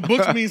 Okay, nigga. so the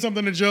books mean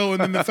something to Joe,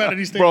 and then the fact that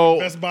he's staying Bro, at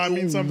Best Buy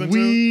means something too.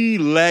 we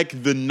lack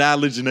the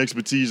knowledge and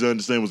expertise to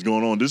understand what's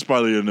going on. This is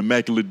probably an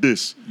immaculate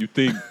diss. You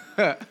think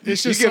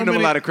It's You just giving so him a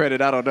many. lot of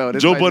credit. I don't know.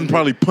 This Joe might Budden just-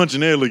 probably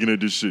punching air looking at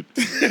this shit.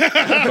 but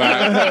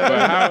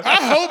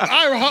how,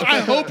 I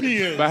hope he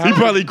is. but He how,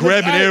 probably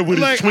grabbing I- air with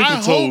like, his twinkle I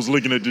hope- toes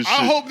looking at this shit.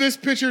 I hope this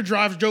picture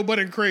drives Joe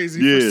Budden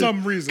crazy yeah. for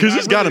some reason. Because I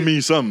it's got to really-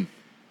 mean something.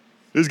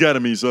 It's got to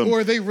mean something.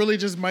 Or they really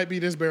just might be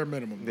this bare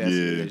minimum. That's-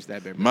 Yeah, there's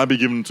that bare might be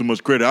giving them too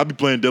much credit. I'll be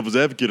playing devil's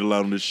advocate a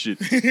lot on this shit.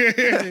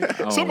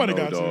 Somebody know,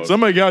 got dog. to.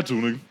 Somebody got to,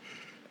 nigga.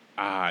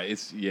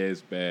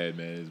 it's bad,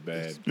 man. It's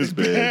bad. It's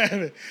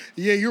bad.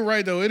 Yeah, you're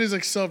right though. It is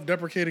a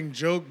self-deprecating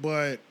joke,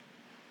 but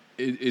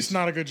it's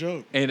not a good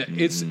joke. and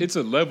it's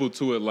a level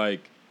to it.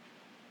 Like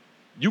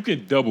you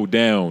can double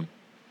down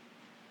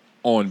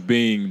on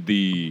being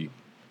the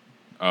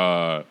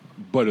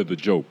butt of the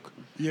joke.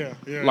 Yeah.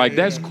 Like yeah,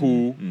 that's yeah.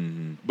 cool,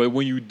 but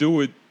when you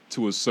do it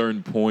to a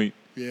certain point,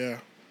 Yeah.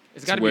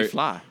 It's got to where- be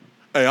fly.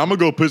 Hey, I'm gonna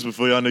go piss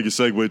before y'all niggas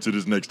segue to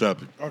this next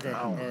topic. Okay.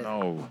 all right.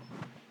 no.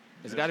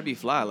 It's got to be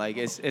fly. Like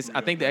it's.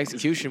 I think the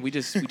execution. We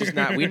just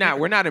not.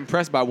 We're not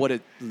impressed by what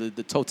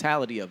the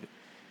totality of it.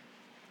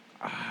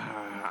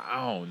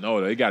 I don't know.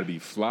 It got to be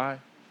fly.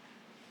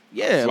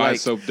 Yeah. Fly Like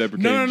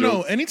self-deprecating No.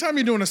 joke. Anytime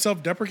you're doing a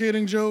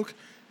self-deprecating joke,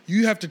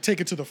 you have to take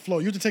it to the flow.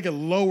 You have to take it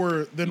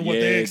lower than what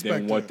they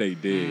expected. than what they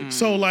did.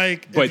 So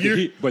like, But if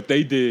you're, but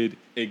they did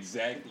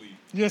exactly.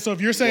 yeah. So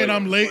if you're saying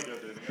I'm late,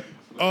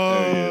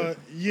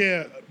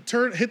 yeah,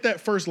 hit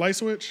that first light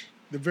switch,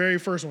 the very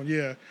first one.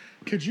 Yeah.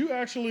 Could you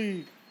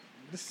actually?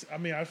 This. I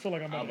mean, I feel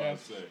like I'm about to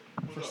ask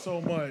for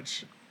so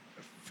much,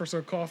 for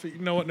some coffee. You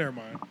know what? Never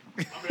mind.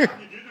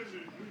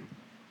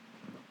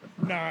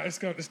 Nah, it's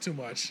too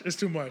much. It's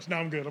too much. Nah,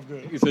 I'm good. I'm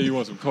good. You say you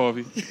want some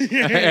coffee?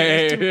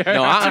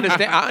 no, I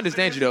understand. I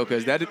understand you though,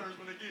 because I'm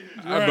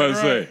about to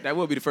say. that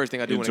would be the first thing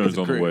I do when I get Interns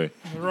to the on the crib.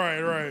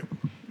 way.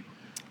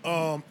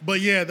 Right. But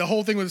yeah, the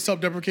whole thing with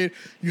self-deprecate,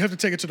 you have to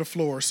take it to the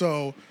floor.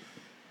 So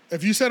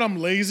if you said I'm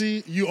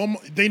lazy,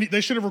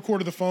 they should have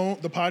recorded the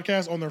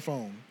podcast on their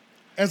phone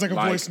as like a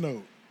voice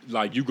note.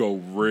 Like you go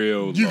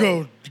real. You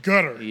low. go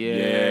gutter.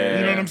 Yeah.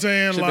 You know what I'm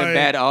saying? Should've Like been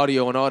bad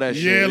audio and all that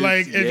shit. yeah,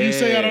 like Yeah.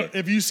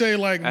 if you say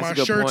like That's my a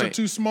good shirts are point.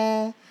 too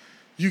small,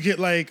 you get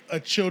like a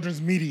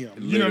children's medium.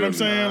 You know what I'm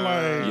saying?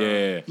 Like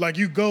Yeah. like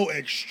you go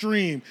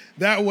extreme.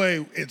 That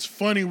way it's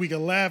funny. We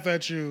can laugh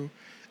at you,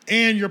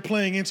 and you're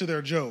playing into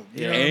their joke.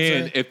 You know what I'm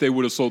saying? And if they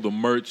would have sold the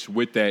merch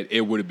with that,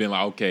 it would have been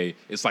like, okay,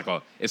 it's like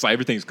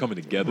everything's coming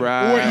together.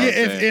 Right. Or You know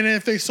yeah, what I'm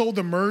if they sold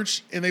the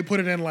merch and they put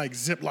it in like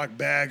Ziploc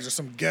bags or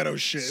some ghetto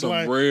shit, Some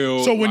like,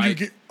 real, So when you like-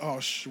 get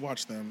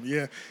watch them,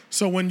 yeah.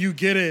 So when you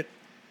get it,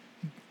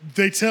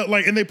 they tell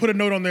like, and they put a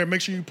note on there.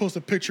 Make sure you post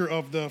a picture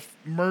of the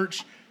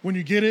merch when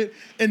you get it,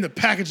 and the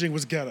packaging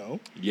was ghetto.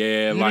 Yeah,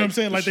 You know like what I'm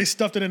saying? Like they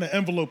stuffed it in an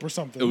envelope or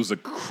something. it was a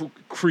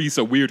crease,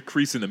 a weird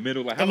crease in the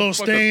middle. Like how A little the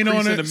fuck stain crease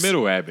on in it. the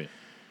middle happened.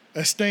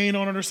 a stain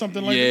on it or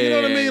something like that. You know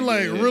what I Yeah, mean?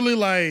 Like yeah. really,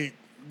 like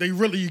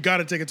you got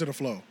to take it to the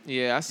flow.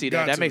 Yeah, I see that.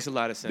 Got That to. makes a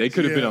lot of sense. They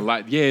could have been Yeah. a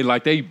lot. Yeah,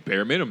 like they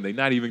bare minimum. They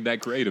not even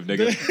that creative,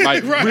 nigga.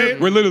 Like Right.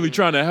 we're literally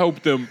trying to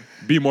help them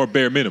be more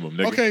bare minimum,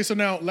 nigga. Okay, so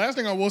now last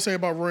thing I will say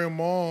about Royal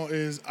Mall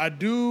is I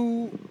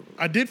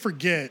did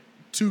forget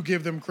to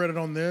give them credit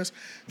on this.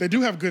 They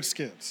do have good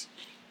skits.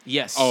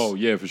 Yes. Oh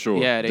yeah, for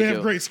sure. Yeah, They they have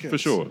do. great skits. For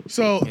sure.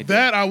 So They do.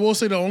 that I will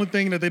say the only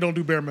thing that they don't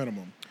do bare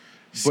minimum.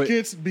 But-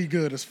 Skits be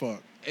good as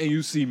fuck. And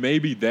you see,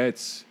 maybe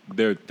that's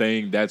their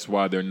thing. That's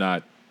why they're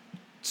not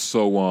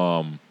so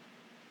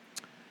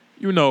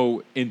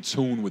in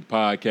tune with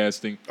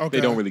podcasting. Okay.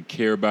 They don't really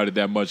care about it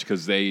that much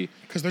because they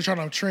Because they're trying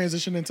to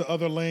transition into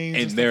other lanes.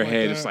 and in stuff their like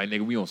head that. it's like,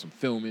 nigga, we on some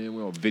filming,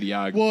 we on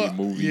videography, well,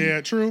 movie.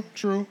 yeah, true.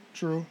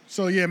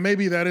 So yeah,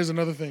 maybe that is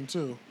another thing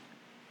too.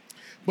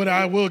 But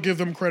I will give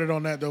them credit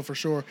on that though for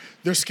sure.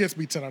 Their skits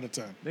be 10 out of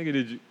 10. Nigga,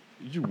 did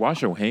you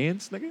wash your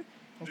hands, nigga?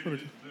 That's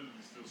pretty.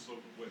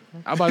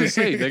 I'm about to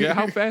say, nigga,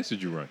 how fast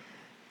did you run?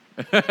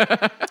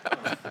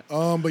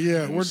 But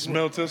yeah, we're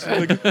Smell test,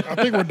 nigga. I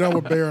think we're done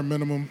with bare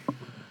minimum.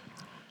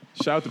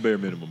 Shout out to bare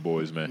minimum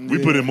boys, man.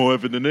 We put in more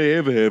effort than they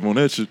ever have on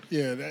that shit.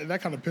 Yeah,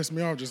 that kind of pissed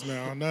me off just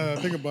now. Now that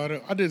I think about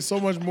it, I did so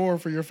much more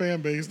for your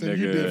fan base than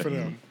you Nigga. did for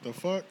them. The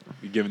fuck?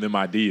 We giving them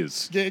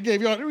ideas. We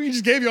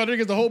just gave y'all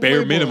niggas the whole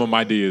Bare playbook. minimum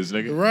ideas,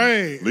 nigga.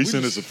 Right. At least We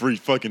send us a free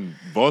fucking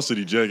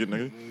varsity jacket,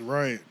 nigga.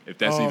 Right. If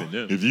that's even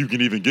them. If you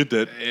can even get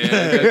that.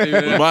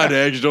 Yeah, We might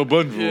have asked Joe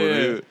Budden for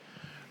it.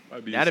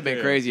 That'd have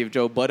been crazy if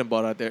Joe Budden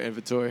bought out their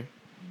inventory.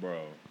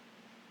 Bro.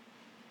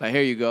 Like,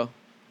 here you go.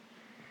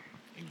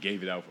 And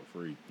gave it out for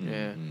free.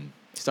 Yeah.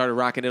 Started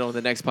rocking it on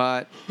the next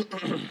pod.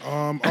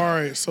 All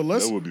right, so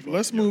let's That would be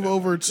fun. move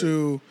over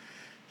to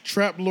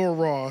Trap Lord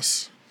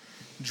Ross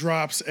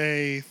drops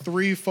a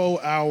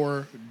 3-4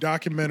 hour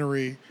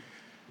documentary.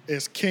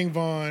 It's King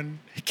Von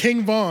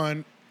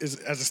is,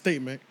 as a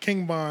statement,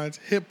 King Von's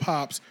hip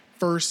hop's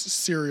first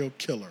serial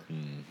killer.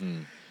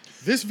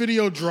 This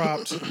video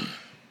dropped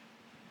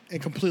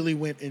and completely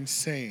went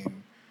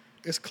insane.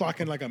 It's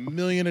clocking like 1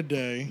 million a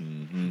day,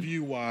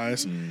 view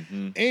wise,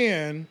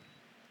 and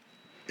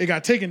it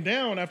got taken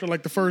down after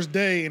like the first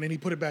day, and then he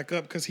put it back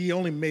up because he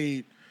only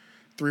made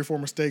 3 or 4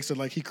 mistakes, and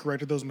like he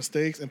corrected those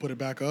mistakes and put it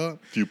back up.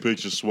 Few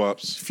picture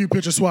swaps. Few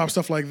picture swaps,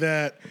 stuff like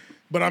that.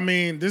 But I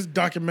mean, this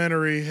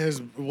documentary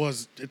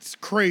it's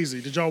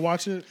crazy. Did y'all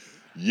watch it?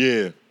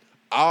 Yeah.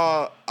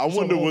 I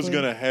wonder whole what's thing?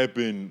 gonna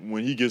happen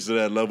when he gets to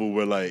that level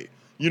where, like,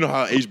 you know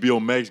how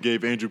HBO Max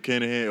gave Andrew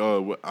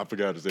Canahan, I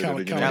forgot to say that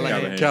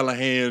again.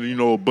 Callahan, you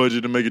know, a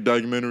budget to make a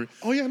documentary.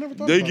 Oh yeah, I never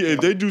thought They about get, that. if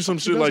they do some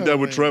shit does like have that a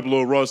with name. Trap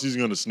Lord Ross, he's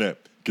gonna snap.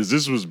 Cause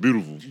this was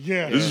beautiful.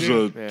 Yeah, This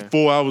yeah. is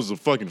 4 hours of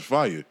fucking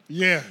fire.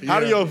 Yeah.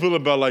 How do y'all feel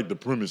about like the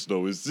premise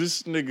though? Is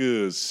this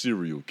nigga a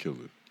serial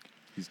killer?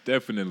 He's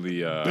definitely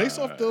Based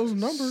off those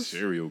numbers.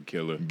 serial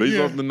killer. Based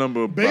Yeah. off the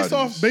number of Based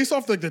bodies.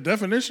 off like the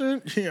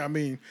definition, yeah, I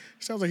mean, it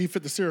sounds like he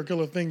fit the serial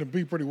killer thing to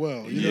be pretty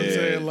well. You know what I'm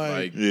saying?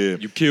 Like Yeah.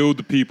 You killed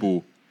the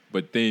people,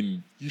 but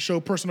then you show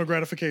personal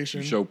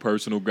gratification, you show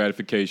personal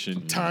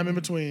gratification time in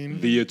between,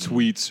 via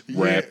tweets,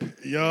 rap.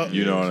 yeah,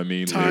 You know what I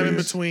mean? time in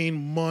Lyrics.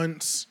 between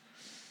months.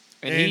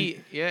 And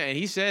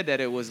he said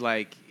that it was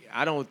like,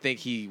 I don't think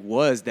he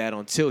was that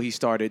until he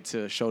started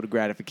to show the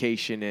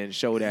gratification and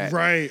show that.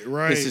 Right.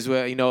 This is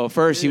where, at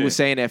first he was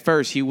saying at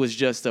first he was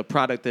just a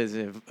product of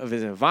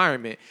his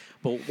environment.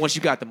 But once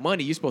you got the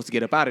money, you're supposed to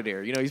get up out of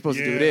there. You're supposed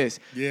to do this.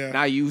 Yeah.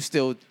 Now you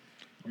still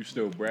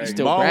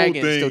bragging. My whole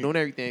bragging, thing- still doing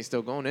everything,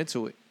 still going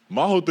into it.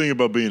 My whole thing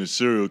about being a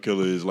serial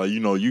killer is like,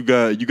 you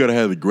got to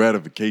have the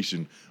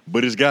gratification,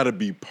 but it's got to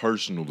be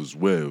personal as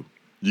well.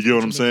 You get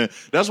what I'm saying?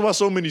 That's why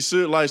so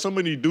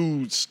many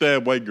dudes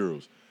stab white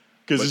girls.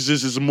 Because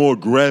it's a more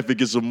graphic,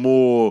 it's a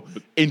more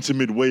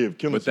intimate way of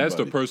killing But that's the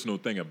somebody. personal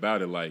thing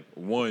about it. Like,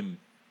 one,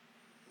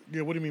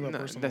 Yeah, what do you mean by No,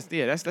 personal?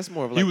 that's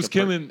more of like he was the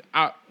killing.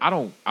 I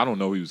don't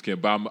know who he was killing,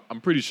 but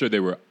I'm pretty sure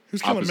they were He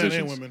was killing men and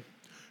oppositions. women.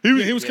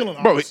 He was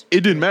killing Bro, ops. it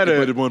didn't matter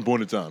at one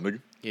point in time, nigga.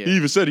 Yeah. He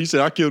even said,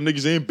 I killed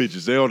niggas and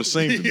bitches. They all the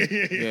same to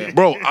me. Yeah.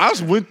 Bro, I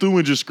went through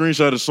and just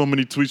screenshotted so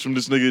many tweets from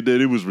this nigga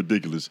that it was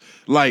ridiculous.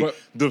 Like, But-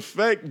 the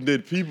fact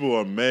that people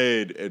are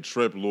mad at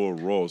Trap Lord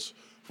Ross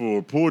for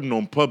reporting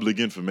on public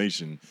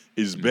information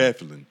is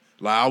baffling.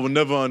 Like, I would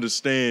never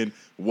understand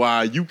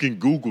why you can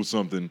Google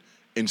something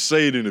and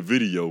say it in a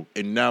video,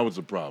 and now it's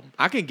a problem.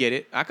 I can get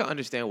it. I can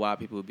understand why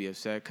people would be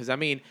upset because I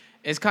mean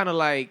it's kind of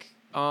like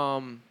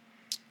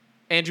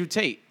Andrew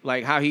Tate,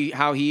 like how he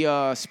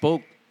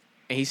spoke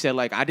and he said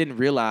like I didn't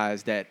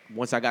realize that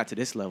once I got to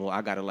this level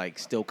I gotta like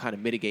still kind of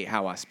mitigate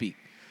how I speak.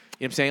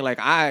 You know what I'm saying? Like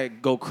I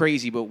go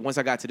crazy, but once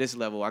I got to this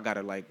level I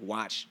gotta like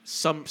watch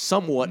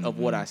somewhat of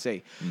what I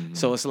say.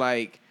 So it's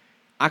like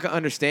I can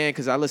understand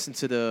because I listened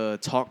to the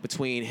talk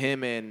between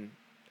him and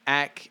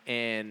Ack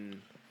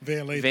and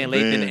Van Lathan. Van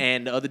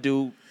and the other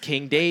dude,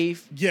 King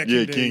Dave. Yeah,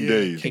 Yeah, King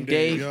Dave. King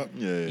Dave. Yup.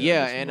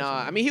 Yeah, and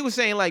I mean, he was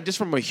saying like just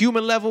from a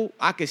human level,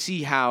 I could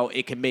see how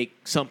it can make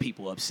some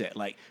people upset,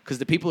 like because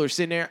the people are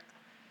sitting there.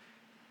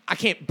 I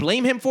can't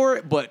blame him for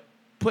it, but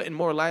putting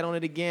more light on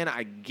it again,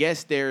 I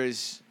guess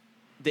there's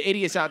the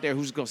idiots out there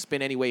who's gonna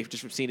spin anyway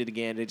just from seeing it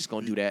again. They're just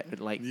gonna do that, and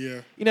like,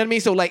 Yeah. you know what I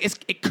mean. So like,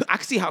 I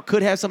can see how it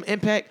could have some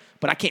impact,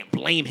 but I can't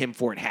blame him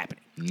for it happening.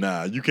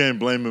 Nah, you can't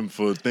blame him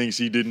for things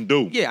he didn't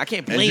do. Yeah, I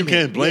can't blame And you him.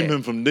 can't blame Yeah.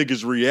 him from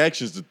niggas'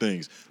 reactions to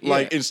things.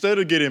 Like, Yeah. instead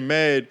of getting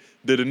mad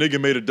that a nigga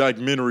made a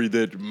documentary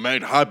that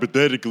might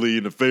hypothetically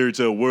in a fairy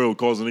tale world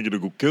cause a nigga to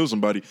go kill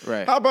somebody,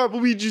 Right. how about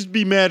we just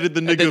be mad at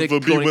the the nigga nigga for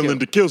being going to willing kill.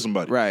 to kill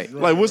somebody? Right.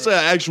 Like, what's the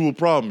actual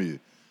problem here?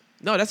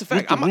 No, that's a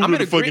fact. What's the I'm root in of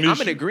the fucking I'm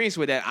in issue? agreement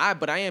with that.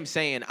 But I am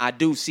saying I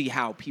do see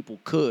how people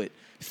could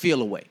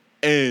feel away.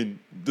 And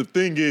the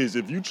thing is,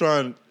 if you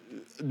trying,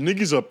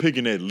 niggas are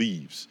picking at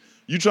leaves.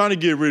 You trying to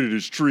get rid of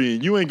this tree,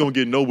 and you ain't gonna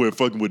get nowhere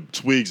fucking with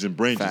twigs and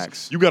branches.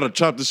 Facts. You gotta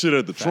chop the shit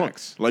at the trunk.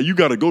 Facts. Like, you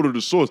gotta go to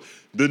the source.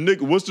 The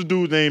nigga, what's the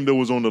dude's name that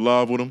was on the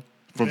live with him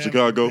from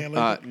Chicago? Van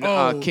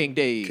Lathan. King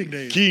Dave. King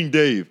Dave. King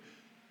Dave.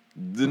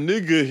 The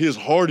nigga, his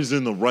heart is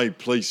in the right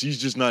place. He's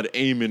just not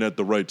aiming at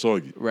the right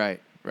target. Right.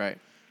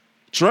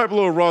 Trap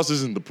Lord Ross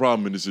isn't the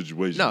problem in this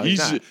situation. No, he's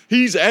not.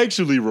 He's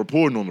actually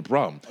reporting on the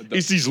problem.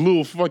 It's these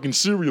little fucking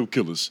serial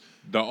killers.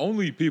 The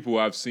only people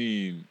I've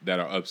seen that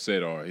are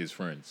upset are his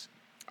friends.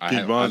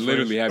 I Von's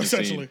literally friends.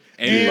 haven't seen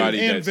anybody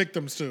and that's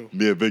victims too.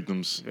 Yeah,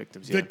 victims.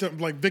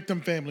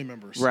 Victim family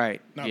members. Right.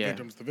 Not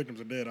victims. The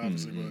victims are dead,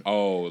 obviously.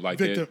 But like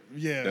victim.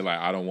 they're like,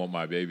 I don't want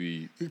my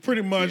baby.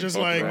 Pretty much, it's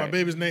like my right.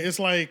 baby's name. It's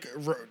like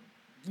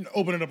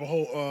opening up a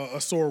whole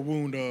a sore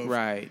wound of Those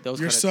your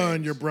kind of son,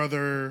 things. your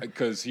brother,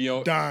 Because he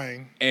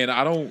dying. And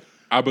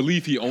I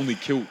believe he only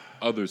killed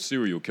other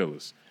serial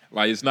killers.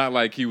 Like, it's not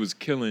like he was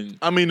killing.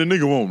 I mean, the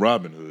nigga won't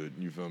Robin Hood.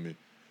 You feel me?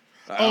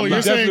 Oh, He you're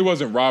definitely saying,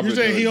 wasn't Robin You're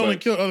saying Hood, he only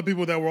but killed other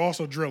people that were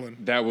also drilling.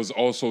 that was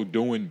also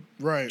doing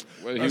Right.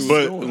 what he was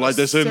But doing. like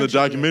they said in the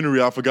Essentially.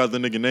 documentary, I forgot the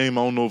nigga name.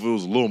 I don't know if it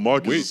was Lil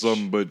Marcus or Which?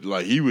 something, but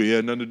like he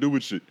had nothing to do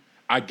with shit.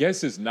 I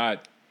guess he's not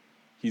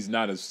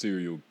a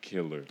serial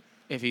killer.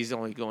 If he's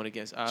only going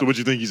against. So what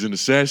you think? He's an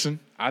assassin?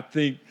 I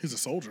think He's a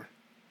soldier.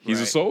 he's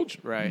a Right. soldier.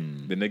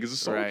 Right. The nigga's a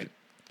soldier.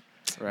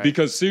 Right.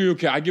 Because serial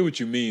killer, I get what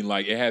you mean.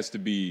 Like, it has to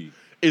be.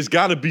 It's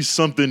got to be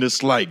something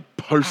that's like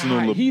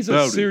personal. He's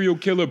about a serial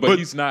killer, but But-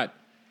 he's not.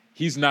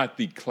 He's not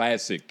the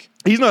classic.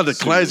 He's not the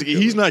serial classic. killer.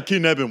 He's not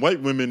kidnapping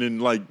white women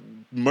and like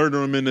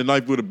murdering them in the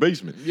knife with a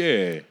basement.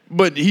 Yeah.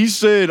 But he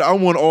said, "I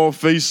want all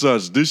face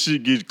shots. This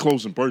shit gets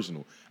close and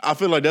personal." I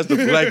feel like that's the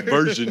black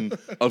version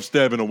of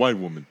stabbing a white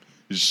woman.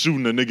 Is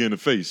shooting a nigga in the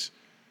face.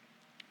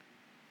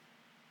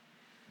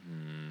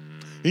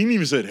 He didn't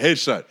even said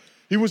headshot.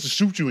 He wants to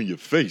shoot you in your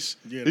face.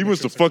 Yeah, He to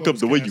wants to make sure it's a fuck up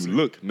the way you closed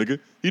look, nigga.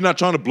 He's not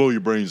trying to blow your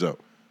brains out.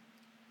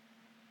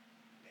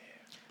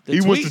 The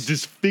He wants to tweets-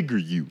 disfigure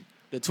you.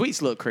 The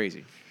tweets look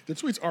crazy. The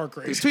tweets are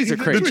crazy. The tweets are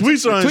The crazy.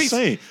 tweets are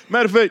insane.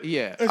 Matter of fact,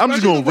 Yeah. I'm just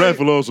Especially gonna the way-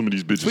 raffle off some of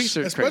these bitches. Tweets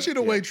are Especially crazy.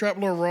 the way Yeah. Trap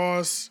Lord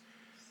Ross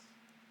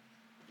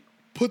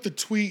put the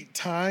tweet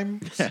time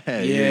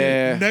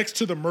Yeah. next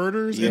to the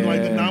murders and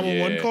like the Yeah.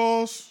 911 Yeah.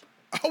 calls.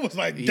 I was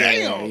like,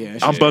 damn. Yeah.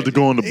 I'm about to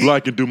go on the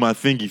block and do my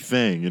thingy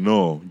thing, you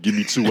know. Give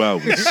me 2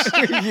 hours.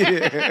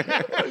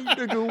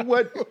 Nigga,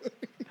 what?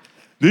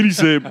 Then he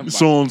said,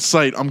 so on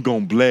site, I'm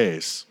gonna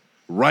blast.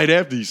 Right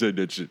after he said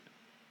that shit.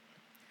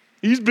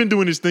 He's been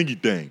doing his thingy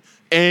thing.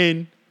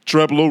 And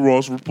Trap Lord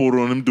Ross reported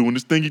on him doing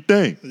his thingy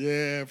thing.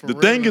 Yeah, for The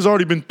real. thing has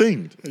already been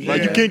thinged.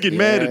 Like, you Yeah. can't get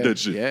mad at Yeah. that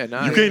shit. Yeah,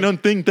 nah, you can't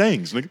unthing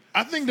things, nigga.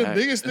 I think the Fact.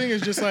 biggest thing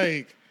is just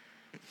like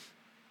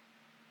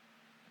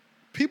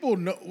people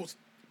know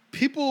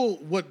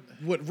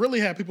what really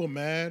had people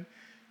mad,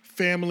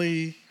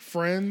 family,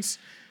 friends,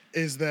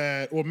 is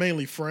that, or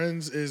mainly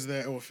friends, is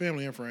that, or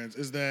family and friends,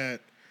 is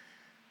that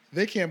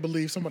they can't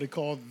believe somebody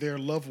called their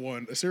loved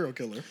one a serial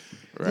killer.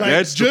 Like,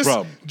 That's the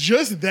problem.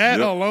 Just that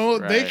Yep.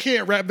 alone, they Right.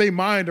 can't wrap their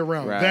mind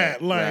around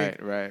that.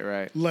 Like,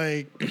 right.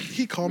 like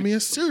he called me a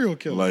serial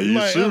killer. Like, he's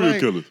a serial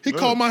killer. He Yeah.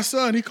 called my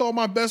son. He called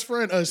my best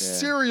friend a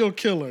serial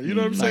killer. You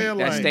know what I'm saying?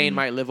 That Like, stain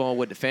might live on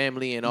with the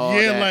family and all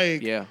Yeah, that.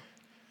 like- Yeah.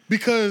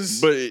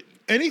 because But,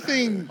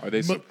 anything. Are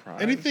they but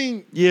surprised?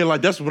 anything. yeah,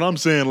 like, that's what I'm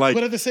saying. Like,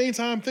 But at the same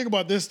time, think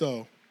about this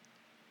though.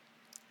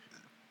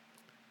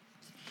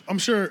 I'm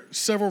sure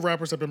several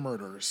rappers have been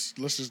murderers.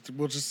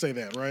 We'll just say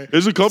that, right?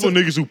 there's a couple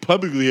niggas who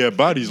publicly have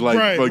bodies like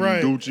fucking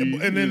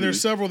Gucci. And then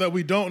there's several that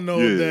we don't know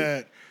Yeah.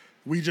 that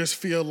we just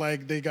feel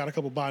like they got a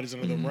couple bodies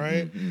under Mm-hmm, them,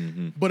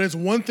 right? But it's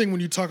one thing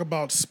when you talk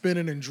about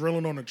spinning and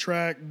drilling on a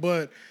track,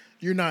 but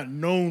you're not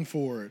known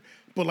for it.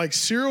 But like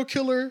serial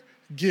killer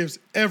gives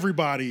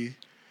everybody,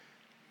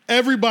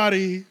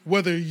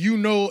 whether you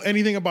know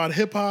anything about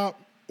hip hop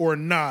or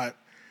not,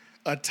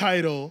 a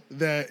title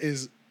that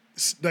is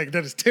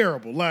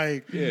terrible.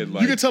 Like, Yeah, you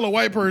like- can tell a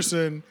white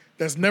person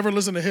that's never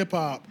listened to hip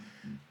hop,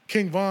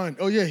 King Von,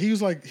 oh yeah, he's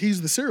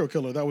the serial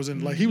killer that was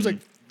in, like, he was like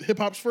hip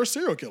hop's first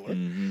serial killer.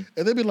 And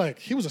they'd be like,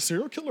 he was a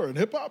serial killer in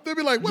hip hop? They'd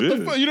be like, what the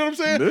Yeah. fuck? You know what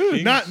I'm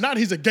saying? Yeah. Not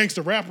he's a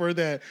gangster rapper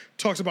that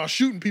talks about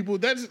shooting people.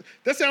 That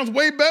sounds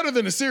way better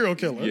than a serial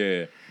killer.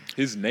 Yeah.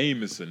 His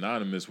name is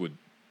synonymous with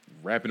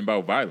rapping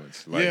about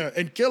violence. Like, Yeah,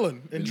 and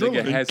killing and the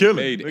drilling. nigga hasn't killing,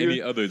 made nigga.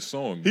 any other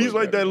song. He's but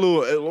like that rapping.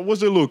 little,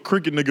 what's that little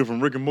cricket nigga from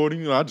Rick and Morty?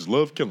 You know, I just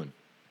love killing.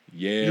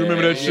 Yeah. You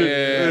remember that shit?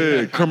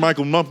 Yeah. Yeah.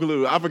 Carmichael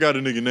Mumpler. I forgot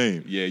the nigga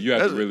name. Yeah, you have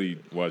That's- to really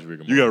watch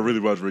Rick and You Morty. gotta really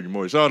watch Rick and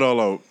Morty. Shout all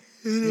out.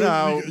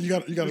 No, you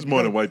got there's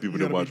more than white people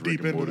that watch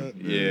deep Rick and into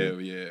Morty.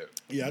 that. Yeah.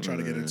 Yeah, I tried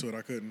to get into it.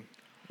 I couldn't.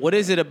 What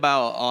is it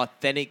about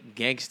authentic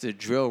gangster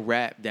drill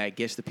rap that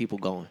gets the people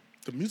going?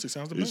 The music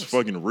sounds the It's best.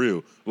 fucking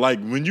real. Like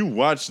when you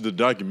watch the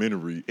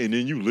documentary and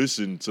then you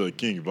listen to a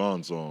King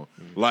Von song,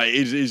 like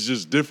it's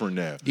just different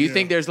now. Do you Yeah.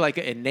 think there's like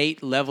an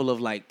innate level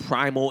of like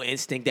primal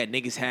instinct that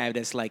niggas have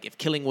that's like, if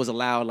killing was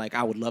allowed, like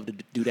I would love to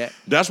do that?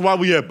 That's why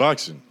we have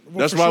boxing.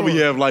 That's for why we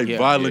sure. have like Yeah.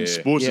 violent Yeah.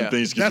 sports Yeah. and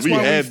things because That's we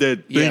why have we've-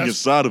 that thing Yeah.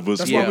 inside of us.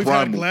 That's Yeah. why we've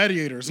primal. had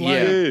gladiators.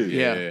 Like,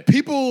 Yeah.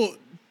 people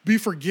be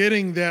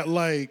forgetting that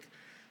like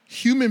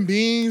human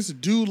beings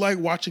do like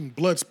watching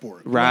blood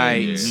sport.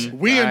 Right. Like,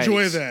 we Right.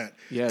 enjoy that.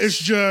 Yes. It's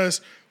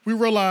just we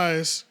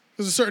realize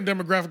there's a certain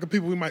demographic of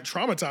people we might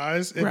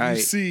traumatize if Right.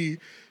 you see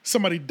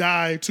somebody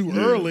die too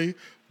early.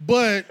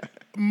 But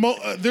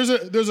there's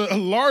a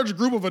large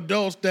group of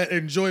adults that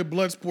enjoy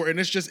blood sport, and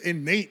it's just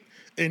innate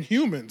in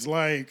humans,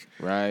 like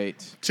Right.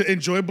 to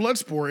enjoy blood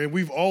sport, and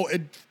we've all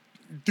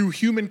through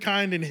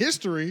humankind in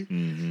history,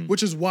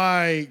 which is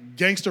why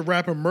gangster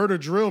rap and murder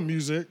drill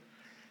music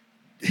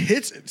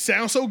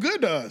sounds so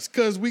good to us,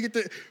 because we're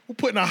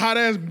putting a hot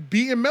ass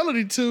beat and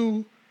melody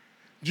to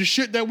just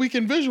shit that we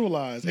can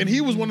visualize. And he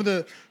was one of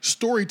the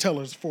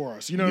storytellers for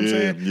us. You know what I'm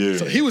saying? Yeah.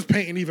 So he was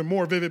painting even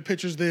more vivid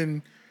pictures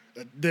than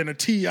a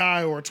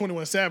T.I. or a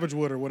 21 Savage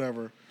would or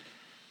whatever.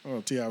 Oh,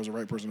 T.I. was the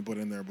right person to put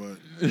in there, but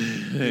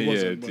he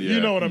wasn't. But T.I. you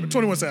know what I mean?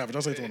 21 Savage.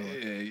 I'll say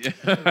 21.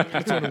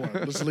 21.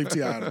 Let's leave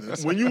T.I. out of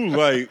this. When you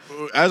like,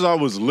 as I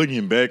was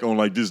looking back on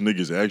like this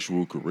nigga's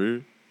actual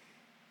career,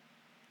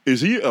 is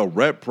he a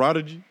rap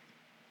prodigy?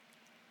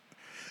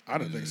 I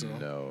don't think so.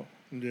 No.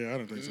 Yeah, I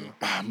don't think so.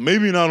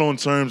 Maybe not on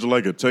terms of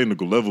like a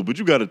technical level, but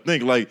you got to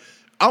think like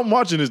I'm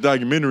watching this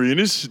documentary and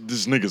this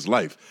nigga's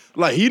life.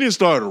 Like he didn't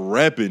start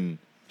rapping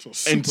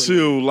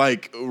until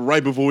like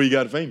right before he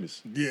got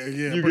famous. Yeah.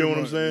 You get what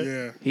I'm saying?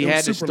 Yeah. He It was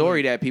had the super story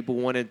late. that people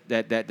wanted.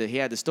 That he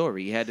had the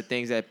story. He had the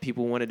things that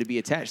people wanted to be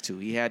attached to.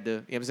 He had the. You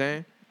know what I'm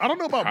saying? I don't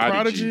know about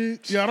Prodigy.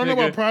 Prodigy. Yeah, I don't know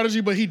Nigga. about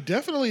Prodigy, but he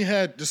definitely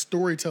had the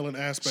storytelling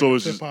aspect So of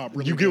it's hip just, hop.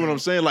 Really you get what down. I'm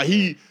saying? Like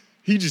he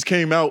just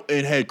came out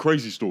and had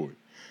crazy story.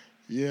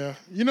 Yeah.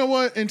 You know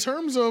what? In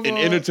terms of An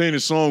entertaining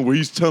song where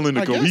he's telling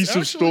a I guess, cohesive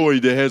actually- story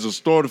that has a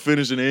start, a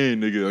finish, and an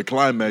end, nigga, a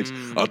climax,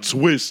 a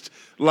twist.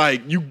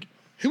 Like you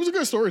he was a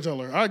good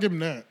storyteller. I'll give him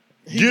that.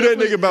 He give that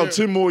definitely- nigga about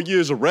yeah, 10 more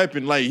years of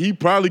rapping, like he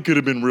probably could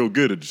have been real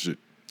good at the shit.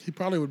 He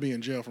probably would be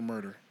in jail for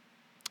murder.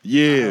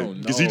 Yeah,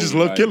 don't because he know, just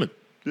loved like- killing.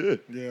 Yeah.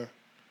 Yeah.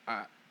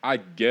 I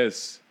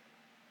guess,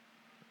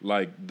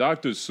 like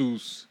Dr.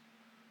 Seuss,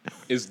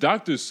 is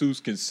Dr.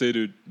 Seuss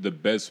considered the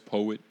best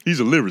poet? He's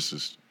a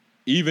lyricist.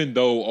 Even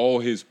though all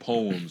his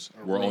poems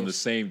were on the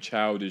roast. same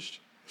childish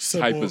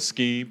Simple. type of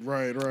scheme,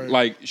 Right.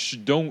 like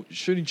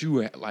shouldn't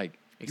you like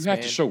you have to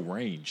Expand. show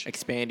range?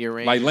 Expand your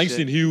range. Like and Langston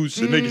shit. Hughes,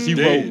 The nigga's he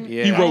dead. wrote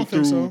Yeah. he I don't wrote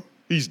think through. so.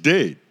 He's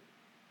dead.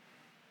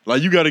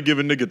 Like you got to give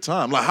a nigga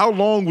time. Like how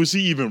long was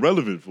he even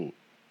relevant for?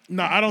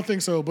 No, I don't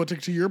think so. But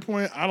to your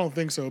point, I don't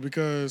think so,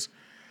 because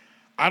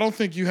I don't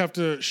think you have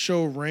to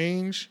show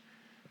range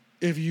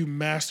if you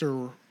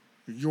master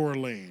your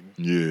lane.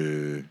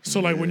 Yeah. So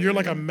like when you're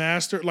like a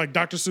master, like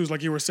Dr. Seuss,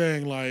 like you were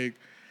saying, like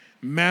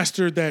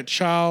mastered that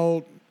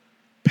child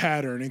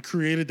pattern and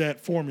created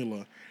that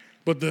formula.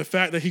 But the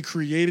fact that he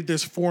created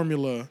this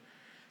formula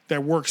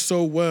that works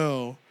so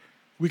well,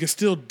 we can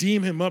still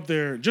deem him up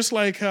there. Just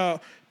like how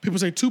people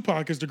say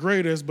Tupac is the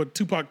greatest, but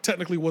Tupac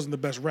technically wasn't the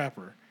best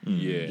rapper.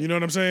 Yeah, You know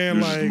what I'm saying? He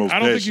was just the Like most I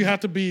don't think you passionate. have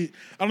to be.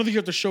 I don't think you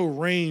have to show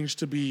range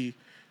to be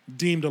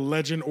deemed a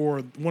legend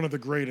or one of the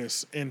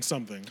greatest in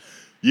something.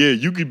 Yeah,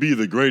 you could be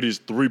the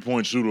greatest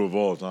 3-point shooter of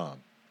all time.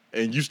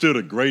 And you still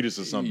the greatest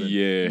or something.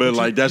 Yeah. But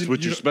like that's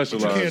what You you don't- but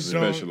specialize can't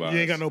in. dunk. Specialize. You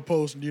ain't got no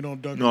post and you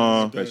don't dunk.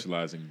 Nah. like that.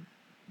 specializing.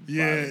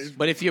 Yeah, violence.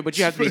 But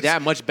you have to be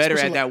that much better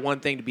Especially at like- that one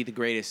thing to be the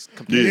greatest.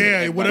 Compared to Yeah,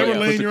 everybody whatever else.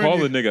 lane But to you're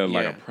call a in, nigga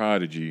like Yeah. a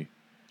prodigy,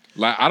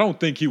 like I don't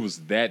think he was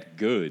that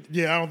good.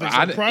 Yeah, I don't think so.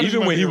 I, Prodigy even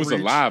might when be he a was reach.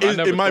 alive, I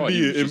never It might thought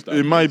he was be just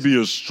it might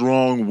be a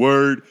strong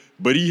word,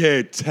 but he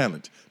had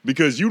talent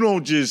because you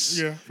don't just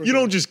Yeah, for you sure.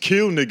 don't just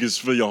kill niggas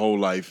for your whole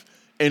life,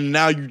 and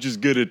now you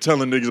just good at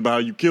telling niggas about how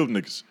you killed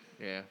niggas.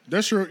 Yeah.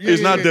 That's true.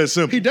 It's not that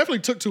simple. He definitely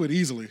took to it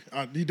easily.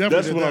 He definitely.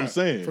 That's did what that. I'm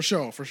saying. For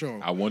sure. For sure.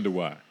 I wonder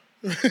why.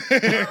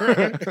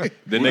 The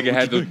nigga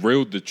had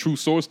the true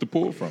source to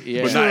pull from.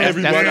 Yeah. But not That's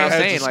everybody what I'm has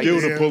saying, the like-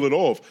 skill Yeah. to pull it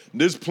off.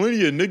 There's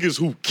plenty of niggas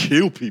who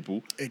kill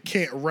people It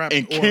can't rap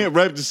and or- can't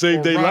rap to save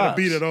or their ride lives. a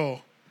beat at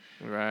all.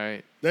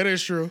 Right. That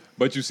is true.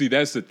 But you see,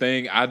 that's the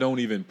thing. I don't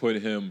even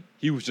put him.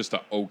 He was just an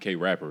okay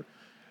rapper.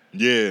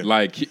 Yeah,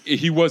 Like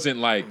he wasn't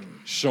like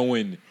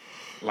showing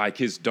like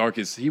his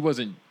darkest. He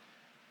wasn't.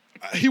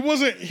 He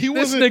wasn't. He This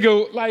wasn't.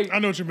 nigga like I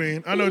know what you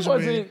mean. I know He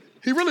what you mean. wasn't-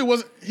 He really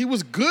wasn't. He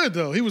was good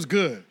though. He was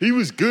good. he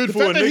was good The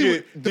for a fact, that he,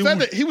 nigga, the fact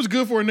that he was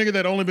good for a nigga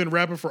that only been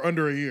rapping for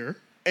under a year.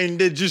 and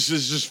that just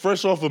is just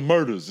fresh off of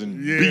murders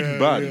and Yeah, beating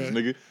bodies, yeah.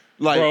 nigga.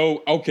 Like,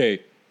 bro.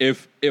 Okay,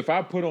 if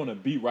I put on a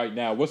beat right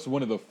now, what's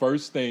one of the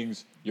first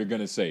things you're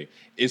gonna say?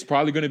 It's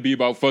probably gonna be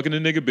about fucking a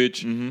nigga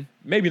bitch.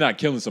 Maybe not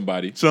killing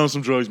somebody. selling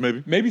some drugs,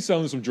 maybe. Maybe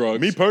selling some drugs.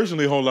 Me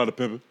personally, a whole lot of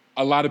pimping.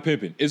 a lot of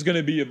pimping. It's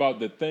gonna be about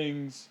the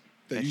things.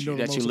 That you know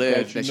that the you most live,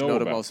 about. that you know know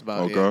the about. most about.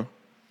 Okay. Yeah.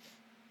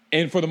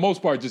 And for the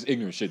most part, just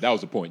ignorant shit. That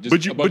was the point. Just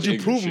a bunch But of you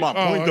ignorant prove shit. my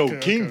point Oh, though. okay,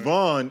 King okay.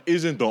 Von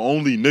isn't the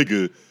only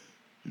nigga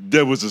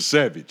that was a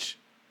savage.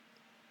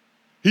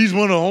 He's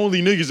one of the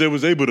only niggas that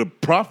was able to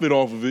profit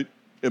off of it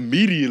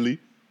immediately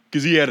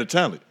because he had a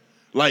talent.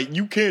 Like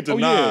you can't Oh,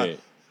 deny. yeah.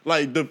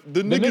 Like the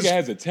The niggas. nigga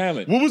has a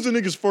talent. What was the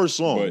nigga's first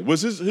song? But-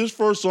 was his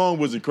first song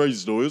wasn't Crazy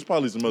Story. It was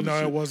probably some other No,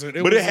 shit. it wasn't.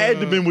 It but was, it had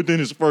to been within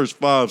his first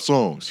 5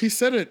 songs. He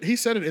said it. He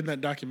said it in that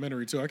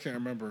documentary too. I can't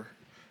remember.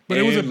 But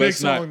it was a And big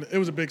let's not- song. It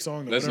was a big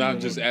song. Though, Let's whatever not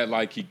it just was. act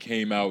like he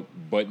came out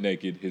butt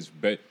naked.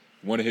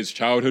 One of his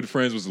childhood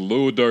friends was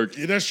Lil Durk.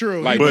 Yeah, that's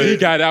true. Like But- when he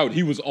got out,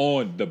 he was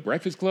on The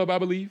Breakfast Club, I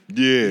believe,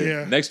 Yeah.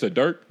 Yeah. next to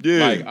Durk. Yeah.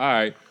 Like, all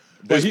right.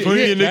 There's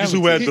plenty of niggas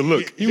who had the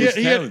look. He was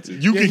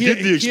talented. You can get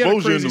the he had a exposure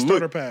and crazy the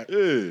starter look. pack.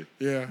 Yeah.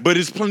 Yeah. But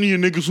it's plenty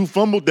of niggas who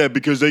fumbled that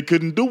because they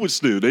couldn't do it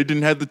still. They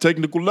didn't have the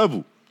technical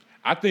level.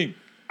 I think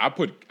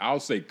I'll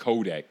say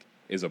Kodak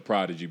is a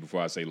prodigy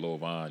before I say Lil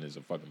Von is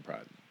a fucking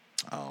prodigy.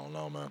 I don't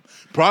know, man.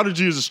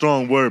 Prodigy is a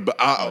strong word, but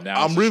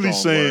I'm really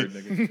saying, word,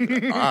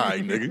 nigga. all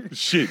right, nigga.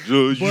 Shit,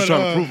 you But,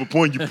 trying to prove a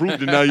point. You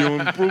proved it, now you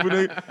don't prove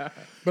it, nigga.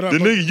 But, The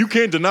nigga, you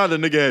can't deny the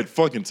nigga had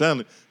fucking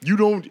talent. You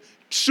don't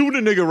shoot a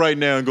nigga right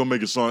now and go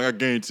make a song. I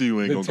guarantee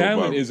you ain't The gonna go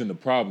talent viral. isn't the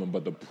problem,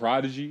 but the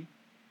prodigy,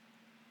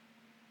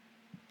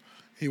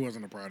 he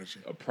wasn't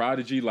a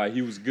prodigy. like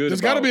he was good.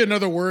 There's got to be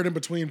another word in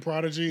between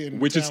prodigy and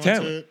Which is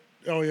talented.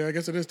 Oh yeah, I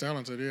guess it is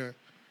talented. Yeah,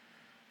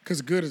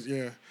 because good is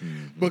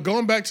But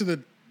going back to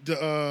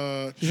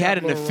the He had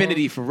an Trap Lil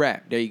affinity Ron- for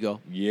rap. There you go.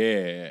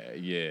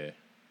 Yeah.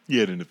 He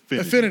had an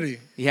affinity. Affinity.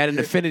 He had an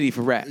affinity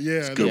for rap.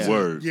 Yeah, Good that's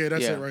word. Yeah,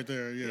 that's Yeah. it right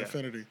there. Yeah,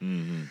 affinity.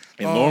 And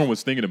Lauren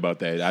was thinking about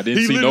that. I didn't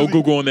He see no literally-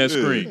 Google on that yeah.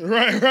 screen.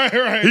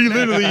 Right. He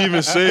literally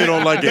even said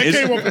on like an That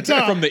came off the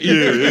top. From the Yeah,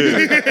 ether.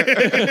 yeah.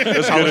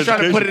 That's good was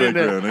trying to put it education in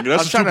there. background, nigga. I That's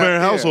was a trying to-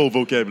 two-parent yeah. household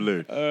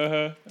vocabulary.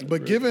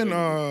 But given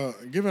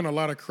a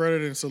lot of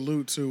credit and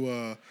salute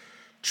to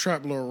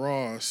Trap Lil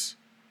Ross,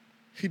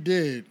 he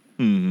did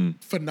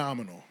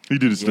phenomenal. He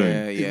did his Yeah,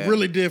 thing. yeah. He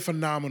really did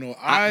phenomenal.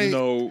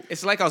 No,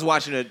 It's like I was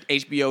watching a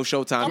HBO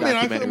Showtime I mean, I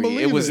documentary. couldn't believe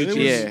It was it.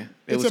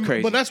 it was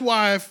crazy. But that's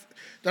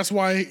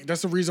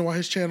the reason why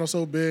his channel's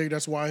so big.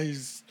 That's why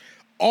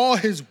all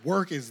his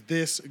work is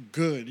this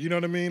good. You know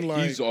what I mean?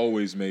 Like he's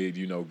always made,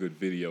 good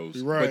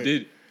videos. Right.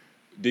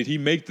 But did he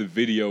make the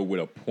video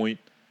with a point?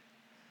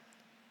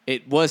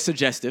 It was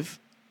suggestive.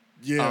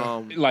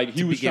 yeah, Like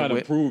he to was begin trying to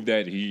with. prove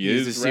that he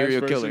He's is a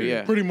serial Raps killer, versus-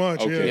 yeah. pretty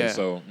much. Okay, Yeah, Yeah.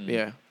 so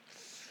Yeah.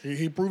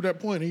 he proved that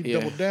point. He Yeah.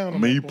 doubled down. I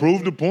On mean, he that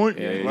proved the point. point.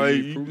 Yeah, Like,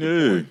 he proved the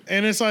yeah. point.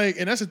 And it's like,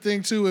 and that's the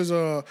thing too is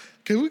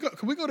can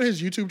we go to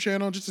his YouTube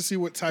channel just to see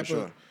what type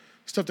of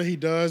stuff that he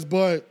does?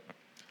 But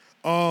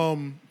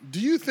do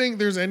you think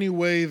there's any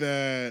way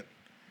that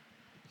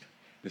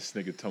this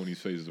nigga Tony's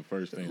face is the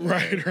first thing.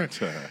 right?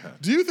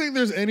 Do you think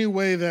there's any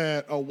way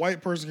that a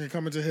white person can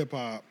come into hip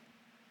hop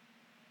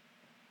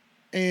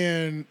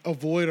and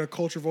avoid a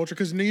culture vulture?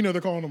 Because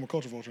they're calling him a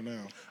culture vulture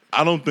now.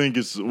 I don't think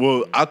it's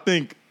I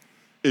think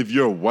if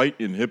you're white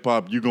in hip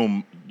hop, you're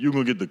gonna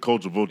get the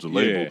culture vulture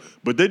label. Yeah.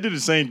 But they did the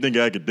same thing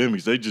at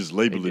academics. They just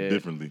labeled They it did.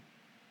 differently.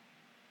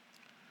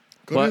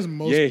 Go to his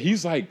most, Yeah,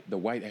 he's like the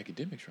white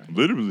academics, right?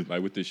 Literally.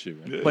 Like with this shit,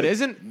 right? But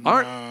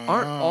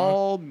aren't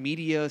all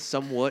media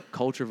somewhat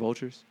culture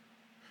vultures?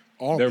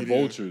 all They're media.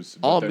 vultures.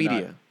 but All they're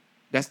media. not.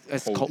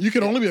 That's Cult- You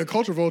can only be a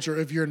culture vulture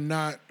if you're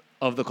not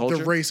of the culture.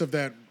 the race of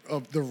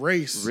the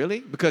race.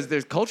 Really? Because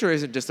there's culture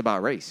isn't just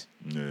about race.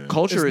 Yeah.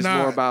 Culture It's is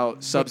more not,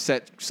 about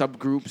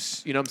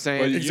subgroups. You know what I'm But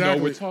saying?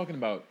 Exactly. we're talking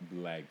about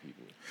black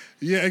people.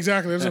 Yeah,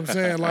 exactly. That's what I'm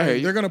saying. hear Like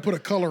you. they're gonna put a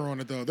color on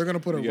it though. They're gonna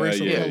put a Yeah,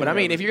 racial yeah. color. But I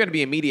mean, on if it. you're going to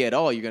be in media at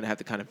all, you're going to have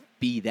to kind of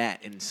be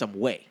that in some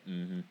way,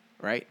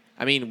 right?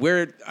 I mean,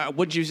 we're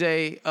what'd you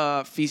say?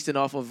 Feasting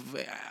off of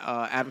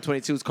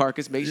Adam22's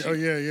carcass, maybe. Oh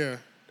yeah.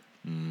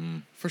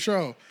 For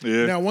sure.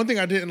 Yeah. Now, one thing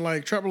I didn't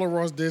like, Trap Lil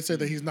Ross did say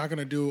that he's not going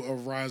to do a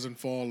rise and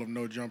fall of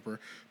No Jumper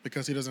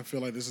because he doesn't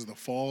feel like this is the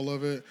fall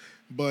of it.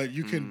 But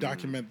you can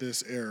document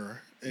this era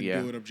and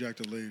Yeah. do it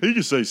objectively. He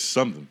could say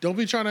something. Don't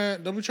be trying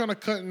to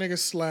cut niggas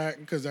slack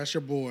because that's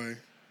your boy.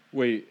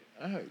 Wait,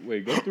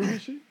 go through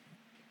this shit?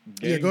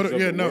 Yeah, go Gangs to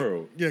of yeah the no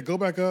world. yeah go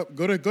back up.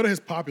 Go to his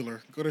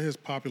popular. Go to his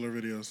popular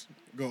videos.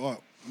 Go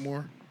up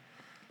more.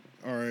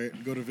 All right,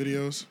 go to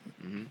videos,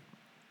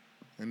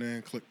 and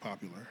then click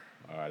popular.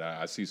 All right,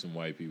 I see some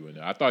white people in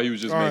there. I thought he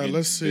was just All right, making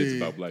let's bits see.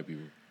 about black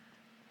people.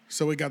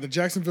 So we got the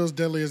Jacksonville's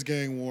Deadliest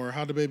Gang War,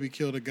 How the Baby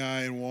Killed a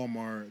Guy in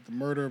Walmart, the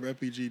murder of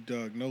FPG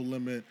Doug, No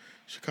Limit,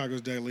 Chicago's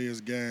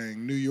Deadliest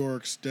Gang, New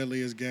York's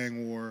Deadliest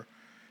Gang War,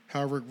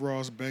 How Rick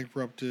Ross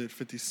Bankrupted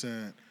 50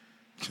 Cent.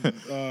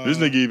 This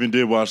nigga even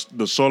did watch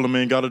the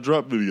Charlamagne Got a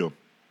Drop video.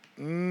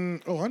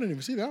 Oh, I didn't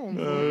even see that one.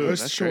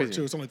 It's That's short crazy.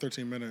 too. It's only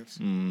 13 minutes.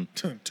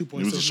 2.6 It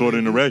was a short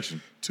million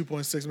interaction.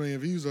 2.6 million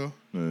views though.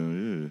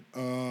 Yeah.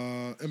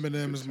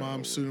 Eminem's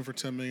mom sued him for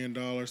 $10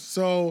 million.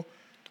 So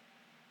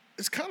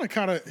it's kind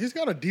of he's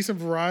got a decent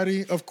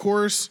variety. Of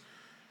course,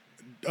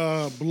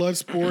 blood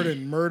sport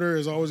and murder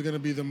is always going to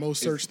be the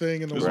most searched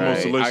thing in the It's world. the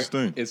most salacious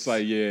thing. It's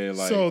like, yeah,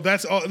 like So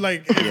that's all.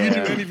 Like, if you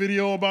do any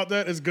video about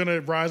that, it's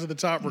gonna rise to the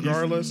top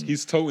regardless.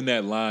 he's toting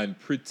that line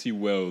pretty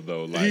well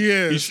though. Like He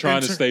is. he's trying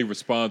In to ter- stay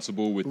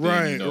responsible with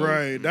Right.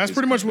 That's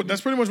pretty much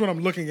what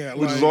I'm looking at.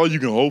 Which is all you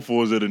can hope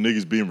for is that a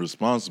nigga's being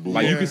responsible.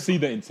 Like you Yeah. can see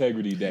the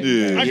integrity that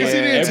Yeah. I can see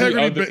the Yeah.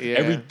 integrity. but-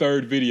 Every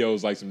third video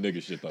is like some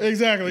nigga shit though.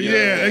 Exactly. Yeah.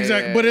 Yeah.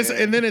 Exactly. yeah, But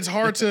yeah. and then it's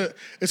hard to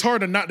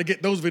not to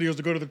get those videos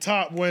to go to the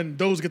top when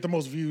those get the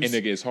most views. And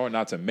nigga, it's hard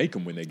not to make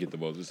them when they get the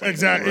votes. It's like,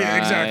 Exactly.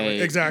 Right.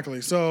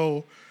 Exactly.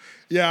 So,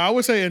 yeah, I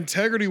would say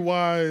integrity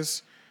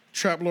wise,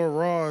 Trap Lord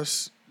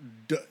Ross.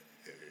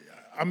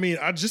 I mean,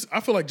 I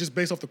feel like just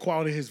based off the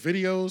quality of his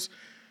videos,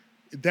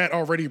 that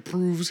already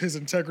proves his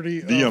integrity.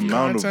 The of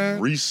amount content.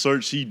 of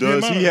research he does,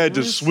 amount he of had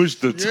to switch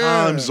the yeah.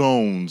 time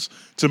zones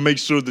to make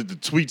sure that the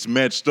tweets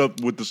matched up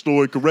with the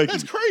story correctly.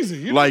 That's crazy.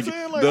 You know Like, what I'm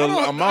saying? Like, the I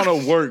don't- amount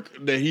of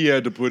work that he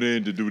had to put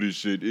in to do this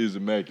shit is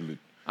immaculate.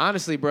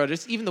 Honestly, bro,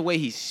 just even the way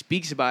he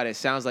speaks about it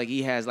sounds like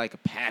he has like a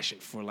passion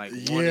for like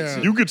wanting Yeah.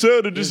 to. You could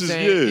tell that this You is know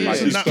what I'm saying?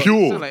 it's It's not-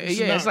 pure. like, It's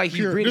yeah, not it's like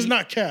pure. he really. It's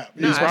not cap.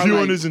 Nah, It's it's pure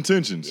like- in his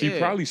intentions. He Yeah.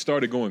 probably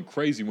started going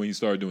crazy when he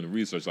started doing the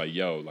research. Like,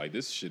 yo, like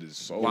this shit is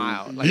so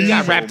Wow, like He he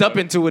got so wrapped up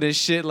much. into it and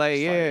shit. Like,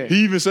 yeah,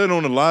 He even said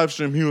on the live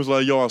stream, he was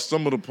like, yo, I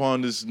stumbled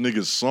upon this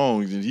nigga's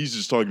songs and he's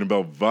just talking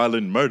about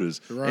violent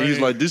murders. And he's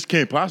Right. like, this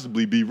can't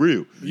possibly be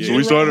real. Yeah. So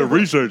he started Right.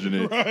 researching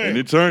it. Right. And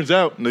it turns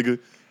out, nigga,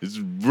 it's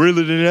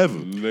realer than ever.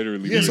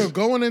 literally. Yeah, so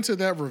going into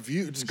that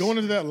review, just going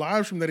into that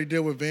live stream that he did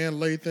with Van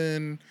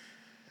Lathan,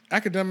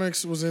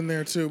 Academics was in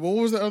there too. But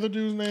what was the other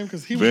dude's name?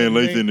 Because he was Van the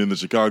Lathan main- and the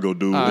Chicago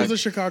dude. was the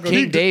Chicago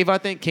King dude. Dave, I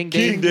think King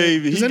Dave. King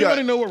Dave, Does he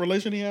anybody got, know what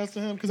relation he has to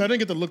him? Because I didn't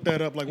get to look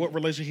that up. Like what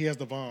relation he has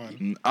to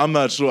Vaughn. I'm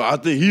not sure. I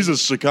think he's a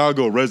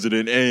Chicago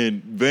resident,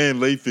 and Van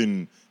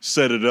Lathan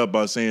set it up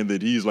by saying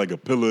that he's like a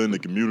pillar in the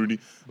community.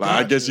 Like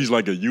I guess he's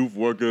like a youth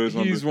worker or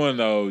something. He's one of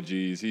the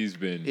OGs. He's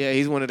been Yeah,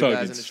 he's one of the thugging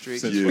guys in the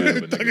streets. since Yeah.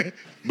 forever, nigga.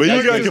 But he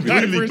That's got his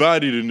completely diapers.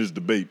 bodied in this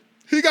debate.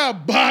 He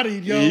got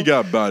bodied, yo. Yeah, he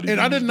got bodied And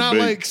in I did this not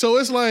debate. like. So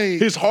it's like,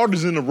 His heart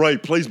is in the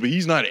right place, but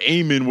he's not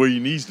aiming where he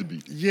needs to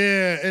be.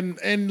 yeah,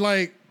 and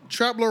like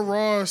Trapler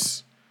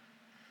Ross,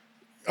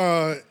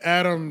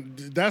 Adam,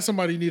 that's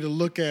somebody you need to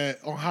look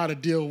at on how to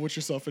deal with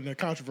yourself in that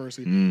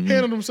controversy.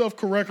 Handled himself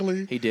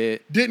correctly. He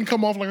did. Didn't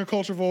come off like a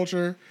culture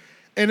vulture.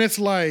 And it's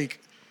like,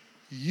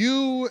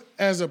 you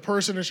as a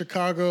person in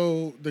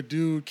Chicago, the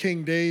dude,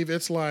 King Dave,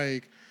 it's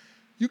like,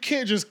 you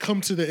can't just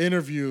come to the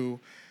interview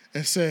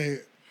and say,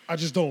 I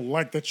just don't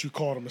like that you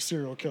called him a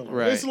serial killer.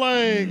 Right. It's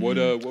like, What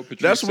Patrice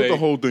That's what say, the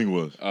whole thing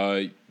was.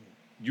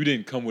 you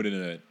didn't come with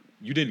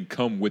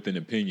an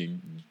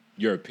opinion.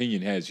 Your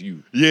opinion has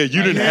you. Yeah,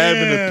 you didn't have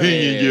an yeah.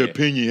 opinion. Your Yeah.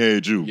 opinion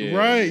had you. Yeah.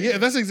 right, yeah,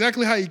 that's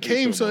exactly how he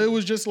came. so So it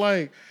was just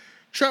like,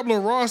 Trapler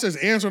Ross is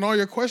answering all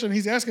your questions.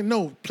 He's asking,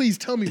 no, please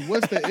tell me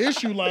what's the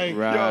issue. Like,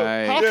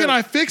 Right. how can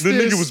I fix The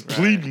this? nigga was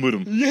pleading with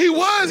him. Yeah, he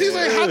was. He's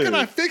like, how can Yeah.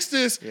 I fix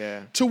this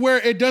Yeah. to where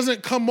it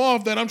doesn't come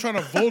off that I'm trying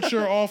to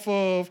vulture off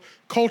of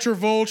Culture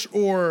Vulture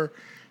or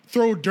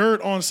throw dirt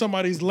on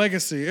somebody's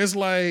legacy? It's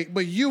like,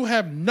 but you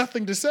have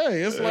nothing to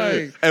say. It's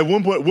like At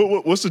one point,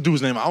 what's the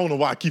dude's name? I don't know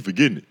why I keep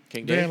forgetting it.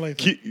 King Van Dave.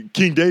 Lathan.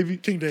 King Davey?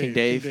 King Dave. King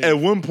Dave. At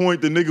one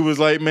point, the nigga was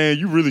like, "Man,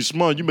 you really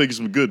smart. You making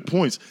some good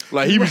points."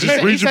 Like he was just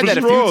He reaching said for that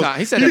a few straws. times.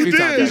 He said that a few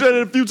times, He said actually.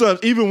 it a few times.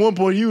 Even one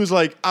point, he was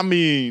like, "I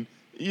mean,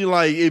 you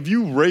like if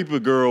you rape a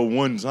girl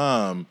one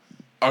time,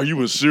 are you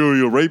a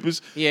serial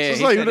rapist?" Yeah, so it's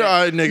he like, said all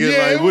that. right, nigga,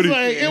 Yeah, it like what, was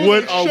like- it was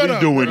what like, are shut we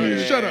up, doing bro.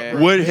 here? Shut up,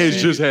 bro. What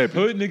has just happened?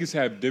 Hood niggas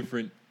have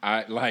different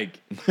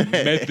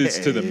methods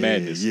to the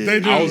madness. Yeah. They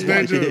do. I was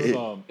They watching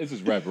do. this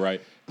this rapper, right?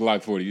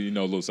 Glock 40, you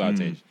know, little side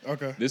tangent.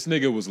 Okay. This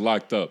nigga was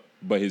locked up,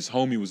 but his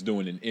homie was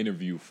doing an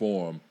interview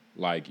for him,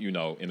 like, you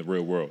know, in the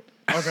real world.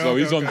 So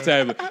he's on the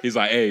tablet. He's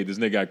like, hey, this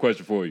nigga got a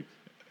question for you.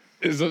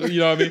 You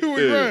know what I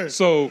mean? Right.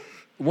 So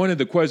one of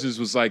the questions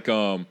was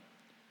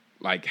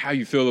like how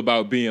you feel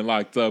about being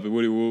locked up and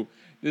what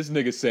this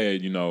nigga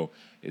said, you know,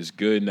 it's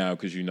good now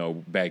because, you know,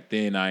 back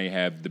then I ain't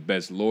have the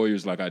best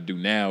lawyers like I do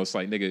now. It's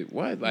like, nigga,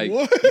 what? Like,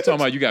 What? you talking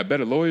about you got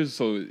better lawyers,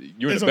 so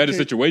you're in It's a better okay.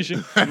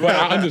 situation? But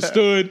I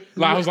understood.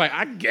 Like, I was like,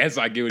 I guess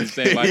I get what he's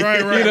saying. Like,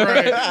 Right, right, you know?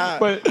 right.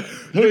 But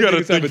You gotta niggas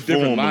have a think different for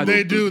 'em a logic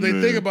They do. They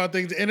Man. think about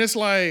things, and it's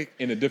like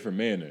in a different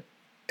manner.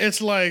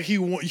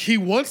 he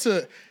wants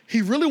to.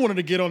 He really wanted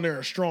to get on there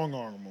and strong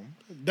arm him.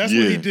 That's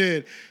what he Yeah.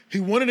 did. He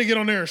wanted to get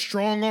on there and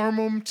strong arm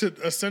him to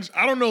essentially.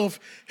 I don't know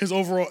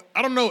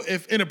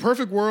if in a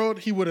perfect world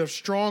he would have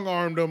strong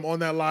armed him on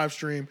that live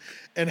stream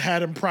and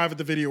had him private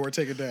the video or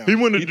take it down. He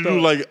wanted He to thought- do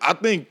like I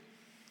think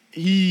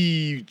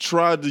he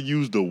tried to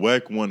use the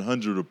whack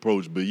 100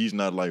 approach, but he's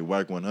not like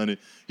whack 100.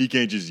 He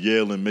can't just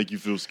yell and make you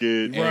feel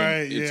scared. And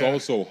Right, it's yeah.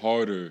 also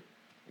harder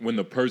when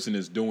the person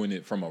is doing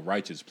it from a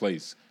righteous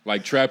place.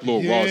 Like Trap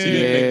Lord Ross, he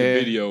didn't make Yeah. the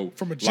video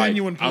From a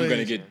genuine like, I'm gonna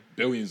place. get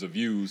billions of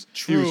views. He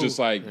True. was just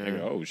like, nigga,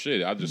 oh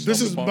shit, I just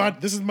this is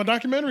stumbled upon my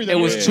documentary. That It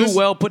was I did. too This-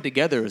 well put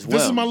together as well.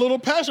 This is my little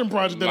passion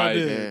project that I Like,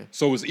 did.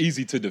 so it's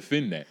easy to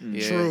defend that.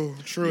 Yeah. True.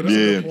 That's a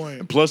Yeah, good point.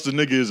 and plus the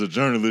nigga is a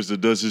journalist that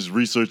does his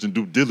research and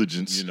due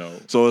diligence. You know.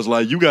 So it's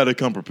like you got to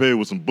come prepared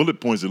with some bullet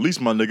points, at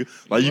least, my nigga.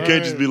 Like you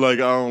can't just Right. be like,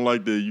 I don't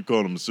like that. You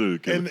call him a serial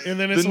killer. And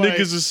then it's the like-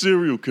 nigga's a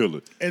serial killer.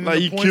 And like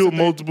the he points killed that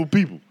they- multiple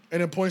people.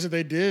 And the points that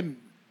they did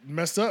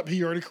messed up,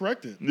 he already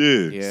corrected.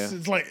 Yeah. Yeah.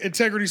 It's like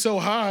integrity so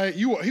high.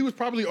 He was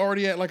probably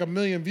already at like 1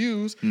 million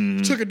views.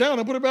 Took it down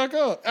and put it back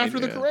up after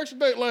the Yeah. correction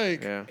date.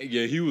 Like, Yeah.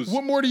 Yeah, he was,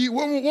 what more do you?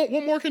 What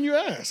more can you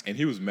ask? and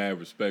he was mad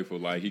respectful.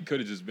 Like he could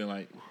have just been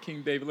like,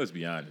 King David, let's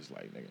be honest,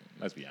 like nigga,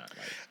 let's be honest.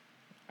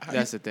 Like,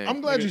 That's the thing. I'm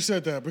glad you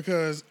said that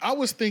because I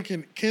was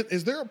thinking,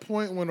 is there a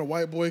point when a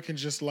white boy can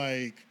just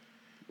like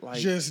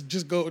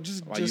just go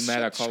just you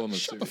mad I shut, call him a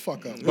shut serial- the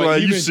fuck up?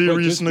 Like, you but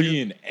serious, just nigga?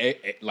 being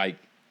like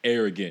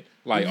arrogant,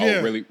 like Yeah.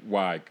 oh really?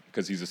 Why?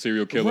 because he's a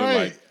serial killer.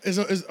 Right.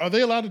 Like, Are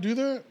they allowed to do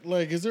that?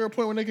 Like, is there a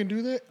point when they can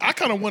do that? I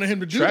kind of wanted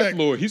him to do Trap that.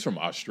 Lord, he's from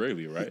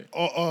Australia, right?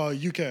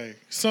 UK.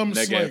 Some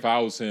Nigga, like, if I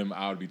was him,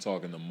 I would be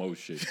talking the most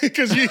shit.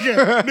 because you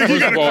got.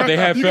 First of all, they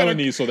have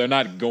felonies, so they're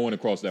not going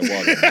across that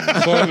water.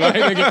 So, like,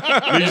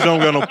 Niggas don't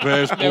got no they don't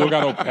passport.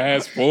 got no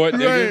passport,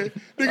 nigga. Right,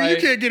 nigga, Like,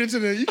 you can't get into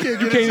the. You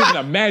can't You get can't into. even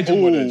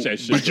imagine what that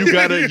shit. But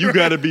you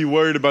gotta be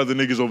worried about the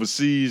niggas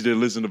overseas that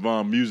listen to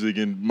Von music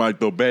and might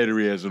throw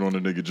battery acid on the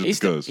nigga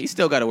just because. He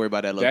still got to worry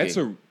about that. That's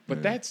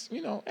that's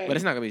hey, but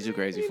it's not gonna be too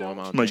crazy for him.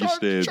 I don't Might think.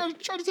 get stabbed.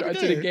 Charge try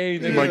to the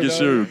game. He might get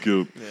serial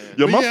killed.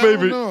 Yo, But my yeah,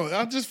 favorite. I don't know.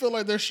 I just feel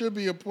like there should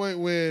be a point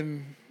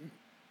when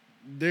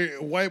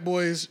white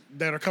boys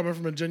that are coming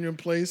from a genuine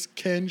place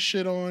can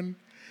shit on,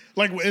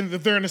 like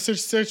if they're in a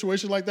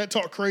situation like that,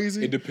 talk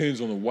crazy. It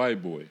depends on the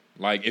white boy.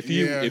 Like if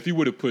he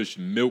would have pushed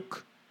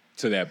Milk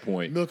to that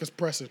point, Milk is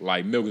pressing.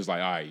 like Milk is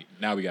like, all right,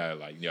 now we gotta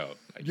like,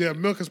 Yeah,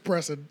 Milk is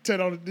pressing.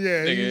 10 on the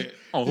Nigga,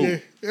 on who?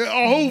 Yeah,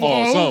 on Hoover.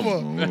 On On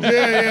something. Hoover.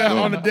 Yeah,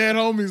 on the dead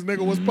homies, nigga,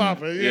 what's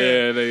popping?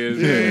 yeah, they is.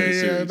 Yeah,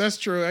 serious. that's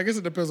true. I guess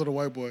it depends on the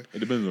white boy. It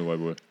depends on the white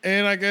boy.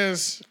 And I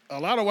guess a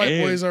lot of white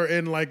And- boys are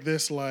in like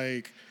this,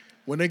 like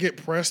when they get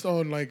pressed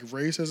on like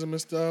racism and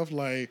stuff.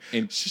 Like,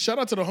 And- shout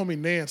out to the homie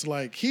Nance.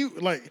 Like he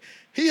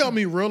helped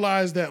me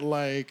realize that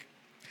like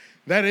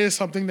that is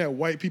something that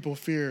white people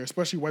fear,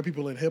 especially white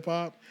people in hip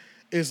hop.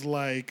 Is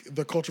like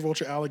the culture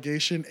vulture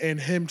allegation and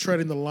him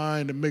treading the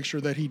line to make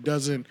sure that he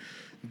doesn't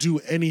do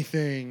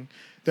anything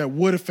that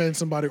would offend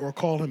somebody or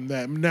call him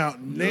that. Now,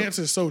 Nance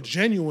is so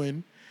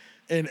genuine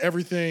in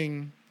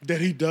everything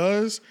that he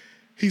does.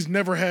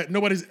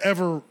 Nobody's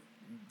ever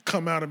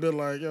come out and been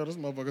like, yo, this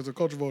motherfucker's a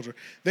culture vulture.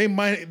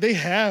 They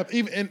have,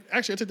 even, and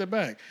actually I take that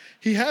back.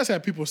 He has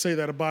had people say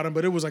that about him,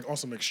 but it was like on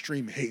some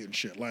extreme hate and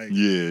shit. Like,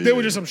 they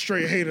were just some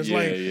straight haters. Yeah,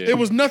 like, yeah. it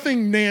was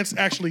nothing Nance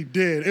actually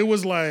did. It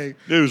was like,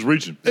 It was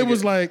reaching. it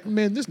was like,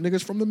 man, this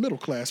nigga's from the middle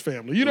class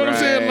family. You know what I'm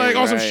saying? Like,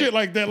 on some Right. shit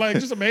like that. Like,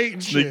 just some hate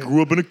and They shit.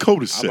 grew up in a I'm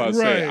cul-de-sac. about to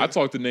say, Right. I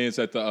talked to Nance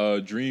at the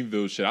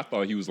Dreamville shit. I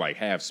thought he was like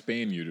half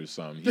Spaniard or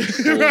something. He was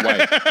full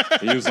white.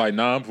 He was like,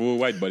 nah, I'm full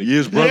white, buddy. Yeah,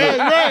 his brother. Yeah,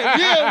 right.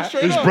 Yeah,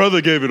 straight His up.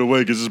 brother gave it away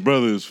because his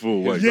brother is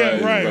full white. Yeah,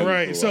 His right, brother's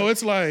right. full So white.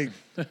 it's like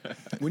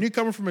when you're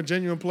coming from a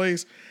genuine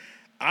place,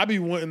 I be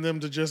wanting them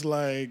to just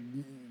like,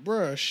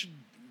 bruh,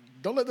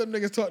 don't let them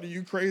niggas talk to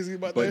you crazy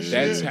about But that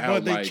that's shit. how,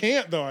 But they like-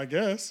 can't though, I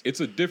guess. It's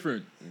a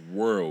different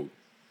world.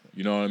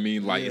 You know what I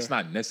mean? Like, Yeah. it's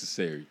not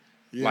necessary.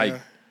 Yeah.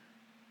 Like,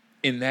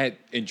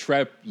 in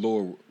Trap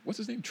Lord, what's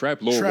his name?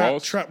 Trap Lord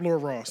Ross? Trap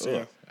Lord Ross, yeah.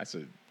 Ugh, that's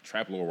a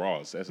Trap Lord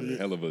Ross. That's a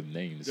hell of a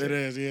name to say. It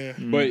is, yeah.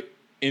 But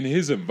in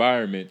his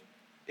environment,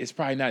 it's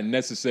probably not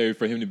necessary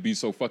for him to be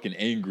so fucking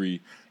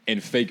angry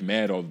and fake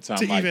mad all the time.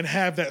 To like, even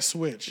have that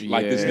switch.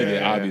 like this nigga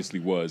Yeah. obviously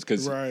was.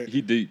 Because Right.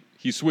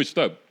 he switched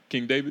up.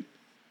 King David?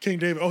 King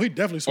David, he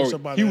definitely switched Or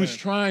up by he then. was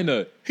trying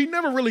to... He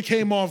never really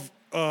came off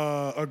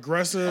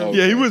aggressive. Oh,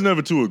 Yeah, he was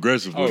never too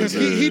aggressive. Oh, Because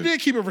yeah. he did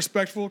keep it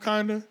respectful,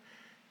 kind of.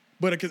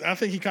 But I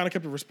think he kind of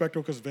kept it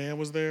respectful because Van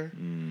was there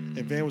and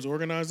Van was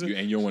organizing.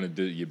 And you don't want to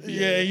do...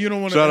 Yeah, you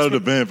don't want to. Shout out to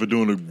Van for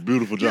doing a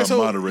beautiful job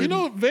moderating. You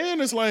know, Van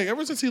is like,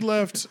 ever since he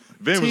left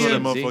Van was on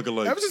that TMZ. motherfucker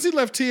like. ever since he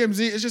left TMZ,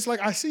 it's just like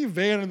I see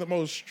Van in the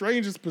most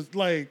strangest,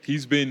 like,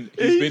 He's been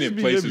he in just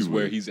be places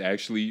everywhere. where he's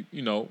actually,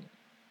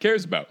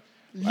 cares about.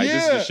 Like,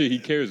 this is Yeah. the shit he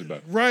cares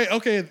about. right,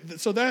 okay,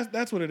 so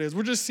that's what it is.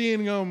 We're just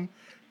seeing where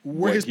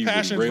What his he would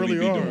passions really really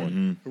be are.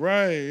 doing.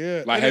 Right,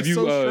 yeah. Like, And have it's you...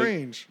 so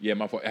strange. Yeah,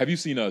 my fault. Have you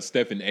seen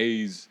Stephen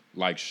A's,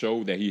 like,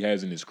 show that he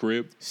has in his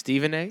crib?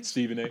 Stephen A.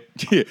 Stephen A?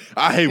 Yeah,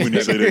 I hate when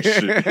you say that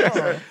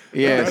shit.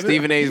 Yeah, I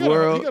Stephen think- A's you gotta-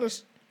 World. you gotta,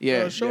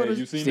 Yeah. show Yeah, it as-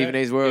 you seen Stephen that?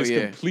 A's World, It's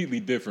yeah. completely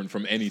different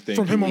from anything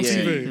From him on you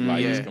TV. see.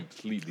 Like, it's Yeah.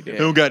 completely He different.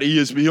 don't got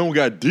ESP. He don't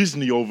got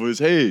Disney over his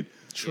head.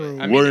 True.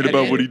 I mean, Worried and-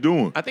 about and- what he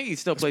doing. I think he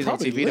still plays on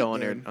probably TV though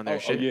lit on then. their Oh,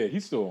 shit. yeah,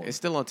 he's still on. It's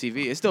still on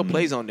TV. It still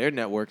plays on their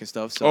network and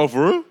stuff. So Oh,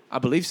 for real? I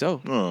believe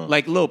so. Oh.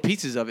 Like little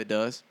pieces of it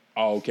does.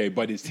 Oh, okay,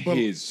 but it's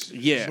his.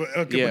 Yeah. But,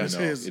 okay, yeah. but it's No,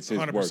 his it's his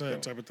 100% work, though.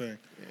 type of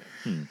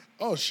thing.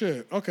 Oh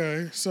shit.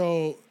 Okay,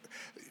 so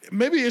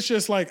maybe it's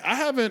just like I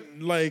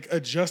haven't like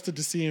adjusted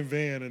to seeing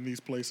Van in these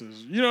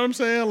places. You know what I'm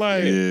saying?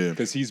 Like Yeah.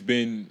 Because he's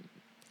been,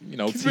 he's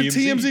been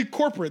TMZ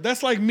corporate.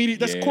 That's like media.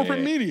 That's Yeah.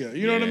 corporate media.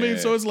 You know what I mean? Yeah.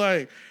 So it's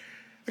like.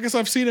 I guess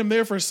I've seen him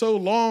there for so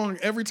long.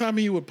 Every time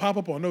he would pop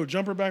up on No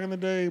Jumper back in the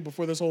day,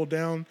 before this whole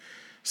down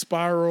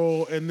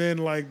spiral, and then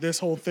like this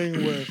whole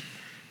thing with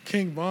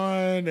King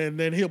Von, and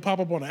then he'll pop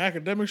up on the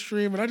academic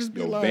stream, and I just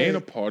be like, Van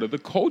a part of the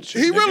culture.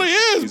 He nigga. really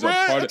is, He's bruh. a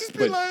I part of, just be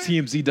but like-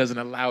 TMZ doesn't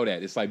allow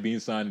that. It's like being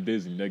signed to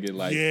Disney, nigga.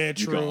 Like, Yeah, you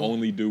true. can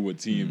only do what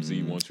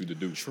TMZ wants you to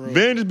do. True.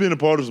 Van has been a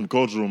part of some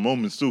cultural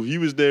moments too. He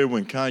was there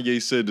when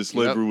Kanye said that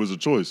slavery was a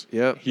choice.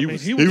 Yep. He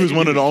was he He was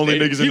one of the only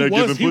niggas in there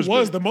giving he pushback.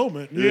 was the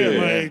moment. Yeah,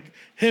 Yeah. like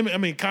him. I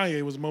mean,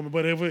 Kanye was the moment,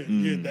 but that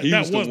He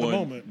was was the the one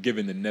moment.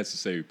 giving the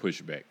necessary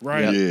pushback.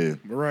 Right. Yeah.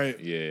 Right.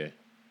 Yeah.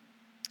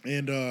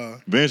 And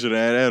Van should have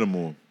had Adam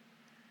on.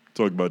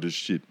 Talk about this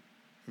shit.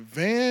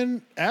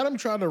 Adam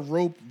tried to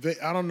rope.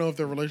 I don't know if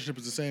their relationship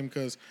is the same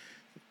because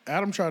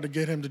Adam tried to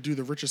get him to do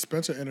the Richard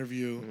Spencer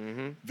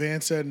interview.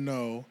 Van said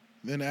no.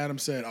 Then Adam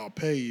said, "I'll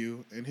pay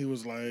you," and he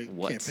was like,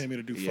 What? "Can't pay me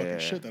to do Yeah. fucking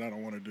shit that I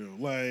don't want to do."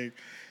 Like,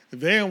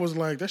 Van was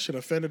like, "That shit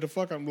offended the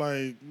fuck." I'm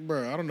like,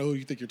 bro, I don't know who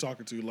you think you're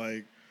talking to.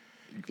 Like,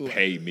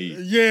 Pay me.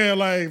 yeah,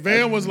 like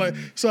Van was like,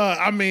 so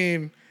I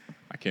mean,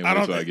 I can't I wait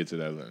don't till I think- get to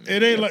that level.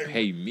 it ain't like-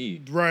 pay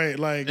me. right?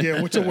 Like, yeah,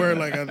 what's your word?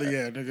 Like, yeah,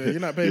 nigga, you're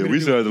not paying Yeah, me. we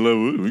to still do at the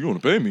level. You gonna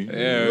pay me?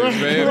 Yeah,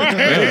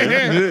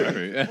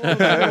 Right.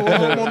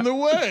 Well, I'm on the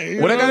way.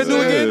 You What I know gotta do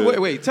I'm saying?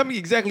 again? Wait. Tell me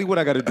exactly what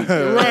I gotta do.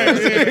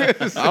 Right. Yeah.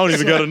 I don't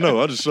even gotta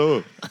know. I just show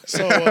up.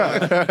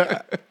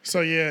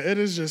 So yeah, it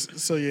is just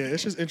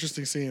it's just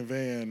interesting seeing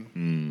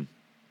Van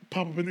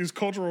pop up in these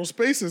cultural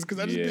spaces because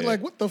I just be Yeah.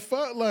 like, what the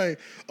fuck? Like,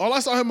 all I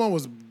saw him on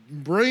was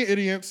Brilliant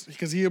Idiots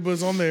because he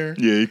was on there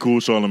Yeah, he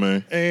cool,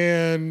 Charlamagne.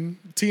 and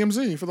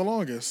TMZ for the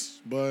longest,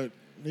 but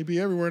he be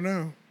everywhere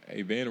now.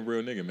 Hey, Van a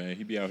real nigga, man.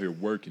 He be out here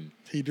working.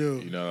 He do.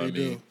 You know what he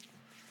I mean? do.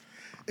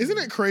 Isn't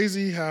it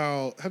crazy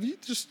how I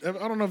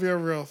don't know if you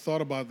ever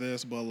thought about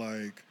this, but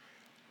like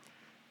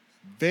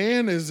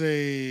Van is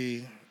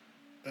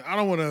I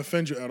don't want to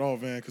offend you at all,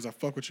 Van, because I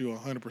fuck with you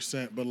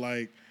 100%, but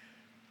like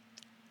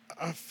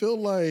I feel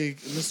like,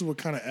 and this is what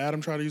kind of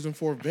Adam tried to use him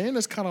for, Van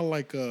is kind of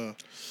like a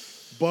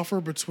buffer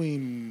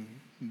between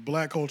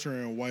black culture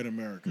and white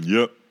America.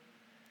 Yep.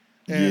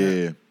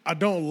 And Yeah. I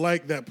don't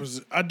like that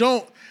position.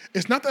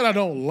 It's not that I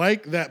don't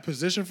like that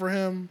position for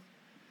him.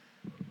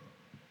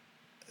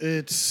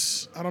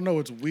 I don't know,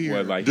 it's weird.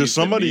 What, like, Does he's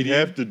the somebody median?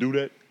 have to do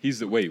that? He's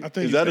the wait. I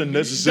think Is that a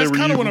necessary That's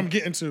kind of what evil? I'm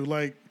getting to.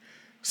 Like,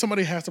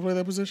 somebody has to play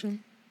that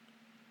position.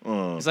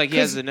 It's like he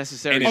has the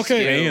necessary. And it's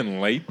Okay. Van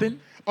Lathan?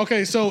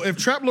 Okay, so if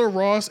Trap Lord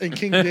Ross and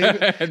King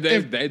David,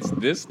 That's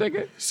this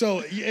nigga?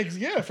 so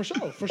yeah, for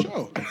sure.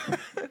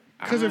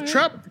 Because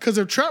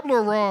if Trap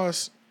Lord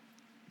Ross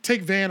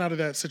take Van out of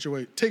that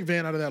situation, take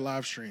Van out of that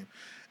live stream,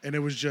 and it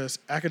was just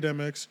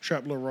academics,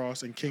 Trap Lord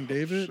Ross, and King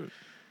David,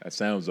 That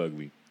sounds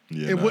ugly.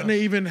 Yeah, it wouldn't have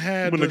even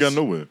had. Wouldn't have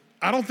got nowhere.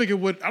 I don't think it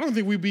would. I don't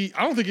think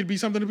it'd be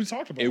something to be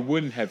talked about. It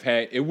wouldn't have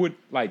had. It would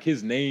like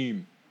his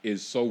name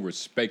is so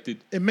respected.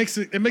 It makes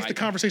the Like,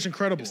 conversation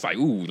credible. It's like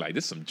ooh, like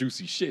this some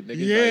juicy shit, nigga.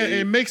 Yeah, Like,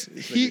 it makes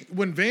nigga-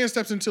 when Van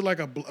steps into like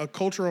a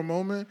cultural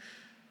moment,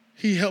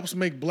 he helps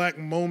make black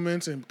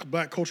moments and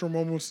black cultural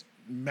moments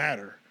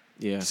matter.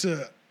 Yeah.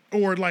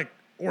 Or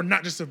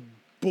not just a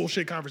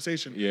bullshit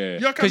conversation. Yeah.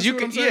 Y'all Because you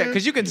what I'm can, saying?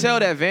 because you can tell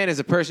that Van is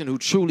a person who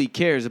truly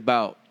cares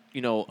about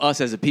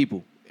us as a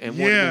people. And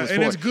want to Yeah, move us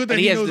and it's forward. good that And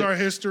he has knows our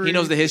history. He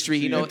knows the history.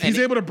 He knows. he's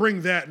and able to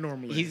bring that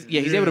normally.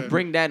 He's able to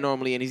bring that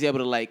normally, and he's able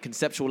to like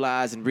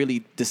conceptualize and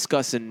really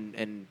discuss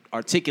and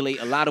articulate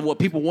a lot of what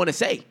people want to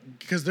say.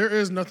 Because there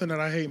is nothing that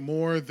I hate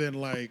more than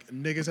like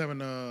niggas having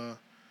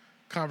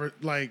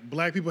like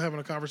black people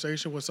having a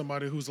conversation with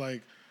somebody who's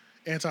like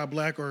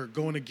anti-black or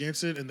going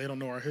against it and they don't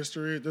know our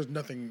history. There's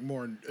nothing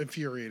more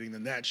infuriating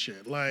than that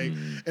shit. Like,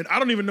 and I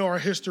don't even know our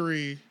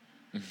history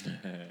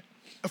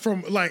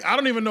I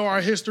don't even know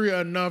our history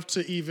enough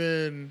to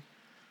even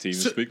to even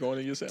speak on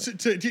it yourself.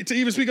 to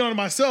even speak on it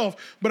myself.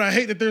 But I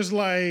hate that there's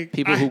like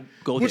People who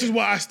go which there. is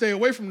why I stay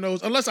away from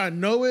those. Unless I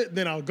know it,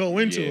 then I'll go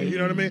into it. You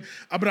know what I mean?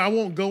 But I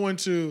won't go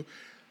into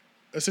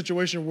a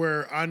situation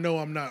where I know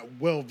I'm not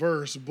well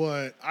versed,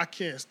 but I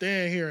can't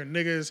stand here and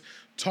niggas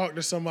talk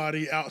to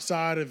somebody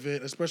outside of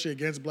it, especially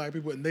against black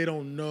people, and they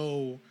don't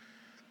know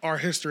our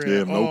history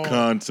Yeah, at no all.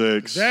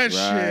 context. That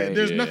shit,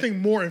 there's yeah.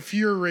 nothing more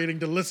infuriating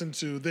to listen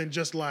to than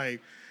just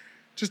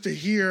to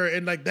hear,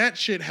 and like that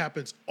shit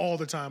happens all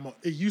the time.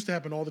 It used to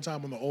happen all the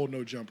time on the old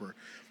No Jumper.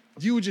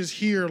 You would just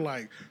hear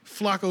like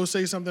Flakko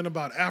say something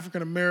about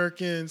African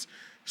Americans,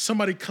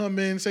 somebody come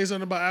in, say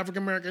something about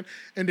African American,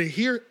 and to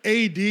hear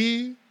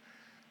AD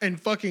and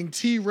fucking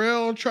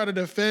T-Rail try to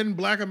defend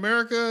Black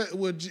America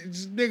would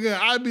nigga,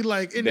 I'd be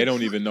like, They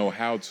don't even know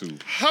how to.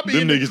 I'd be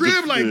Them in the niggas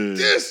crib like yeah.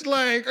 this,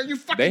 like, are you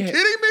fucking They-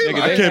 kidding me? nigga,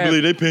 Like, I they can't have-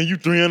 believe they paying you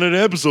 $300 an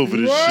episode for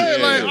this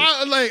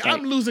right, shit.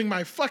 I'm losing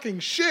my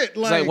fucking shit. It's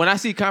like when I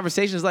see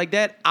conversations like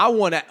that, I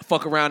want to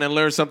fuck around and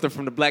learn something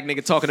from the black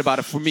nigga talking about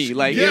it for me.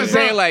 Like, you know what I'm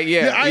bro.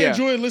 saying? Like, I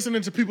enjoy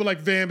listening to people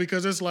like Van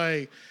because it's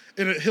like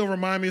he'll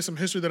remind me of some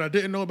history that I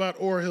didn't know about,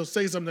 or he'll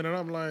say something and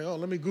I'm like, oh,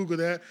 let me Google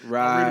that. I'll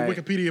read a Right.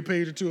 Wikipedia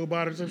page or two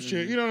about it, some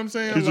shit. You know what I'm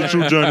saying? He's Like, a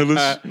true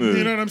journalist. Yeah.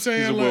 you know what I'm saying?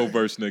 He's a Like,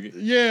 well-versed nigga.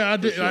 yeah, I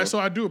did. sure. So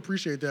I do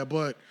appreciate that,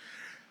 but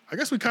I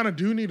guess we kind of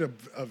do need a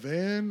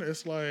Van.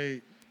 It's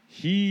like,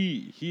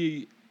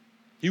 He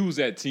was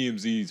at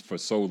TMZ for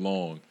so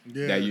long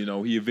Yeah. that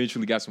he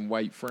eventually got some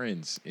white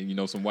friends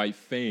and some white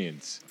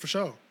fans. for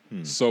sure.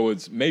 So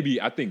it's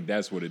maybe I think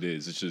that's what it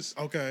is. It's just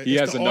Okay, He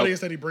it's has the enough. audience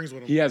that he brings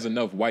with him. He has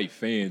enough white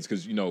fans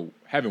because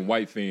having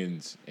white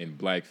fans and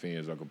black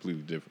fans are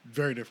completely different.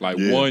 Very different.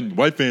 Like Yeah. one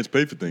White fans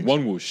pay for things.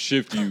 one will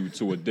shift you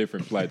to a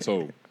different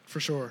plateau. For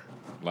sure.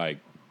 Like,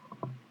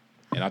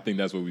 and I think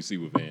that's what we see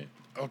with Van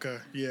Okay,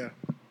 yeah.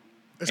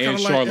 It's and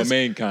kinda like- it's-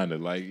 Charlamagne. Kind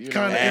of like It's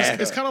kind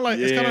of like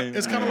Yeah.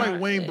 it's kind of like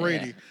Wayne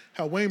Brady.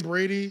 How Wayne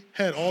Brady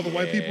had all the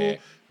white Yeah. people,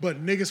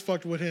 but niggas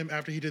fucked with him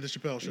after he did the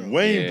Chappelle show.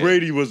 Wayne Yeah.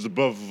 Brady was the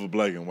buffer for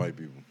black and white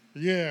people.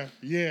 Yeah.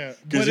 But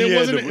 'Cause it he had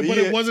wasn't. the- But he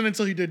it had- wasn't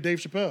until he did Dave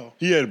Chappelle.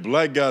 He had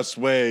black guy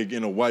swag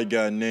and a white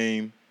guy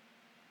name.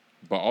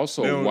 But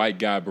also They don't- white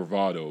guy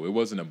bravado. It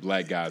wasn't a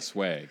black guy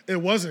swag. It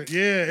wasn't.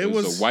 Yeah, it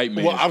was a white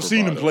man. Well, I've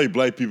seen him play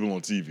black people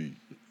on TV.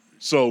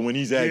 So when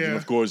he's acting, Yeah.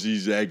 of course,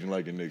 he's acting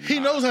like a nigga. He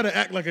knows how to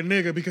act like a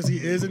nigga because he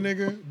is a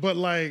nigga. But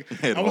like,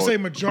 I would say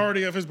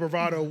majority of his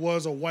bravado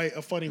was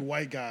a funny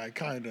white guy,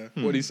 kind of.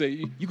 What'd he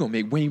say? You gonna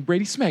make Wayne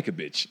Brady smack a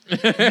bitch?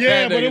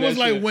 Yeah, but it was That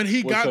like shit when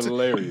he was got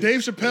hilarious. to Dave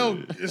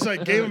Chappelle, it's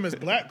like gave him his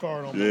black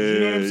card almost. Yeah, You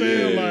know what I'm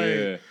saying?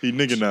 yeah. He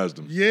nigganized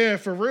him. Yeah,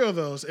 for real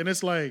though. And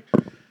it's like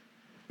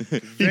He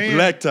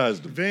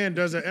blacktized him. Van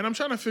does it, and I'm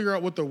trying to figure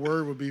out what the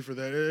word would be for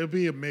that. It'd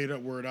be a made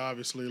up word,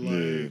 obviously,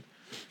 Yeah. like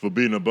For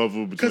being a buffer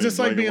between because it's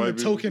black like and being the white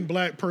people. token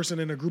black person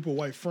in a group of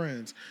white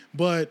friends.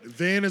 But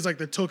Van is like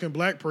the token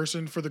black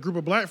person for the group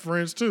of black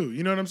friends too.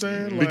 You know what I'm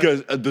saying? Like,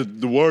 Because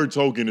the word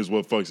token is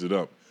what fucks it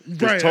up.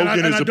 Because right, token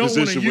and is I a don't want to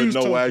position use with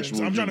no tokens.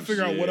 actual I'm trying to use.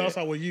 figure out what Yeah. else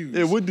I would use.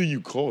 Yeah, what do you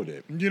call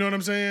that? You know what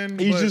I'm saying?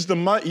 He's But-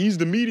 just he's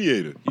the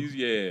mediator. He's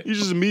He's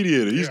just a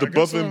mediator. He's Yeah, the I guess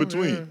buffer in so,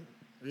 between.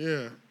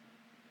 Yeah.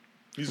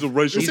 He's a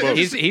racial He's-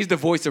 buffer. He's the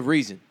voice of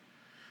reason.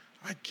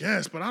 I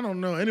guess, but I don't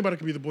know. Anybody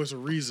can be the voice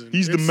of reason.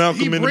 He's the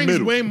Malcolm in the He brings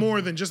middle. way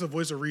more than just a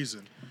voice of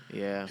reason.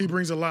 Yeah. He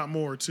brings a lot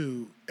more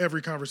to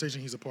every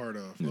conversation he's a part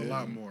of. A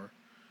lot more.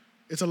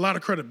 It's a lot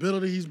of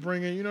credibility he's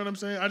bringing. You know what I'm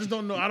saying? I just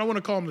don't know. I don't want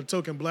to call him the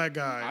token black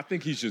guy. I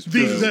think he's just.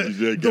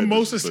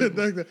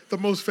 The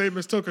most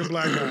famous token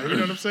black guy. You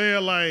know what I'm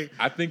saying? Like,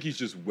 I think he's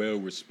just well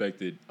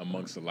respected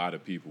amongst a lot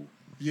of people.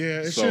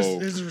 yeah, it's So- just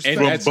it's and respect.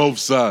 From that's- both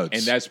sides.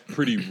 And that's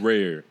pretty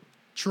rare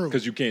True.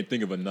 because you can't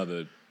think of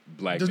another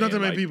black. There's man not that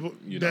many like, people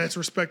you know. that's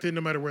respected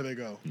no matter where they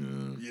go.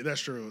 Yeah,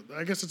 that's true.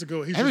 I guess it's a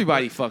good. He's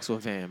Everybody Just, fucks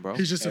with Van, bro.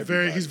 he's just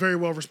he's very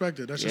well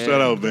respected. That's just Yeah. Shout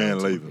what it out comes Van down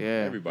to. Latham. Yeah.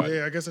 Everybody.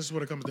 Yeah, I guess that's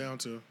what it comes down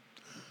to.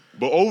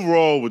 But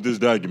overall, with this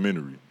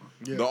documentary,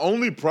 Yeah. the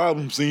only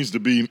problem seems to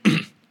be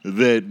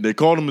that they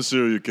called him a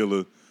serial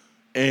killer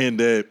and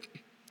that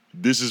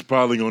this is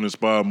probably going to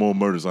inspire more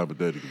murders,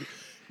 hypothetically.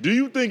 Do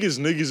you think it's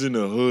niggas in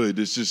the hood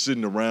that's just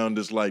sitting around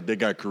that's like they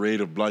got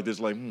creative block that's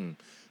like,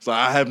 it's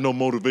like I have no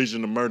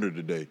motivation to murder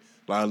today.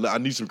 Like, I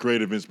need some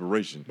creative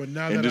inspiration. But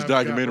now and that this I've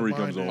got documentary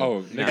comes on.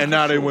 reminded- Oh, and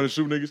now they want to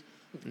shoot niggas?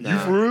 You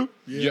for real?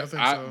 Yeah, I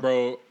think so.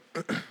 bro.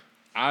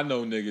 I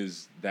know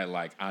niggas that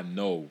like I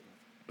know,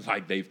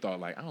 like they've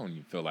thought like I don't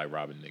even feel like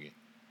robbing nigga.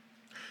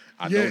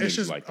 I know Yeah, niggas it's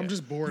just like that. I'm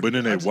just bored. But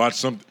then I they just- watch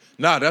something.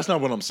 Nah, that's not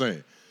what I'm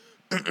saying.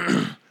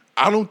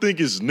 I don't think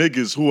it's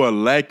niggas who are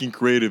lacking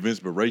creative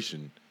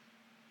inspiration.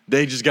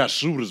 They just got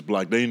shooter's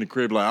block. They in the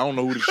crib like, I don't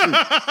know who to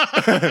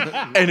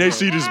shoot. And they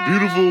see this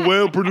beautiful,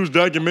 well-produced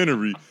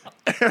documentary.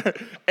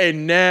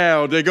 And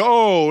now they go,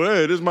 oh,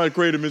 hey, this is my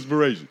creative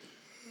inspiration.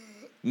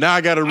 Now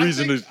I got a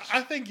reason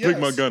I think pick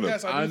my yes, gun up.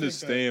 yes, I do think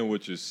understand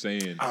what you're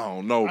saying. I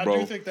don't know, that. bro. I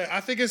do think that. I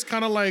think it's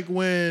kind of like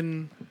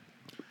when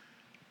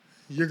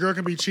your girl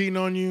can be cheating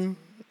on you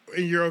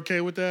and you're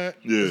okay with that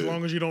Yeah. as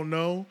long as you don't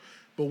know.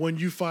 But when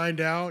you find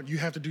out, you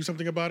have to do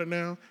something about it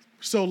now.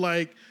 So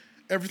like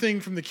everything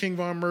from the King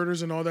Von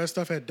murders and all that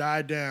stuff had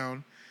died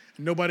down.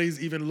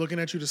 Nobody's even looking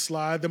at you to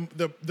slide.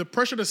 The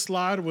pressure to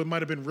slide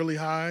might have been really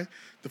high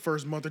the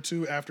first month or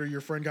two after your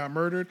friend got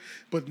murdered,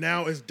 but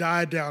now it's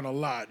died down a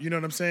lot. You know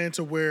what I'm saying?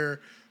 To where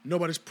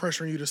nobody's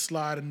pressuring you to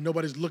slide and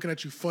nobody's looking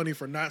at you funny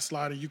for not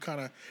sliding. You kind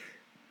of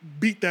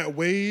beat that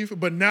wave.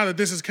 But now that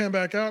this has come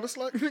back out, it's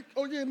like,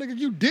 oh yeah, nigga,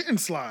 you didn't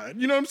slide.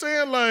 You know what I'm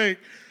saying? Like,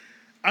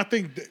 I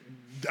think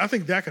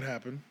that could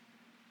happen.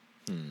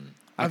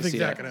 I can think see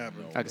that could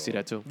happen. I can see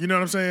that too. You know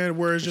what I'm saying?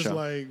 Where it's just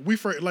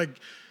sure. like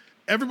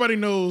everybody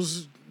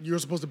knows you're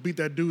supposed to beat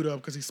that dude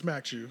up because he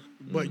smacked you,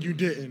 but you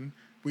didn't.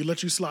 We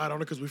let you slide on it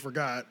because we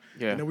forgot.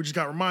 Yeah. And then we just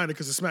got reminded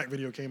because the smack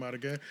video came out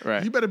again.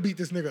 Right. You better beat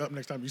this nigga up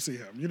next time you see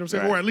him. You know what I'm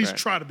saying? Right, Or at least right.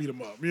 try to beat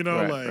him up. You know,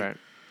 Right, like right.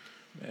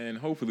 And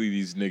hopefully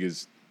these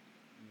niggas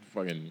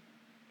fucking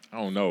I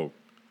don't know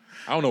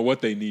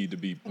what they need to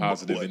be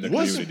positive in the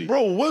community.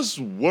 What's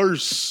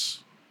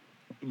worse,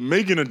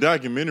 making a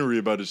documentary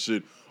about this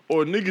shit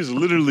or niggas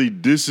literally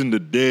dissing the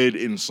dead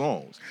in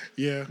songs?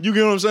 yeah. You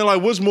get what I'm saying?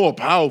 Like, what's more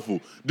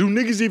powerful? Do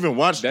niggas even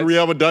watch That's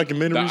 3-hour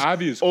documentaries? the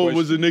obvious or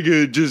was a question.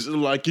 nigga just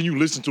like, can you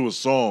listen to a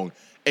song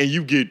and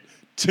you get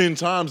 10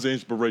 times the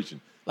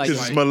inspiration? Like-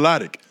 Because it's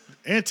melodic.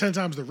 And 10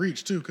 times the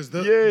reach too, because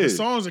Yeah. the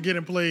songs are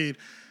getting played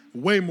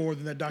way more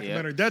than that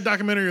documentary. That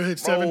documentary will hit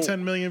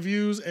 10 million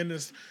views, and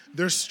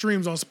their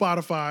streams on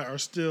Spotify are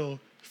still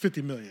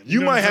 50 million.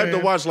 You know might what I'm have to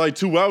saying? watch like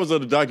 2 hours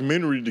of the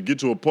documentary to get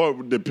to a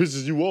part that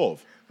pisses you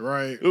off.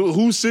 Right.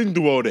 Who's sitting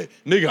through all that?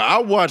 Nigga, I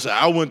watch an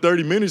hour and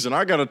 30 minutes and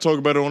I got to talk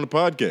about it on the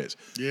podcast.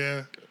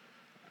 Yeah.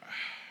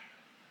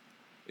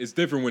 It's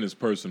different when it's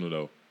personal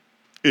though.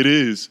 It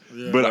is.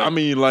 Yeah. But I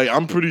mean, like,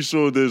 I'm pretty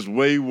sure there's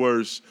way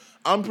worse.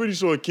 I'm pretty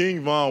sure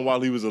King Von,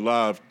 while he was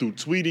alive, through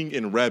tweeting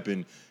and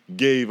rapping,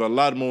 gave a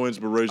lot more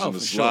inspiration Oh, to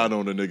for slide sure.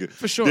 on the nigga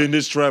For sure. than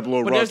this Trap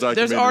Lord But Ross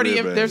there's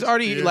documentary. there's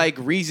already Yeah. like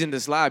reason to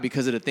slide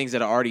because of the things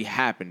that already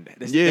happened.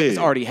 Yeah. It's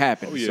already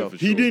happened. Oh, yeah, so for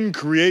He sure. didn't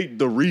create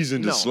the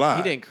reason to no, slide.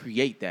 he didn't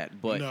create that.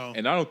 But No.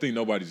 And I don't think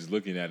nobody's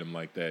looking at him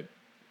like that.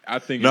 I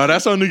think No,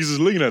 it's- that's how niggas is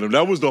looking at him.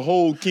 That was the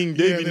whole King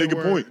Davey they nigga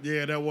were. point.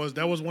 Yeah, that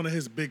was one of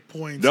his big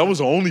points. That was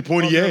the only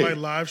point on he their, had. like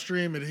live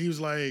stream, and he was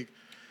like,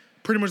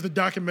 pretty much the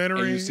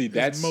documentary. And you see,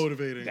 that's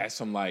motivating. That's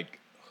some like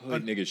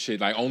hood nigga shit.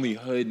 Like only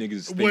hood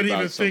niggas think Wouldn't about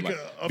even something think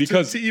like, of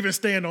because to even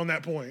stand on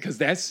that point. because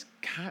that's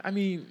I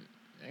mean,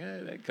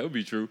 that could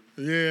be true.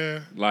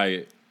 Yeah.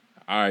 Like,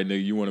 all right,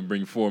 nigga, you want to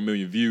bring 4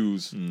 million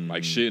views,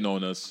 like shitting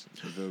on us?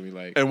 You feel me?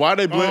 Like, And why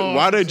they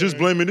why they just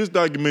sorry. blaming this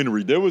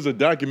documentary? There was a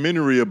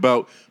documentary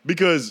about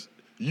because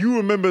you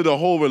remember the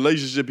whole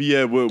relationship he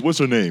had with what's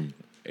her name?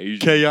 Asian.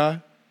 Ki.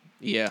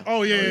 Yeah.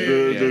 Oh yeah.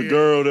 The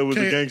girl that was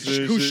a K- gangster.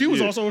 and Who shit, she was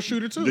yeah. also a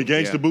shooter too. The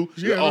gangster Yeah. boo.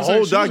 Yeah, a I'm saying whole she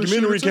was a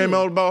documentary shooter, came too.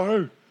 out about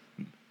her.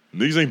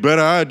 Niggas ain't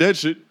better hide that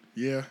shit.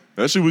 Yeah.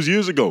 That shit was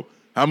years ago.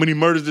 How many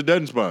murders did that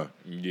inspire?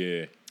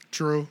 yeah,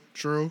 True.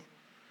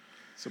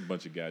 it's a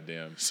bunch of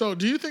goddamn. So,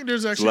 do you think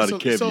there's actually lot of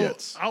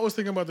caveats. So, I was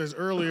thinking about this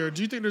earlier.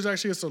 Do you think there's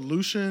actually a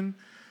solution?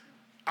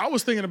 I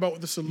was thinking about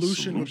what the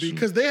solution would be Solution?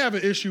 because they have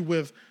an issue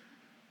with.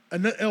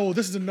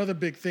 This is another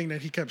big thing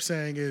that he kept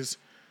saying is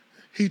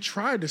he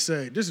tried to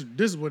say this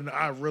is when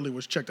I really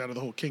was checked out of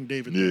the whole King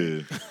David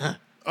thing.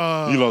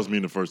 Yeah. He lost me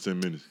in the first 10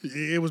 minutes.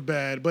 It was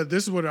bad, but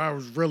this is what I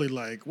was really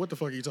like. What the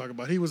fuck are you talking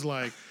about? He was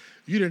like,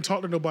 you didn't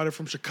talk to nobody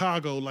from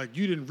Chicago. Like,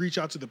 you didn't reach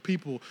out to the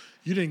people.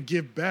 You didn't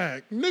give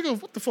back. Nigga,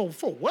 what the fuck?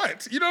 For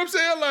what? You know what I'm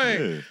saying? Like,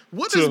 Yeah.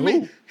 what To does who?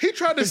 mean? He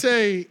tried to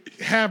say,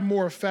 have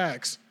more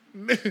facts.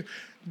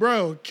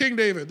 Bro, King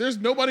David, there's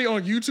nobody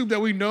on YouTube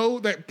that we know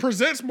that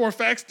presents more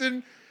facts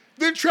than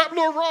Trap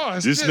Lord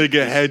Ross. This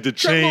nigga had to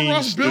Trap Lord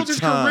Ross change built the his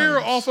career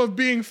times. off of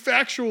being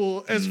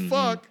factual as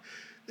fuck.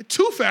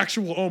 Too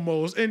factual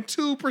almost and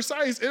too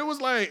precise. It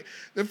was like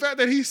the fact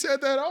that he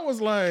said that, I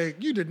was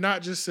like, you did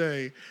not just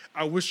say,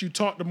 I wish you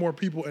talked to more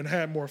people and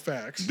had more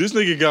facts. This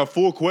nigga got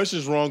 4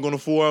 questions wrong on a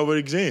 4-hour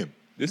exam.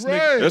 This Right.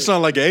 nigga, That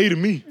sound like an A to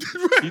me.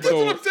 That's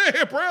what I'm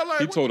saying, bro. Like,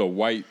 he told a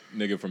white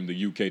nigga from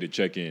the UK to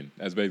check in.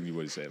 That's basically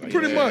what he said. Like,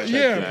 pretty much, check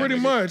yeah, in, pretty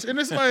nigga. much. And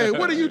it's like,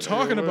 what are you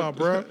talking about,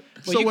 bro?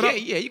 Well,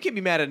 you can't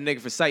be mad at a nigga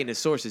for citing his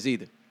sources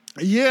either.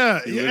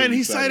 Yeah, literally and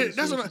he cited cited.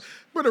 That's what. sources.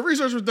 But the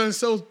research was done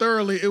so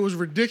thoroughly, it was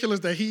ridiculous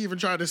that he even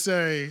tried to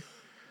say,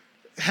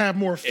 have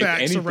more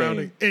facts anything-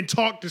 surrounding and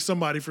talk to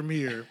somebody from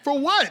here. For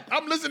what?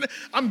 I'm listening.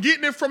 I'm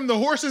getting it from the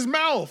horse's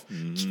mouth.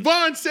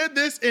 Vaughn said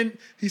this, and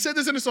he said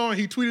this in the song.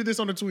 He tweeted this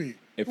on the tweet.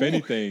 If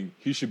anything,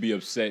 he should be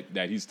upset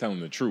that he's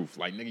telling the truth.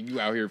 Like, nigga, you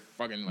out here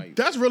fucking like.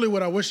 That's really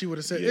what I wish he would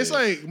have said. It's Yeah.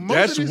 like most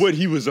That's of these, what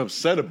he was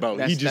upset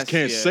about. He just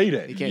can't yeah. say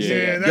that. He can't Yeah. say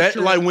Yeah, that. that's That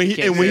true. like when he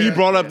Can't and when say he that.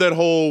 brought up that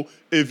whole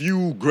if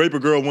you grape a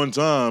girl one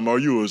time, are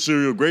you a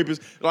serial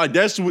rapist? Like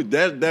that's what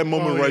that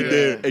moment Oh, right yeah.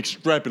 there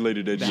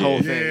extrapolated that The shit. whole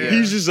Yeah. thing. Yeah.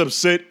 He's just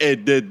upset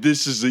at that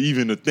this is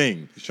even a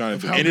thing. He's trying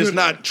to How And it's good-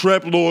 not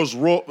Trap Lord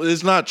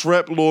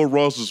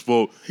Ross's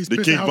fault He's that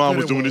pissed King at how Von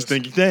good was it doing this was.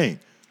 thinky thing.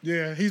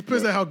 Yeah, he's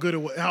pissed at how good it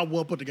was, how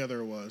well put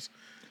together it was,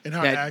 and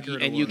how That,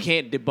 accurate and it you was.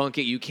 can't debunk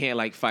it. You can't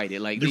like fight it.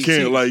 Like You these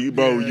can't two- like,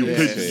 bro. Yeah, you yeah.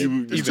 picked, Yeah.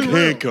 you It's been too real.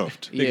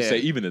 handcuffed. Nigga Yeah. say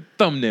even the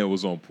thumbnail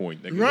was on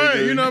point. Nigga. Right,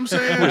 Nigga, you know what I'm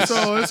saying?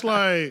 So it's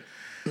like,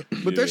 but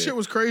Yeah. that shit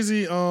was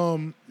crazy.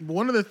 One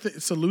of the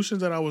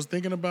solutions that I was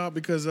thinking about,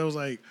 because I was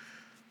like,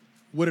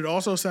 what it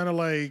also sounded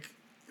like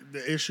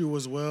the issue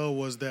as well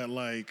was that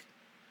like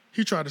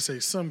he tried to say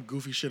some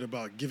goofy shit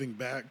about giving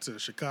back to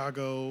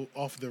Chicago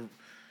off the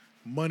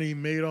money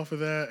made off of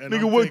that. And Nigga,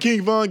 I'm what thinking,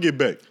 King Von get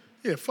back?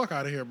 Yeah, fuck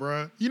out of here,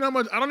 bro. You know how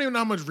much? I don't even know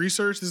how much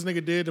research this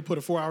nigga did to put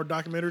a 4-hour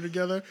documentary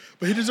together,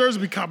 but he deserves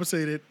to be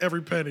compensated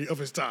every penny of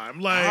his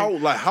time.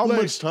 How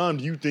much time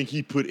do you think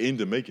he put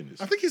into making this?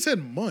 I think he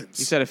said months.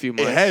 He said a few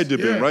months. It had to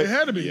be, Yeah, right? It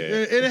had to be. Yeah.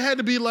 And it had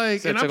to be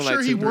like, Said and it I'm took sure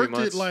like he 2-3 worked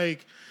months. it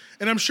like,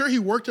 and I'm sure he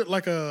worked it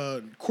like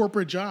a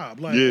corporate job.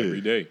 Like, Yeah.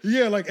 every day.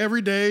 yeah, like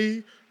every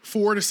day,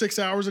 4 to 6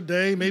 hours a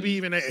day, maybe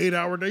even an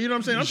 8-hour day. You know what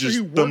I'm saying? I'm He's sure he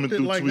just thumbing worked it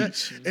through like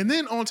tweets. that. And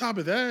then on top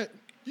of that,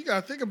 you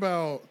got to think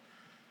about,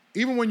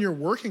 even when you're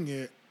working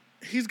it,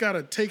 he's got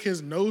to take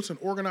his notes and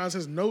organize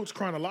his notes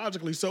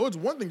chronologically. So it's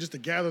one thing just to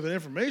gather the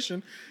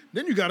information.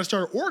 Then you got to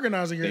start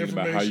organizing your Think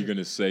information. about how you're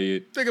gonna say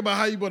it. Think about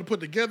how you're going to put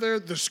together.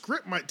 The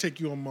script might take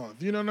you a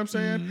month. You know what I'm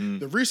saying? Mm-hmm.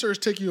 The research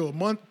take you a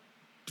month.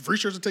 The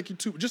research will take you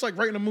 2. Just like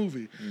writing a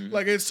movie. Mm-hmm.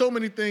 Like it's so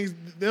many things.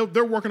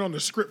 They're working on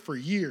the script for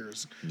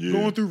years, Yeah.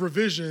 going through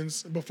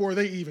revisions before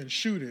they even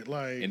shoot it.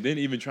 Like And then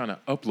even trying to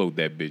upload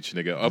that bitch,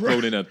 nigga.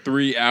 Uploading a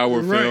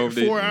 3-hour Right,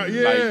 film. 4 hours,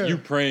 yeah. Like, you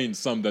praying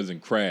something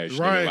doesn't crash.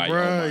 Right, nigga. Like,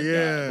 bruh, oh my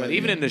yeah. God. But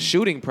even in the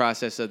shooting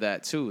process of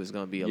that too is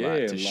going to be a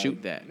lot Yeah, to like,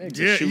 shoot that. nigga,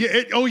 To yeah, shoot- yeah.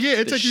 It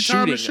the takes you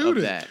time to shooting shoot of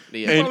it. that. Yeah.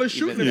 You're probably And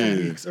shooting even it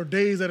that. weeks or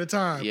days at a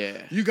time.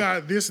 Yeah. You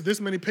got this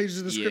many pages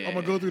of the script I'm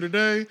gonna go Yeah. through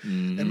today,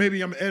 and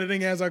maybe I'm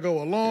editing as I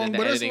go along. And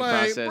then the but it's editing like,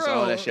 process, bro,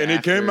 all that shit. And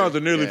it came after, out to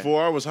nearly yeah.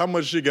 4 hours. How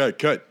much shit got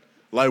cut?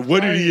 Like,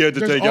 what did he have to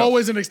There's take out?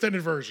 always an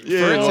extended version. Yeah,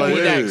 For it to like, be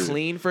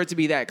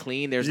yeah. that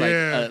clean, there's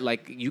Yeah.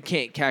 like you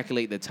can't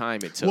calculate the time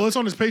it took. Well, it's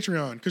on his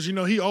Patreon because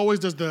he always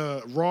does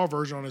the raw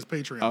version on his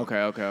Patreon.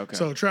 okay.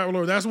 So Trap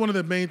Lord, that's one of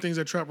the main things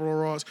that Trap Lord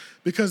Ross,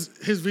 because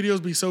his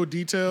videos be so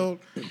detailed.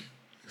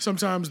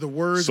 Sometimes the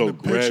words, So and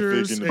the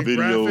pictures, graphic and the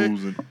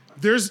videos and-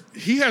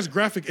 he has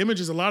graphic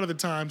images a lot of the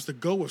times to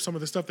go with some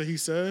of the stuff that he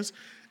says,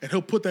 and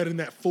he'll put that in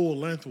that full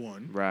length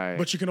one. Right.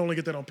 But you can only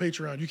get that on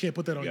Patreon. You can't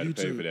put that on You gotta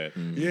YouTube. pay for that.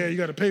 Yeah, you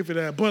got to pay for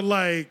that. But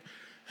like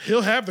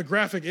he'll have the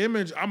graphic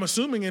image. I'm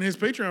assuming in his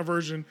Patreon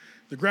version,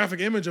 the graphic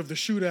image of the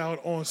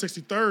shootout on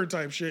 63rd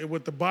type shit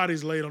with the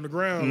bodies laid on the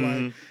ground.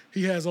 Like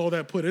he has all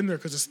that put in there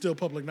because it's still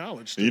public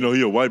knowledge. And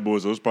he a white boy,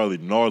 so it's probably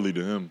gnarly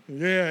to him.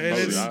 Yeah, and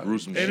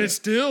it's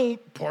still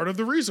part of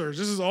the research.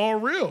 This is all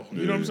real.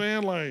 You know what I'm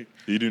saying? Like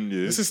he didn't.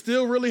 Yeah. This is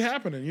still really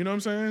happening. You know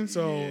what I'm saying?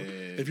 So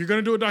if you're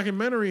gonna do a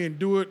documentary and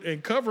do it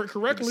and cover it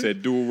correctly,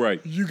 said do it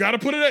right. You got to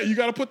put it. You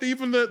got to put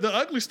even the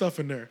ugly stuff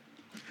in there.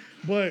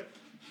 But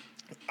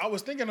I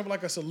was thinking of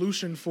like a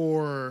solution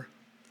for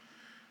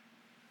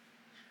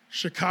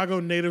Chicago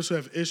natives who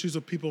have issues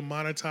with people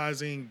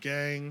monetizing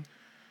gang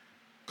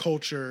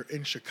culture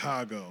in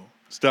Chicago.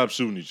 Stop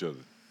shooting each other.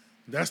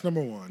 That's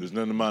number one. There's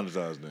nothing to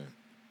monetize then.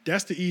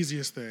 That's the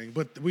easiest thing,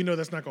 but we know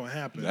that's not going to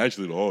happen.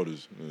 Actually, the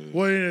hardest.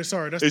 Well, yeah,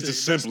 sorry, that's the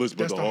simplest,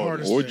 but the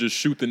hardest. Or thing. just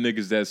shoot the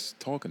niggas that's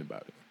talking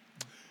about it.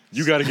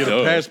 You got to get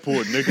a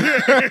passport, nigga.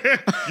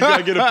 You got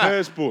to get a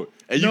passport.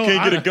 And you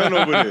can't get a gun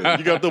over there.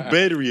 You got the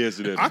battery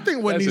answer that. I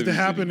think what needs to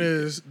happen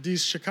is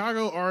these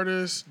Chicago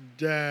artists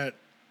that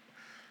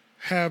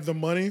have the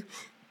money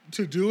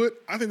to do it,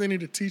 I think they need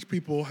to teach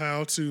people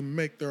how to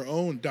make their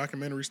own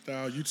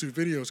documentary-style YouTube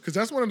videos, because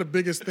that's one of the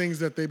biggest things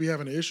that they be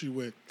having an issue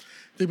with.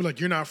 They be like,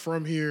 you're not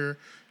from here.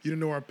 You don't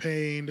know our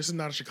pain. This is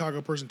not a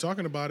Chicago person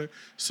talking about it.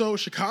 So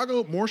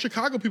more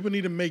Chicago people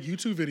need to make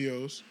YouTube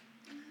videos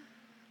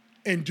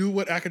and do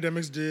what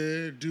Academics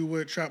did, do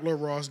what Trap Lord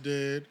Ross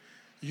did.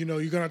 You know,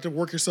 you're going to have to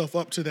work yourself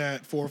up to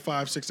that 4 or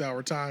 5, 6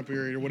 hour time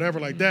period or whatever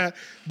like that.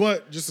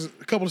 But just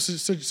a couple of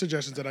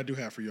suggestions that I do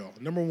have for y'all.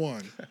 Number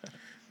one,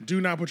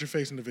 do not put your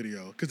face in the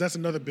video, because that's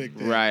another big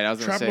thing. Right, I was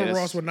going to say Trap Lord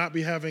Ross would not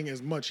be having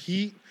as much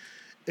heat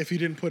if he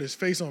didn't put his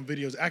face on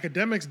videos.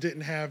 Academics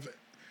didn't have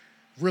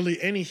really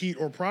any heat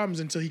or problems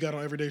until he got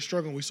on Everyday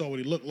Struggle and we saw what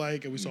he looked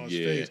like and we saw his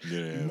face.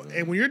 Yeah.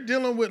 And when you're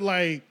dealing with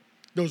like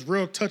those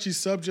real touchy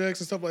subjects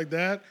and stuff like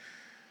that,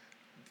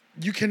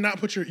 you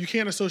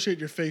can't associate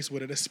your face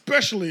with it,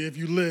 especially if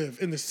you live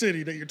in the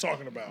city that you're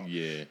talking about.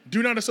 Yeah.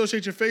 Do not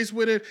associate your face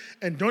with it,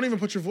 and don't even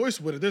put your voice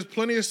with it. There's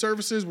plenty of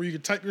services where you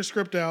can type your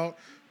script out,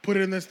 put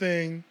it in this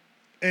thing,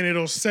 and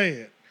it'll say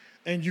it.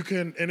 And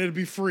it'll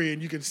be free,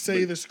 and you can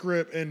say the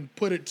script and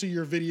put it to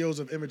your videos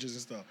of images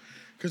and stuff.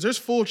 Because there's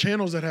full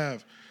channels that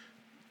have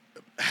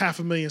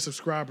 500,000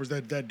 subscribers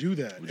that do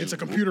that. It's a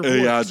computer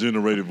voice.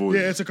 AI-generated voice.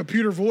 Yeah, it's a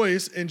computer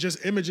voice and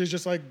just images,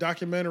 just like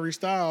documentary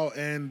style,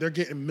 and they're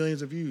getting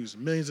millions of views.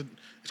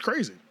 It's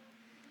crazy.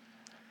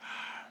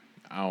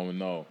 I don't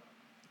know.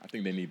 I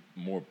think they need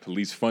more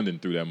police funding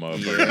through that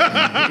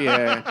motherfucker.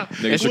 Yeah.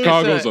 Nigga,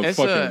 Chicago's a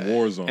fucking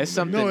war zone. It's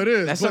something, no, it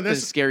is. That's something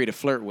scary to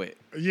flirt with.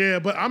 Yeah,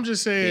 but I'm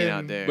just saying.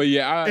 Out there. But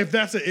yeah, if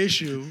that's an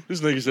issue.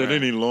 This nigga said they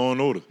need law and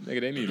order.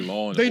 Nigga, they need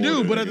law and order. They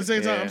do, but nigga. At the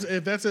same time,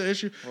 if that's an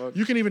issue,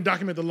 you can even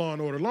document the law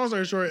and order. Long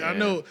story short, I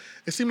know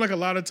it seemed like a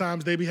lot of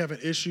times they be having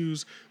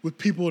issues with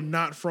people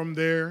not from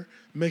there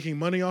making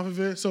money off of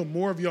it. So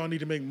more of y'all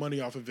need to make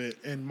money off of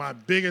it. And my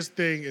biggest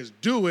thing is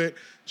do it.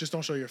 Just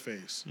don't show your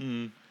face.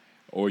 Mm-hmm.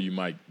 Or you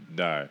might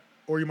die.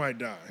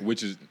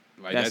 Which is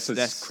like that's a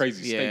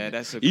crazy statement. Yeah,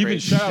 that's a even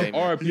crazy shout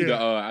statement. RIP to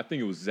I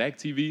think it was Zach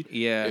TV.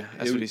 Yeah,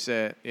 that's what he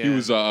said. Yeah. He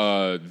was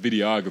a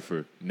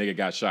videographer. Nigga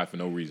got shot for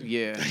no reason.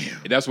 Yeah,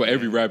 and that's what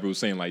every rapper was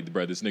saying. Like,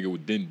 bro, this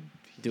nigga didn't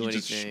do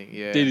anything.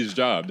 Yeah, did his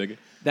job, nigga.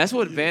 That's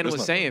what Van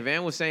was saying.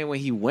 Van was saying when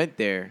he went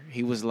there,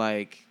 he was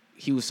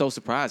so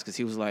surprised because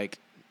he was like,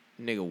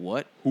 "Nigga,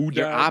 what? Who died?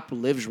 Your op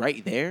lives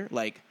right there?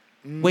 Like,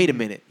 wait a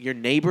minute, your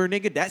neighbor,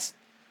 nigga? That's."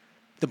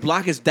 The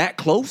block is that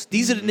close?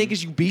 These are the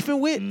niggas you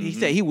beefing with? He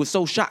said he was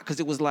so shocked because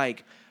it was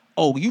like,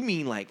 oh, you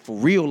mean like for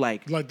real?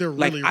 Like they're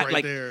really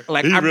right there.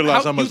 Like he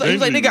realized how much he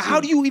was like, nigga, how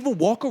do you even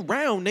walk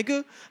around,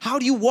 nigga? How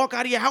do you walk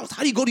out of your house?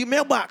 How do you go to your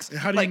mailbox? And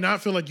how do you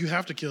not feel like you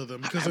have to kill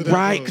them? Because they're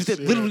right, because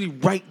they're literally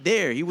right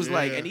there. He was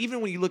like, and even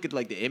when you look at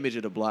like the image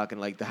of the block and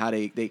like how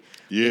they with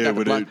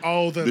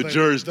the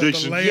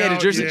jurisdiction. The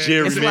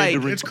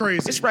jurisdiction. It's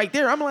crazy. It's right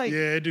there. I'm like,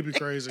 yeah, it do be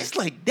crazy. It's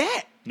like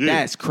that. Yeah.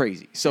 That's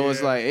crazy. So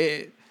it's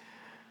like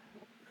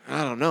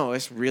I don't know.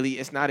 It's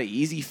not an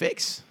easy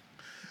fix.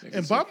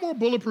 And buy more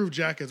bulletproof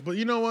jackets. But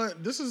you know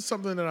what? This is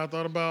something that I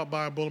thought about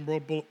buying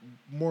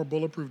more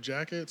bulletproof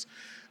jackets.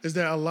 Is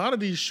that a lot of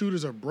these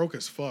shooters are broke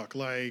as fuck.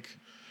 Like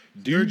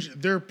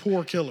they're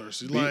poor killers.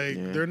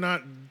 They're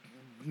not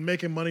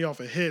making money off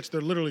of hits.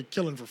 They're literally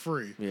killing for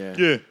free.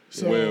 Yeah.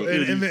 So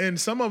and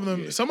some of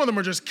them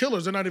are just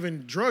killers. They're not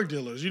even drug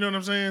dealers. You know what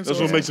I'm saying? That's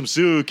what makes them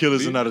serial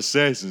killers and not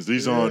assassins.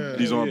 These aren't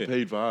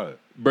paid for hire.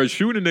 But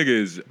shooting a nigga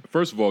is,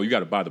 first of all, you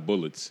got to buy the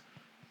bullets.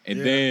 And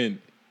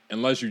then,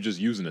 unless you're just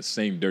using the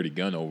same dirty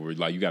gun over it,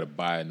 like you got to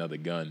buy another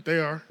gun. They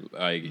are.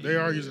 Like they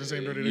are using the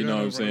same dirty gun. You know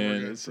what I'm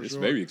saying? It's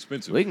very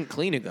expensive. Well, you can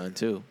clean a gun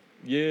too.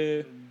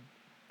 Yeah.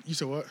 You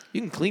said what?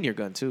 You can clean your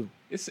gun too.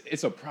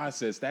 It's a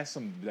process. That's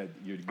something that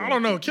you're I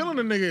don't know. Killing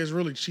a nigga is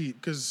really cheap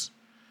because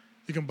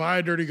you can buy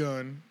a dirty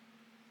gun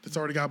that's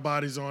already got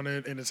bodies on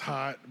it and it's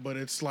hot, but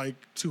it's like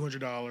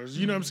 $200.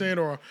 You know what I'm saying?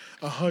 Or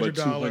 $100.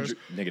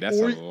 Nigga, that's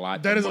a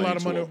lot. That is a lot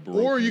of money.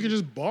 Or you can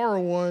just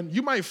borrow one.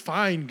 You might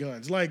find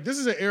guns. Like this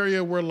is an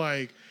area where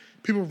like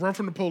people run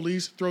from the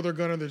police, throw their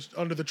gun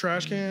under the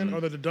trash can,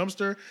 under the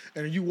dumpster,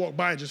 and you walk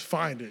by and just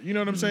find it. You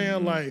know what I'm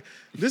saying? Like,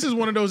 this is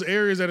one of those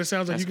areas that it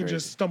sounds like you can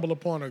just stumble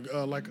upon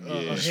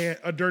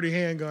a dirty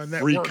handgun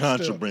that Free works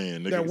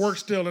contraband, still. That niggas. works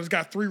still, and it's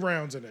got 3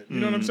 rounds in it. You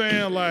know what I'm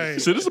saying? Like,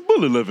 Shit, there's a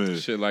bullet left in it.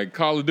 Shit like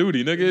Call of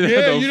Duty, nigga.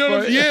 yeah, you know what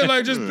I'm saying? Yeah,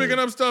 like just picking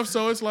up stuff.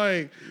 So it's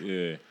like,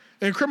 Yeah.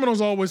 and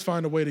criminals always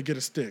find a way to get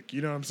a stick.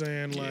 You know what I'm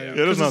saying? Like,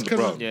 Yeah, that's not the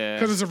problem. Yeah.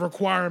 Because it's a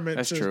requirement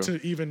That's true.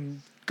 to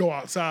even go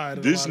outside.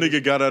 a This lot of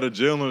nigga got out of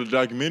jail in the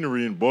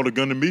documentary and bought a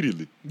gun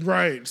immediately.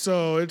 Right.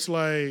 So it's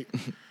like,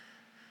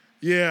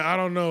 yeah, I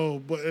don't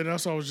know. But and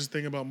that's why I was just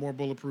thinking about more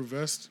bulletproof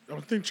vests.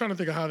 I'm trying to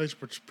think of how they should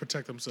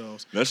protect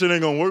themselves. That shit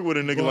ain't gonna work with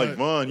a nigga like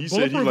Vaughn. He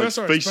said he bulletproof like vests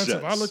are space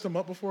expensive. shots. I looked them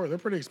up before. They're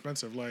pretty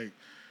expensive. Like,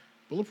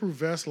 bulletproof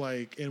vests,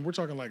 like, and we're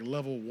talking like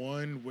level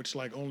 1, which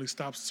like only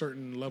stops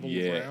certain level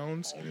of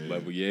rounds.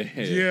 Level, yeah.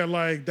 Yeah,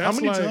 like How that's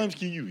many like, times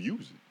can you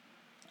use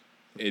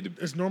it?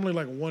 it's normally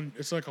like one.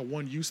 It's like a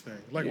one-use thing.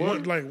 Like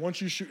What? once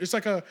you shoot, it's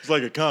like a It's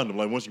like a condom.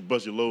 Like once you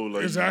bust your load,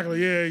 like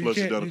exactly. Yeah, you flush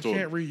it down can't the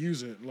toilet.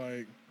 reuse it.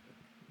 Like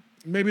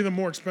maybe the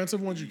more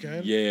expensive ones you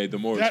can. Yeah, the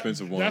more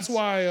expensive ones. That's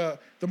why.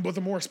 But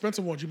the more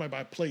expensive ones you might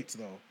buy plates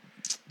though.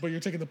 But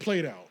you're taking the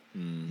plate out.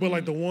 But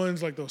like the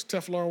ones like those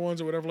Teflon ones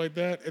or whatever like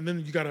that, and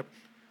then you gotta.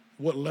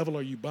 What level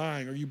are you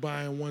buying? Are you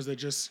buying ones that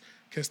just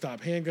can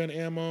stop handgun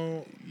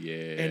ammo? Yeah.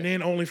 And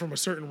then only from a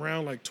certain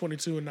round, like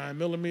 22 and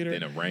 9mm.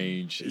 In a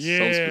range. It's Yeah.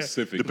 so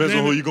specific. Depends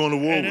on who you going to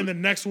war And then with.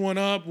 the next one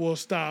up will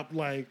stop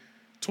like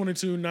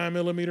 22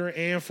 9mm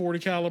and 40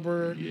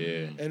 caliber.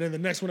 Yeah. And then the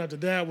next one after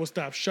that will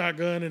stop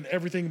shotgun and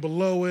everything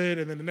below it.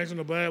 And then the next one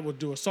above that will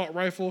do assault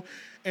rifle.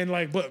 And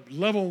like, but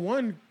level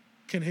 1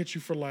 can hit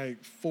you for like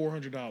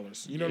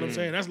 $400. You know what I'm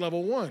saying? That's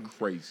level 1.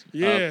 Crazy.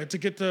 Yeah, to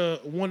get the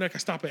one that can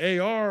stop an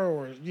AR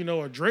or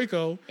a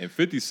Draco. And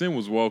 50 Cent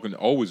was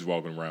always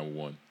walking around with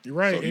one. You're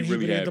right, So and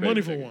he had had the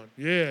money for everything. one.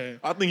 Yeah,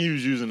 I think he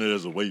was using it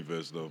as a weight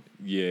vest though.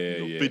 Yeah, You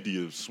know, yeah.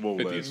 50 is swole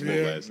 50 ass. is swole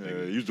ass, Yeah,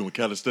 nigga. he was doing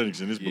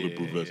calisthenics in his Yeah,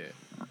 bulletproof vest.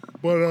 yeah.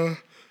 but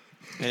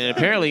And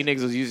apparently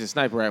niggas was using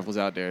sniper rifles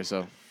out there,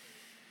 so.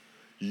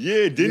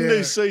 Yeah, didn't Yeah.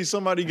 they say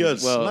somebody got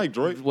Well, sniped,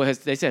 right?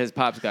 they said his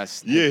pops got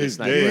Yeah, his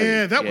sniped. dad.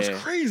 yeah, that was Yeah.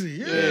 crazy.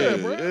 Yeah, Yeah,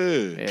 bro.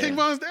 yeah. King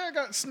Von's dad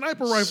got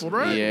sniper rifled,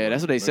 right? Yeah,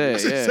 that's what they said.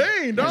 That's yeah.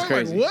 insane, That's dog.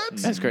 Like, crazy. what?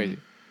 That's crazy.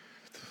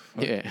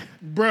 Yeah.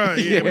 Bruh,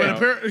 yeah, Yeah. but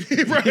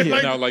apparently, right, Yeah,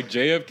 like, now like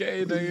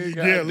JFK, nigga. Yeah,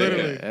 goddamn.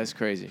 literally. That's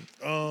crazy.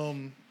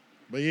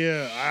 but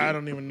yeah, I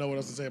don't even know what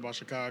else to say about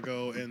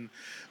Chicago.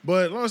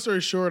 But long story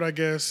short, I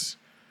guess,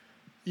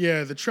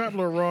 yeah, the Trap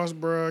Lord Ross,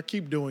 bruh,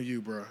 keep doing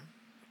you, bruh.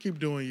 Keep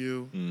doing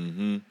you.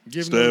 Mm-hmm.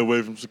 Give Stay no,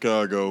 away from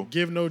Chicago.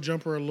 give No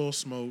Jumper a little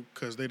smoke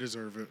because they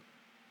deserve it.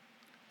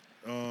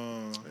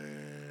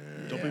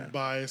 Don't be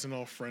biased and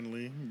all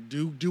friendly.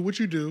 Do what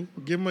you do.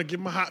 Give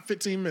him a hot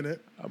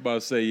 15-minute. I'm about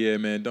to say, yeah,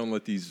 man, don't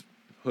let these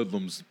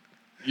hoodlums,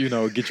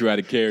 get you out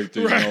of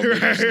character, Right, make you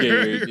right,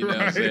 scared, you know what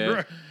I'm right, saying?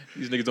 right.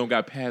 These niggas don't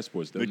got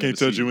passports. They can't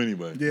touch you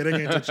anyway. Yeah, they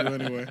can't touch you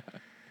anyway.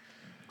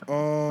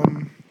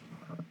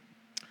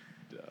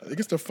 I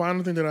guess the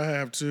final thing that I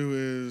have too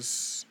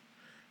is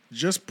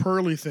just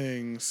Pearly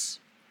Things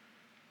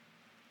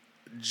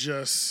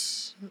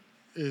just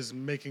is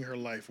making her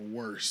life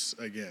worse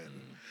again.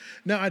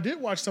 Now, I did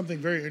watch something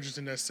very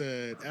interesting that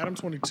said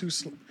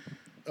Adam22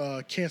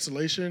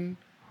 cancellation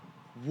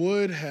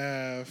would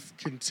have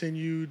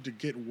continued to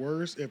get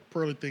worse if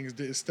Pearly Things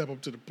didn't step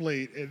up to the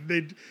plate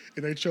and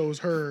they chose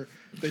her.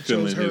 They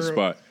chose Filling her his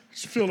spot.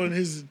 filling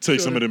his Take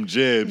some of them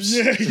jabs.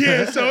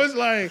 yeah. So it's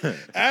like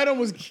Adam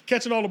was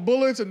catching all the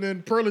bullets, and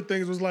then Pearly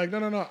Things was like,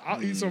 no,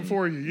 I'll eat some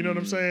for you. You know what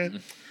I'm saying?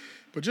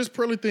 But just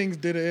Pearly Things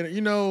did it.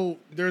 And,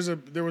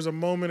 there was a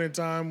moment in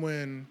time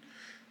when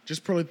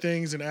just Pearly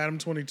Things and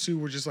Adam22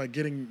 were just like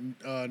getting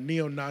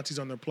neo-Nazis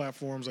on their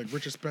platforms, like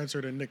Richard Spencer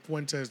and Nick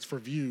Fuentes for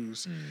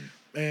views.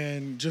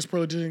 And just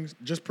Pearly Things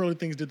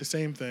did the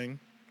same thing.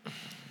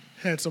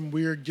 Had some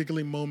weird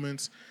giggly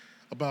moments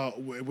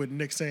about with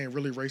Nick saying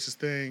really racist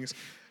things.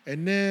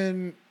 And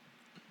then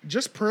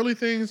just Pearly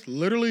Things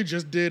literally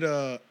just did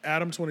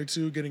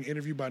Adam22 getting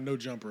interviewed by No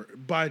Jumper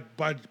by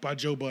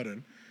Joe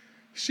Budden.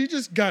 She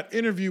just got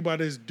interviewed by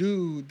this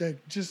dude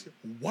that just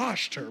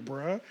washed her,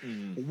 bruh.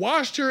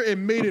 Washed her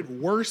and made it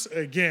worse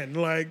again.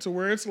 Like, to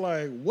where it's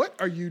like, what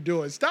are you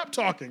doing? Stop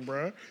talking,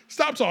 bruh.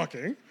 Stop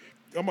talking.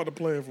 I'm about to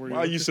play it for you. Why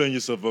are you setting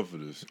yourself up for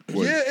this?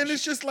 Yeah, and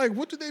it's just like,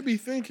 what do they be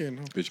thinking?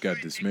 Bitch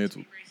got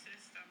dismantled.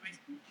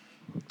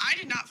 I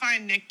did not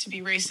find Nick to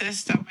be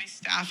racist. My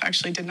staff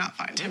actually did not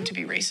find him to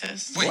be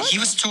racist. Wait, he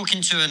was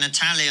talking to an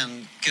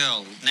Italian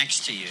girl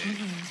next to you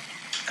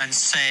and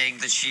saying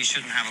that she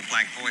shouldn't have a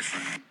black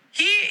boyfriend.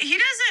 He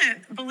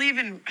doesn't believe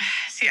in.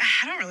 See,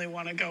 I don't really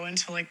want to go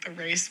into like the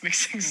race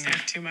mixing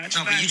stuff too much.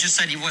 No, but you just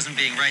said he wasn't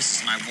being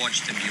racist, and I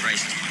watched him be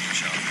racist on your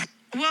show.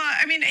 Well,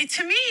 I mean,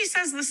 to me, he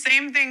says the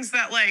same things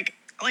that like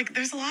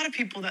there's a lot of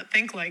people that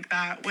think like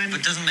that. When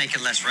But it doesn't make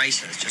it less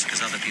racist just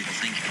because other people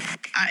think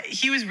it.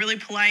 he was really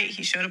polite,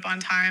 he showed up on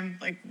time.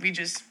 Like we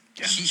just.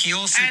 Yeah. He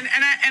also... And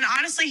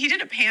honestly, he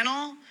did a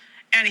panel,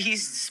 and he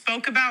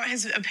spoke about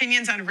his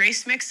opinions on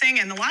race mixing,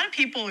 and a lot of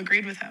people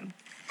agreed with him.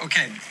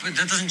 Okay, but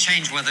that doesn't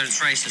change whether it's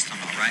racist or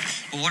not, right?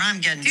 But what I'm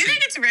getting Do you to...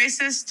 think it's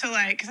racist to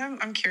like? Because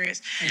I'm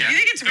curious. Yeah. Do you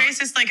think it's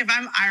racist like if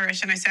I'm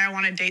Irish and I say I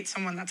want to date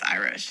someone that's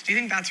Irish? Do you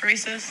think that's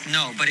racist?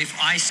 No, but if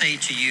I say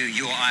to you,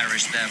 you're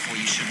Irish, therefore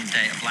you shouldn't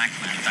date a black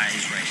man, that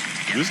is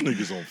racist. Yeah. This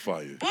nigga's on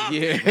fire. Well,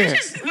 Yeah.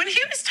 when he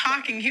was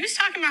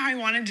talking about how he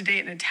wanted to date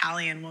an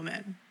Italian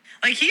woman.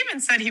 Like, he even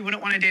said he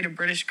wouldn't want to date a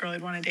British girl.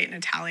 He'd want to date an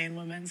Italian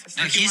woman. So it's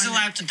No, like he's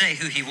allowed to date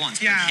who he wants,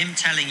 Yeah. but him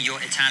telling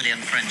your Italian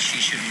friend she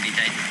shouldn't be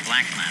dating a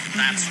black man,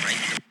 that's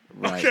racist.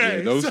 Right. Okay,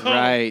 Yeah, those- so,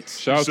 Right.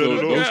 Shout out Set to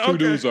it those off. two Okay.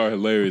 dudes are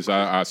hilarious.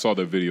 I saw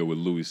their video with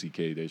Louis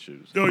C.K. That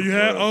shit was. Oh, you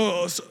had?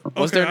 Oh, so,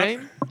 What's okay, their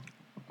name?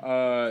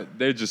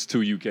 They're just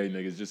two UK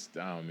niggas. Just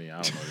I don't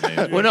know the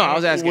name. Well, no, I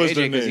was asking What's AJ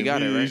their because he name?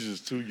 got it, right? He's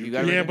just too You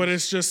got it? Yeah, but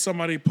it's just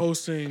somebody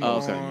posting Oh,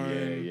 okay.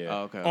 on Yeah.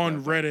 Oh, okay.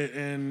 on Reddit,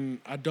 and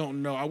I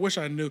don't know. I wish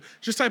I knew.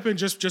 Just type in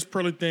just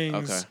Pearly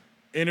Things Okay.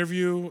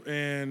 interview,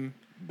 and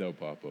They'll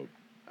pop up. Okay.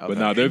 But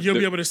now you'll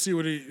be able to see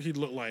what he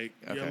looked like.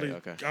 Okay, Yeah,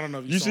 okay. I don't know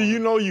if You saw see, you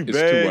him. know you It's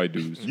bad. two white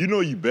dudes. You know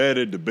you bad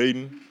at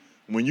debating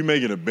when you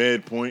making a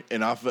bad point,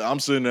 and I'm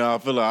sitting there. I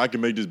feel like I can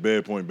make this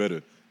bad point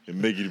better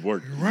and make it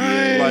work.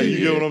 Right. Like you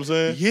get what I'm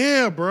saying?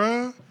 Yeah,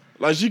 bruh.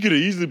 Like she could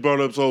have easily brought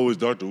up, so is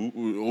Dr.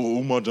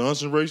 Umar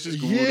Johnson racist?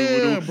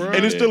 Yeah, bro.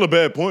 And it's still a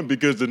bad point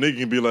because the nigga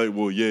can be like,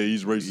 well, yeah,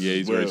 he's racist. Yeah,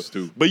 he's as well. racist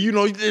too. But you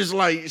know, it's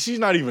like she's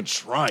not even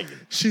trying.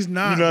 She's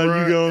not, You know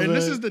bruh. what I'm And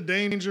this saying? is the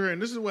danger,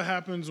 and this is what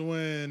happens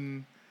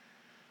when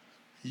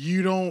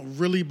you don't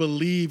really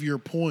believe your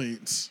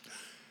points.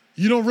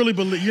 You don't really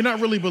believe. You're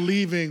not really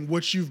believing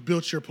what you've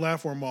built your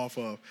platform off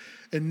of.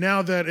 And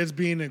now that it's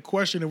being in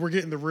question, and we're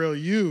getting the real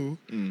you,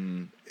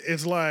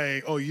 it's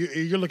like, oh,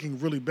 you're looking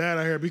really bad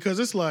out here, because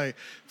it's like,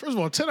 first of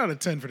all, 10 out of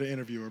 10 for the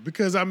interviewer,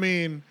 because I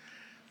mean,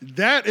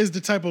 that is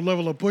the type of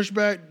level of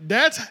pushback.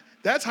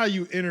 That's how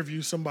you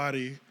interview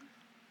somebody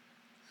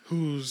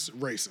who's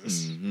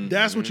racist.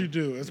 That's what you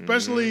do.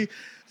 Especially,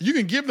 you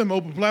can give them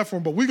open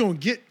platform, but we're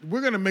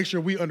gonna make sure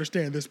we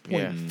understand this point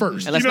Yeah.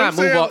 first. And let's You know not what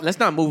I'm move saying? off. Let's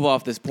not move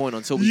off this point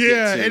until we Yeah,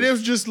 get to. and it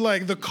was just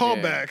like the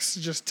callbacks,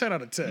 just 10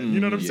 out of 10. You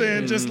know what I'm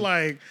saying? Just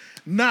like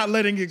not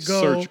letting it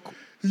go. Surgical.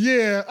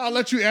 Yeah, I'll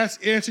let you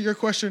answer your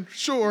question.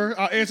 Sure,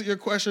 I'll answer your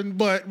question,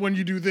 but when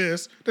you do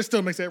this, that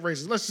still makes that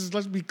racist.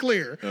 Let's be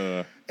clear.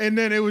 And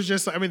then it was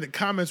just, I mean, the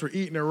comments were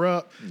eating her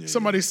up.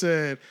 Somebody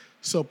said,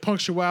 so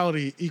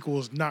punctuality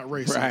equals not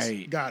racist.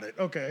 Right. Got it.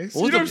 Okay. So,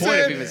 What was you know the what I'm point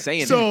of saying? even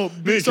saying so,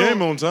 Big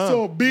came on time.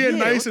 So being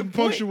Yeah, nice what's and the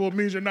point? punctual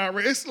means you're not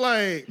racist. It's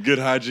like, Good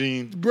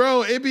hygiene.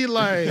 bro, it'd be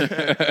like,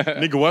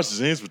 Nigga washed his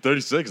hands for 30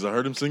 seconds. I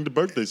heard him sing the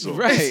birthday song.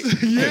 Right.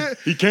 yeah.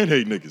 He can't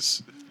hate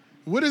niggas.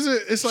 What is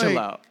it? It's Chill like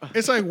out.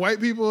 it's like white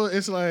people.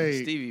 It's like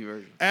Stevie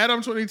version.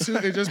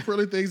 Adam22 and just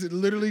Pearly Things. It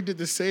literally did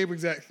the same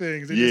exact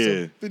things.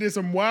 Yeah. They did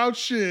some wild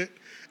shit,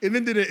 and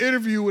then did an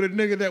interview with a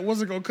nigga that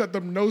wasn't gonna cut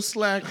them no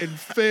slack and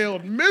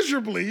failed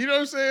miserably. You know what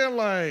I'm saying?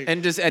 Like,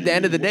 And just at the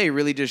end of the day,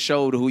 really just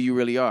showed who you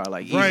really are.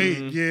 Like, right?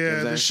 easy.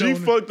 Yeah. the She show-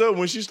 fucked up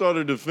when she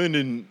started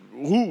defending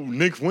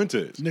Nick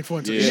Fuentes. Nick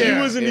Fuentes. Yeah. She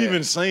wasn't Yeah.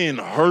 even saying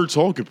her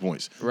talking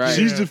points. Right.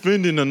 She's Yeah.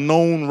 defending a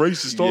known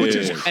racist talking Yeah.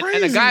 point. And- Crazy.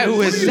 and a guy who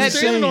What has are you said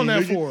standing on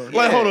that nigga. for? Like,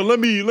 Yeah. hold on, let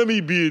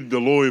me be the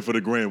lawyer for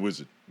the Grand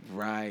Wizard.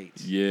 Right.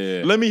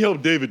 Yeah. Let me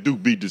help David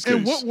Duke beat this case.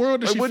 In what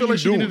world does Like, she what feel are like you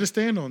she doing? needed to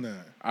stand on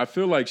that? I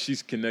feel like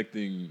she's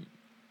connecting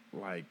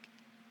like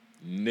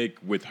Nick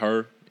with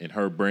her and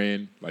her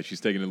brand. Like she's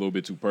taking it a little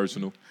bit too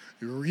personal.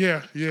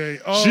 Yeah.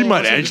 Oh, She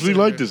might I see what actually you're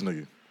like saying. this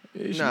nigga.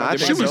 Yeah, Nah, I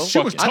they think might so. be she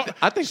was fucking.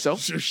 I think so.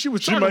 She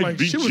was She talking might like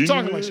beat she was Gina,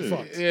 talking like she yeah.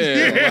 fucked.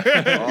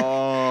 Yeah.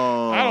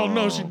 Oh. I don't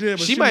know if she did,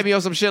 but She might be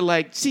on some shit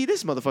like, see,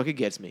 this motherfucker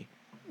gets me.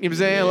 You know what I'm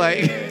saying? Like,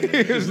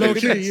 it's low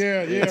key.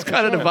 Yeah. It's for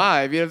kind of the sure.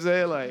 vibe. You know what I'm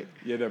saying? Like,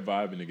 Yeah, they're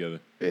vibing together.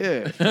 yeah.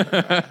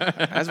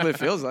 That's what it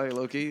feels like,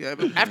 low key.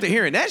 After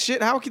hearing that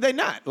shit, how could they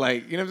not?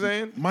 Like, you know what I'm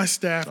saying? My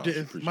staff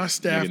didn't. My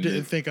staff Nigga, didn't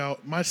Nick. think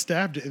out. My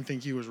staff didn't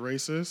think he was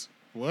racist.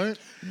 What?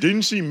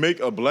 Didn't she make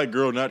a black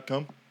girl not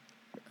come?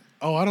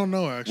 Oh, I don't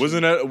know. Actually,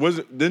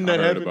 Didn't that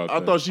I heard happen? about I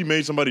that. thought she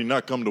made somebody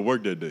not come to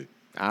work that day.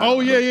 Oh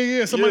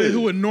yeah. Somebody Yeah.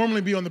 who would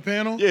normally be on the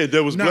panel. Yeah,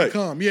 that was not black.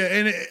 come. Yeah,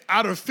 and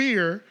out of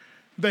fear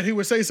that he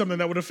would say something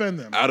that would offend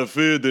them. Out of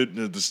fear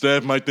that the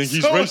staff might think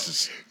he's So-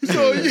 racist.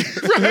 So right.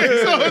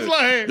 So it's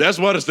like That's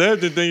why the staff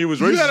didn't think he was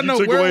you racist. gotta know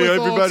You took away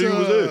wherewithal everybody to who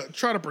was there.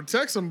 try to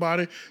protect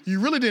somebody. You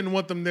really didn't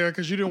want them there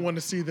because you didn't want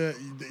to see you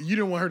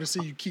didn't want her to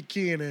see you keep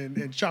keying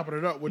and chopping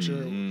it up with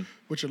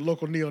your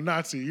local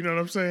neo-Nazi. You know what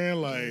I'm saying?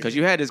 Like, Because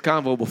you had this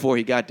convo before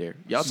he got there.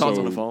 Y'all talked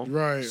on the phone.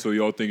 right? So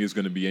y'all think it's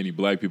gonna be any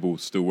black people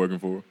still working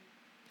for her?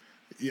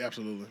 Yeah,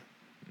 absolutely.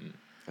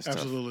 That's tough.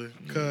 Absolutely,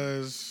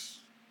 because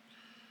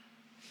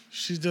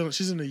she's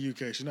in the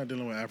UK. She's not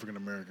dealing with African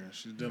Americans.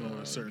 She's dealing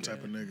with a certain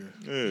type of nigga.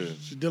 Yeah.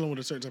 She's dealing with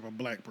a certain type of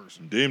black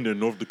person. Damn, they're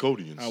North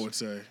Dakotians. I would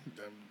say.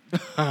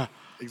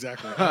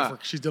 Exactly.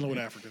 She's dealing with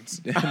Africans.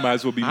 Might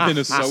as well be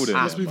Minnesota.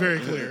 Let's be very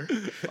clear.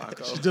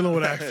 She's dealing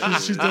with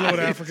Africans. She's dealing with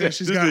Africans.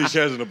 She's This got. nigga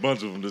catching a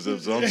bunch of them this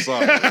episode. I'm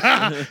sorry.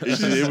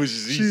 It was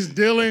just She's easy.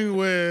 dealing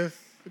with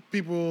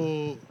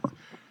people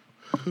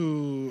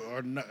who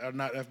are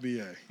not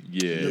FBA.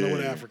 Yeah. Dealing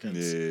with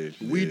Africans. Yeah.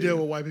 We deal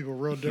with white people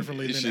real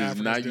differently This than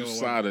shit's Africans not deal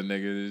with white USADA,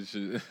 nigga. This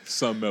shit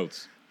something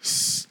else.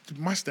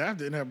 My staff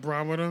didn't have a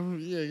problem with them.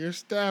 Yeah, your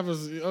staff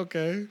is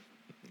okay.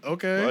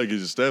 Okay. Like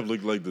his staff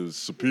looked like the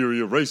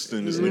superior race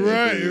in this nigga.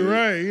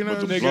 Right. You know,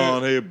 With the nigga,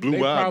 blonde hair, blue They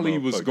eyed. probably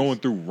was going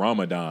through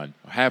Ramadan.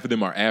 Half of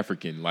them are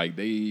African. Like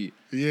they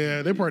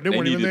they weren't need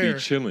even to there. be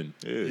chilling.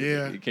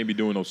 Yeah. You can't be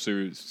doing no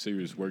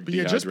serious work. But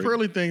yeah, just dehydrated.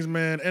 pearly things,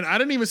 man. And I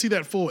didn't even see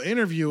that full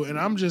interview, and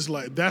I'm just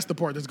like, that's the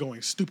part that's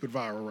going stupid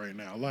viral right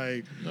now.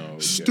 Like,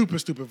 stupid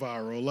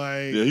viral.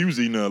 Like, Yeah, he was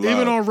eating a lot.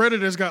 even on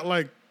Reddit, it's got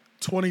like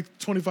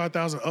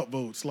 25,000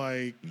 upvotes,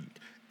 like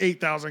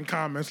 8,000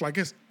 comments. Like,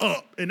 it's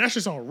up. And that's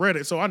just on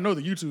Reddit. So I know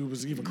the YouTube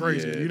is even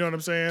crazier. Yeah. You know what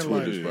I'm saying?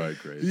 Twitter's like, probably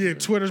crazy. Yeah, man.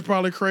 Twitter's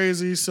probably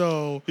crazy.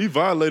 So, He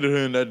violated her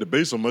in that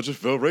debate so much it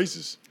felt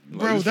racist. Like,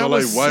 Bro, it that felt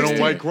like was white on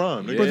 60 white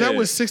crime. Nigga. but that Yeah.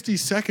 was 60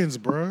 seconds,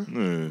 bro.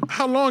 Yeah.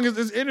 How long is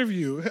this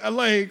interview?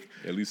 Like,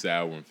 At least an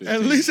hour and 15.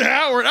 at least an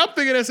hour. I'm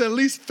thinking that's at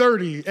least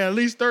 30. At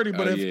least 30.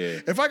 But Oh,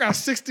 if I got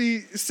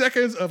 60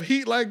 seconds of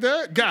heat like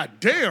that, god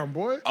damn,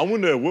 boy. I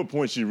wonder at what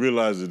point she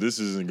realized that this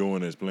isn't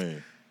going as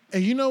planned.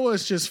 And you know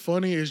what's just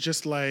funny is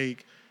just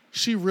like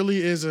she really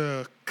is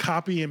a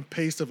copy and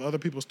paste of other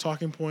people's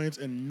talking points,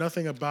 and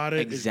nothing about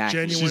it is Exactly.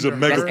 genuine. She's to a her.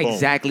 megaphone. That's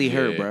exactly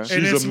her, Yeah. bro. And She's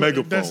it's- a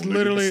megaphone. That's nigga.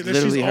 literally It's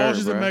literally she's her,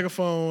 she's a bro.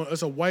 megaphone.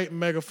 It's a white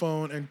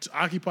megaphone and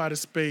occupied a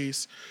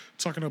space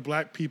talking to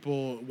black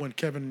people when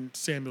Kevin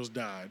Samuels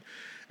died.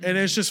 And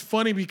it's just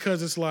funny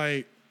because it's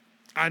like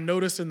I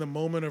noticed in the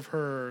moment of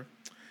her.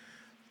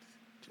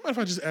 Do you mind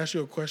if I just ask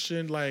you a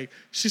question? Like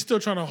she's still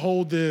trying to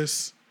hold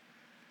this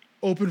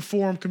open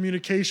forum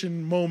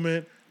communication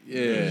moment.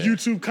 Yeah.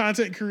 YouTube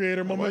content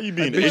creator moment. Why are you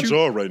being bet you-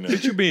 HR right now?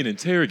 Bitch, you being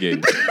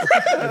interrogated.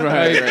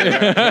 Right.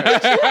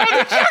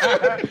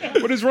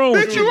 What is wrong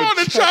with Bitch, you on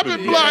the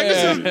chopping block.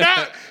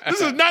 Yeah. This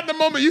is not the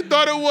moment you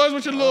thought it was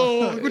with your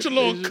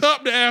little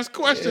cup to ask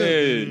questions.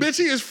 Yeah. Bitch,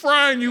 he is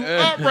frying you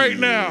up right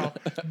now.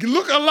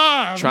 Look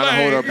alive. Trying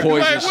to hold her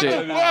poison like, shit.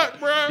 What the fuck,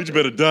 bro? Bitch, you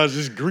better dodge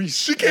this grease.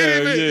 She can't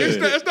Hell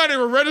even. yeah. It's not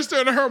even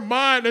registering in her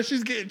mind that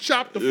she's getting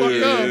chopped the fuck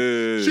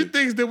up. She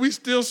thinks that we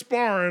still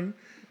sparring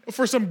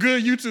for some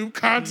good YouTube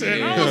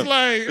content. I was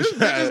like, this bitch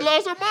just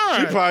lost her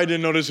mind. She probably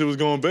didn't know this shit was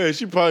going bad.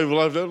 She probably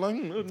was like,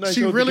 nice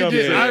She healthy really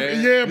did.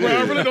 conversation. Bro.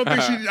 I really don't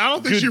think she. I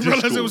don't think Good she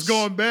realized it was discourse.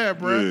 going bad,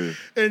 bro. Yeah.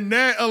 And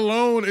that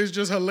alone is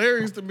just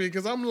hilarious to me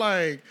because I'm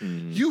like,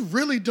 you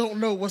really don't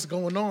know what's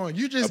going on.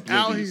 You just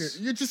out here. Oblivious.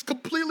 You're just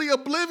completely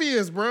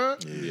oblivious, bro.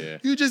 Yeah.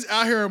 You just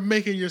out here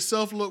making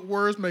yourself look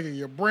worse, making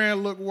your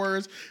brand look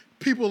worse.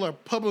 People are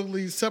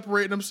publicly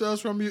separating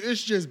themselves from you.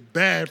 It's just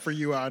bad for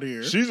you out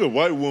here. She's a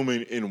white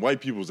woman in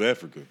white people's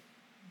Africa.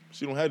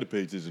 She don't have to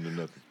pay attention to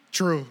nothing.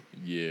 True.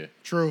 Yeah.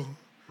 True.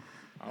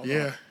 I don't Yeah.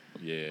 know.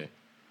 Yeah.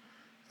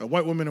 A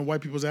white woman in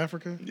white people's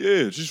Africa?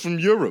 Yeah, she's from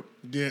Europe.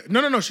 Yeah.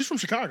 No. She's from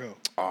Chicago.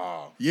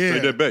 Yeah.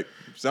 Take that back.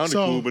 Sounded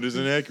So- cool, but it's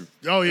inaccurate.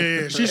 Oh,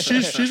 yeah. She's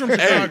from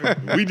Chicago.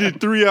 We did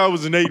 3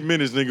 hours and 8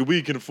 minutes, nigga.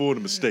 We can afford a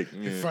mistake.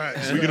 Yeah.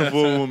 Facts. We can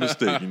afford one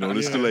mistake. You know,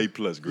 there's still A+.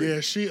 Great.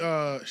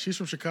 Yeah, she's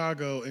from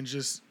Chicago and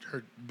just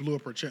blew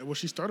up her channel. Well,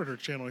 she started her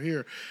channel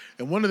here,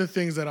 and one of the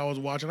things that I was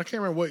watching, I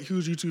can't remember what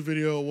huge YouTube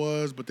video it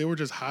was, but they were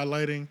just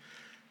highlighting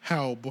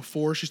how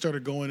before she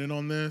started going in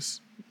on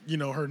this, you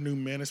know, her new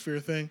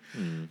Manosphere thing,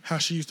 how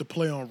she used to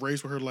play on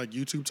race with her like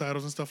YouTube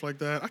titles and stuff like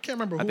that. I can't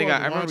remember. I who think I I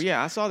was remember. watching.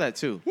 Yeah, I saw that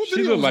too. What She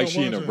video looked was I like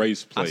she in a watching?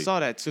 race play. I saw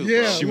that too.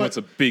 Yeah, bro. She wants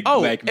a big Oh,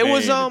 black it man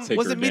was to take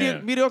was her it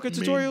down. mediocre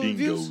tutorial Mandingos.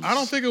 reviews? I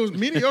don't think it was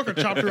Mediocre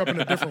chopped her up in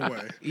a different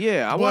way.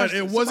 Yeah, I But watched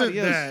it wasn't somebody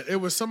else. that. It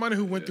was somebody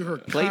who went through her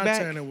Playback?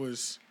 content. It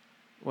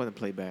Wasn't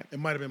playback.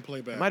 might have been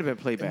playback. It might have been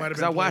playback. It might have 'Cause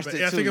been I watched playback.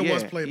 it Yeah, I think too, it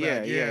was yeah.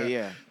 playback.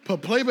 Yeah.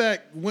 But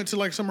playback went to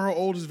like some of her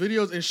oldest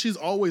videos, and she's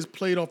always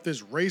played off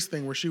this race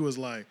thing where she was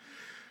like,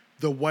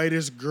 the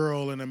whitest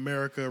girl in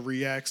America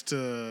reacts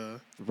to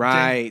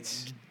Right.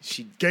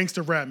 She.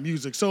 gangster rap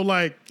music. So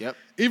like, Yep.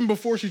 even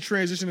before she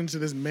transitioned into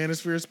this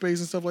manosphere space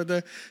and stuff like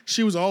that,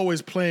 she was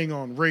always playing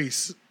on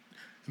race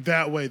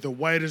that way. The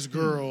whitest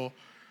girl.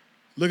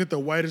 Look at the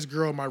whitest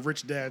girl in my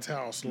rich dad's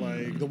house.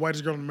 Like the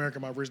whitest girl in America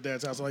in my rich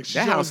dad's house. Like she's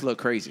That always- house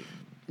looked crazy.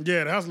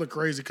 Yeah, the house looked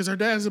crazy because her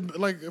dad's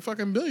like a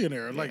fucking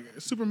billionaire, like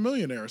a super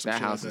millionaire or something.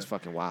 That house is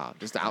fucking wild.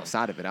 Just the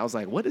outside of it. I was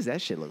like, what does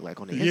that shit look like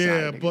on the inside?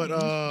 Yeah, nigga?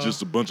 but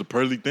Just a bunch of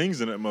pearly things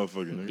in that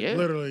motherfucker. Nigga. Yeah.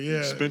 literally, yeah.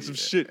 Expensive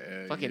shit.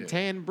 fucking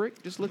tan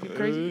brick, just looking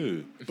crazy.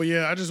 Yeah. But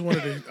yeah, I just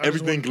wanted to.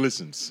 Everything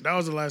glistens. That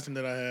was the last thing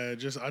that I had.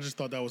 I just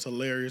thought that was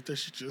hilarious. That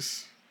she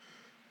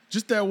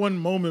just that one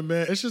moment,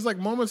 man. It's just like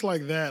moments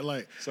like that,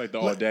 like It's like the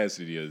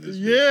audacity of this.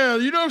 yeah,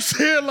 you know what I'm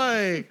saying,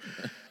 like.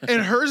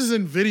 And hers is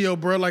in video,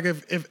 bro. Like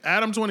if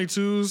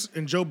Adam22's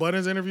and Joe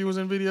Budden's interview was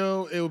in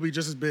video, it would be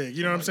just as big.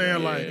 You know what I'm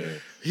saying? Like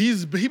he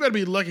better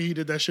be lucky he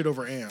did that shit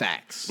over AMP.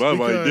 Facts. That's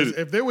why he did Because it.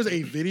 if there was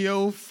a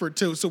video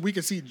so we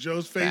could see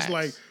Joe's face Facts.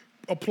 like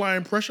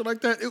applying pressure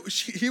like that,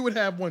 he would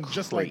have one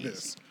just like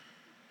this.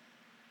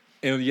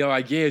 And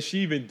yeah, she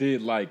even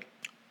did like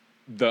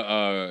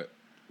the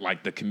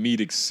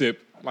comedic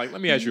sip. Like,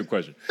 let me ask you a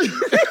question.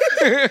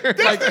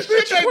 the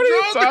shit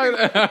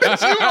that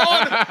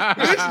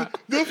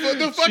drove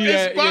the fucking spot.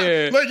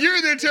 Yeah. Like you're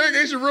in the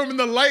interrogation room and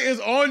the light is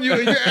on you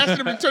and you're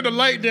asking them to turn the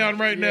light down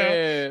right now.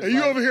 And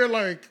you over here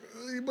like,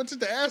 but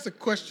just to ask a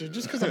question,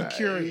 just because I'm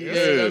curious.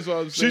 Yeah, that's what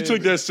I'm saying. She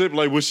took that sip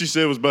like what she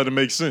said was about to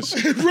make sense.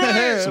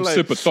 Right. Some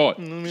sip of thought.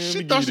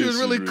 She thought she was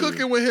really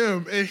cooking with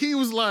him, and he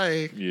was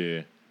like,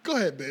 Yeah. "Go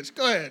ahead, bitch.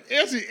 Go ahead.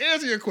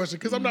 Answer your question,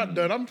 because I'm not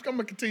done. I'm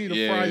gonna continue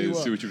to fry you up.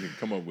 See what you can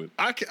come up with.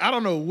 I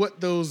don't know what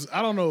those.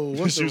 I don't know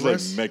what She the was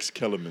rest. like Max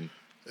Kellerman.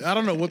 I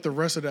don't know what the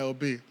rest of that would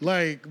be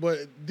like. But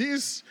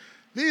these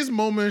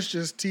moments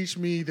just teach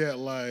me that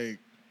like,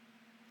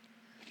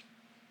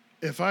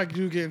 if I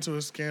do get into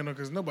a scandal,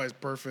 because nobody's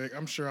perfect,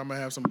 I'm sure I'm going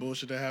to have some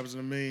bullshit that happens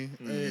to me,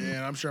 and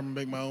I'm sure I'm going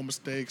to make my own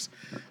mistakes.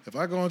 If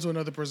I go into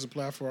another person's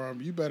platform,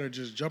 you better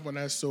just jump on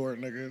that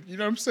sword, nigga. You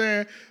know what I'm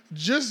saying?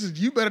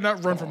 You better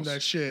not run from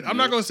that shit. I'm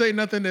not going to say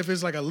nothing if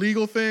it's like a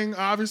legal thing,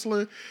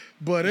 obviously,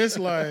 but it's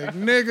like,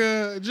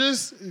 nigga,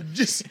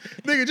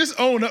 just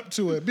own up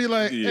to it. Be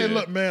like, hey,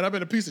 look, man, I've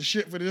been a piece of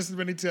shit for this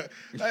many times.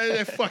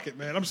 Hey, fuck it,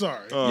 man. I'm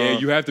sorry. Yeah,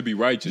 you have to be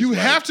righteous. You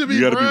have to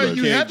be right.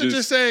 You have to just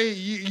just say.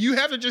 You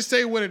have to just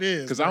say what it is.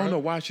 Because I don't know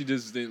why she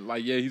just didn't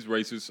like. Yeah, he's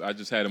racist. I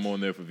just had him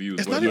on there for views.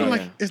 It's not even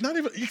like. It's not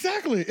even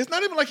exactly. It's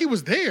not even like he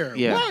was there.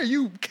 Yeah. Why are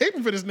you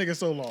caping for this nigga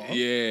so long?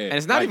 Yeah, And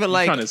it's not even you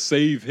like- trying to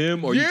save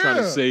him or you trying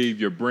to Yeah.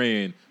 save your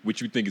brand,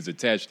 which you think is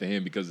attached to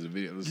him because of the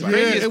video. It's like, Yeah,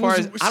 Crazy as it far was-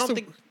 as it's I just don't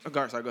a- think.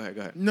 Sorry, go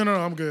ahead. No,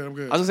 I'm good. I'm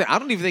good. I was gonna say I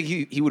don't even think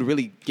he would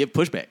really give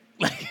pushback.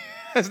 Like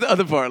that's the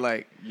other part.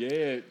 Like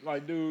yeah,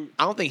 like dude.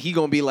 I don't think he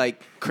gonna be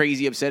like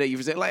crazy upset at you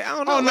for saying like I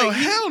don't know. Oh no, like,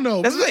 hell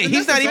no. That's what I'm saying.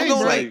 He's the not even thing,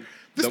 gonna bro. like.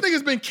 This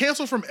nigga's been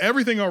canceled from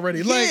everything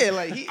already.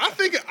 I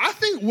think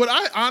what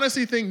I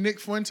honestly think Nick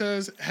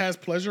Fuentes has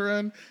pleasure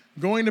in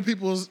going to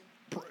people's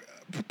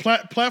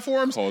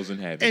platforms Causing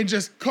havoc. and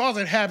just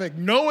causing havoc,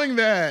 knowing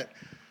that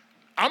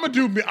I'm gonna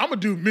do me.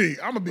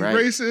 I'm gonna be Right.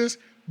 racist.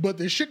 But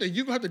the shit that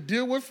you gonna have to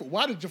deal with,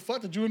 why the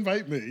fuck did you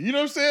invite me? You know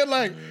what I'm saying?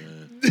 Like,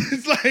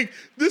 it's like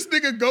this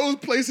nigga goes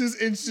places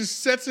and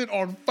just sets it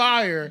on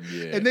fire,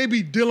 and they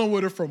be dealing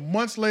with it for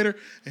months later,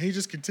 and he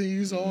just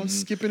continues on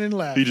skipping and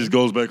laughing. He just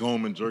goes back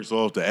home and jerks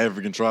off the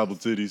African tribal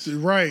titties.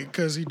 Right,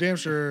 because he damn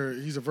sure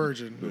he's a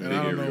virgin, and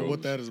I don't know Areolas.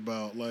 what that is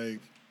about. Like,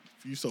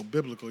 if you so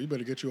biblical, you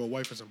better get you a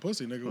wife and some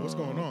pussy, nigga. What's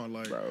going on?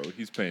 Like, Bro,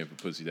 he's paying for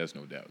pussy. That's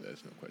no doubt.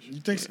 That's no question. you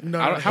think? So? No,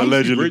 How is he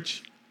Allegedly.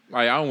 rich?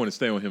 Like I don't want to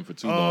stay on him for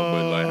too long,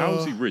 but like, how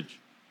is he rich?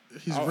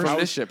 he's From rich.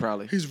 this shit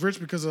probably. He's rich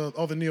because of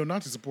all the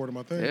neo-Nazis support him.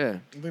 I think. Yeah.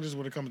 I think this is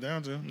what it comes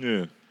down to.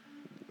 Yeah.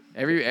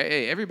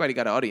 Everybody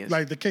got an audience.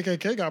 Like the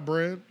KKK got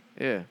bread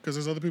yeah. because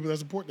there's other people that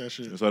support that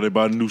shit. That's how they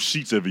buy new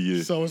sheets every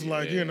year. So it's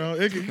like, you know,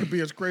 it could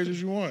be as crazy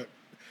as you want.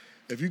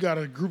 If you got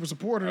a group of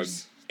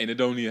supporters, And it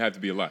don't even have to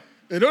be a lot.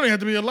 it don't even have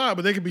to be a lot,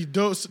 but they could be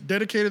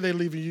dedicated. They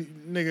leaving you,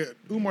 nigga.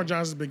 Umar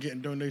Johnson's been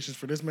getting donations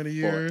for this many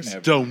years,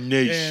 Forever.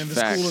 Donation. and the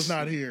Facts. school is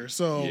not here.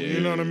 So you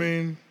know what I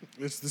mean?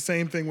 It's the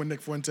same thing with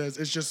Nick Fuentes.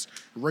 It's just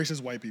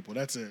racist white people.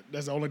 That's it.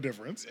 That's the only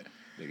difference.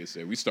 Nigga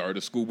said we started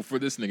a school before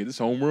this nigga. This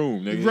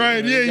homeroom, nigga.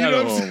 Right? Yeah, Ain't you got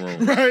know a what I'm saying?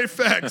 homeroom. Right?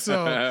 Facts.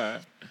 So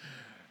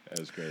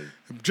That's crazy.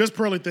 just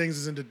Pearly Things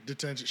is in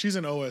detention. She's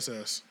in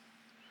OSS.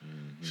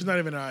 She's not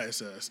even in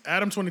ISS.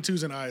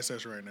 Adam22's in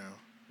ISS right now.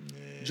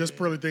 Just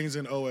Pearly Things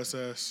in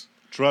OSS.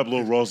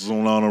 Traplo Ross is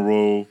on honor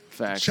roll.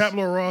 Facts.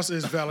 Chaplo Ross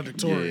is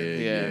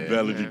valedictorian. Yeah.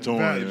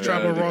 Valedictorian.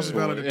 Chaplo Ross is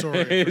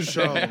valedictorian for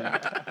sure.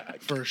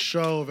 For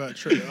sure.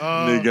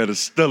 They got a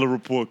stellar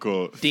report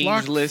card.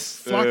 Dean's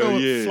list. Hell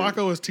yeah.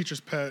 Flakko is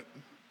teacher's pet.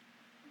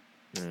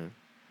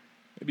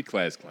 Maybe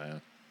class clown.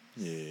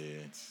 Yeah.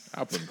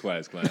 I'll put him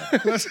class clown.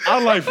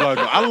 I like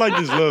Flacco. I like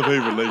this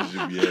love-hate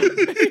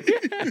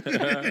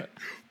relationship.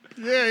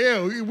 Yeah.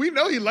 Yeah. We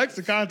know he likes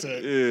the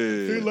content.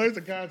 Yeah. He likes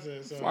the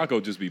content. So.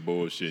 Flacco just be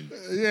bullshitting.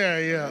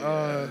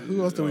 Yeah.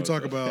 Who else did we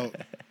talk about?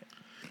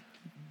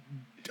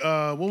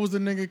 What was the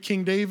nigga?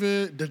 King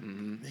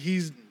David.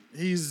 He's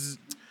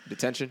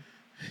Detention.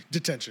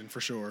 detention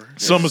for sure.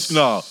 Summer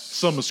school.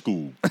 Summer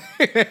school.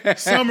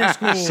 Summer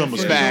for school.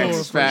 sure,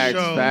 Facts. for Facts.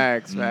 sure.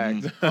 Facts.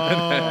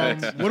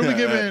 Facts. What are we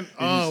giving?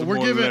 some more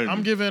learning.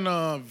 I'm giving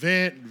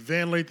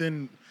Van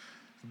Lathan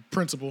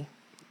principal.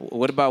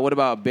 What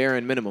about bare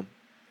minimum?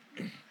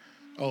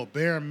 Oh,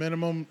 bare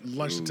minimum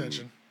lunch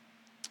detention.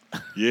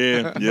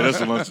 Yeah,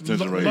 that's a lunch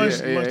detention right Lunch,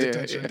 here. lunch yeah,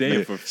 detention.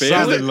 Damn, for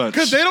Silent fair. lunch.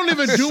 Because they don't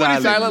even do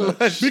Silent anything.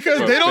 lunch. Because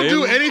For they don't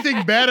do fail?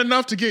 anything bad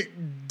enough to get.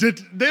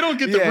 They don't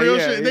get the real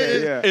shit.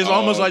 It's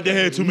almost like they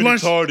had too many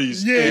Lunch-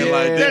 tardies. yeah, and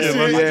like that's they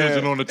get lunch it.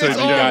 detention on the It's table.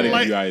 all gotta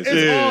like give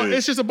you guys-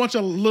 it's just a bunch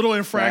of little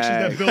infractions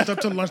that Facts. built up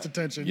to lunch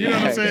detention. You know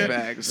what I'm saying?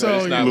 Facts. So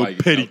It's not Little like-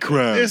 petty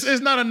crimes.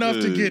 it's not enough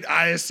to Yeah. get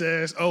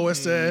ISS,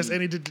 OSS,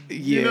 any.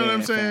 You know what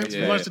I'm saying? facts,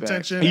 Lunch facts,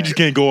 detention. He just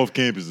can't go off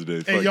campus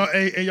today. and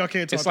y'all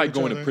can't talk. It's like to each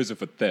going other. to prison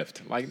for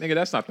theft. Like, nigga,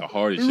 that's not the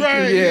hardest shit.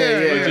 Right? to do.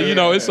 Yeah. But, you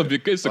know, it's a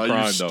Like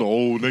crime you though.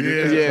 stole,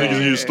 nigga. Yeah.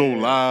 Niggas you stole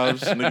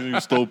lives. Niggas you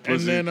stole And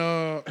pussy. then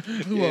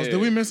who else? Did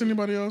we miss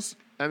anybody else?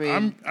 I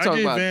mean, I talk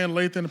gave about Van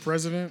Lathan the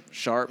president.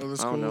 Sharp. of the I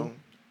school. don't know.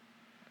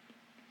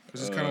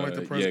 Because it's kind of like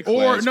the yeah, president.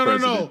 class Or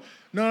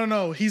president.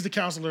 no. He's the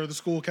counselor, the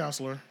school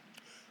counselor.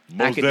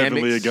 Most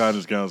definitely a Academics.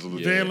 guidance counselor.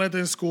 Yeah. Van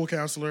Lathan, school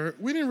counselor.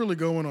 We didn't really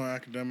go in on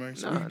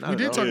academics. No, we not we at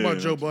did all. talk about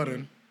Yeah, Joe that's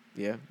Budden.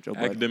 Yeah, Joe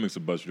Budden. Academics a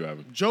bus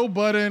driver. Joe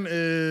Budden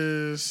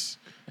is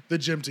the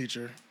gym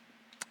teacher.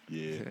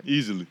 Yeah,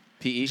 easily.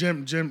 PE.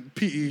 Gym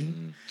PE.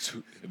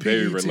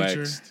 Very PE teacher.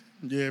 relaxed.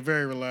 Yeah,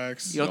 very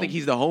relaxed. You don't think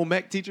he's the home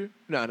ec teacher?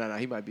 No.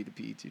 He might be the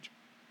PE teacher.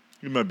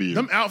 He might be.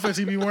 Them outfits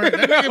he be wearing.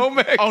 That nigga, Home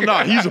ec. Oh no,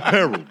 he's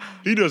apparel.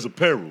 He does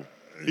apparel.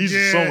 He's a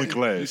Yeah. sewing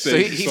class. So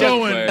he's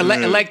Sewing.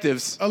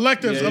 electives.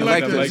 Electives, Yeah,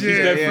 electives, yeah,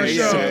 yeah, for yeah,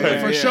 sure,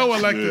 yeah, for yeah. sure,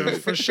 electives,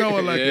 for sure, Yeah,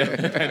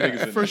 electives, that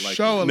nigga's in for like-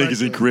 sure, Niggas in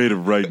electives.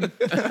 creative writing.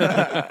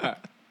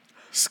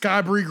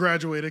 Sky Bree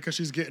graduated because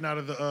she's getting out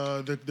of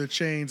the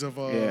chains of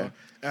Yeah.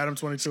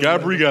 Adam22. Sky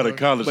Bree got a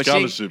college But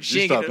scholarship.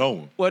 She ain't stopped get-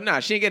 home. Well, nah,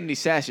 she ain't getting any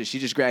sashes. She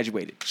just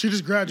graduated. She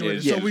just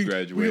graduated, Yeah, so she we just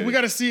graduated. we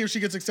got to see if she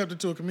gets accepted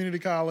to a community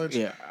college.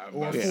 Yeah.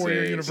 Or a Yeah.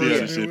 four-year See how this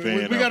university. shit pan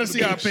We out got to for see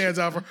the how it bitch. pans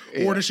out for,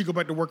 or does she go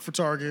back to work for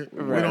Target? We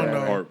don't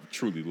know. Or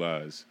truly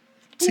lies.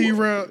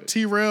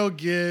 T-Rail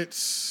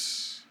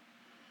gets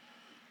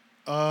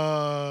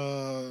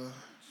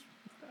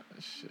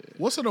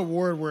what's an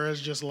award where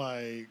it's just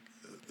like,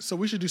 so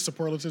we should do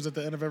superlatives at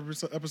the end of every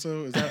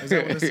episode? Is that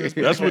what this is?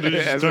 That's what it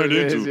just That's turned what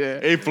it into. is,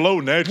 yeah. It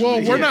flowed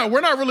naturally. Well,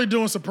 we're not really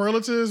doing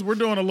superlatives. We're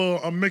doing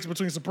a mix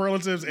between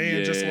superlatives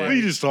and just Yeah. like.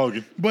 We just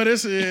talking. But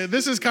this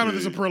is kind of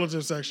the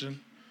superlative section.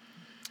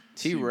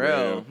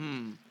 T-Rail.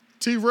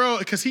 T-Rail,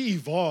 because he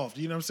evolved.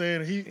 You know what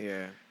I'm saying?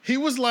 Yeah. He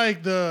was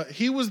like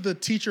the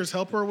teacher's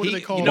helper. What do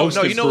they call you it? know, Most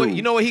no, you know what? improved.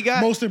 You know what he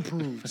got? Most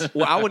improved.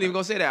 Well, I wasn't even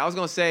gonna say that. I was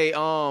gonna say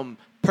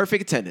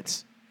perfect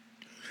attendance.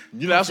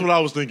 Yeah, that's what I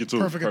was thinking too.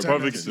 Perfect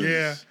attendance.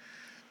 Yeah.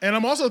 And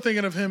I'm also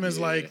thinking of him as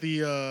like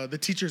the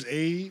teacher's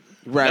aide.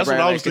 Right, That's right.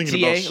 what I like was the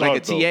thinking TA, about Sharp,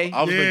 like a though. TA.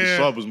 I was thinking Yeah.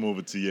 Sharp was more of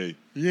a TA.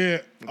 Yeah.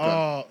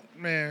 Oh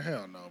man,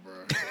 hell no, bro.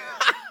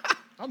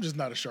 I'm just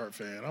not a Sharp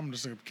fan. I'm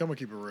gonna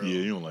keep it real.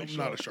 Yeah, you don't like I'm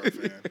Sharp. not a Sharp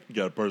fan. You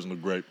got a personal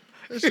gripe.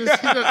 It's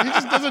just, he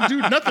just doesn't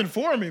do nothing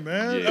for me,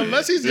 man. Yeah.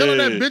 Unless he's yelling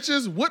at Yeah.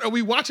 bitches, what are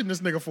we watching this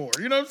nigga for?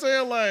 You know what I'm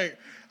saying? Like,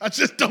 I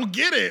just don't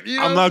get it. You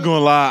know I'm what not saying?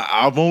 gonna lie.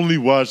 I've only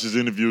watched his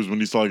interviews when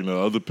he's talking to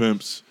other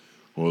pimps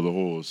or the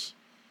whores.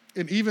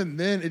 And even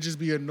then, it just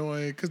be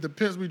annoying because the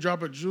pimps be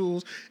dropping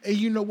jewels. Hey,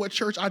 you know what,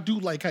 Church? I do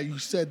like how you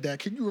said that.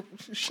 Can you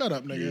shut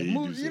up, nigga? Yeah,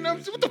 Move, do you say know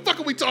that what the fuck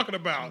are we talking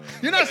about?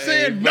 You're not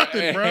saying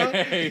nothing, bro.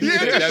 Yeah,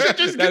 this shit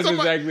just That's gets on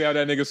my. exactly how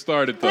that nigga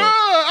started, though. Bruh,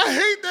 I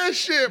hate that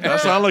shit, bro.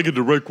 That sound like a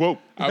direct quote.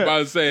 I'm about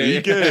to say.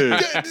 He can.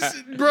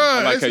 Bruh,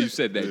 I like how it's- you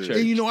said that, Church.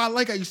 And you know, I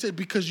like how you said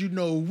because you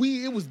know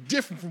it was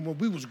different from when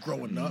we was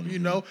growing up. You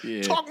know,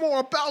 Yeah. talk more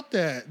about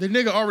that. The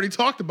nigga already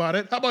talked about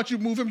it. How about you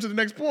move him to the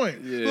next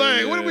point? Yeah.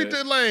 Like, what do we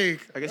do?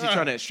 Like, I guess he's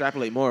trying to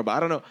extrapolate more, but I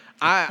don't know.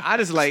 I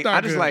just like not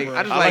I just good, like bro.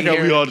 I just I like how we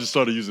hearing all just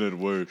started using that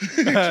word.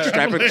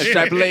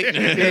 extrapolate. I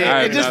Yeah,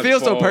 have it just not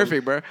feels so fallen.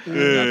 perfect, bro. I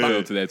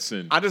fell to that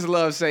sin. I just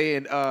love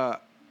saying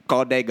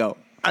call Dago.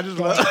 I just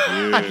love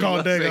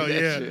call Dago, that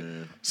yeah. shit.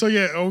 So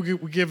yeah, we're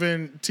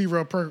giving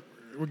T-Rail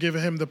we're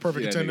giving him the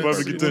perfect Yeah, attendance.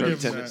 perfect We'll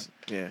attendance. give him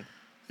that.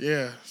 Yeah.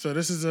 Yeah. So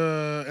this is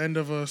end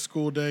of a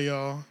school day,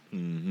 y'all.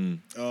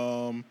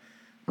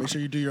 Make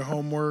sure you do your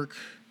homework.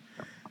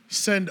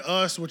 Send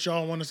us what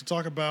y'all want us to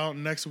talk about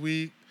next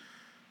week,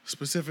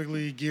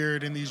 specifically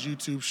geared in these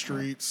YouTube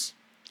streets,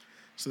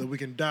 so that we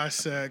can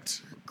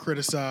dissect,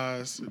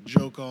 criticize,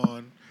 joke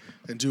on,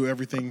 and do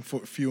everything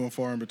few and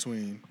far in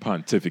between.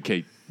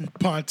 Pontificate.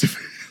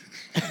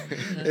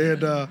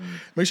 And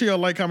make sure y'all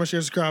like, comment,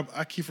 share, subscribe.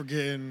 I keep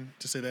forgetting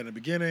to say that in the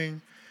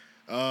beginning.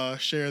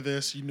 Share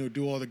this,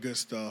 do all the good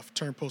stuff.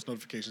 Turn post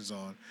notifications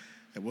on.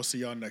 And we'll see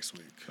y'all next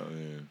week. Oh,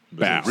 yeah.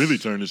 But really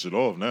turn this shit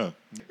off now.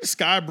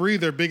 Sky Bree,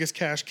 their biggest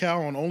cash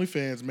cow on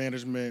OnlyFans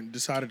management,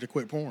 decided to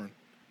quit porn.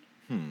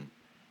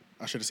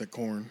 I should have said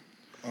corn.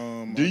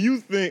 Do you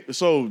think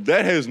so?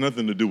 That has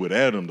nothing to do with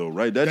Adam, though,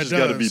 right? That just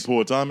got to be does.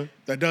 poor timing.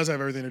 That does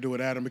have everything to do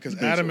with Adam because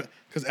think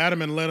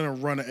Adam and Lena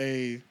run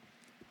a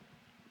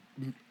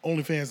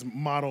OnlyFans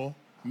model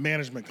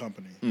management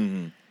company.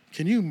 Mm-hmm.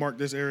 Can you mark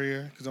this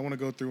area? Because I want to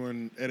go through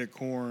and edit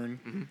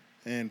corn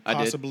and I did.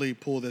 possibly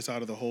pull this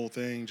out of the whole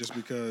thing just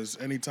because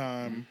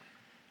anytime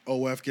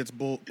OF gets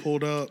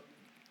pulled up,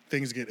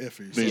 things get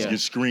iffy. Things So- get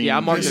screened. Yeah, I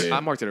marked it. I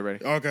marked it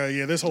already. Okay,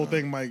 yeah, this whole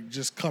thing might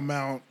just come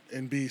out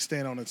and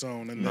stand on its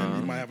own, and then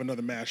you might have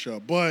another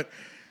mashup. But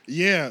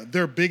yeah,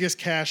 their biggest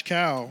cash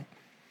cow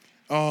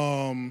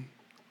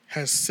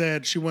has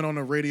said she went on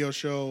a radio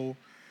show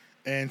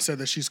and said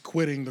that she's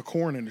quitting the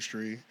corn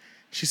industry.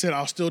 She said,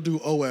 "I'll still do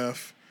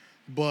OF,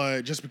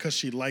 but just because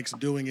she likes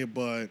doing it,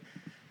 but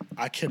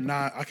I can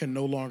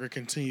no longer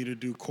continue to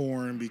do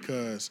corn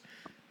because."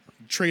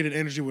 Traded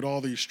energy with all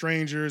these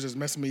strangers is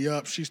messing me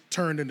up. She's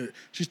turned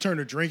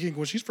to drinking.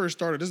 When she first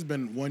started, this has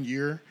been 1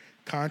 year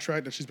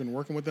contract that she's been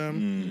working with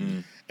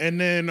them. And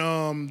then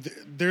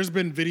there's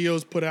been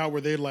videos put out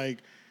where they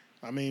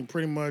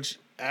pretty much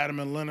Adam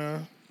and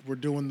Lena were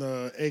doing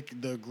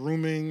the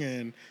grooming,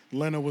 and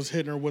Lena was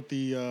hitting her with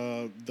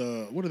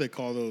the what do they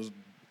call those?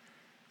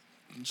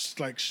 Just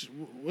like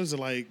what is it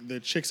like the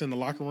chicks in the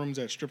locker rooms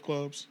at strip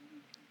clubs?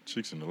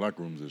 Chicks in the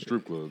locker rooms at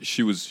strip clubs.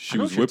 She was I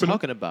know what you're whipping him.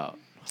 talking about.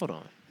 Hold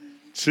on.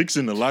 Chicks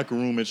in the locker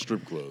room at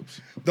strip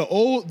clubs. The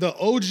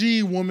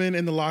OG woman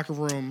in the locker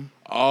room.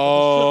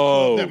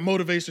 Oh, That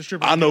motivates the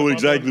stripper. I know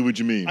exactly what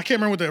you mean. I can't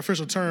remember what the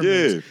official term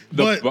is.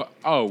 But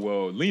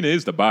Lena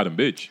is the bottom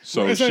bitch,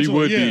 so she Essentially,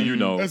 would yeah. be, you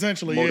know,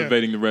 Essentially,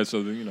 motivating the rest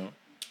of the, you know.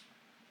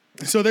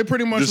 so they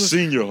pretty much the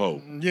senior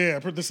hoe. Yeah,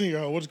 the senior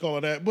hoe. We'll just call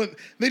it that. But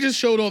they just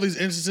showed all these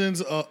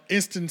instances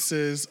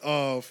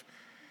of,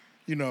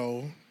 you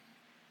know,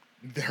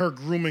 her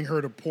grooming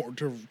her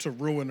to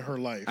ruin her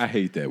life. I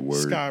hate that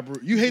word.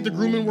 You hate the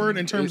grooming word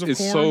in terms of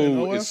porn and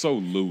OF? It's so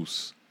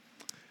loose.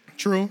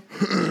 True.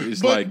 It's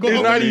But- like but-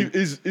 It's not even,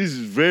 it's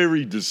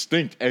very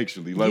distinct,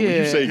 actually. Like, when you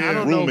Yeah, say I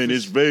don't know grooming, if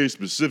it's very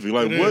specific.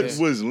 Like, It what is.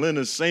 was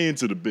Lena saying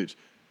to the bitch?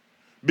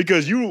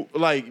 Because you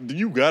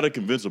gotta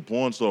convince a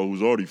porn star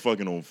who's already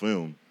fucking on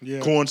film.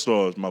 Yeah. Corn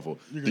stars, my fault.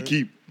 You're To good.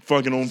 keep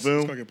fucking on It's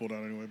gonna film. get pulled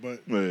out anyway.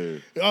 But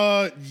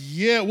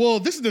Yeah. well,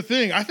 this is the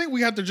thing. I think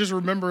we have to just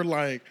remember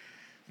like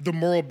the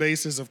moral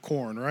basis of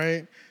corn,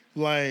 right?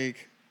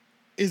 Like,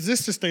 is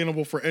this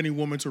sustainable for any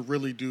woman to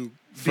really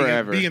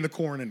Forever. be in the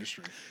corn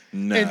industry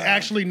Nah. and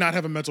actually not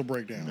have a mental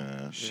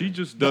breakdown? She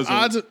just The doesn't.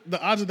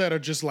 odds of that are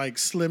just like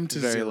slim to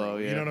Very zero. low,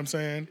 yeah. You know what I'm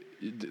saying?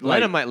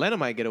 like, Lena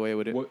might get away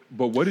with it.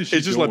 but what is she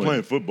It's just doing? like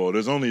playing football.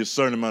 There's only a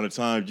certain amount of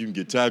time you can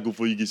get tackled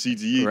before you get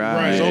CTE.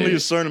 Right. There's only a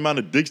certain amount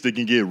of dicks that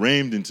can get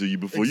rammed into you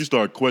before you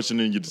start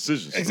questioning your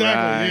decisions.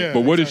 Exactly. Right. Yeah.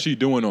 But what is exactly. she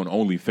doing on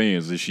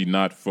OnlyFans? Is she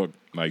not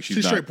She's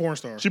not, straight porn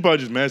star. She probably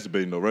just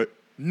masturbating though, right?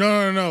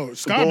 No.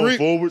 Sky Going Bree-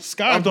 forward?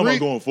 Sky I'm talking Bree-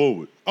 about going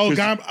forward. Oh, 'Cause-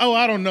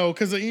 I don't know,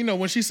 because you know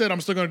when she said I'm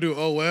still gonna do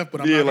OF,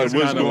 but I'm Yeah, not. like gonna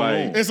what's do going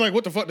it. on? It's like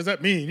what the fuck does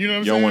that mean? You know what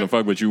I'm You saying? don't want to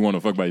fuck, but you want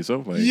to fuck by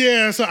yourself. Like,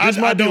 Yeah, so This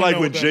I might be don't like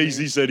know when what that Jay-Z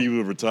means. said he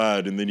was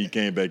retired and then he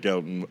came back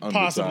out and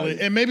Possibly, unretired.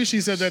 and maybe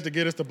she said that to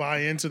get us to buy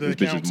into the This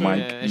bitch account is too. Mike.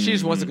 Yeah, and she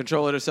just wants to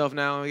control it herself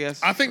now, I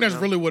guess. I think that's You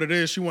know? really what it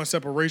is. She wants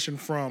separation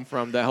from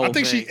that whole I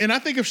think thing. I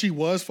think if she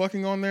was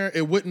fucking on there,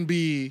 it wouldn't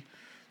be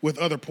with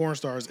other porn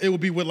stars. It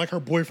would be with like her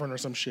boyfriend or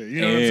some shit.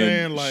 You know what I'm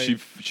saying? Like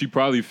she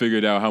probably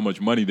figured out how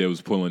much money they was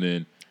pulling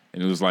in,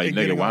 and it was like, And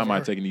nigga, getting why off am I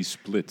her. taking these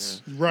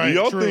splits? right. Do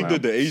y'all true. think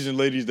that the Asian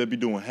ladies that be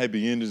doing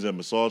happy endings at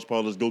massage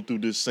parlors go through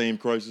this same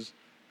crisis?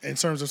 in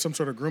terms of some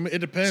sort of grooming, it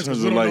depends In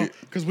terms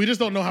because of, we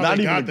just don't know how Not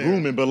they even got the there.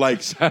 grooming, but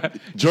like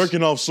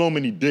jerking off so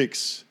many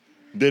dicks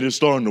that it's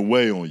starting to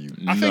weigh on you.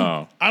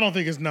 I don't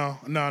think it's no.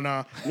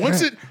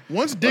 Once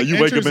dick You enters,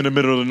 wake up in the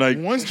middle of the night.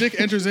 once dick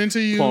enters into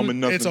you, Palming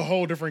nothing. it's a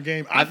whole different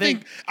game. I I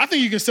think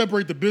you can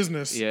separate the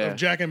business of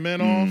jacking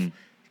men off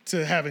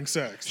to having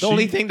sex. The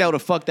only thing that would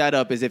have fucked that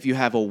up is if you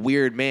have a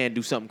weird man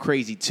do something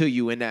crazy to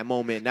you in that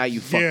moment. Now you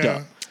fucked Yeah.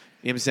 up.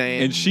 You know what I'm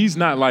saying? And she's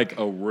not like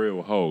a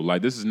real hoe.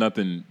 Like, this is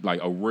nothing,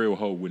 like a real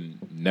hoe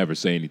wouldn't never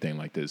say anything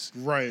like this.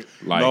 Right.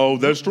 Like, No,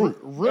 that's true.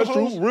 real That's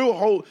true. hoes- Real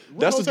hoe.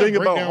 That's the hoes have thing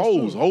about breakdowns,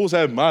 hoes. too. Hoes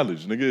have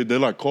mileage, nigga. They're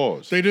like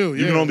cars. They do,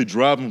 You can yeah. only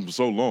drive them for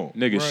so long.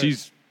 nigga, Right.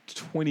 she's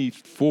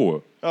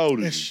 24. How old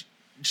And is she?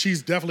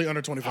 she's definitely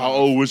under 25. How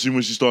old was she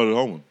when she started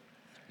hoeing?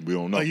 We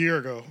don't know.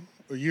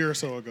 A year or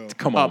so ago.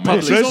 Come on, man.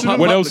 publicly. What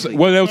What else?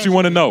 What else you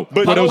want to know?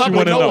 But What else you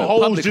want to no know?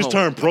 hoes Public just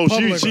home. turned pro.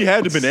 Public She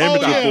had to been Oh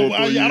amateur yeah, for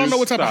well, I don't know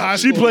what type of high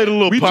She school. played a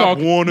little We Pop talk,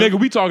 Warner. nigga.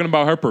 We talking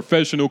about her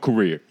professional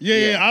career.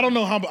 Yeah. I don't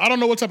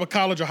know what type of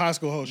college or high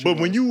school host she But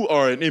was. when you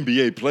are an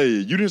NBA player,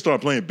 you didn't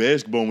start playing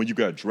basketball when you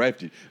got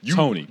drafted.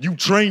 Tony. You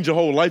trained your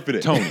whole life for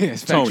that.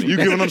 Tony. You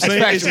get what I'm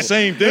saying? It's the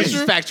same thing.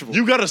 It's factual.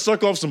 You got to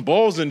suck off some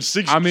balls in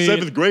I mean-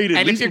 7th grade at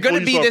And if least you're before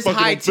gonna be you this start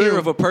fucking high on tier film.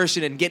 of a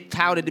person and get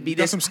touted to be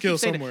got this, some skill I'm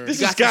saying somewhere. This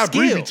you is got some Sky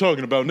Bree we skill.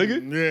 talking about,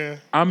 nigga. yeah.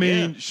 I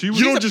mean, she was.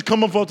 You don't just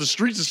come up off the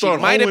streets and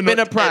start might have hoeing been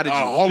a at prodigy.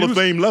 Hall of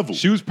Fame level.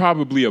 She was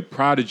probably a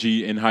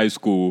prodigy in high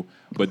school,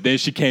 but then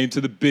she came to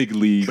the big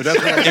leagues But that's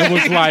what and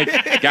was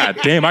like, "God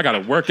damn, I gotta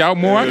work out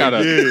more. I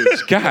gotta. Yeah.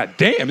 God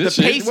damn, this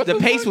The shit. pace, what the the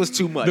pace fuck? was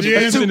too much. The Yeah,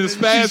 pacing is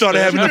fast. She started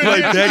having to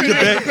play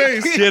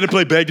back-to-back. She had to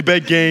play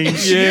back-to-back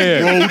games.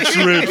 Yeah. Road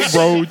trips.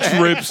 road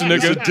trips, It's a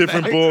nigga.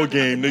 different ball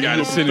game, nigga. Gotta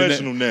You're a sit in that-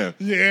 professional now.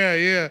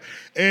 Yeah.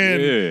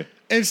 And Yeah.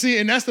 and see,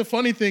 and that's the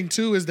funny thing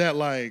too, is that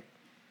like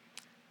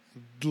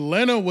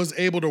Lena was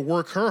able to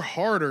work her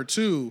harder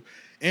too,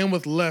 and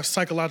with less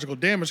psychological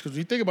damage. Because when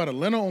you think about it,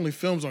 Lena only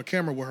films on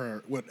camera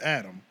with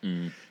Adam.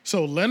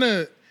 So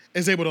Lena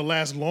is able to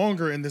last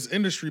longer in this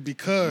industry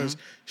because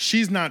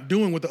she's not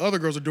doing what the other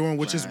girls are doing,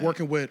 which is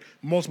working with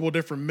multiple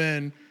different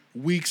men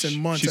weeks and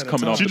months She's at a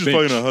coming time. off She the just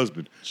bench. playing her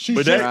husband. She's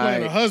But just that-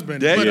 playing her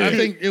husband. that- but I yeah.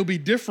 think it would be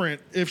different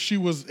if she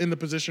was in the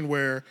position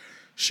where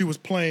she was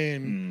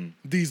playing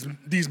these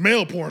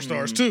male porn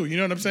stars too. You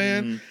know what I'm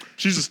saying?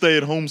 She's a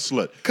stay-at-home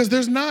slut. Because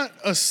there's not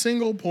a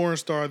single porn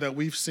star that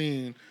we've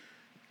seen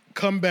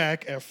come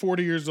back at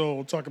 40 years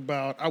old talk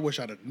about, I wish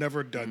I'd have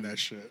never done that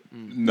shit.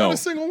 No, Not a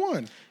single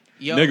one.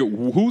 Yo,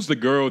 nigga. Who's the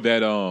girl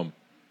that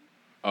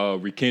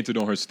recanted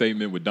on her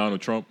statement with Donald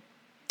Trump?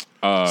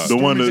 The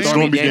one that Stormy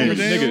Stormy Daniels. Daniels.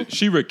 Daniels? Nigga,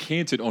 she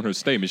recanted on her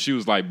statement. She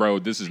was like, "Bro,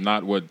 this is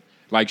not what."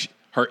 Like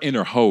her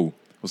inner hoe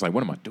was like,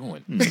 "What am I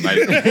doing? Like,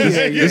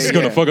 this is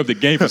gonna fuck up the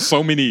game for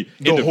so many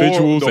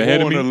individuals the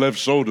ahead whore of me." on her left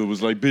shoulder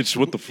was like, bitch,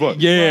 what the fuck?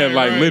 Yeah, Right,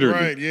 like right, literally.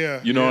 right, yeah,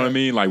 You know what yeah. I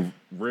mean? Like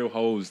real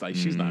hoes. Like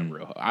she's not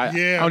real. I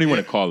Yeah, don't even yeah.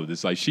 want to call it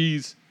this. Like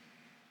she's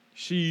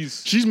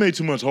She's made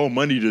too much whole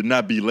money to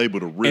not be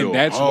labeled a real. And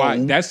that's hoe. why.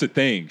 That's the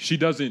thing. She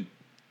doesn't.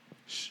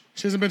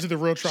 She hasn't been to the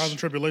real trials and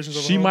tribulations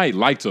of a She hoe. might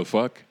like to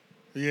fuck,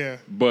 Yeah.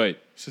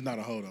 but She's not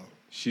a hoe, though.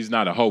 she's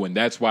not a hoe, and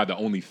that's why the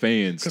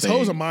OnlyFans. Because thing-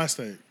 hoes are mind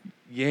state.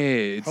 Yeah,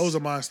 it's, Hoes are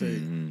mind state.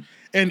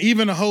 And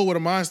even a hoe with a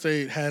mind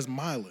state has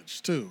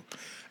mileage, too.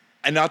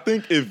 And I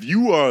think if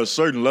you are a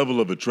certain level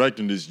of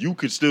attractiveness, you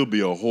could still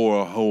be a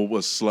whore, a hoe, a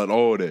slut,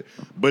 all that.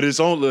 But it's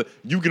only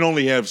you can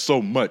only have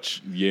so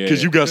much. Yeah.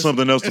 Because you got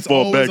something else to It's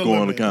fall always back a on.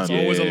 limit. Kind It's of.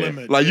 always a Yeah.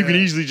 limit. Like you can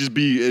Yeah. easily just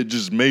be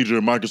just major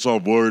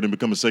Microsoft Word and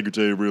become a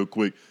secretary real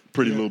quick.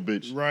 Pretty little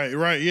bitch.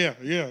 Right.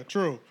 Yeah,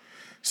 true.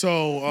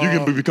 So You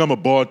can become a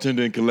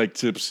bartender and collect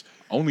tips.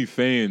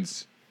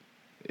 OnlyFans.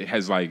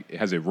 Has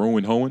it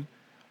ruined hoeing?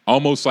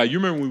 Almost like you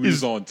remember when we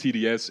was on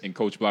TDS and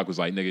Coach Block was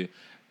like, "Nigga,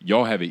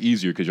 y'all have it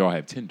easier because y'all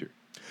have Tinder."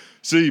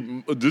 See,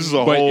 this is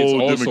a But it's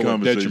whole also different a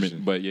conversation.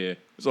 detriment. But yeah,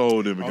 It's a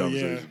whole different Oh,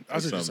 yeah. conversation. I see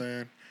what you're That's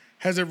saying.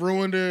 Has it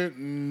ruined it?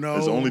 No.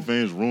 It's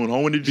OnlyFans ruined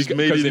hoeing. It just Because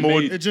made it it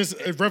more. made-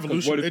 It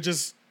revolution. what if- It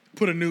just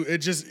put a new. It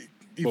just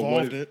but what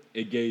evolved if it.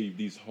 it gave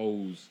these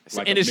hoes It's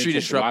like an industry a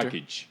mental disruptor.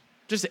 blockage.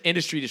 Just an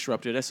industry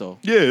disruptor. That's all.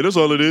 Yeah, that's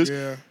all it is.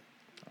 Yeah.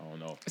 I don't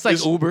know. It's like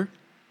It's- Uber.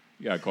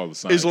 You gotta call the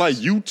science. It's like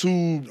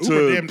YouTube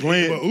Uber, to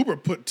plan. but Uber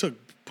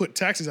put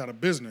taxis out of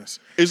business.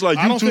 It's like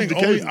I don't YouTube think to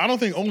cable. I don't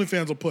think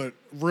OnlyFans will put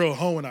real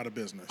hoeing out of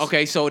business.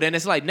 Okay, so then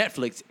it's like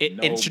Netflix. It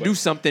No,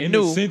 introduced but something in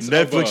new, the sense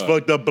Netflix of,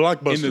 fucked up in the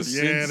Blockbusters. Yeah, sense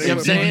they You know of what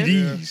I'm saying?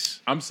 DVDs.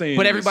 I'm saying,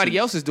 but in the everybody sense-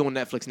 else is doing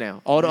Netflix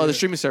now. All the other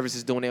streaming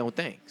services doing their own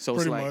thing. So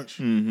Pretty it's like, much.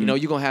 you know,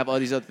 you're gonna have all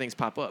these other things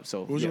pop up.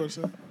 So What was yeah. you about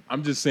to say?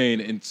 I'm just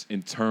saying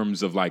in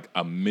terms of like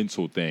a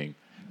mental thing,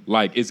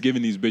 like it's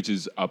giving these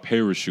bitches a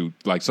parachute,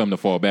 like something to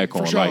fall back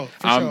on. sure, Like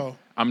for I'm sure.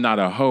 I'm not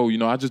a hoe, you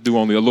know. I just do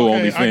only a little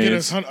Okay,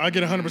 OnlyFans. I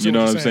get 100%. You know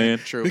what what you're I'm saying?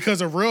 True.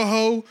 Because a real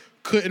hoe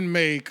couldn't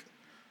make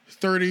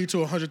 $30,000 to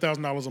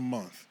 $100,000 a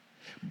month,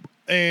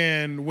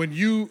 and when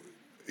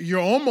you're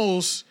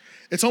almost,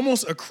 it's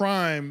almost a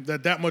crime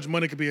that much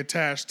money could be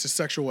attached to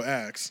sexual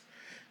acts.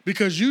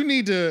 Because you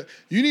need to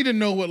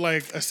know what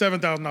like a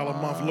 $7,000 a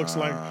month looks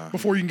like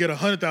before you can get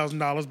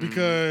 $100,000.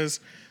 Because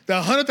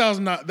that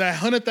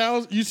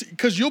 $100,000,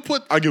 because you'll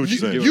put. I get what you're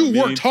saying. You You know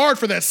what I worked hard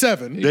for that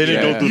 $7,000. They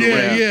didn't go through the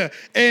ramp. Yeah,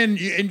 and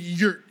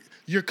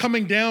you're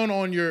coming down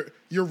on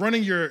you're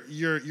running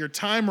your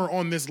timer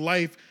on this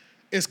life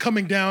is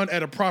coming down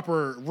at a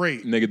proper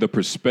rate. Nigga, the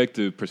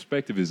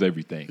perspective is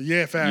everything.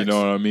 Yeah, facts. You know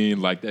what I mean?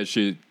 Like that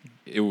shit,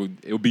 it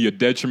would be a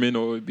detriment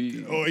or it'd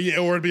be Or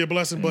it'd be a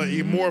blessing, but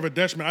more of a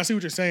detriment. I see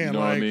what you're saying. You know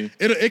what I like mean?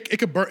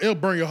 it'll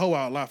burn your hoe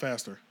out a lot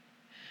faster.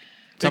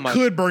 Talking It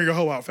about- could burn your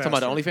hoe out faster.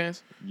 Talking about the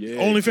OnlyFans? yeah.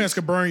 OnlyFans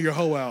could burn your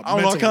hoe out. I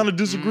don't know. I mentally. kind of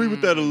disagree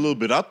with that a little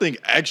bit. I think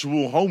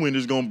actual hoeing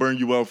is gonna burn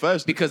you out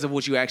faster. Because of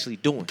what you actually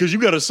doing. Because you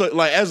gotta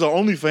like as an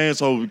OnlyFans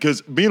hoe.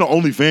 Because being an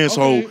OnlyFans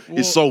Okay, hoe well-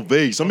 is so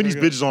vague. Some of these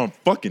Okay, bitches aren't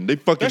fucking. They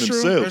fucking That's true,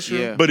 themselves. that's true.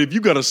 Yeah. But if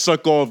you gotta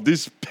suck off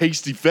this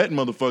pasty fat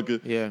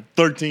motherfucker, Yeah.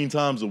 13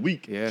 times a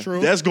week, Yeah.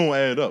 True. that's gonna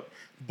add up.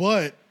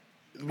 But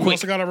we Quick.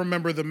 also got to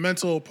remember the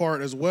mental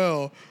part as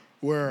well,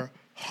 where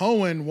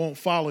hoeing won't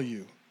follow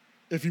you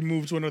if you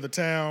move to another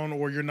town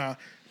or you're not.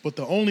 But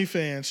the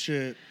OnlyFans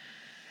shit,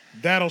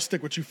 that'll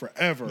stick with you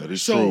forever. That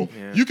is so true.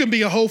 Yeah. you can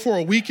be a hoe for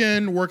a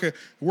weekend, work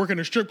in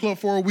a strip club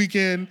for a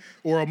weekend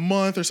or a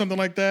month or something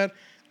like that,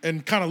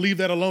 and kind of leave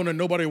that alone, and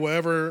nobody will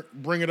ever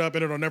bring it up,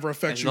 and it'll never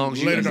affect As you long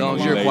as, later down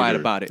the you're line. quiet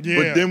about it. Yeah.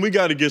 But then we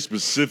got to get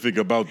specific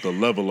about the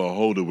level of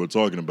hoe that we're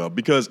talking about,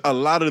 because a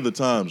lot of the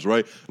times,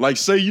 right? Like,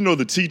 say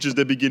the teachers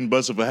that be getting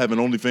busted for having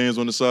OnlyFans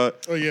on the side.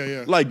 Oh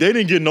yeah. Like, they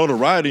didn't get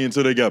notoriety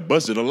until they got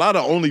busted. A lot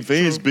of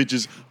OnlyFans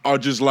bitches are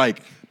just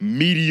like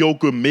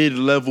mediocre,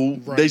 mid-level.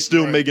 Right, they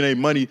still right. making their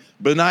money,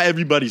 but not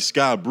everybody's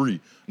Sky Bree.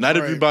 Not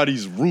Right.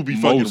 everybody's Ruby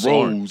Most fucking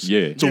aren't, Rose.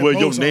 yeah. To Yeah, where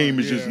your most name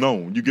aren't, is just yeah.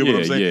 known. You get what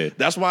I'm Yeah, saying? yeah.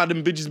 That's why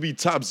them bitches be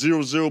top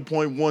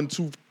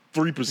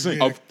 0.123%.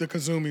 Yeah, the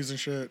Kazumis and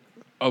shit.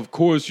 Of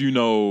course,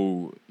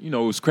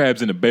 it's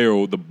crabs in the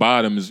barrel. The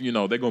bottoms, they're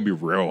gonna be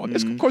real.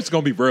 Of course, it's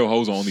gonna be real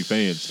hoes on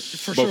OnlyFans.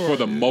 For but sure, for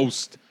the yeah.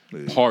 most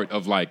part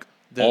of like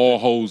all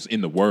hoes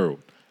in the world,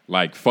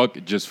 like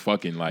just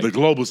fucking like The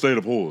global state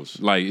of whores.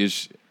 like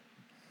it's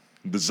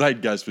The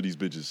zeitgeist for these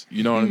bitches.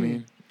 you know what I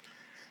mean.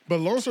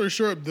 But long story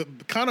short,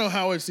 kind of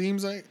how it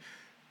seems like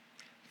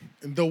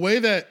the way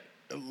that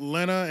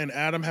Lena and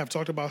Adam have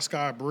talked about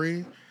Sky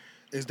Bree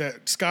is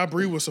that Sky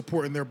Bree was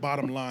supporting their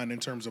bottom line in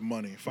terms of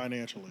money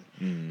financially.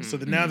 So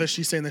now that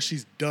she's saying that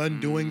she's done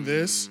doing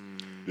this,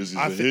 This is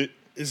I a think hit.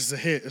 this is a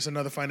hit. It's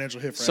another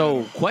financial hit for So,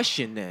 Adam.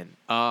 question then.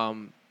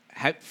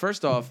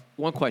 First off,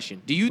 one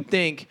question. Do you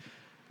think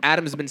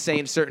Adam's been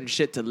saying certain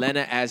shit to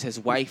Lena as his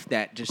wife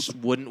that just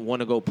wouldn't want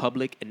to go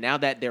public, and now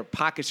that their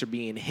pockets are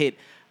being hit,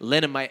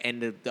 Lena might,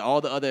 and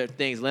all the other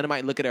things, Lena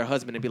might look at her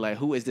husband and be like,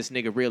 who is this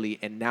nigga really?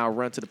 And now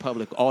run to the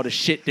public all the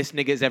shit this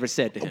nigga has ever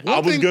said to him. I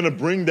was thing- gonna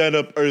bring that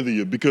up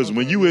earlier because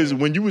when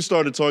you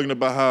started talking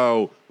about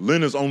how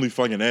Lena's only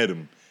fucking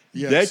Adam,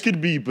 Yes. that could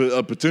be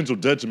a potential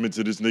detriment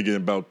to this nigga in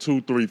about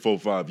 2, 3, 4,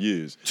 5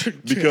 years. How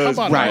Because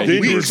about Right.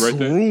 then weeks? his Right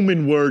there.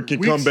 grooming word can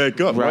come Weeks.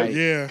 back up, right? Right.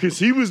 Yeah. Because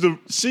she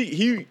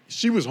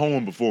was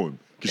hoeing before him.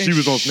 Because she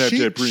was on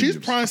Snapchat Premium. She's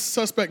prime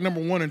suspect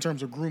number 1 in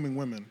terms of grooming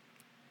women.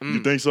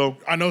 You think so?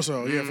 I know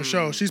so. Yeah, for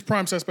sure. She's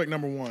prime suspect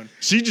number 1.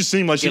 She just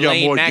seemed like she got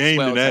Ghislaine more Maxwell game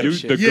than type Adam.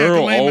 shit. The Yeah, girl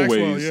Ghislaine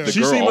Maxwell, always. yeah. The She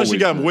girl seemed like she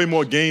always got grew. way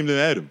more game than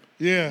Adam.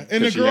 Yeah,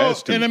 and the 'Cause she girl,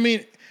 has to. and I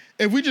mean,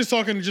 if we just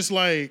talking just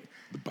like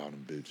The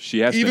bottom bitch. She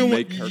has to even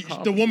make when her the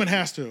confident. woman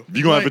has to. If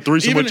you gonna have a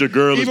threesome with your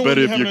girl, it's even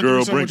better when if you're your having a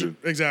girl threesome brings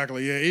with it.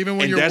 Exactly. Yeah. Even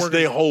when And you're that's working.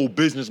 their whole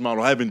business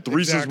model, having threesomes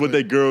Exactly. with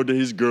their girl that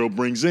his girl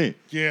brings in.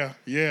 Yeah.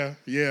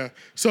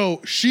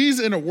 So she's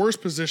in a worse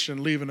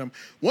position leaving them.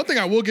 One thing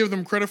I will give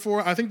them credit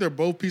for, I think they're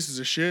both pieces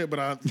of shit, but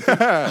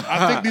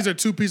I think these are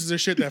two pieces of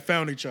shit that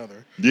found each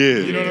other. Yeah.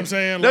 You know what I'm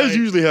saying? That's Like,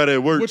 usually how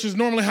that works. which is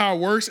normally how it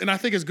works, and I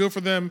think it's good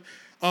for them.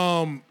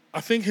 I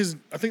think there's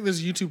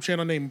a YouTube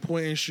channel named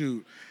Point and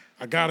Shoot.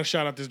 I gotta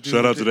shout out this dude.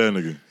 Shout out to that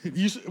nigga.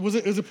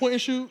 Is it Point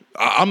and Shoot?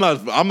 I'm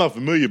not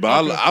familiar,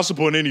 but Okay. I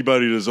support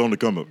anybody that's on the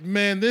come up.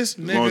 Man, this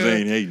nigga, long as they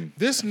ain't hating.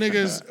 this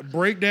nigga's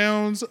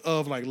breakdowns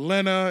of like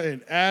Lena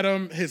and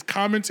Adam, his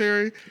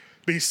commentary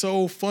be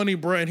so funny,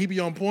 bro. And he be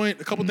on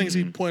point. A couple things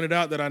he pointed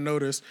out that I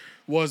noticed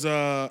was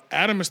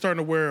Adam is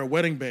starting to wear a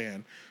wedding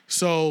band.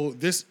 So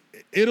this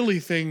Italy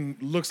thing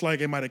looks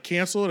like it might have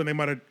canceled and they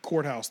might have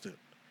courthoused it.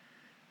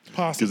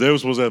 Possibly. Because they were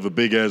supposed to have a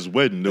big ass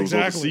wedding that was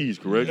overseas,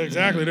 correct?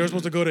 Exactly. They were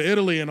supposed to go to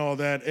Italy and all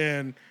that.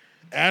 And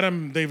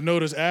Adam, they've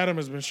noticed Adam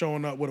has been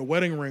showing up with a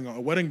wedding ring on,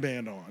 a wedding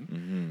band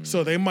on.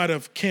 So they might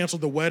have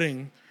canceled the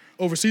wedding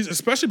overseas,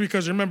 especially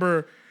because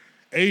remember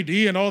AD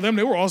and all them,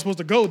 they were all supposed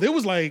to go. There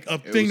was like a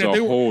thing was that a they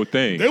were. whole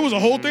thing. There was a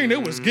whole thing. They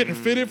was getting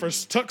fitted for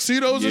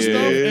tuxedos and Yeah.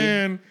 stuff.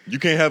 And You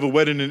can't have a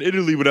wedding in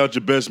Italy without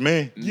your best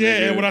man.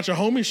 and without your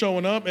homie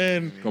showing up.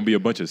 And Gonna be a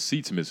bunch of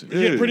seats missing.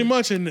 yeah, pretty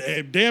much. And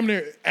damn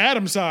near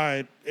Adam's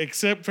side,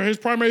 except for his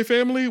primary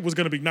family, was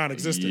going to be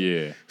non-existent.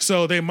 Yeah.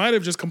 So they might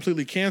have just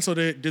completely canceled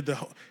it. Did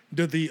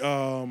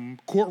the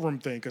courtroom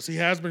thing because he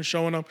has been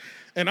showing up.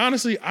 And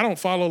honestly, I don't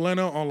follow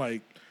Lena on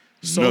like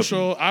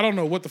social. I don't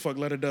know what the fuck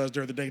Lena does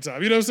during the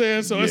daytime. You know what I'm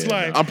saying? So it's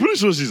like I'm pretty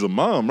sure she's a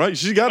mom, right?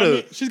 She's got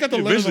to. she's got the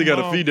eventually Lena the got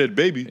to mom. feed that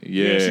baby.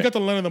 Yeah. she got the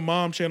Lena the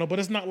Mom channel, but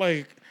it's not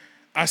like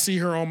I see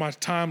her on my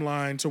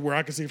timeline to where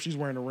I can see if she's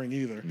wearing a ring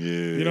either. Yeah.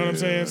 You know what I'm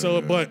saying? So,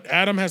 but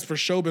Adam has for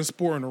sure been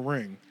sporting a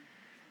ring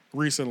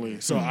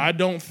recently. So I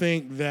don't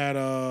think that.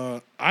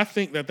 I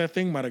think that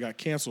thing might have got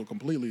canceled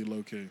completely,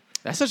 low key.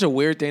 That's such a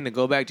weird thing to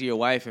go back to your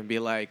wife and be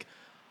like,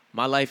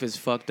 my life is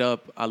fucked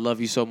up. I love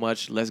you so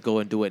much. Let's go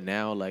and do it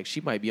now. Like, she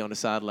might be on the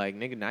side like,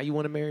 nigga, now you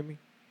want to marry me?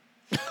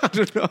 I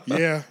don't know.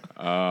 Yeah.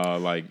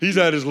 Like He's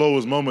at his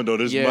lowest moment though.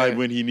 This Yeah. might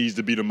when he needs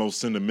to be the most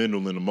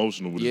sentimental and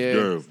emotional with Yeah. his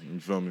girl. You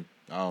feel me?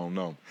 I don't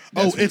know.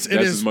 It that's is.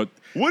 as much.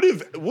 What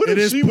if It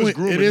is she was point.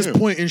 grooming It is him?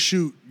 Point and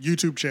Shoot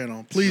YouTube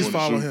channel. Please Point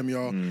and follow Shoot. him,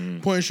 y'all.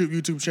 Point and Shoot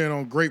YouTube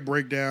channel. Great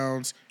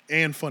breakdowns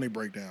and funny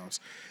breakdowns.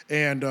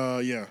 And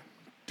yeah,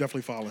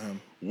 definitely follow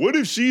him. What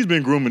if she's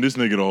been grooming this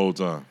nigga the whole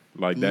time?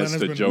 Like that's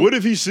Lena's the been- joke. What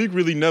if he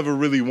secretly never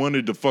really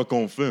wanted to fuck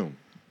on film?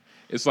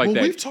 It's like Well,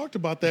 that. we've talked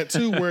about that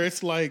too, where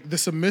it's like the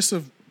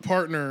submissive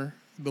partner,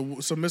 the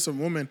submissive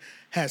woman,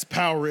 has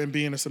power in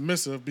being a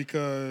submissive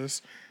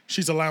because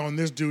she's allowing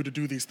this dude to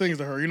do these things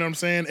to her. You know what I'm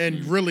saying?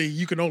 And really,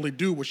 you can only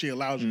do what she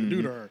allows you to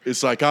do to her. It's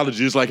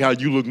psychology. It's like how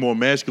you look more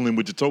masculine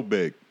with your tote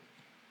bag.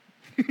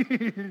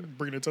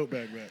 Bring the tote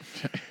bag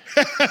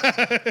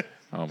back.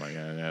 Oh my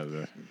god, that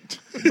was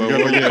but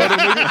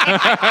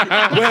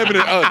yeah, What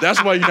happened?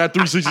 That's why you're not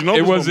 360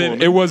 numbers. it wasn't.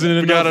 No It more, wasn't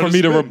nigga. enough Forgot for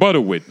me to how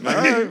rebuttal with. spin. All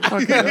right,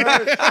 fuck it, all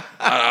right.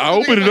 I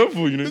open it up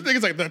for you. This Nigga.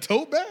 nigga's like the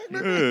tote bag. Yeah,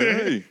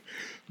 hey.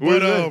 But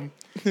What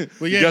is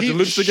but yeah, got the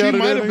lipstick she out of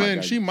might there, have nigga?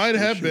 been. She might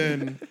have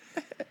been.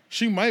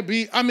 She might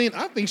be. I mean,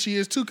 I think she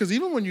is too. Because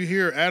even when you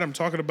hear Adam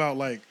talking about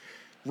like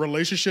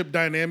relationship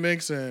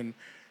dynamics and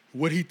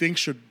what he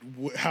thinks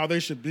how they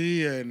should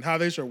be and how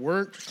they should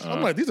work,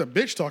 I'm like, these are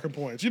bitch talking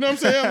points. You know what I'm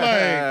saying?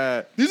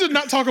 Like, these are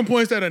not talking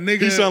points that a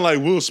nigga. He sound like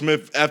Will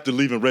Smith after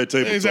leaving Red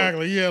Table Talk.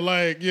 exactly. Yeah,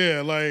 like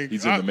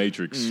He's in the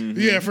Matrix.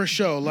 Yeah, for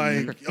sure.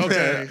 Like,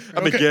 okay.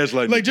 I've been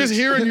gaslighting Like, you just bitch.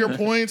 hearing your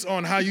points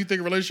on how you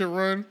think a relationship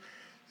run,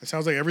 it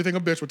sounds like everything a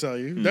bitch would tell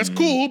you. That's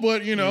cool,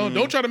 but, you know,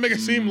 don't try to make it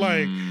seem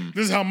like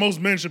this is how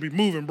most men should be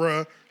moving,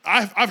 bruh.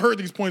 I've heard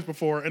these points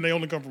before, and they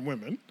only come from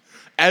women.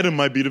 Adam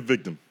might be the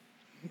victim.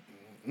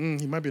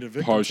 He might be the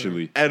victim.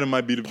 Partially. Adam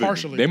might be the victim.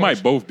 Partially. They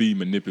might both be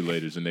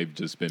manipulators, and they've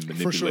just been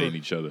manipulating sure.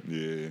 each other.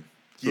 Yeah.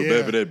 So Yeah.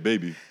 bad for that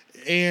baby.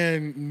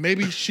 And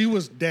maybe she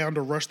was down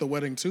to rush the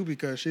wedding, too,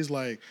 because she's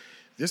like,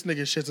 this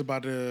nigga shit's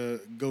about to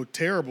go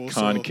terrible.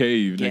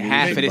 Concave. Get nigga.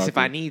 half of It's this about if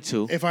I to- need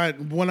to. So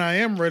when I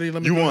am ready,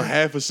 let me You go want ahead.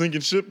 half a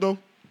sinking ship though?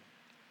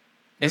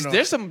 It's, No.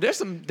 there's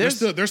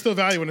There's still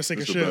value in the sinking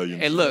There's still ship. value.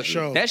 and look,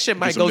 Sure. that shit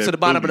might some go of to that the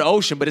bottom of booty. the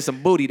ocean, but it's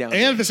some booty down there.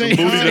 And at the same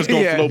Booty time, that's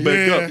gonna float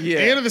back yeah. up. Yeah,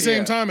 And at the same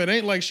yeah. time, it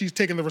ain't like she's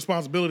taking the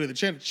responsibility of the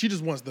channel. She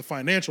just wants the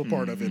financial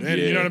part of it. And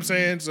you Yeah. know what I'm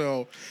saying?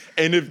 So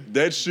And if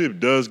that ship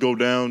does go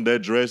down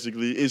that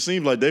drastically, it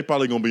seems like they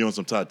probably gonna be on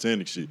some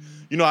Titanic shit.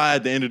 You know how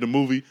at the end of the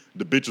movie,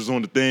 the bitch was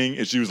on the thing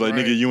and she was like,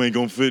 Right. nigga, you ain't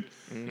gonna fit.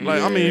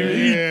 Like, I mean,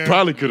 he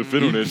probably could have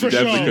fit on that For shit.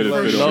 definitely sure, could have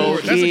for fit on sure.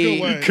 that. That's a good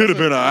Low-key. way. Could have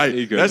been all right.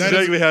 He could. That's That is-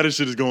 exactly how this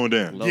shit is going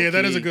down. Low Yeah,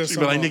 that is a key. good She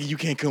sum be like, up. nigga, you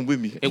can't come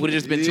with me. It would have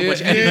just been too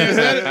much Yeah,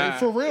 energy.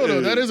 for real though,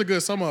 that is a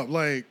good sum up.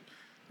 Like,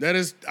 that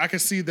is, I can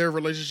see their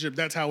relationship.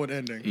 That's how it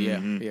ending. Yeah,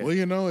 Mm-hmm. yeah. Well,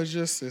 you know,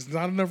 it's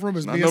not enough room.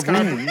 It's Not me and enough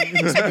Scott.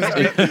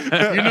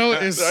 room. You know,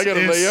 it's I gotta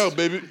it's, lay out,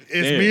 baby.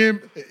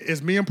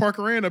 It's me and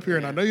Parker Rand up here,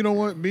 and I know you don't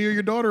want me or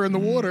your daughter in the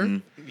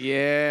water.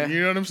 Yeah.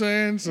 You know what I'm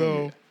saying?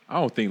 So I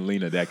don't think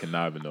Lena that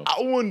conniving though.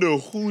 I wonder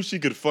who she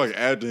could fuck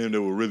after him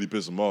that would really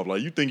piss him off.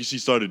 Like, you think she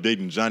started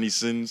dating Johnny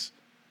Sins?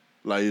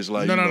 Like, it's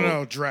like,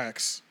 no,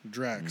 Drax,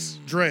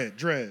 Dread,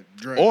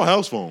 Or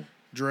house phone.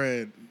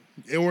 Dread.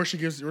 Or she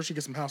gets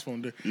some house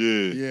phone. Yeah.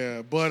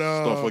 Yeah, but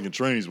Start fucking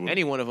trains with him.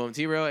 Any one of them.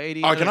 T-Rail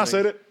 80. Oh, can I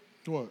say that?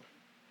 what?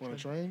 Want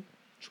to train?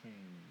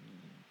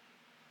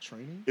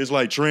 Training? It's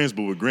like trans,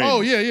 but with granny. Oh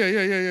yeah.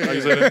 I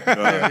can say that?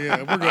 Yeah,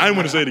 we're good. I ain't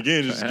want to say it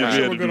again just to get me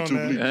We're had to good do on two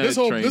that. bleeps. This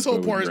whole Trains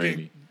part with is getting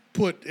granny.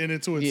 put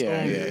into its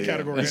own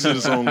category. It's in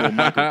its own little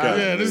microcosm.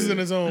 Yeah, this is in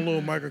its own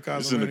little microcosm.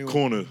 It's in the anyway.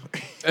 corner.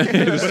 But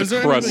is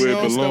there crust anything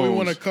where it else that we belongs.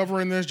 want to cover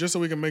in this, just so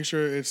we can make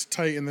sure it's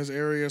tight in this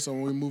area, so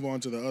when we move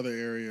on to the other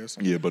areas?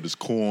 Yeah, but it's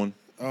corn.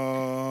 Let's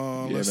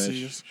man,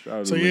 see. shout out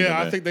to So Lena, yeah,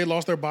 I man. think they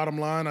lost their bottom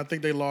line. I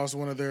think they lost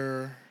one of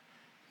their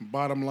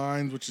bottom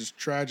lines, which is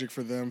tragic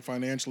for them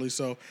financially.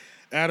 So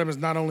Adam is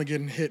not only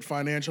getting hit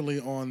financially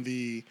on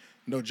the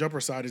no jumper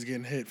side, he's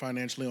getting hit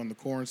financially on the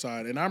corn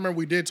side. And I remember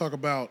we did talk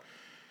about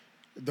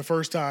the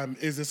first time,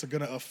 is this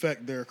going to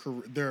affect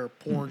their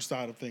porn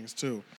side of things too?